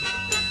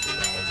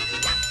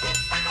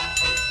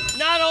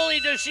 Not only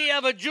does she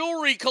have a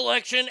jewelry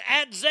collection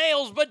at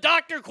Zales, but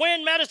Dr.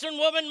 Quinn, Medicine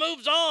Woman,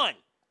 moves on.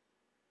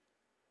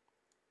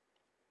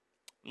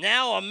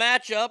 Now a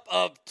matchup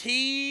of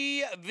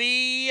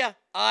TV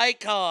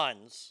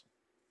icons.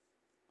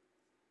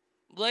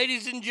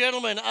 Ladies and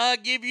gentlemen, I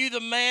give you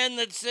the man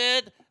that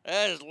said,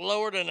 that is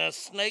lower than a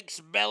snake's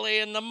belly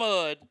in the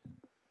mud.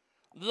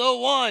 The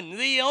one,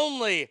 the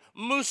only,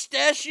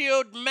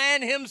 mustachioed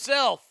man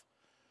himself,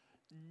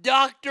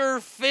 Dr.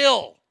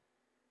 Phil.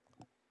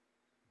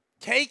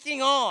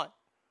 Taking on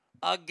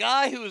a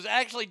guy who's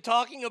actually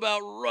talking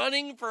about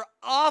running for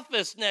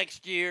office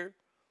next year,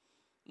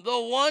 the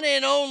one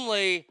and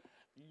only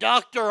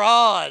Dr.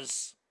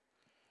 Oz.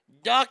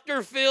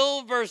 Dr.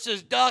 Phil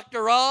versus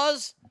Dr.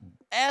 Oz.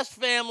 Ass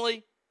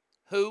Family,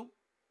 who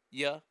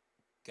ya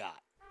got?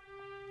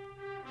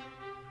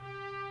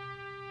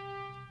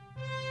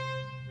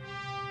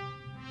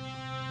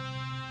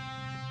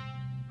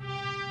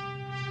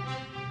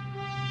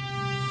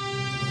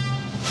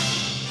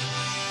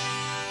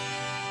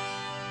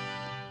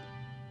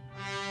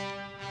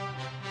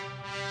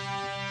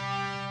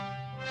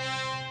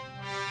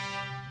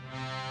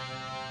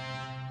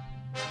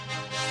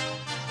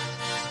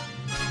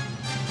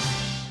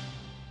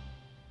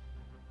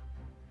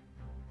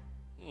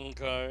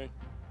 Okay.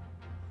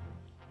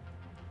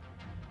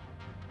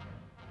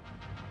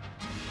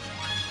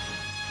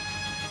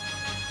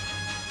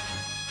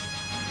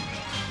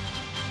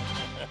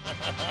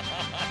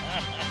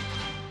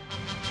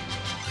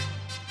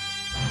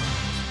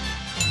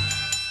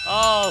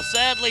 Oh,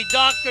 sadly,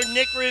 Dr.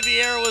 Nick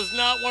Riviera was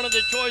not one of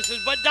the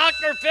choices, but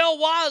Dr. Phil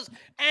was,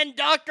 and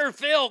Dr.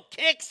 Phil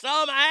kicked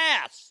some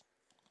ass.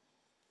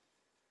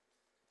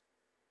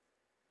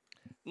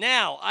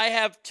 Now, I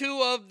have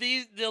two of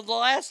these, the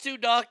last two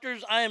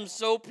doctors. I am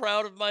so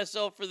proud of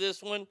myself for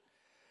this one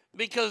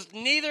because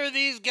neither of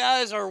these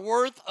guys are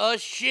worth a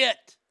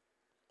shit.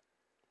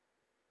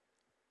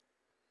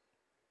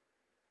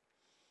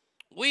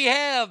 We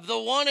have the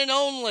one and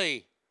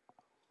only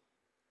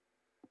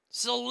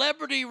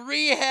celebrity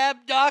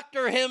rehab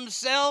doctor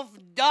himself,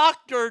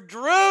 Dr.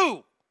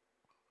 Drew.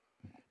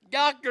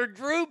 Dr.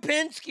 Drew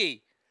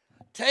Pinsky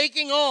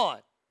taking on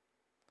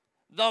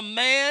the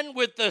man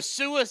with the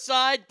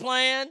suicide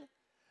plan,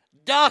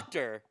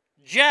 Dr.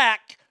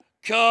 Jack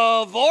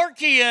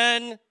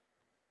Kevorkian.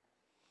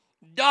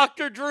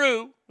 Dr.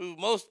 Drew, who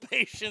most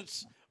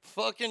patients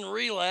fucking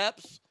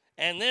relapse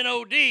and then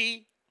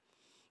OD,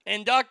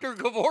 and Dr.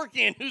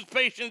 Kevorkian, whose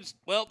patients,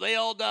 well, they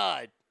all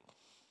died.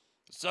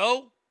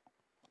 So,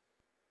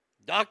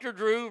 Dr.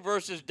 Drew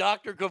versus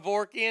Dr.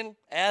 Kevorkian,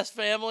 Ass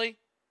Family,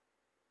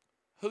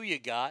 who you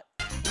got?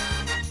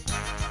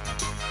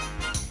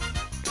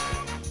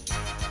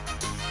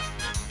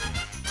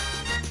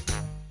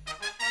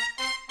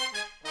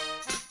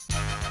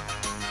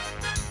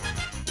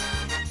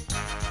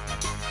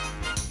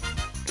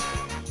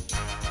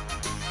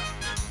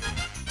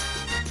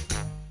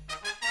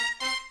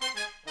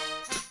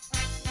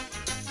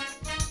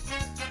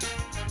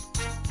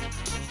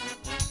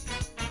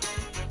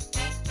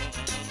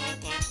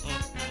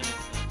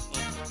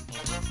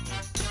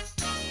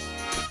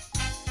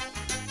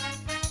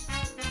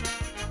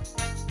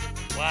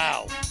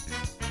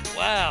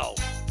 Wow.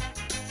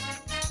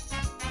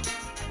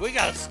 We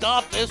got to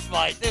stop this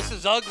fight. This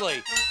is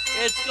ugly.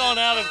 It's gone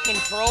out of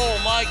control.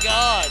 My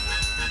God.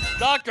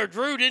 Dr.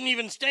 Drew didn't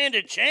even stand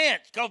a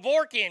chance.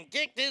 Kevorkian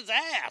kicked his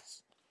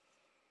ass.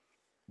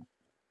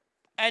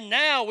 And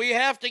now we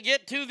have to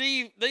get to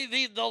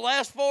the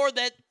last four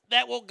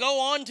that will go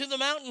on to the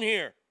mountain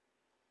here.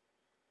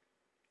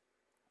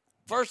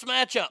 First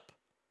matchup.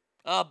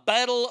 A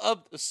battle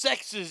of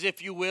sexes,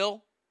 if you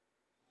will.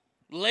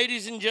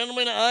 Ladies and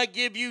gentlemen, I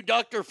give you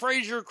Dr.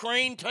 Fraser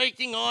Crane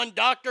taking on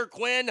Dr.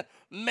 Quinn,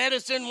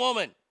 Medicine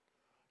Woman.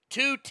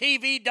 Two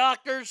TV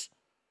doctors.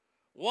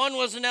 One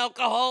was an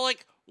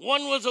alcoholic.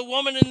 One was a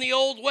woman in the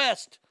Old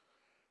West.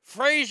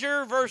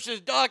 Fraser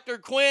versus Dr.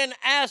 Quinn,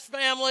 Ass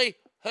Family.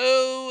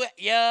 Who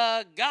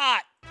ya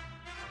got?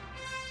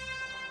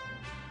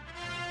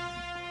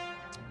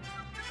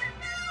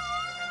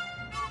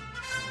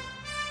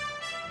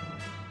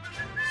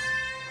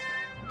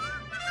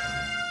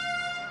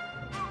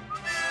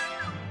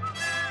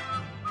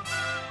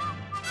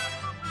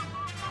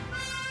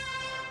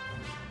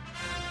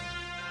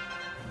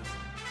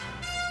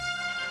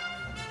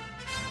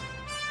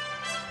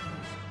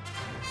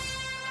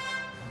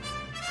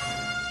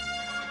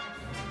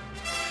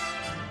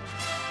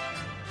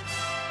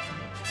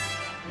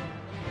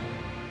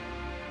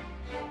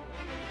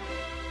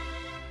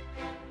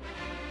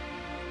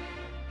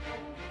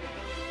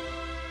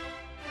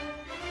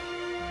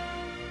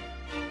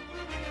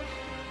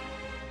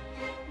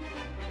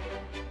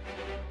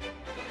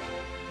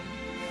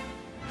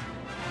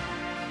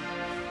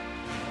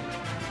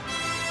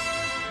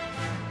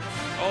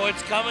 Oh,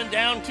 it's coming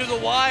down to the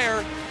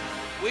wire.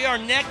 We are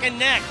neck and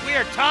neck. We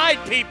are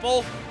tied,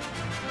 people.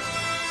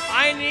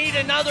 I need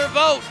another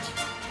vote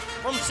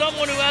from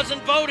someone who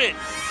hasn't voted.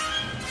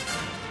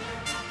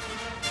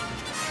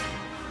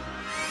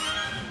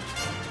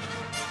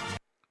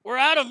 We're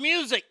out of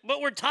music,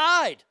 but we're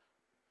tied.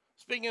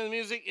 Speaking of the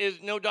music,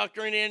 is no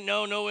Dr. Indiana?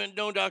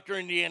 No Dr.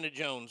 Indiana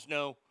Jones.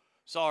 No,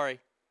 sorry.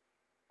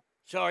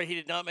 Sorry, he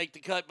did not make the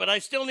cut, but I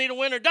still need a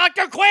winner.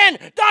 Dr. Quinn!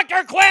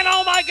 Dr. Quinn!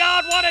 Oh my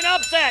God, what an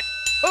upset!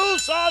 Who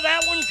saw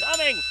that one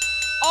coming?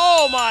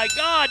 Oh my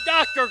God,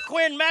 Dr.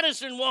 Quinn,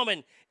 Medicine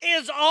Woman,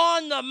 is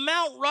on the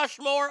Mount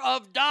Rushmore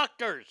of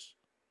doctors.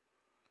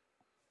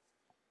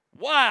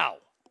 Wow.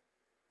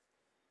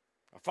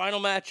 Our final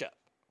matchup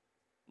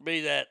will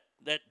be that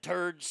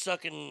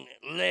turd-sucking,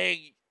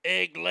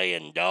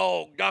 egg-laying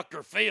dog,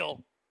 Dr.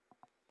 Phil,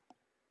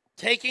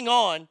 taking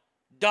on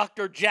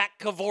Dr. Jack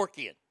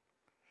Kevorkian.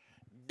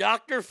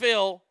 Dr.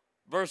 Phil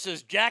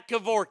versus Jack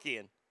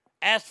Kevorkian.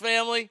 Ass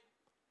Family,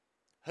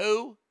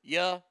 who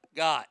ya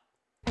got?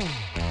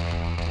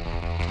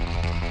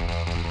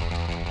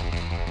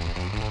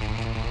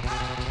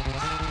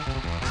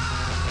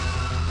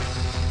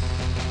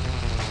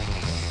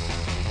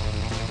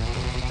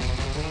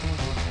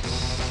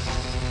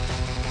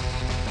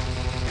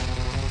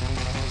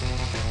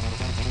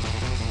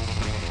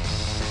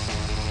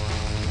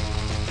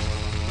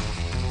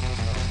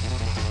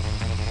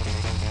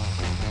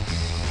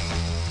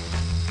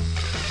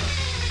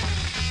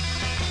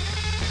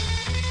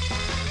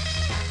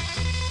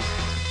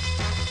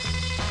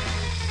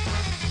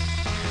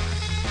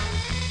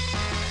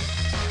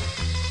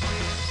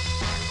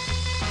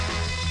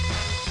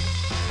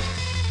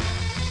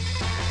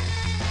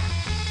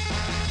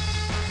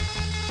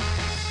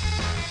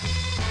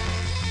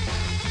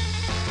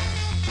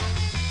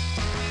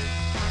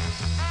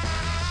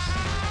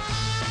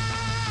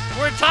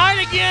 We're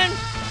tied again.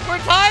 We're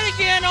tied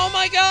again. Oh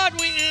my God.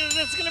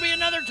 This is going to be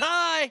another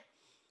tie.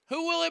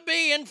 Who will it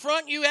be? In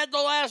front, you had the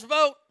last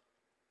vote.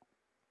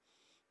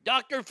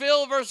 Dr.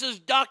 Phil versus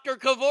Dr.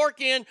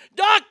 Kevorkian.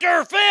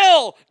 Dr.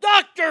 Phil!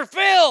 Dr.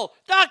 Phil!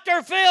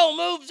 Dr. Phil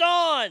moves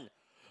on.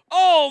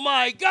 Oh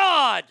my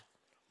God.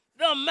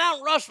 The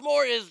Mount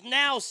Rushmore is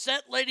now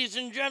set, ladies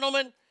and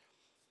gentlemen.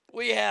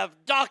 We have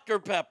Dr.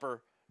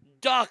 Pepper,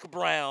 Doc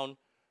Brown,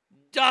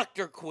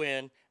 Dr.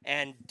 Quinn,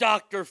 and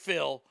Dr.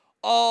 Phil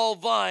all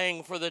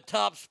vying for the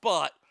top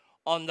spot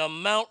on the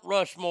Mount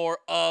Rushmore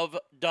of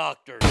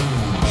doctors.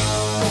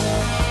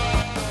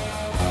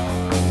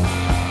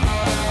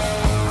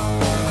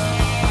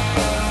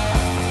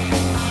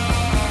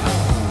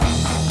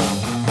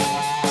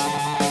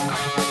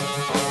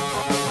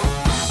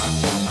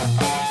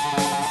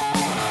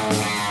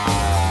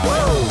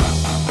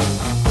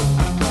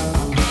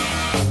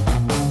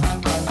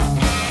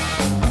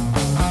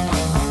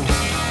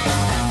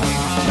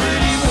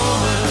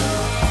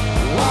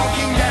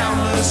 Walking down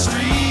the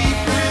street,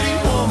 pretty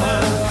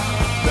woman,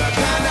 the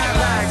kind I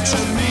like to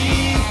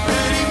meet,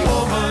 pretty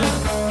woman.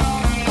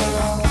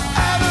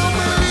 I don't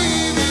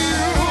believe you,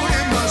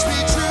 it must be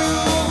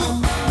true.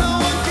 No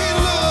one can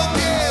look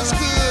as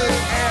good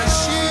as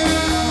you.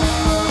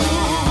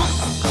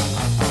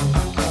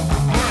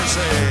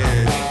 Mercy.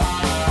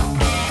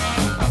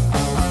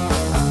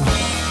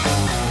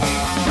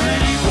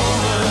 Pretty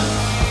woman,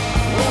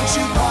 won't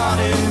you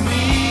pardon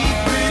me,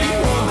 pretty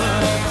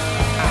woman?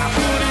 I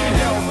couldn't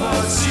help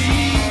but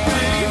see,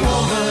 pretty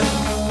woman.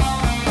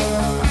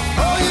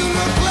 Oh, you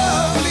look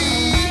lovely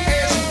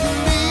as you can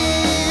be.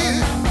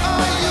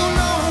 Are you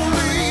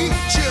lonely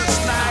just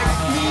like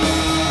me?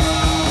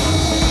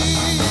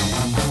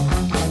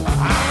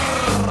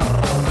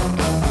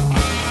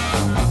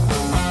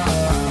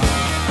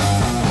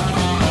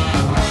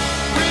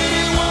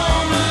 Pretty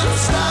woman,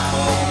 stop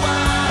a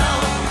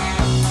while.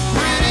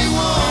 Pretty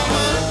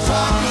woman,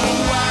 talk a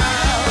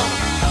while.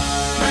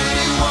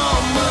 Pretty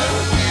woman,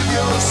 give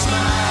your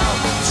smile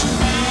to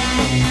me.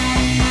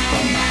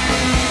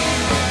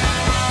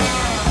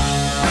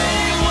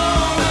 Pretty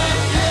woman,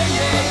 yeah,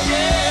 yeah,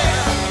 yeah.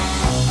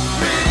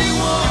 Pretty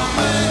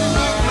woman,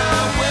 look my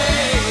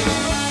way.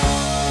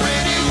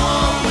 Pretty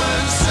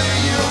woman, say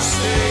you'll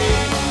stay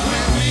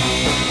with me.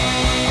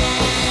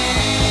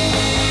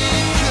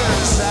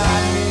 'Cause I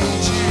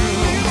need you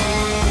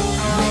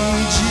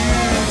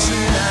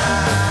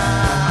tonight.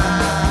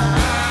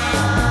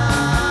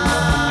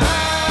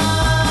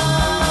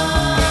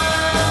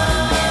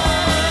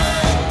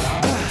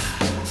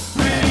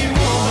 Pretty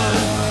woman,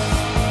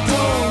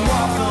 don't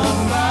walk on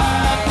by.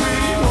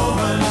 Pretty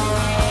woman,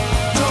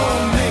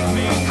 don't make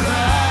me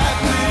cry.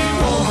 Pretty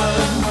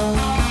woman,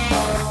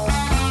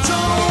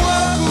 don't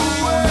walk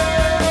away.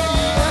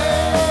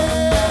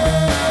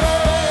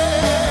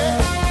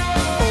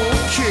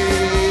 Okay,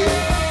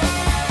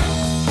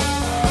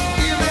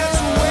 if that's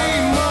the way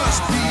it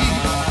must be,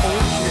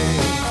 okay.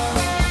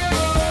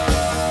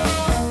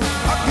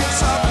 I guess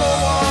I'll go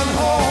on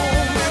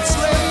home. It's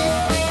late.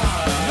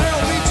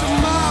 There'll be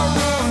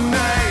tomorrow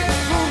night.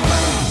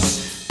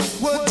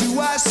 What do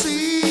I see?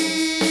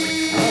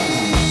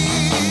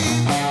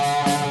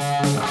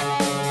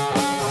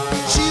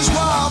 She's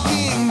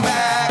walking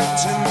back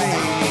to me.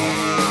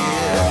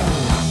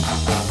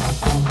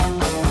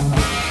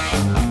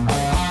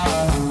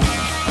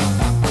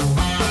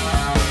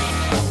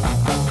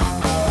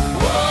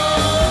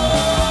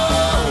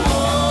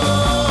 Whoa,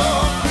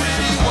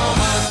 pretty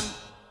woman.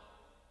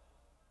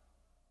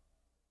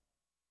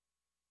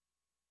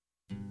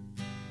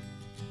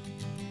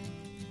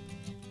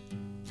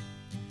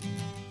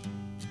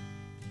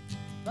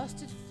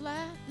 Busted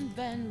flat in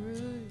Baton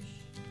Rouge,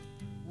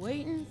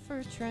 waiting for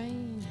a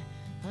train,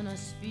 and I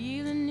was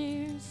feeling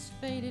near as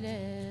faded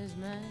as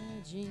my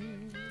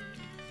jeans.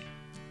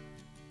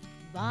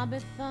 Bobby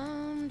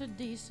thumbed a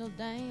diesel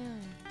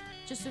down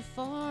just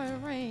before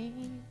it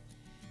rained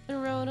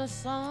and rode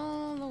us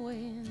all the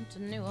way to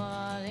New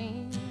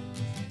Orleans.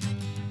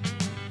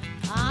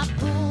 I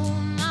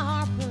pulled my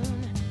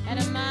harpoon out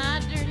of my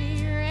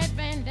dirty red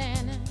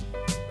bandana.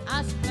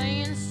 I was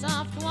playing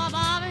soft while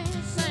Bobby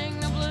sang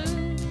the blues.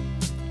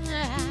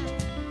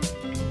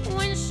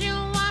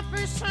 Windshield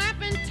wipers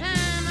slapping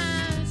time.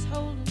 I was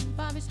holding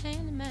Bobby's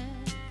hand in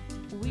mine.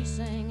 We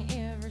sang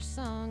every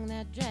song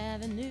that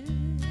Javi knew.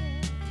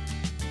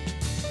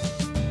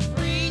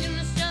 Freedom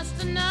is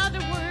just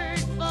another word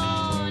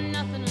for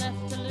nothing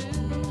left to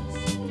lose.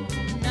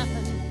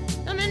 Nothing,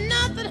 don't mean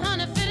nothing,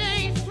 honey, if it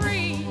ain't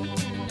free.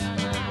 No,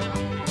 no.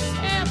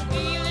 Yeah,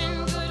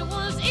 feeling good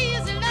was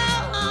easy,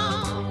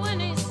 love, when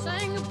he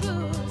sang the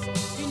blues.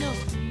 You know,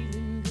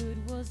 feeling good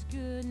was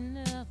good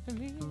enough for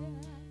me.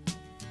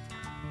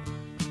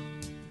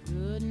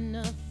 Good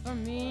enough for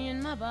me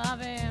and my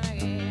Bobby, yeah.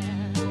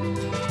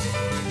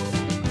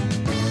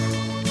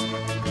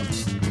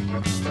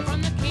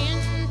 From the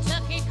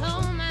Kentucky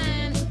coal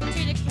mine to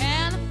the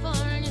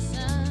California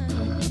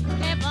sun,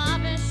 hey,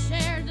 Bobby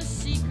shared the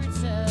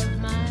secrets of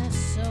my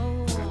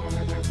soul.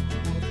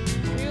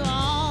 Through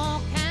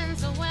all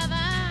kinds of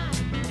weather,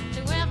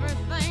 through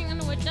everything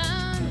that we've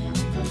done,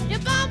 yeah,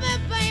 Bobby,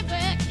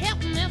 baby,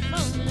 kept me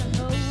from the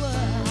whole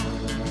world.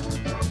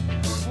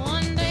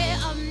 One day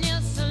up near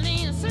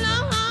Salinas,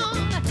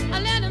 long, I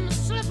let him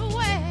slip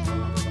away.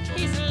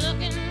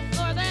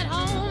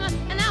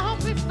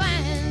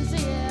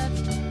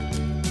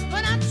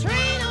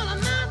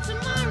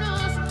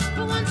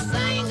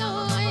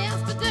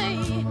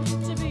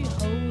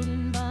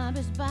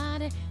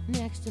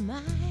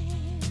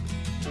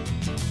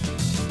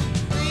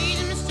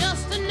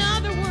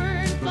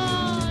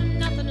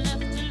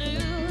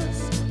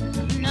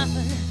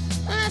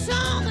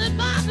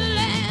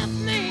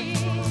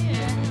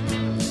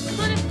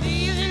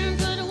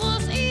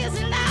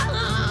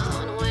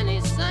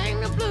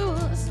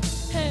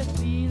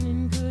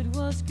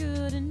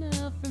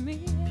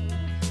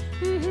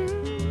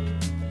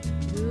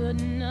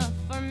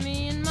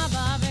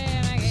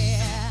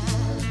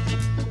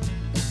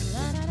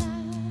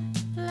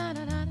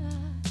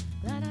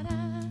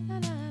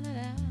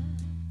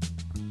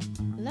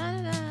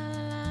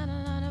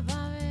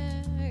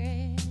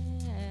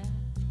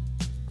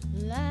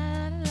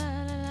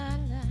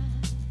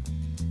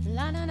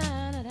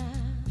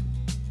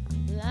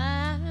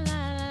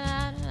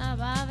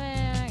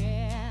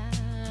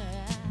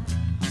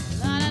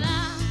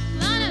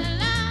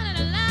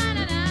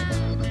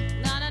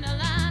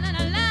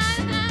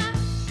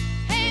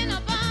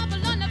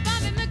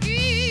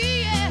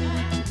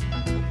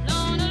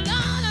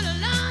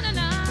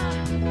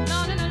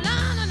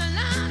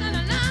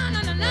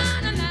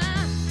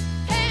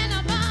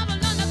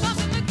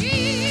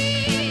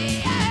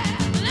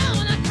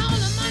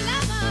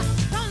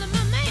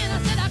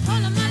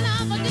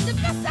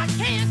 I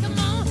can. Come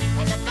on,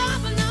 and the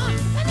Bobby, no,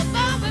 and the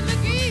Bobby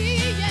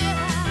McGee, yeah.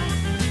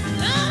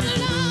 Lord,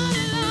 Lord,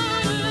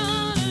 Lord,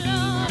 Lord,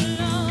 Lord,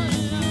 Lord,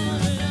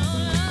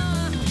 Lord,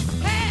 Lord.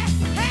 Hey,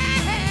 hey,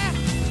 hey,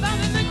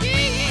 Bobby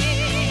McGee,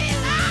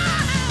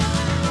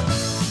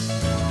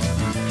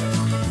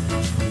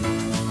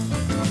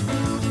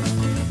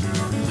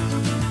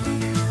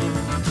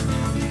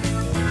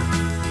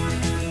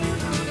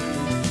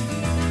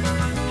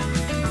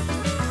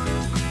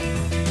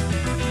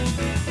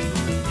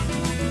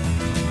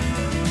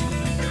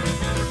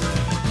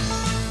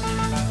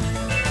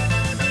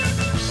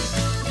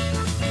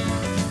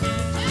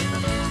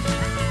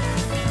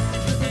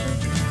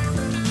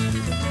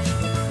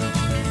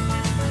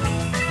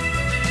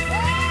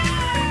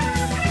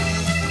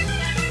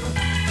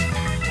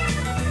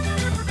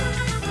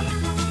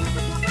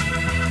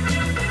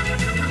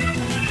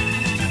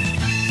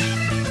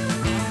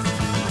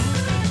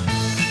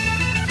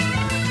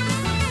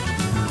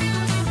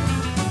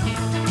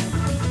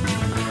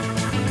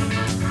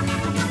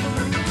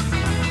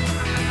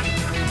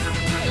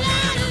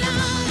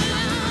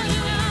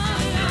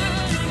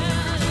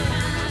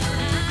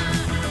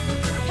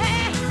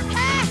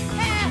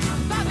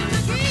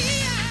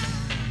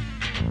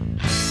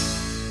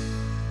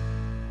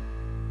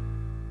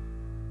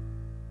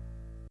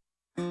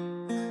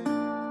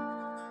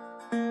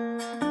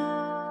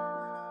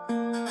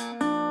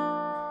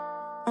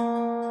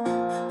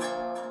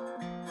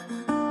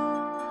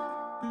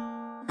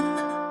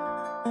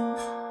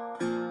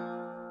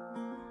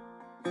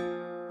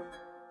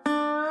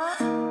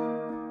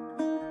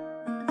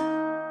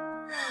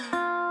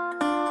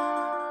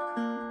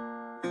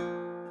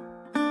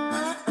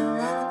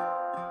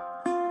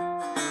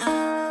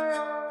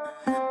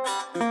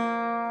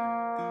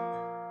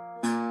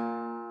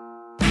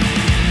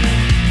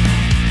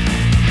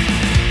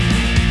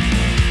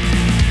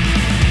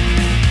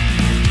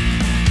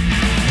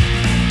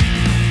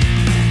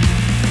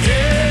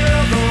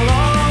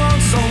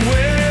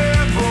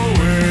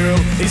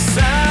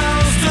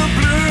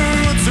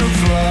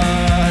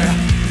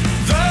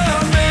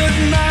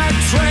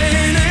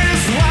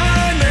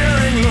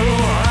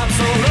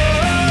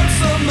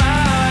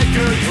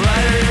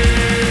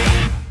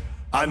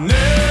 I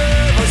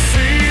never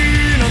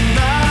seen a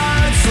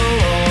night so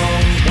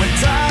long when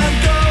time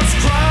goes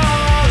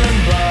crawling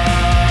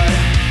by.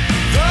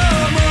 The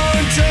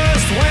moon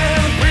just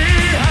went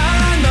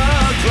behind a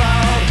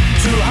cloud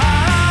to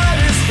hide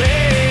his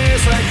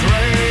face like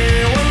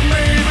gray. Well,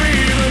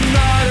 maybe the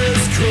night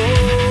is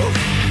cool,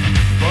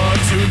 but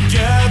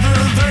together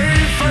they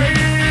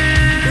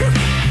fade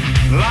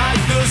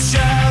like the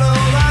shadow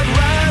that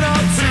ran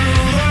up to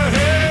the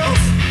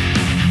hills,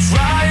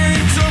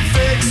 trying to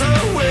fix a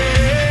way.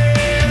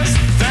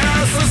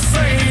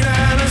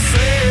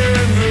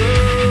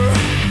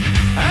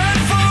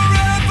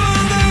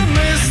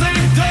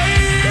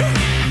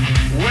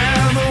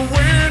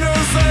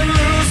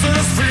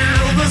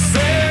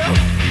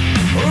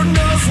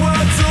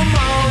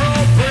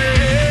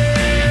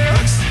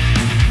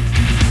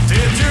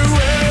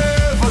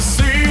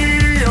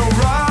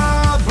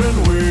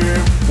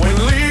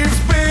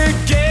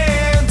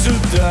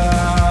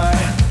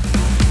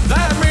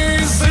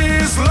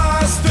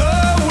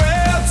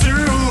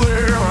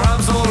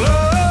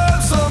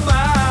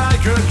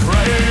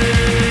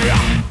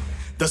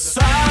 The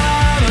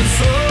silence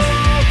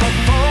of a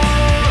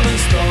falling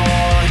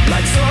star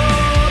lights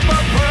up a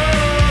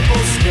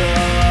purple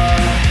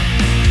sky.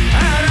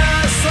 And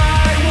as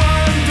I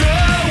wonder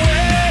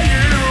where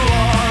you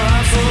are,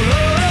 I'm so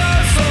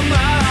lonesome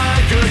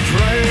I could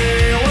cry.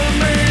 Well,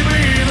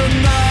 maybe the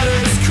night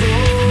is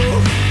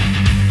cool,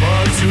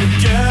 but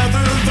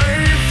together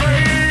they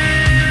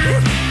fade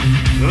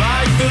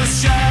like the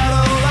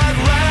shadow that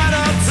ran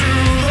up to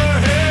the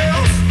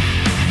hills,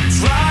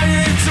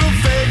 trying to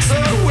fix a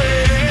way.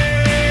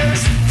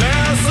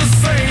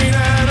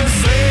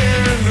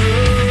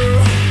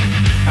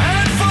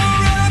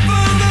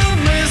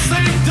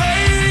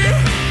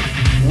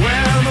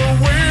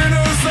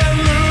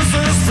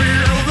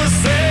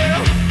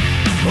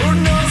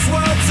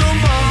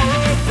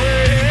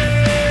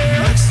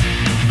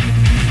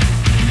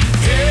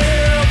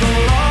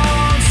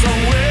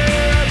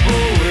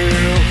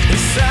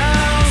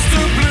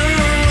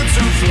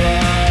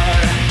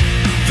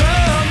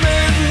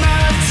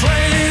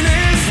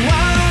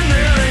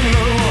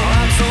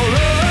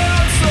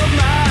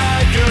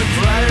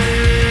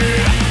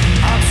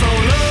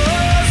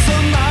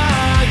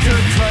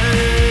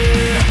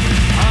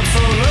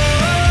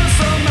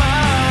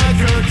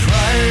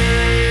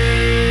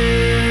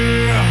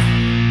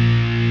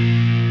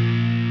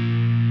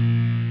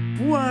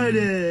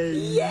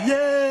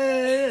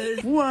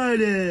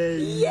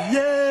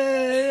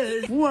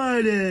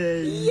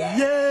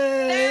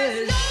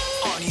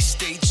 Arnie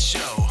State Show.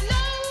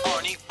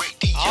 Arnie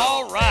Radio.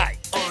 All right.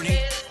 Arnie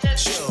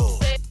Show.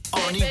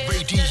 Arnie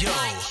Radio.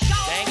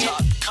 Dang it.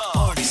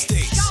 Arnie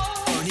States.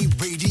 Arnie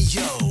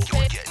Radio.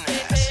 You're getting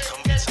ass.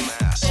 Come get some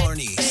ass.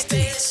 Arnie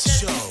States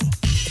Show.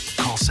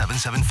 Call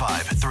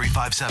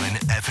 775-357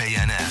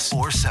 FANS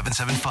or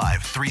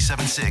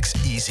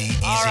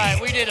 775-376-EASY-EASY. All right,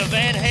 we did a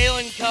Van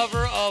Halen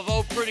cover of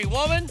Oh Pretty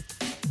Woman.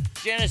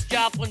 Janis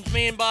Joplin's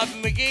Me and Bobby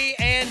McGee,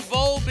 and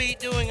Volbeat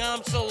doing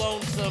I'm So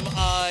Lonesome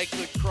I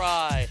Could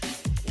Cry.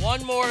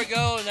 One more to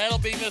go, and that'll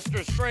be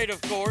Mr. Straight,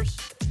 of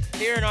course,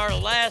 here in our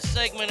last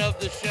segment of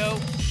the show.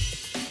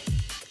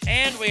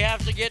 And we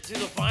have to get to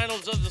the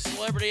finals of the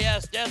Celebrity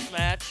Ass Death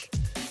Match.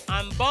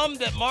 I'm bummed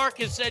that Mark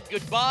has said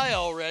goodbye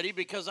already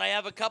because I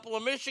have a couple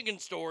of Michigan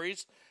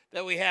stories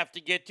that we have to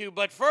get to.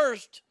 But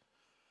first,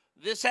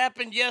 this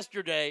happened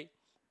yesterday,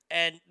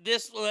 and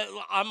this,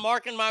 I'm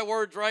marking my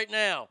words right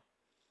now.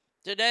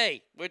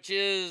 Today, which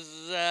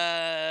is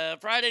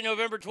Friday,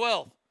 November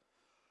 12th,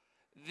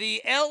 the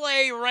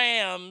LA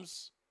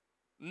Rams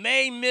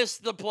may miss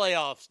the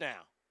playoffs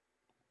now.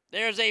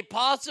 There's a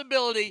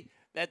possibility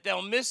that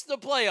they'll miss the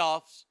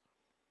playoffs.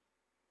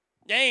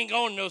 They ain't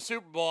going to no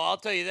Super Bowl, I'll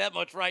tell you that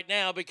much right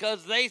now,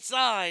 because they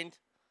signed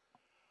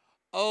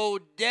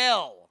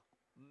Odell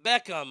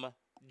Beckham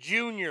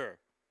Jr.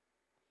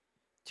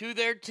 to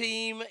their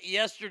team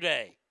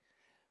yesterday.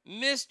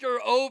 Mr.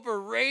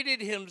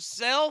 Overrated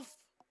himself.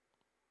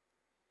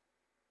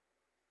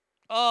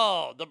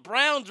 Oh, the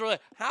Browns.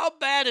 How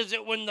bad is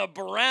it when the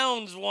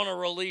Browns want to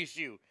release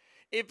you?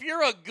 If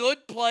you're a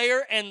good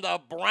player and the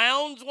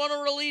Browns want to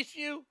release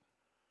you,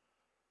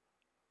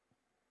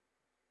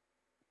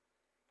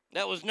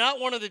 that was not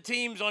one of the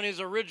teams on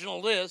his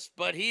original list,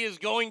 but he is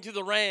going to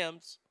the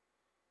Rams.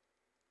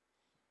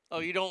 Oh,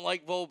 you don't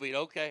like Volbeat?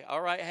 Okay,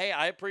 all right. Hey,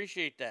 I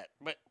appreciate that.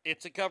 But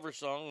it's a cover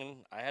song, and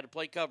I had to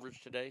play covers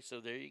today, so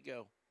there you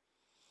go.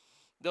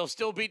 They'll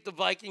still beat the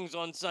Vikings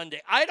on Sunday.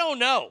 I don't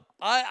know.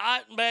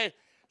 Man,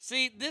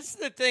 see, this is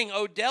the thing.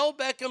 Odell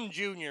Beckham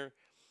Jr.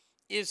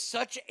 is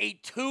such a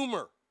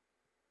tumor.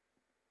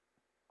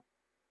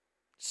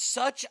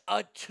 Such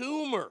a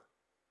tumor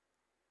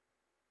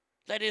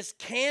that is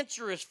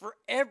cancerous for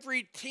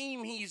every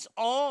team he's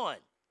on.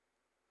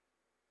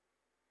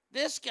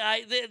 This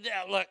guy,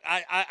 look,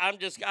 I'm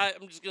just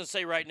going to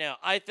say right now,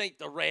 I think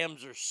the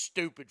Rams are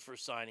stupid for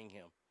signing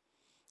him.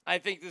 I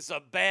think this is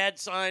a bad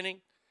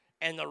signing.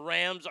 And the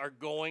Rams are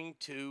going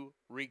to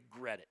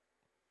regret it.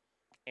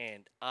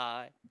 And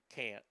I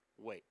can't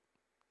wait.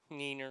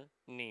 Neener,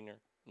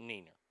 neener,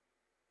 neener.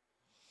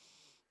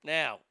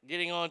 Now,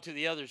 getting on to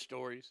the other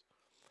stories.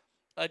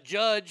 A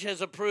judge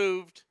has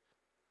approved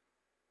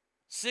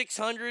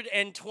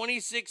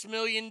 $626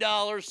 million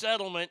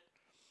settlement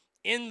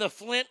in the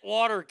Flint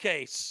water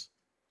case.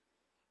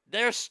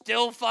 They're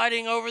still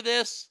fighting over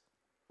this.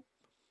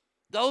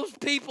 Those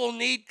people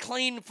need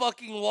clean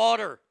fucking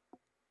water.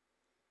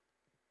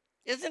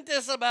 Isn't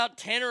this about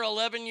 10 or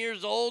 11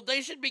 years old? They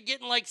should be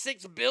getting like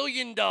 $6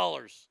 billion.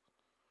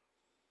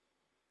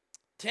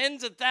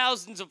 Tens of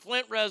thousands of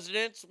Flint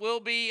residents will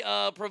be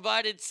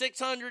provided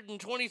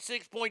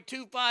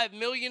 $626.25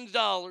 million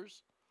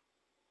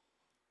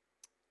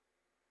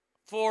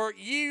for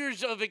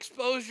years of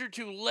exposure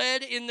to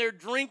lead in their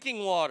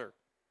drinking water.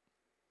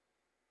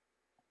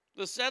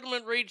 The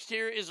settlement reached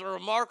here is a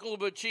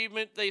remarkable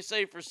achievement, they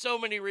say, for so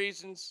many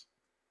reasons.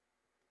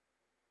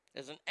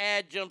 As an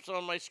ad jumps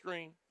on my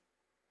screen.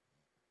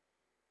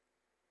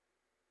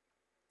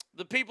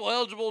 The people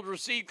eligible to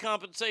receive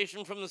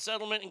compensation from the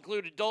settlement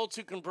include adults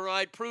who can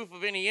provide proof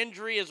of any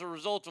injury as a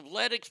result of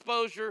lead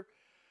exposure,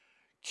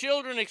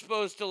 children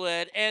exposed to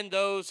lead, and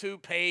those who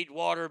paid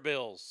water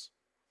bills.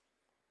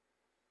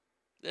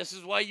 This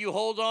is why you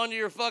hold on to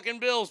your fucking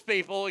bills,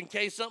 people, in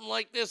case something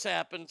like this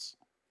happens.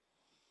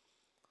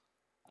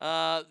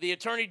 The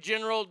Attorney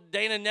General,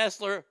 Dana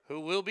Nessler, who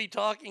we'll be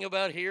talking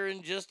about here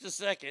in just a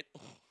second,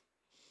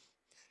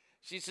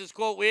 she says,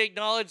 quote, "We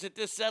acknowledge that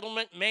this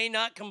settlement may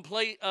not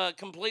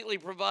completely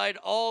provide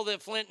all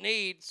that Flint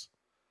needs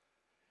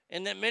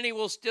and that many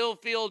will still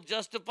feel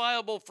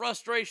justifiable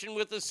frustration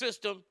with the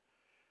system."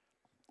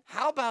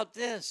 How about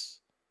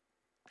this?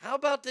 How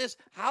about this?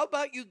 How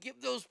about you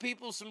give those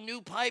people some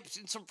new pipes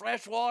and some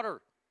fresh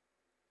water?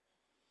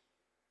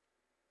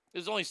 It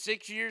was only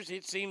 6 years.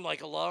 It seemed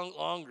like a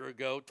longer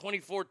ago.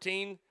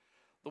 2014,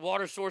 the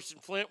water source in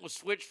Flint was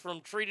switched from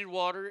treated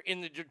water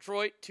in the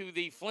Detroit to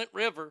the Flint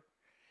River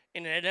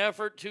in an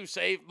effort to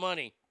save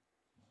money.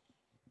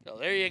 So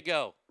there you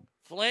go.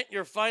 Flint,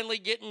 you're finally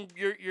getting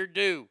your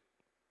due.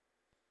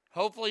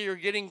 Hopefully you're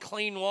getting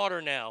clean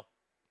water now.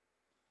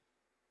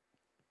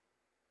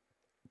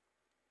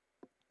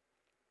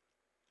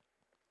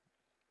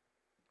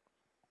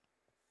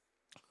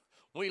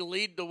 We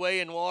lead the way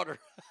in water.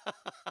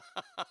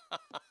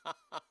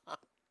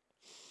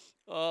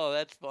 Oh,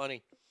 that's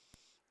funny.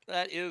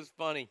 That is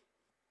funny.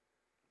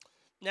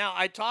 Now,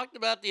 I talked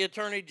about the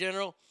Attorney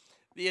General.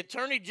 The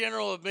Attorney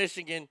General of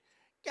Michigan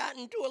got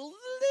into a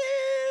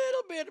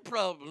little bit of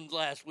problems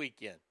last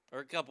weekend, or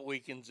a couple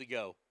weekends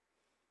ago.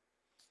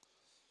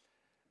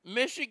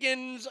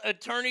 Michigan's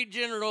Attorney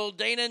General,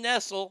 Dana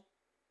Nessel,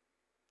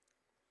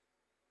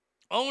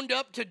 owned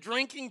up to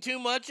drinking too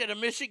much at a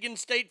Michigan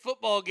State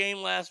football game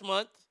last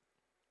month.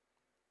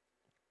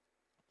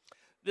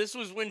 This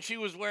was when she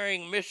was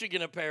wearing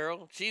Michigan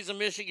apparel. She's a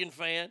Michigan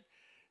fan.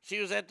 She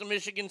was at the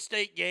Michigan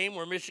State game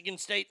where Michigan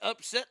State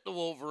upset the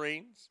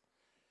Wolverines.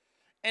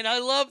 And I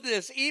love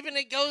this. Even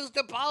it goes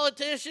to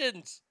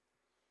politicians.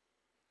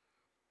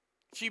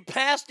 She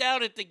passed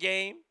out at the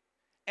game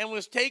and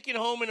was taken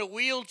home in a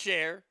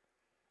wheelchair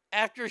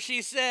after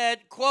she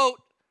said,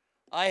 quote,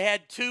 "I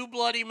had 2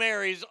 Bloody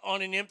Marys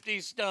on an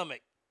empty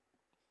stomach."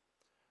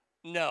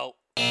 No.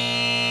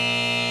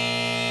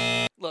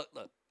 Look.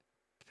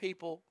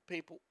 People,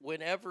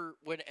 whenever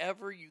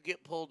you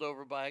get pulled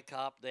over by a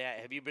cop,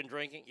 have you been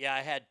drinking? Yeah, I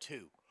had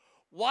 2.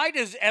 Why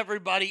does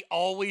everybody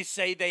always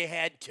say they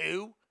had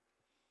 2?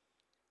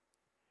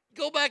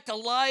 Go back to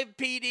live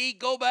PD,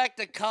 go back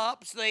to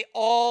cops, they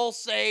all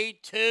say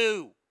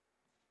 2.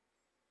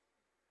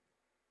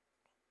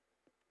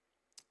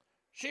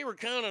 She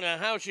recounted on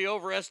how she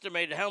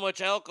overestimated how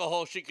much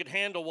alcohol she could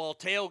handle while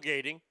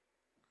tailgating.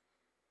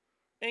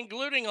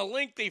 Including a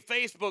lengthy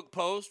Facebook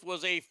post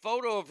was a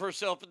photo of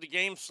herself at the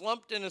game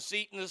slumped in a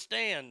seat in the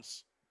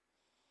stands.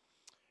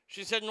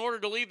 She said in order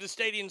to leave the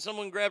stadium,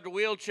 someone grabbed a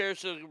wheelchair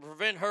so to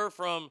prevent her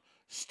from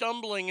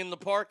stumbling in the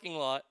parking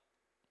lot.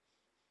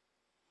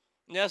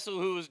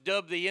 Nessel, who was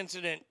dubbed the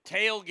incident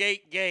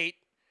Tailgate Gate,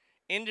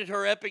 ended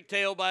her epic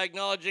tale by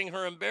acknowledging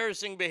her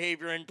embarrassing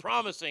behavior and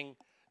promising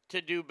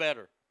to do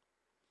better.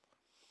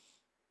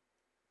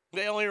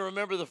 They only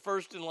remember the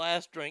first and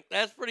last drink.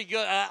 That's pretty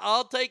good.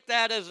 I'll take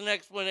that as an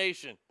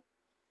explanation.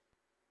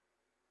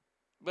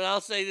 But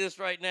I'll say this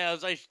right now.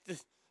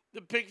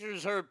 The picture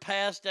is her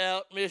passed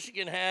out,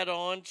 Michigan hat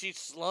on. She's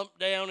slumped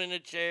down in a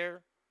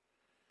chair.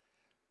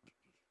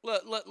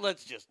 Look.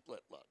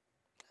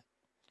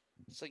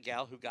 It's a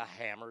gal who got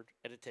hammered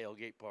at a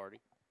tailgate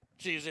party.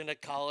 She was in a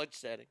college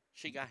setting.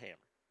 She got hammered.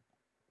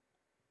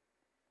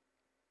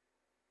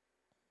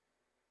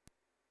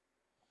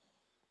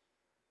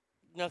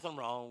 Nothing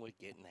wrong with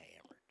getting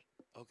hammered,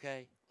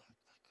 okay?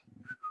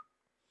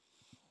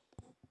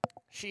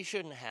 She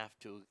shouldn't have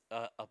to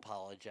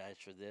apologize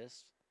for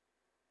this.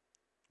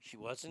 She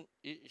wasn't.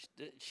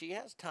 She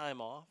has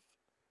time off.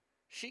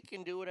 She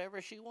can do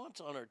whatever she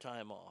wants on her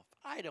time off.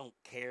 I don't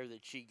care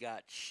that she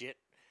got shit,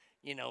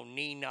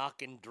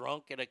 knee-knocking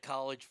drunk at a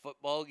college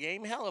football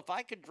game. Hell, if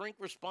I could drink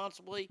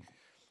responsibly,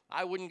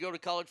 I wouldn't go to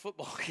college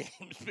football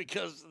games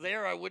because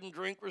there I wouldn't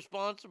drink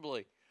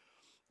responsibly.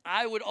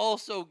 I would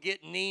also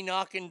get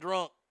knee-knocking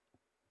drunk.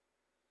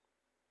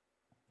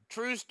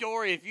 True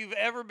story, if you've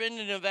ever been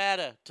to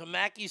Nevada, to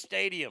Mackey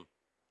Stadium,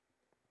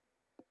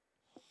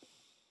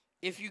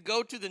 if you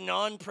go to the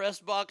non-press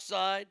box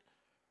side,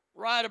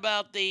 right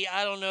about the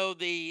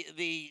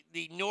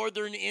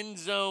northern end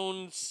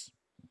zone's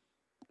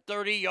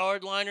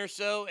 30-yard line or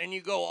so, and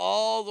you go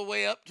all the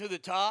way up to the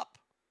top,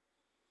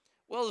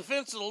 well, the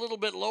fence is a little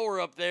bit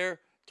lower up there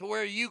to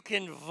where you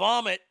can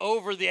vomit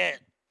over the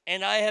edge,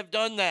 and I have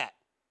done that.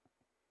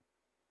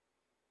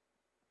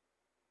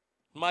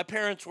 My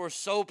parents were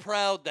so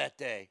proud that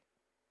day.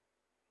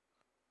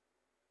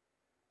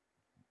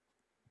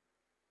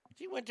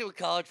 She went to a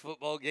college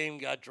football game,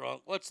 got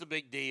drunk. What's the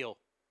big deal?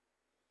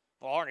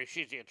 Well, Arnie,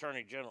 she's the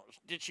attorney general.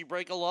 Did she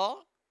break a law?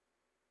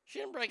 She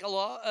didn't break a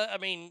law. Are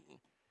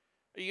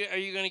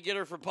you going to get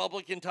her for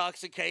public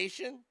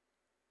intoxication?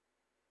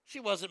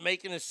 She wasn't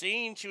making a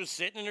scene. She was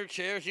sitting in her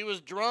chair. She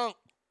was drunk.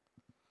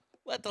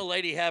 Let the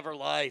lady have her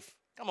life.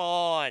 Come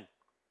on.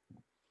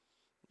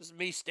 This is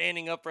me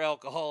standing up for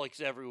alcoholics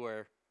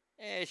everywhere.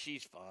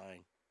 She's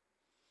fine.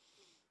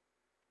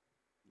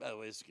 By the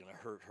way, this is going to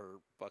hurt her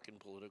fucking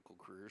political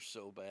career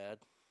so bad.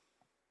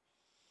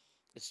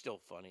 It's still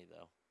funny,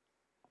 though.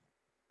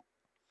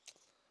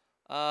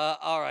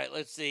 All right,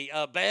 let's see.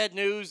 Bad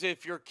news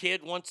if your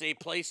kid wants a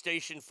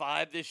PlayStation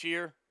 5 this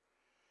year.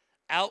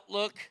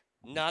 Outlook,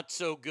 not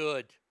so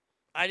good.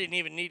 I didn't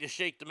even need to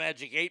shake the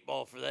magic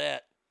 8-ball for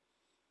that.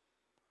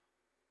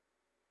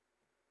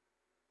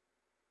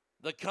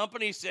 The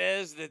company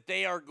says that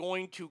they are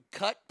going to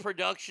cut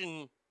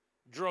production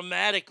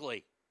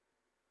dramatically.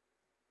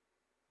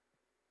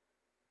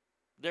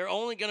 They're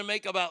only going to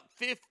make about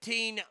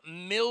 15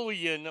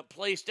 million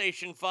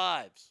PlayStation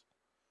 5s,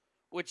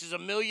 which is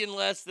 1 million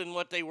less than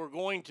what they were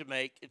going to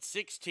make. It's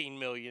 16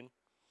 million.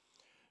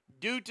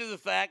 Due to the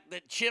fact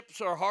that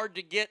chips are hard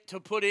to get to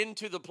put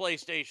into the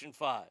PlayStation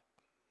 5,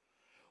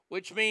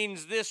 which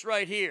means this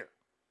right here.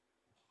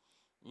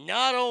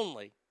 Not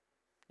only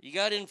you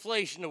got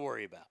inflation to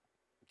worry about,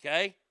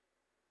 okay?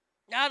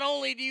 Not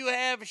only do you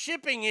have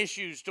shipping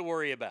issues to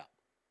worry about,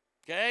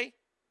 okay?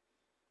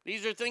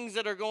 These are things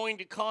that are going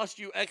to cost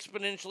you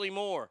exponentially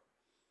more.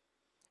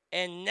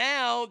 And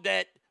now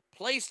that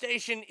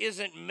PlayStation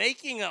isn't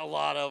making a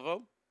lot of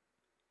them,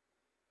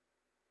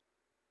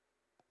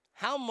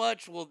 how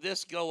much will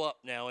this go up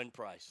now in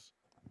price?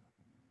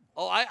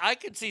 Oh, I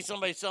could see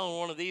somebody selling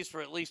one of these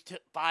for at least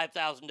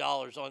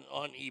 $5,000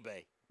 on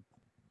eBay.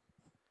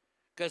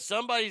 Because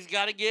somebody's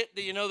got to get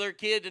their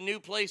kid a new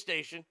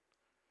PlayStation,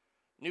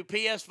 new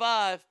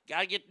PS5.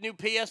 Got to get the new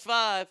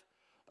PS5.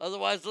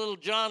 Otherwise, little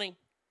Johnny.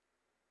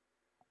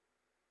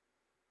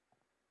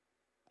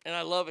 And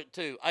I love it,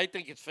 too. I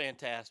think it's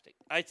fantastic.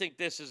 I think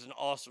this is an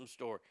awesome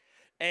story.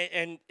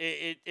 And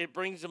it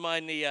brings to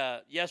mind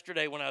the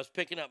yesterday when I was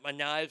picking up my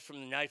knives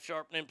from the knife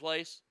sharpening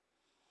place.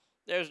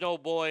 There's an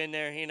old boy in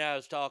there. He and I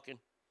was talking.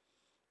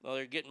 Well,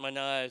 they're getting my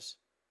knives.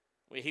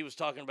 He was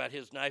talking about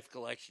his knife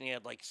collection. He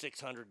had like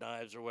 600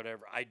 knives or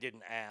whatever. I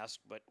didn't ask,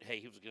 but hey,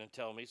 he was going to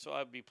tell me, so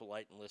I'd be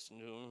polite and listen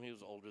to him. He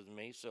was older than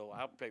me, so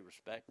I'll pay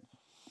respect.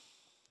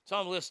 So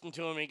I'm listening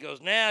to him, and he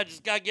goes, "Nah, I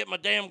just got to get my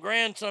damn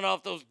grandson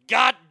off those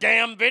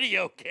goddamn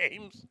video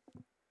games."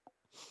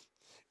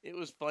 It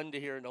was fun to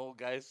hear an old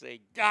guy say,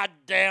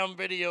 "Goddamn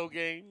video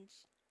games."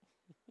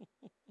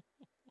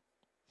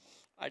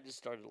 I just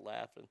started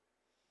laughing.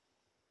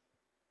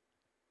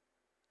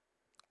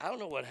 I don't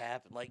know what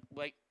happened.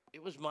 Like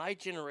it was my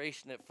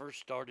generation that first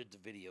started the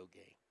video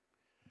game.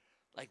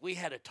 Like, we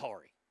had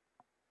Atari.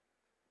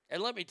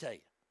 And let me tell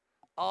you,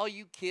 all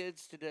you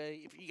kids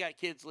today, if you got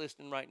kids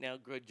listening right now,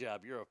 good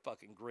job. You're a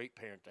fucking great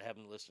parent to have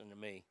them listen to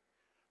me.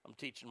 I'm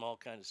teaching them all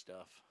kinds of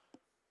stuff.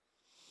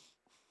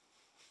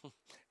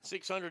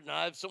 600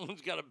 knives.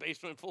 Someone's got a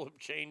basement full of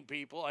chained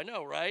people. I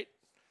know, right?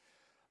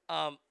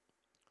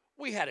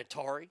 We had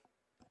Atari.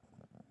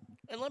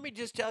 And let me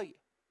just tell you,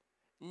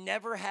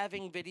 never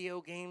having video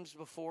games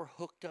before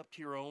hooked up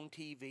to your own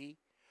TV.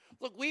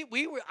 Look,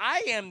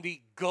 I am the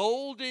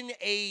golden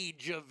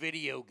age of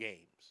video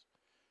games.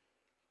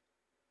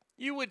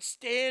 You would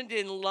stand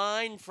in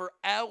line for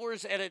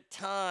hours at a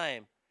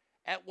time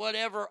at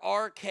whatever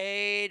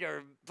arcade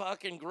or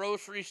fucking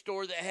grocery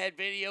store that had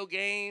video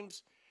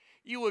games.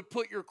 You would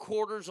put your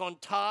quarters on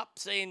top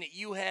saying that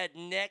you had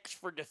next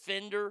for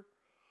Defender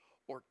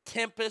or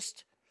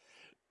Tempest,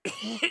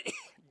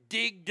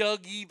 Dig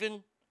Dug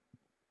even.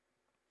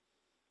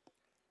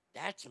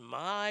 That's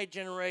my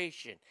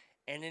generation,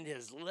 and it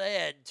has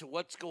led to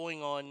what's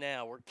going on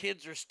now, where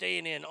kids are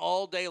staying in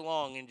all day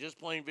long and just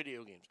playing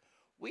video games.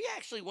 We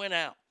actually went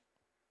out.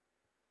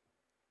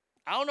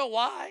 I don't know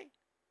why.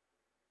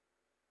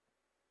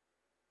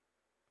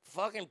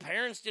 Fucking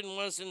parents didn't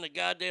want us in the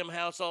goddamn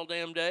house all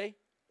damn day.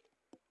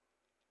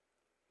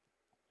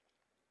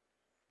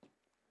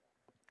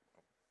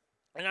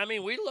 And I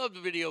mean, we love the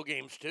video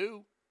games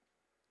too.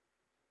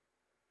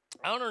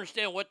 I don't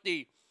understand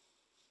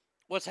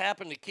what's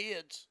happened to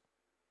kids.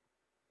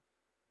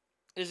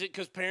 Is it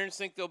because parents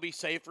think they'll be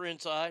safer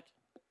inside?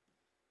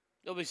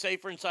 They'll be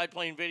safer inside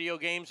playing video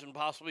games and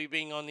possibly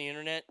being on the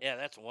internet? Yeah,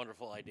 that's a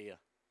wonderful idea.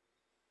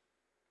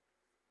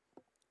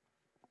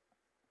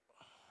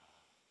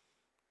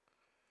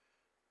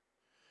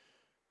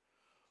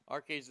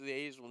 Arcades of the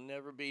 80s will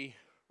never be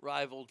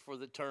rivaled for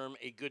the term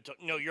a good time.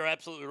 No, you're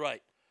absolutely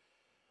right.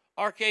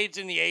 Arcades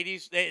in the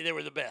 80s, they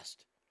were the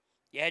best.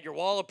 You had your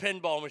wall of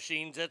pinball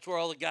machines. That's where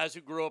all the guys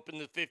who grew up in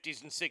the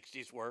 50s and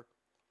 60s were.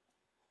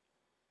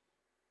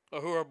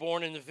 Or who were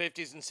born in the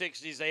 50s and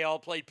 60s, they all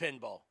played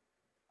pinball.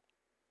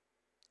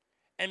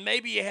 And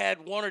maybe you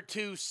had one or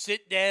two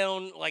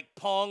sit-down, like,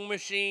 Pong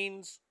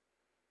machines.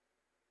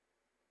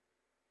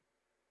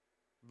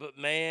 But,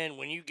 man,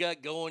 when you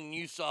got going and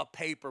you saw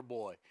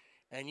Paperboy,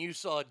 and you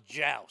saw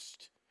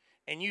Joust,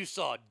 and you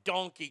saw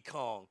Donkey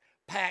Kong,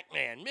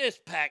 Pac-Man, Miss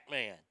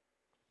Pac-Man,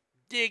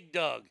 Dig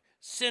Dug,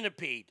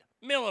 Centipede,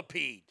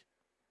 Millipede,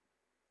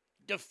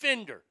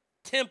 Defender,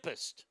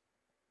 Tempest,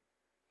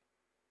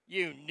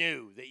 you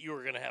knew that you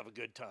were going to have a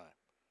good time.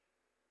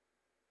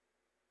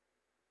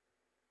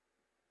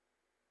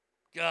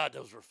 God,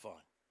 those were fun.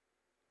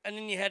 And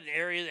then you had an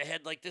area that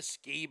had like the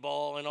skee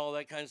ball and all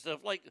that kind of stuff.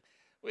 Like,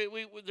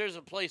 there's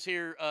a place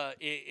here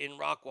in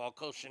Rockwall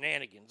called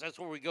Shenanigans. That's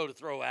where we go to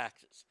throw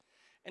axes.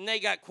 And they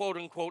got, quote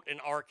unquote, an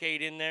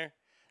arcade in there.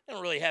 They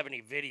don't really have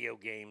any video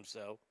games,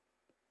 though.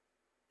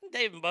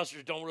 Dave and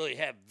Buster's don't really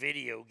have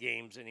video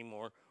games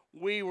anymore.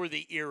 We were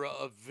the era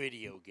of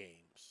video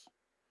games.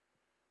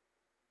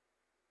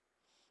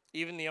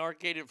 Even the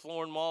arcade at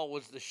Florin Mall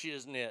was the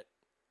shiznit.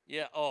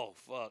 Yeah, oh,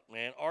 fuck,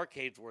 man.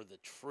 Arcades were the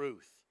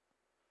truth.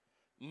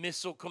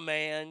 Missile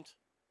Command.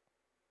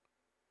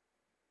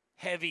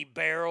 Heavy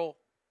Barrel.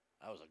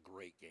 That was a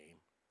great game.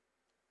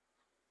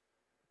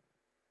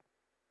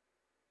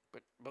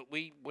 But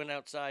we went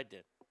outside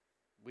then.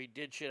 We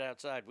did shit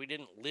outside. We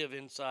didn't live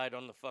inside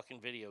on the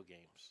fucking video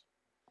games.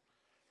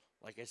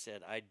 Like I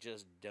said, I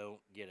just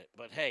don't get it.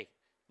 But hey,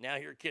 now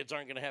your kids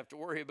aren't going to have to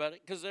worry about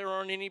it because there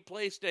aren't any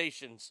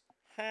PlayStations.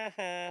 Ha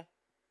ha.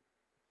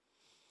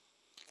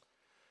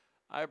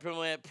 I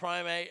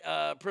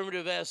had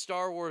primitive ass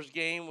Star Wars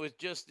game with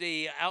just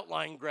the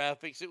outline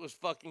graphics. It was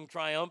fucking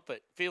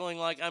triumphant. Feeling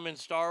like I'm in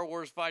Star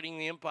Wars fighting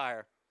the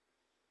Empire.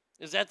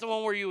 Is that the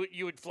one where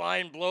you would fly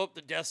and blow up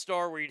the Death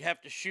Star, where you'd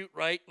have to shoot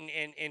right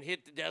and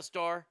hit the Death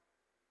Star?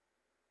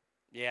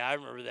 Yeah, I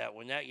remember that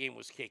one. That game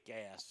was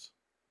kick-ass.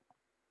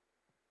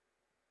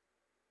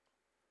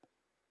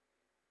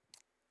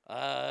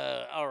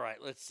 All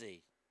right, let's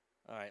see.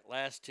 All right,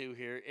 last two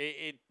here.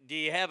 Do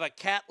you have a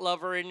cat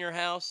lover in your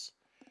house?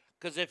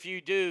 Because if you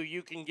do,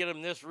 you can get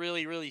them this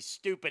really, really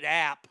stupid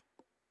app.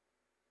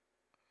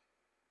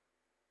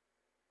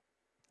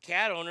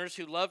 Cat owners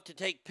who love to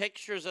take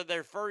pictures of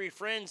their furry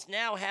friends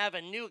now have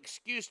a new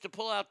excuse to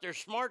pull out their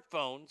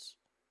smartphones,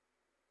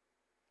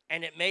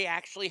 and it may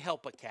actually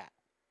help a cat.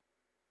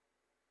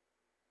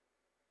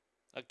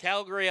 A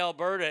Calgary,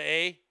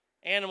 Alberta,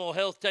 animal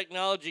health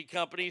technology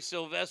company,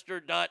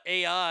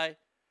 Sylvester.ai,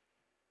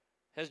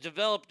 has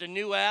developed a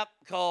new app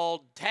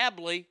called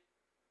Tably,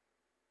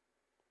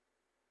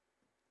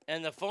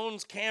 and the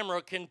phone's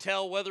camera can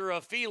tell whether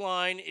a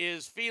feline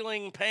is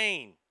feeling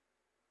pain.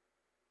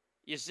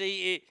 You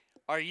see,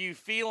 are you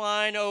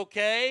feline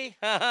okay?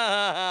 Ha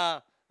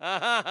ha ha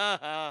ha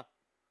ha.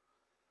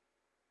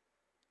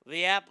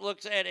 The app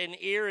looks at an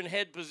ear and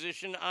head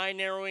position, eye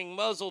narrowing,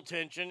 muzzle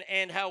tension,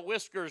 and how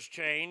whiskers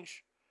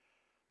change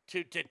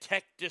to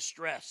detect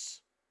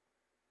distress.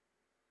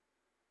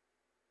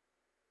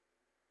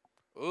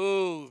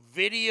 Ooh,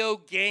 video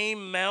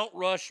game Mount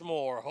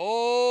Rushmore.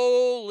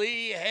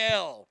 Holy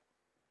hell.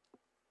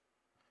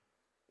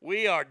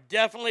 We are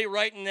definitely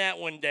writing that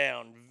one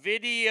down.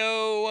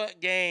 Video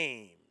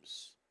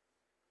games.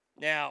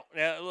 Now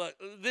look,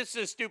 this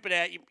is a stupid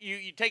ad.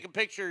 You take a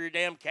picture of your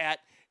damn cat,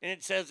 and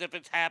it says if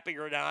it's happy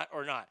or not.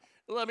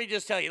 Let me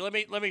just tell you. Let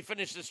me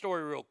finish the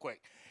story real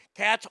quick.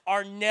 Cats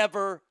are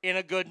never in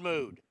a good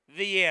mood.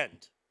 The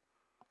end.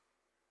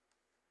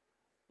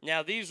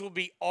 Now, these will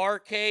be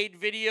arcade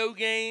video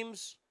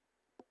games.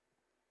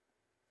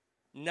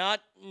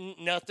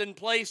 Nothing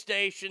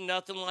PlayStation,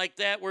 nothing like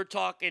that. We're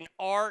talking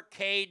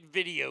arcade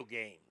video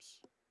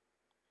games.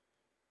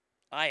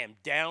 I am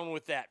down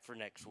with that for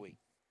next week.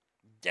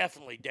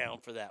 Definitely down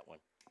for that one.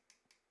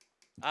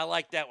 I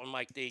like that one,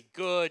 Mike D.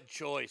 Good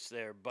choice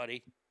there,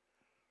 buddy.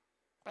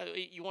 By the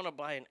way, you want to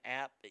buy an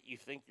app that you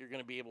think you're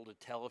going to be able to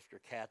tell if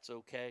your cat's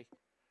okay?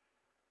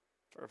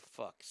 For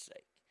fuck's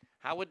sake.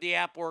 How would the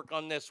app work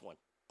on this one?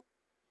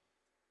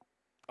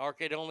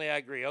 Arcade only, I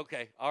agree.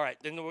 Okay, all right,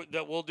 then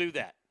we'll do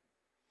that.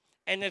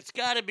 And it's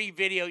got to be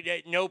video.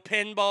 No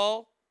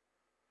pinball,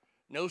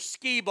 no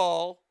skee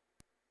ball.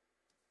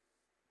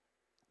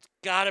 It's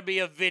got to be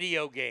a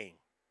video game.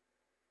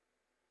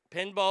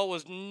 Pinball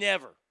was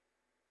never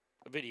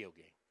a video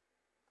game.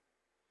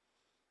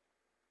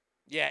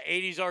 Yeah,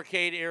 80s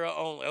arcade era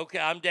only. Okay,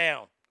 I'm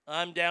down.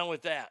 I'm down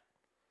with that.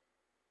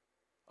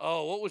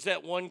 Oh, what was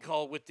that one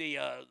called with the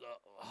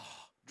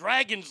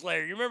Dragon's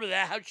Lair? You remember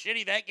that? How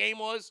shitty that game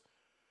was?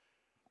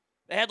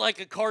 They had like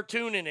a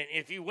cartoon in it.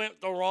 If you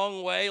went the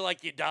wrong way,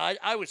 like you died.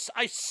 I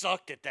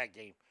sucked at that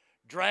game.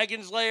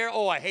 Dragon's Lair.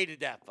 Oh, I hated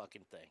that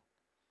fucking thing.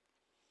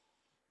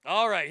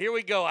 All right, here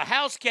we go. A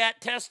house cat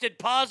tested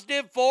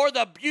positive for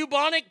the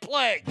bubonic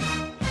plague.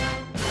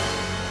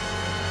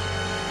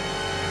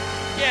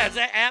 Yeah, is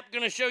that app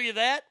going to show you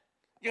that?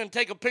 You're going to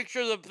take a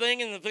picture of the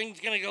thing, and the thing's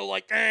going to go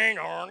like,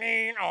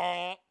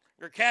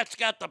 your cat's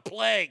got the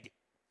plague.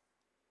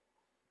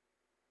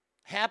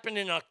 Happened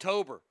in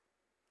October.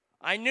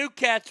 I knew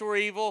cats were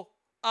evil.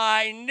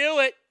 I knew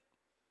it.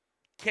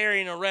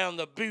 Carrying around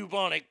the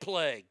bubonic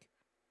plague.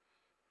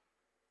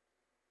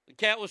 The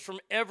cat was from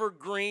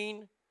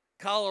Evergreen,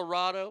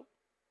 Colorado,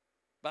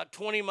 about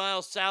 20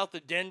 miles south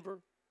of Denver.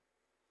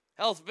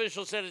 Health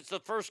officials said it's the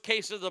first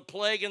case of the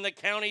plague in the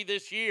county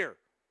this year.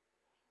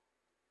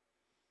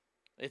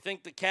 They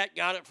think the cat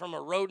got it from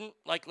a rodent,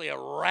 likely a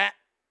rat.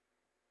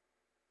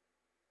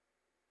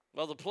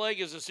 Well, the plague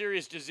is a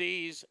serious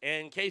disease,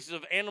 and cases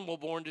of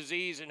animal-borne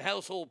disease in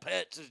household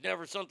pets is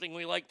never something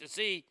we like to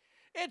see.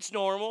 It's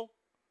normal.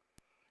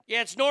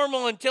 Yeah, it's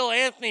normal until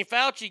Anthony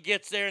Fauci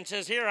gets there and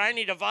says, here, I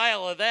need a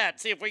vial of that.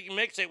 See if we can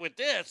mix it with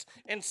this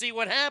and see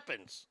what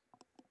happens.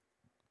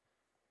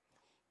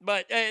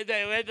 But we're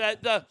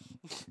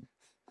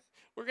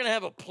going to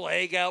have a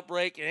plague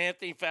outbreak, and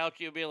Anthony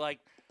Fauci will be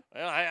like,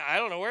 well, I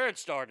don't know where it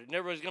started. And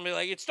everybody's going to be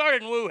like, it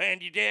started in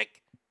Wuhan, you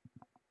dick.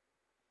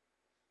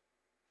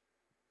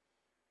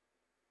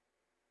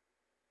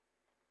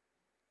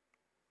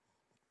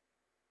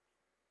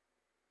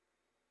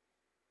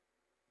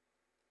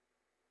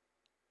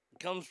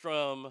 Comes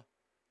from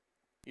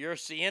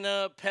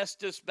Yersinia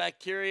pestis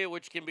bacteria,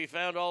 which can be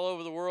found all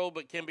over the world,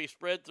 but can be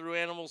spread through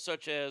animals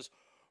such as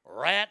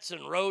rats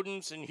and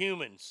rodents and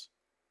humans,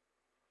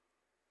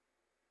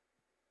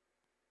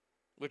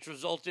 which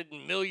resulted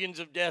in millions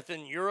of deaths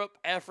in Europe,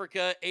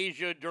 Africa,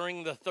 Asia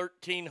during the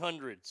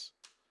 1300s.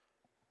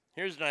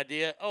 Here's an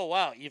idea. Oh,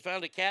 wow, you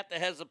found a cat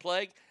that has the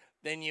plague?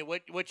 Then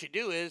what you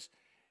do is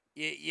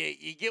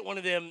you get one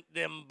of them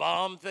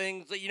bomb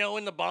things that,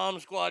 when the bomb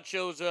squad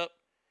shows up,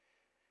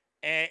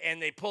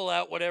 and they pull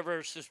out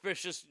whatever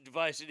suspicious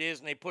device it is,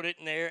 and they put it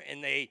in there,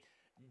 and they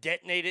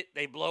detonate it,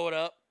 they blow it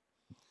up.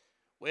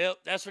 Well,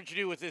 that's what you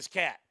do with this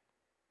cat.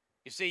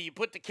 You see, you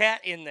put the cat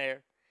in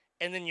there,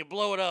 and then you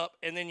blow it up,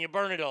 and then you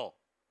burn it all.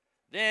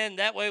 Then,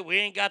 that way, we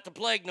ain't got the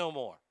plague no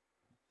more.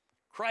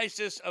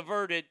 Crisis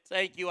averted.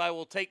 Thank you. I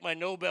will take my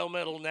Nobel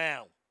medal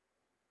now.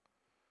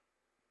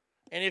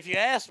 And if you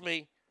ask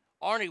me,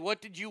 Arnie,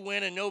 what did you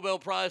win a Nobel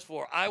Prize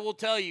for? I will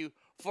tell you,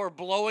 for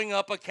blowing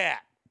up a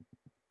cat.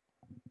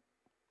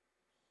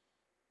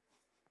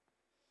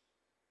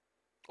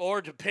 Or,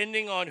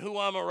 depending on who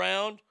I'm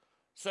around,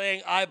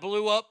 saying I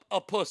blew up a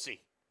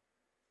pussy.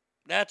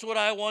 That's what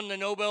I won the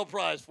Nobel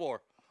Prize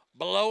for.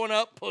 Blowing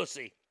up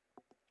pussy.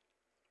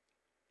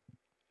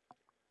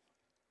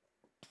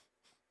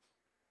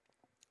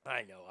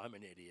 I know, I'm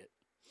an idiot.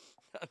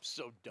 I'm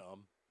so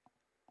dumb.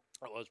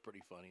 That was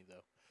pretty funny,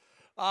 though.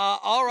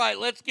 All right,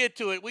 let's get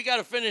to it. We got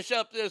to finish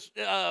up this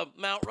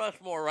Mount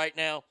Rushmore right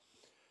now.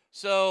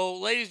 So,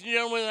 ladies and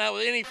gentlemen, without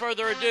any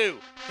further ado,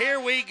 here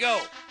we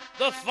go.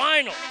 The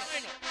finals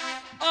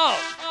of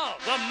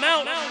the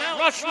Mount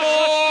Rushmore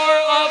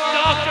of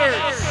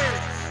doctors.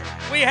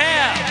 We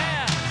have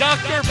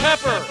Dr.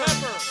 Pepper,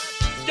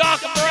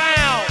 Doc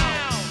Brown,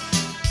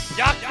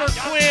 Dr.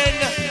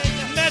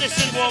 Quinn,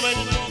 Medicine Woman,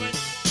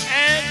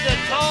 and the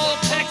tall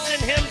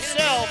Texan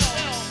himself,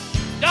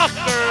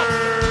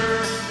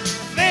 Dr.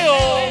 Phil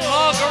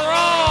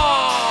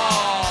McGraw.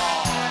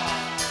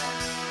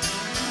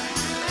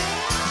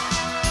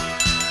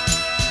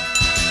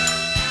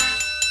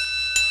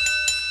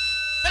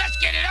 Let's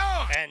get it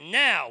on. And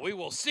now we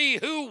will see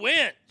who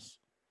wins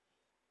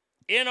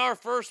in our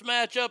first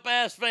matchup,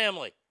 Ass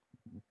Family.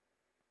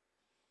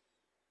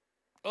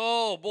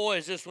 Oh, boy,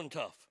 is this one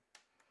tough.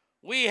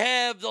 We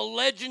have the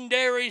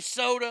legendary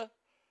soda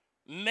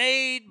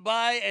made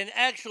by an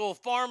actual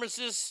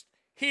pharmacist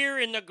here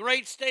in the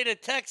great state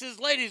of Texas.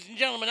 Ladies and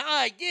gentlemen,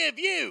 I give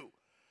you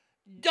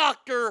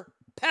Dr.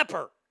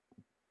 Pepper,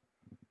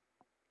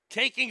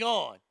 taking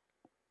on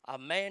a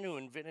man who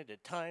invented a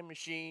time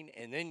machine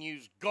and then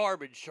used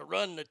garbage to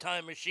run the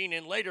time machine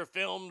in later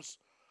films.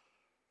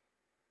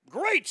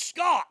 Great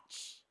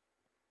Scots!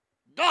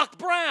 Doc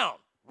Brown,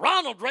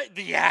 Ronald Ray,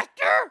 the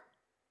actor?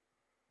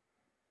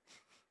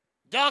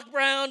 Doc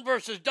Brown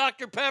versus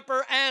Dr.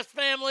 Pepper, Ass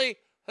Family,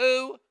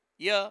 who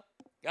ya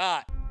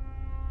got?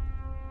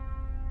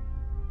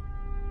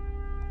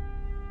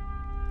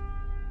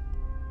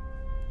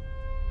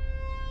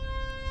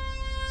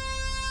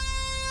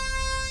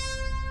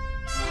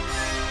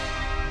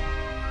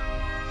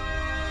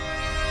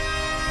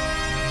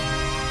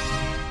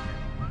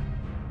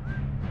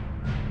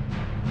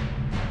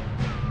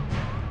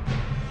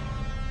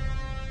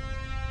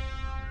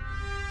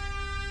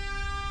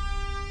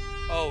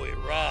 Oh, it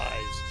rised.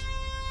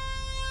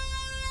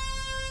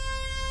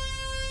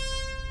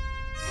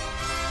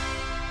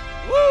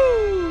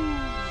 Woo!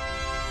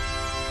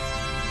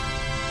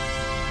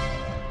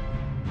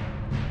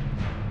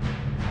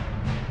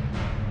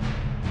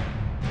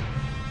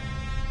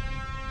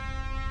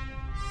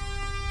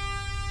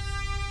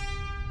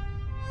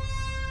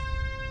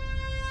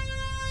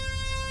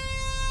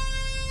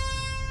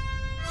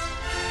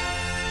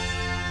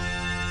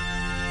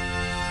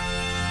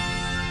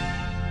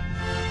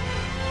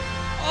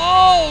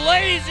 Oh,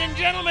 ladies and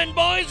gentlemen,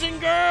 boys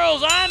and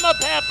girls, I'm a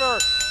Pepper.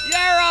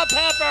 You're a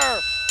Pepper.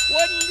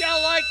 Wouldn't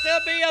you like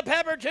to be a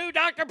Pepper too?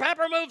 Dr.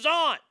 Pepper moves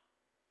on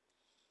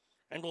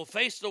and will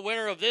face the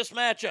winner of this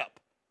matchup.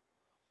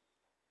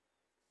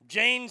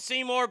 Jane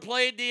Seymour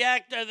played the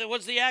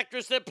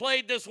actress that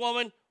played this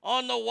woman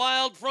on The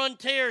Wild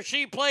Frontier.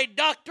 She played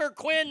Dr.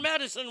 Quinn,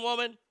 Medicine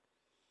Woman,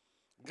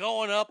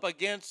 going up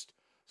against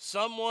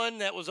someone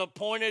that was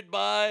appointed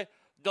by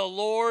the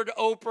Lord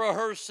Oprah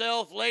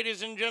herself.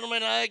 Ladies and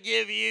gentlemen, I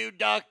give you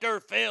Dr.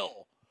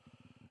 Phil.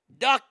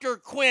 Dr.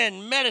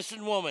 Quinn,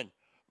 Medicine Woman,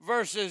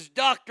 versus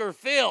Dr.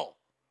 Phil,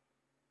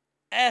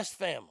 Ass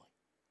Family.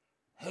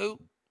 Who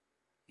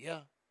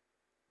ya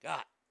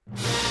got?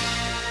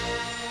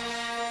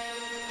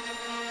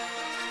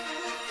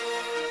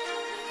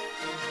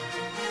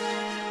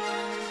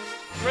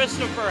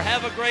 Christopher,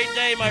 have a great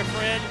day, my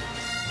friend.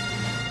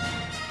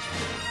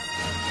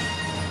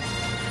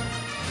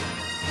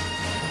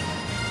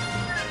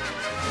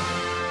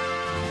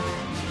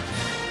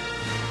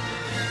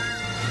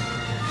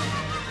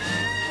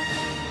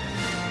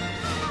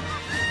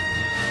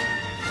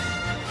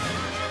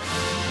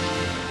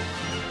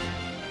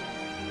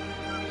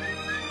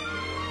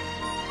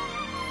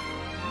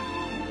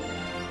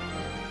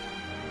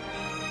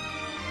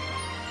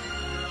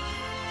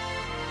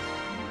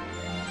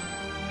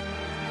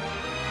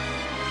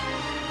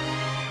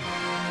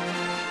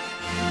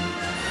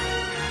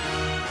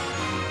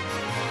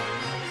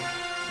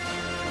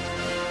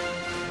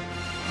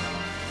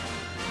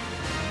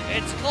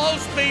 It's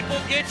close, people.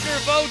 Get your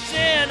votes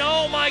in.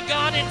 Oh, my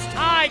God, it's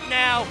tied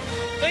now.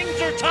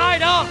 Things are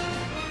tied up.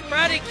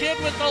 Bratty Kid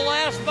with the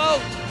last vote.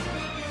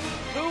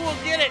 Who will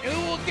get it? Who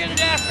will get it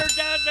after?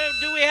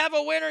 Do we have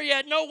a winner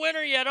yet? No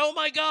winner yet. Oh,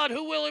 my God,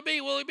 who will it be?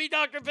 Will it be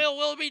Dr. Phil?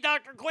 Will it be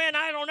Dr. Quinn?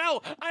 I don't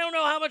know. I don't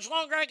know how much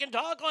longer I can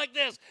talk like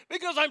this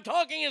because I'm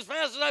talking as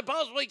fast as I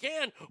possibly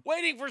can,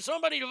 waiting for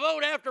somebody to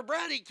vote after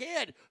Bratty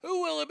Kid.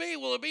 Who will it be?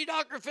 Will it be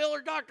Dr. Phil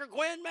or Dr.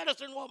 Quinn,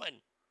 Medicine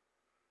Woman?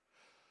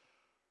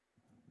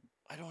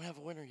 I don't have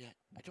a winner yet.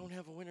 I don't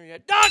have a winner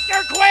yet.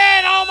 Dr.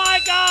 Quinn! Oh, my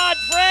God!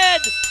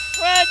 Fred!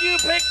 Fred, you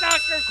picked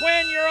Dr.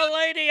 Quinn. You're a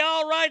lady.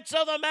 All right,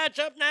 so the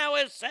matchup now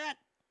is set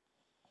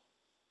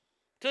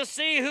to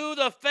see who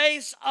the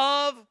face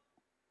of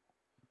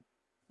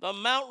the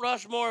Mount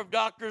Rushmore of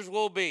doctors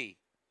will be.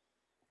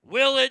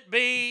 Will it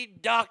be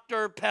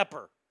Dr.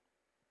 Pepper?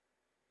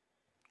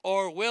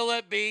 Or will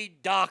it be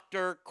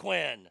Dr.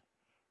 Quinn,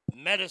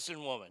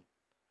 Medicine Woman?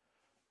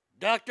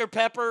 Dr.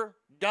 Pepper,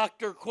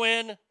 Dr.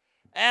 Quinn,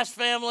 Ass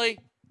Family,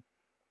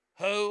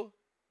 who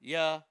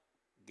ya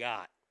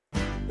got?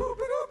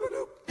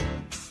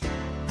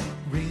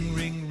 Ring,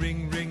 ring,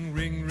 ring, ring,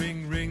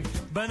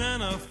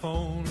 banana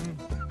phone.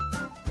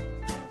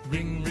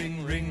 Ring,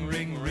 ring, ring,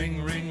 ring,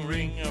 ring, ring,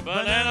 ring. A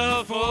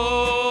banana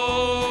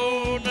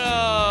phone.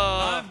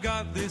 I've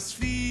got this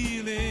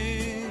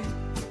feeling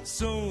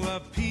so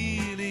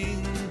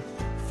appealing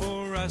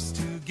for us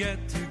to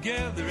get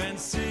together and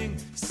sing,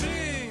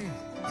 sing.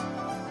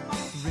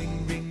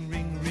 Ring, ring,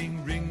 ring,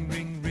 ring, ring,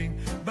 ring, ring.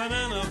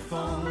 Banana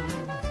phone.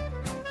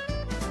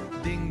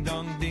 Ding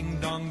dong, ding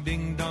dong,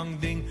 ding dong,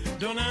 ding.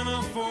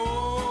 Banana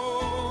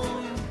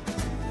phone.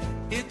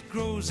 It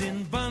grows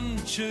in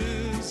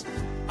bunches.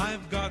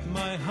 I've got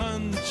my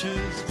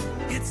hunches.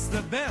 It's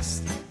the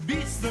best,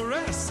 beats the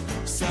rest.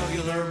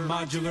 Cellular,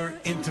 modular,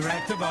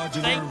 interactive,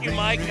 modular. Thank you,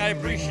 Mike. I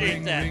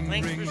appreciate that.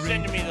 Thanks for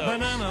sending me those.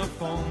 Banana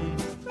phone.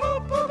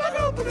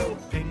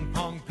 Ping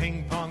pong,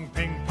 ping pong,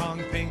 ping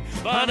pong, ping.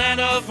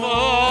 Banana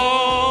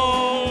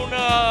phone.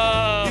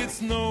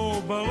 It's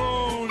no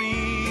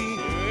baloney.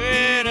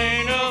 It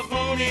ain't a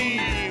phony.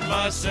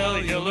 My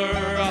cellular,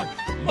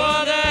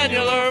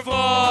 banana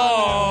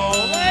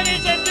phone.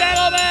 Ladies and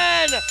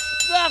gentlemen,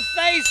 the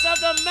face of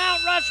the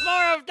Mount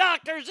Rushmore of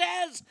doctors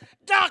is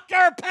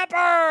Dr.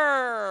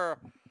 Pepper.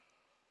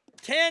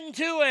 10,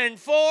 2, and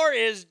 4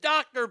 is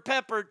Dr.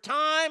 Pepper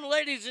time.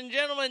 Ladies and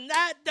gentlemen,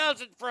 that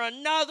does it for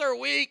another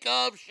week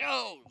of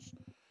shows.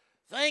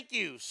 Thank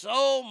you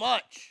so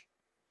much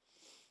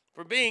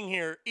for being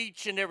here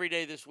each and every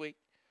day this week.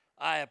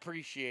 I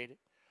appreciate it.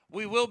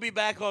 We will be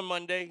back on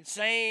Monday.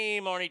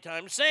 Same Arnie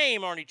time,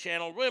 same Arnie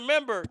channel.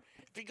 Remember,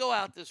 if you go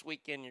out this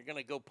weekend, you're going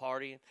to go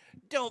partying.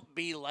 Don't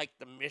be like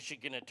the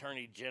Michigan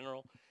Attorney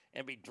General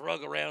and be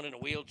drug around in a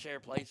wheelchair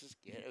places.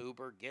 Get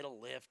Uber, get a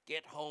Lyft,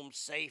 get home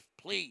safe,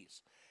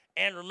 please.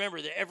 And remember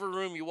that every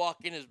room you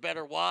walk in is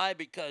better. Why?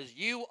 Because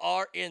you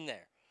are in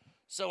there.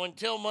 So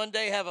until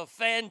Monday, have a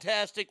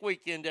fantastic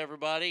weekend,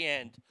 everybody,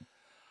 and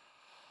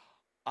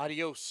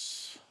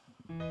adios.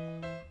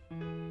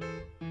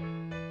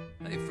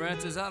 Hey,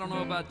 Francis, I don't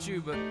know about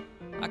you, but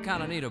I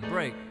kind of need a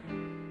break.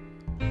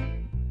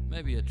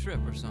 Maybe a trip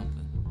or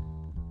something.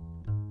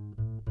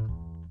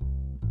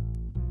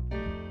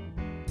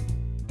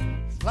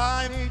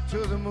 Fly me to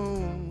the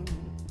moon.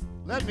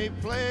 Let me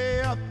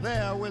play up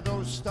there with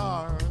those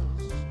stars.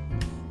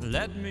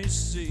 Let me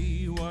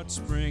see what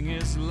spring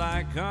is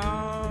like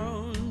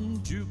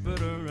on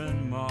Jupiter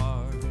and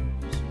Mars.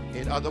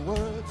 In other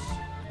words,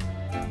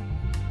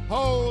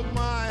 hold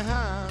my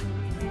hand.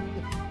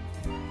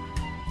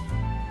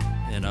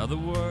 In other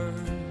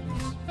words,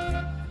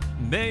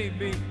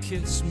 baby,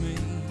 kiss me.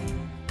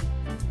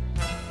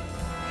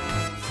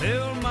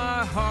 Fill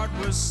my heart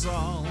with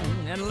song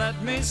and let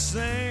me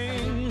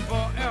sing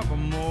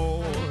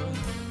forevermore.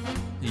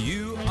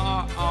 You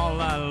are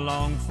all I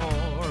long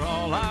for,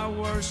 all I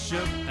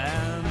worship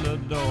and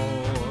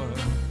adore.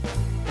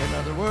 In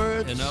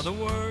other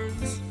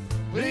words,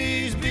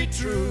 please be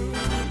true.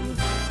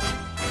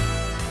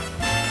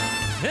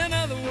 In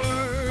other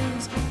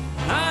words,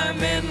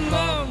 I'm in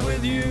love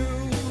with you.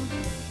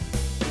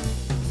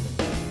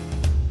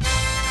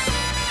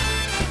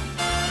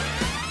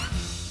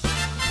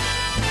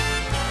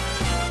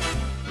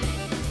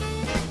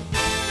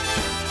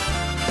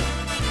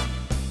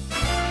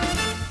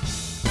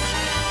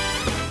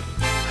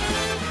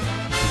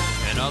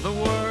 In other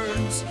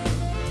words,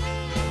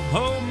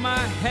 hold my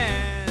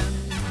hand.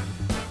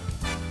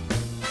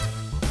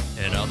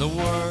 In other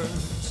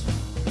words,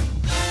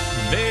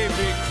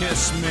 baby,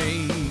 kiss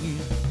me.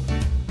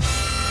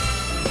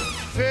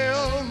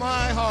 fill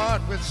my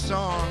heart with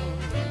song.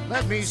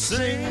 Let me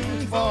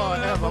sing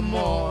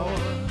forevermore.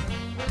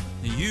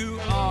 You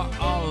are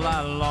all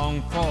I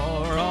long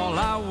for, all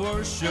I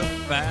worship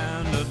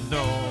and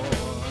adore.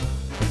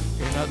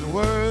 In other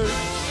words,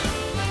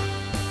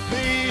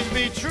 please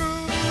be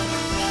true.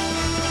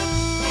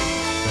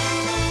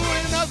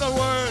 In other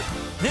words,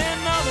 in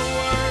other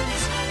words,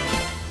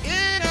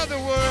 in other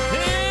words,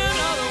 in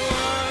other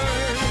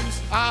words,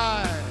 I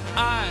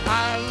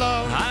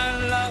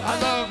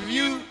love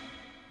you.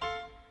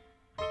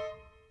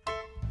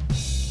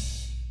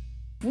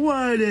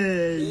 What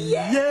is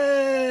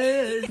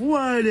yes?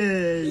 What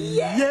is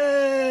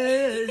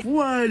yes?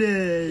 What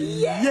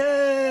is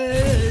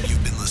yes?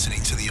 You've been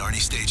listening to the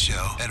Arnie State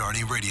Show at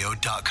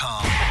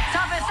ArnieRadio.com.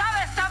 Stop it,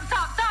 stop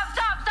talking.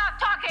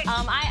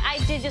 I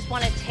did just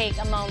want to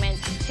take a moment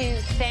to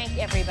thank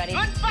everybody.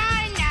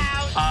 Goodbye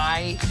now.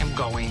 I am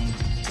going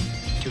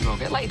to go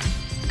get late.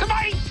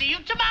 Goodbye. See you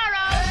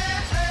tomorrow.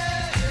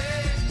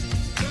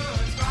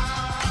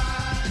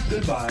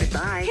 Goodbye.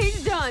 Bye.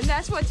 He's done.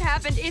 That's what's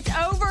happened. It's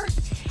over.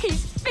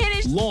 He's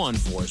finished. Law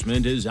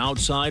enforcement is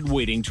outside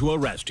waiting to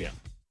arrest him.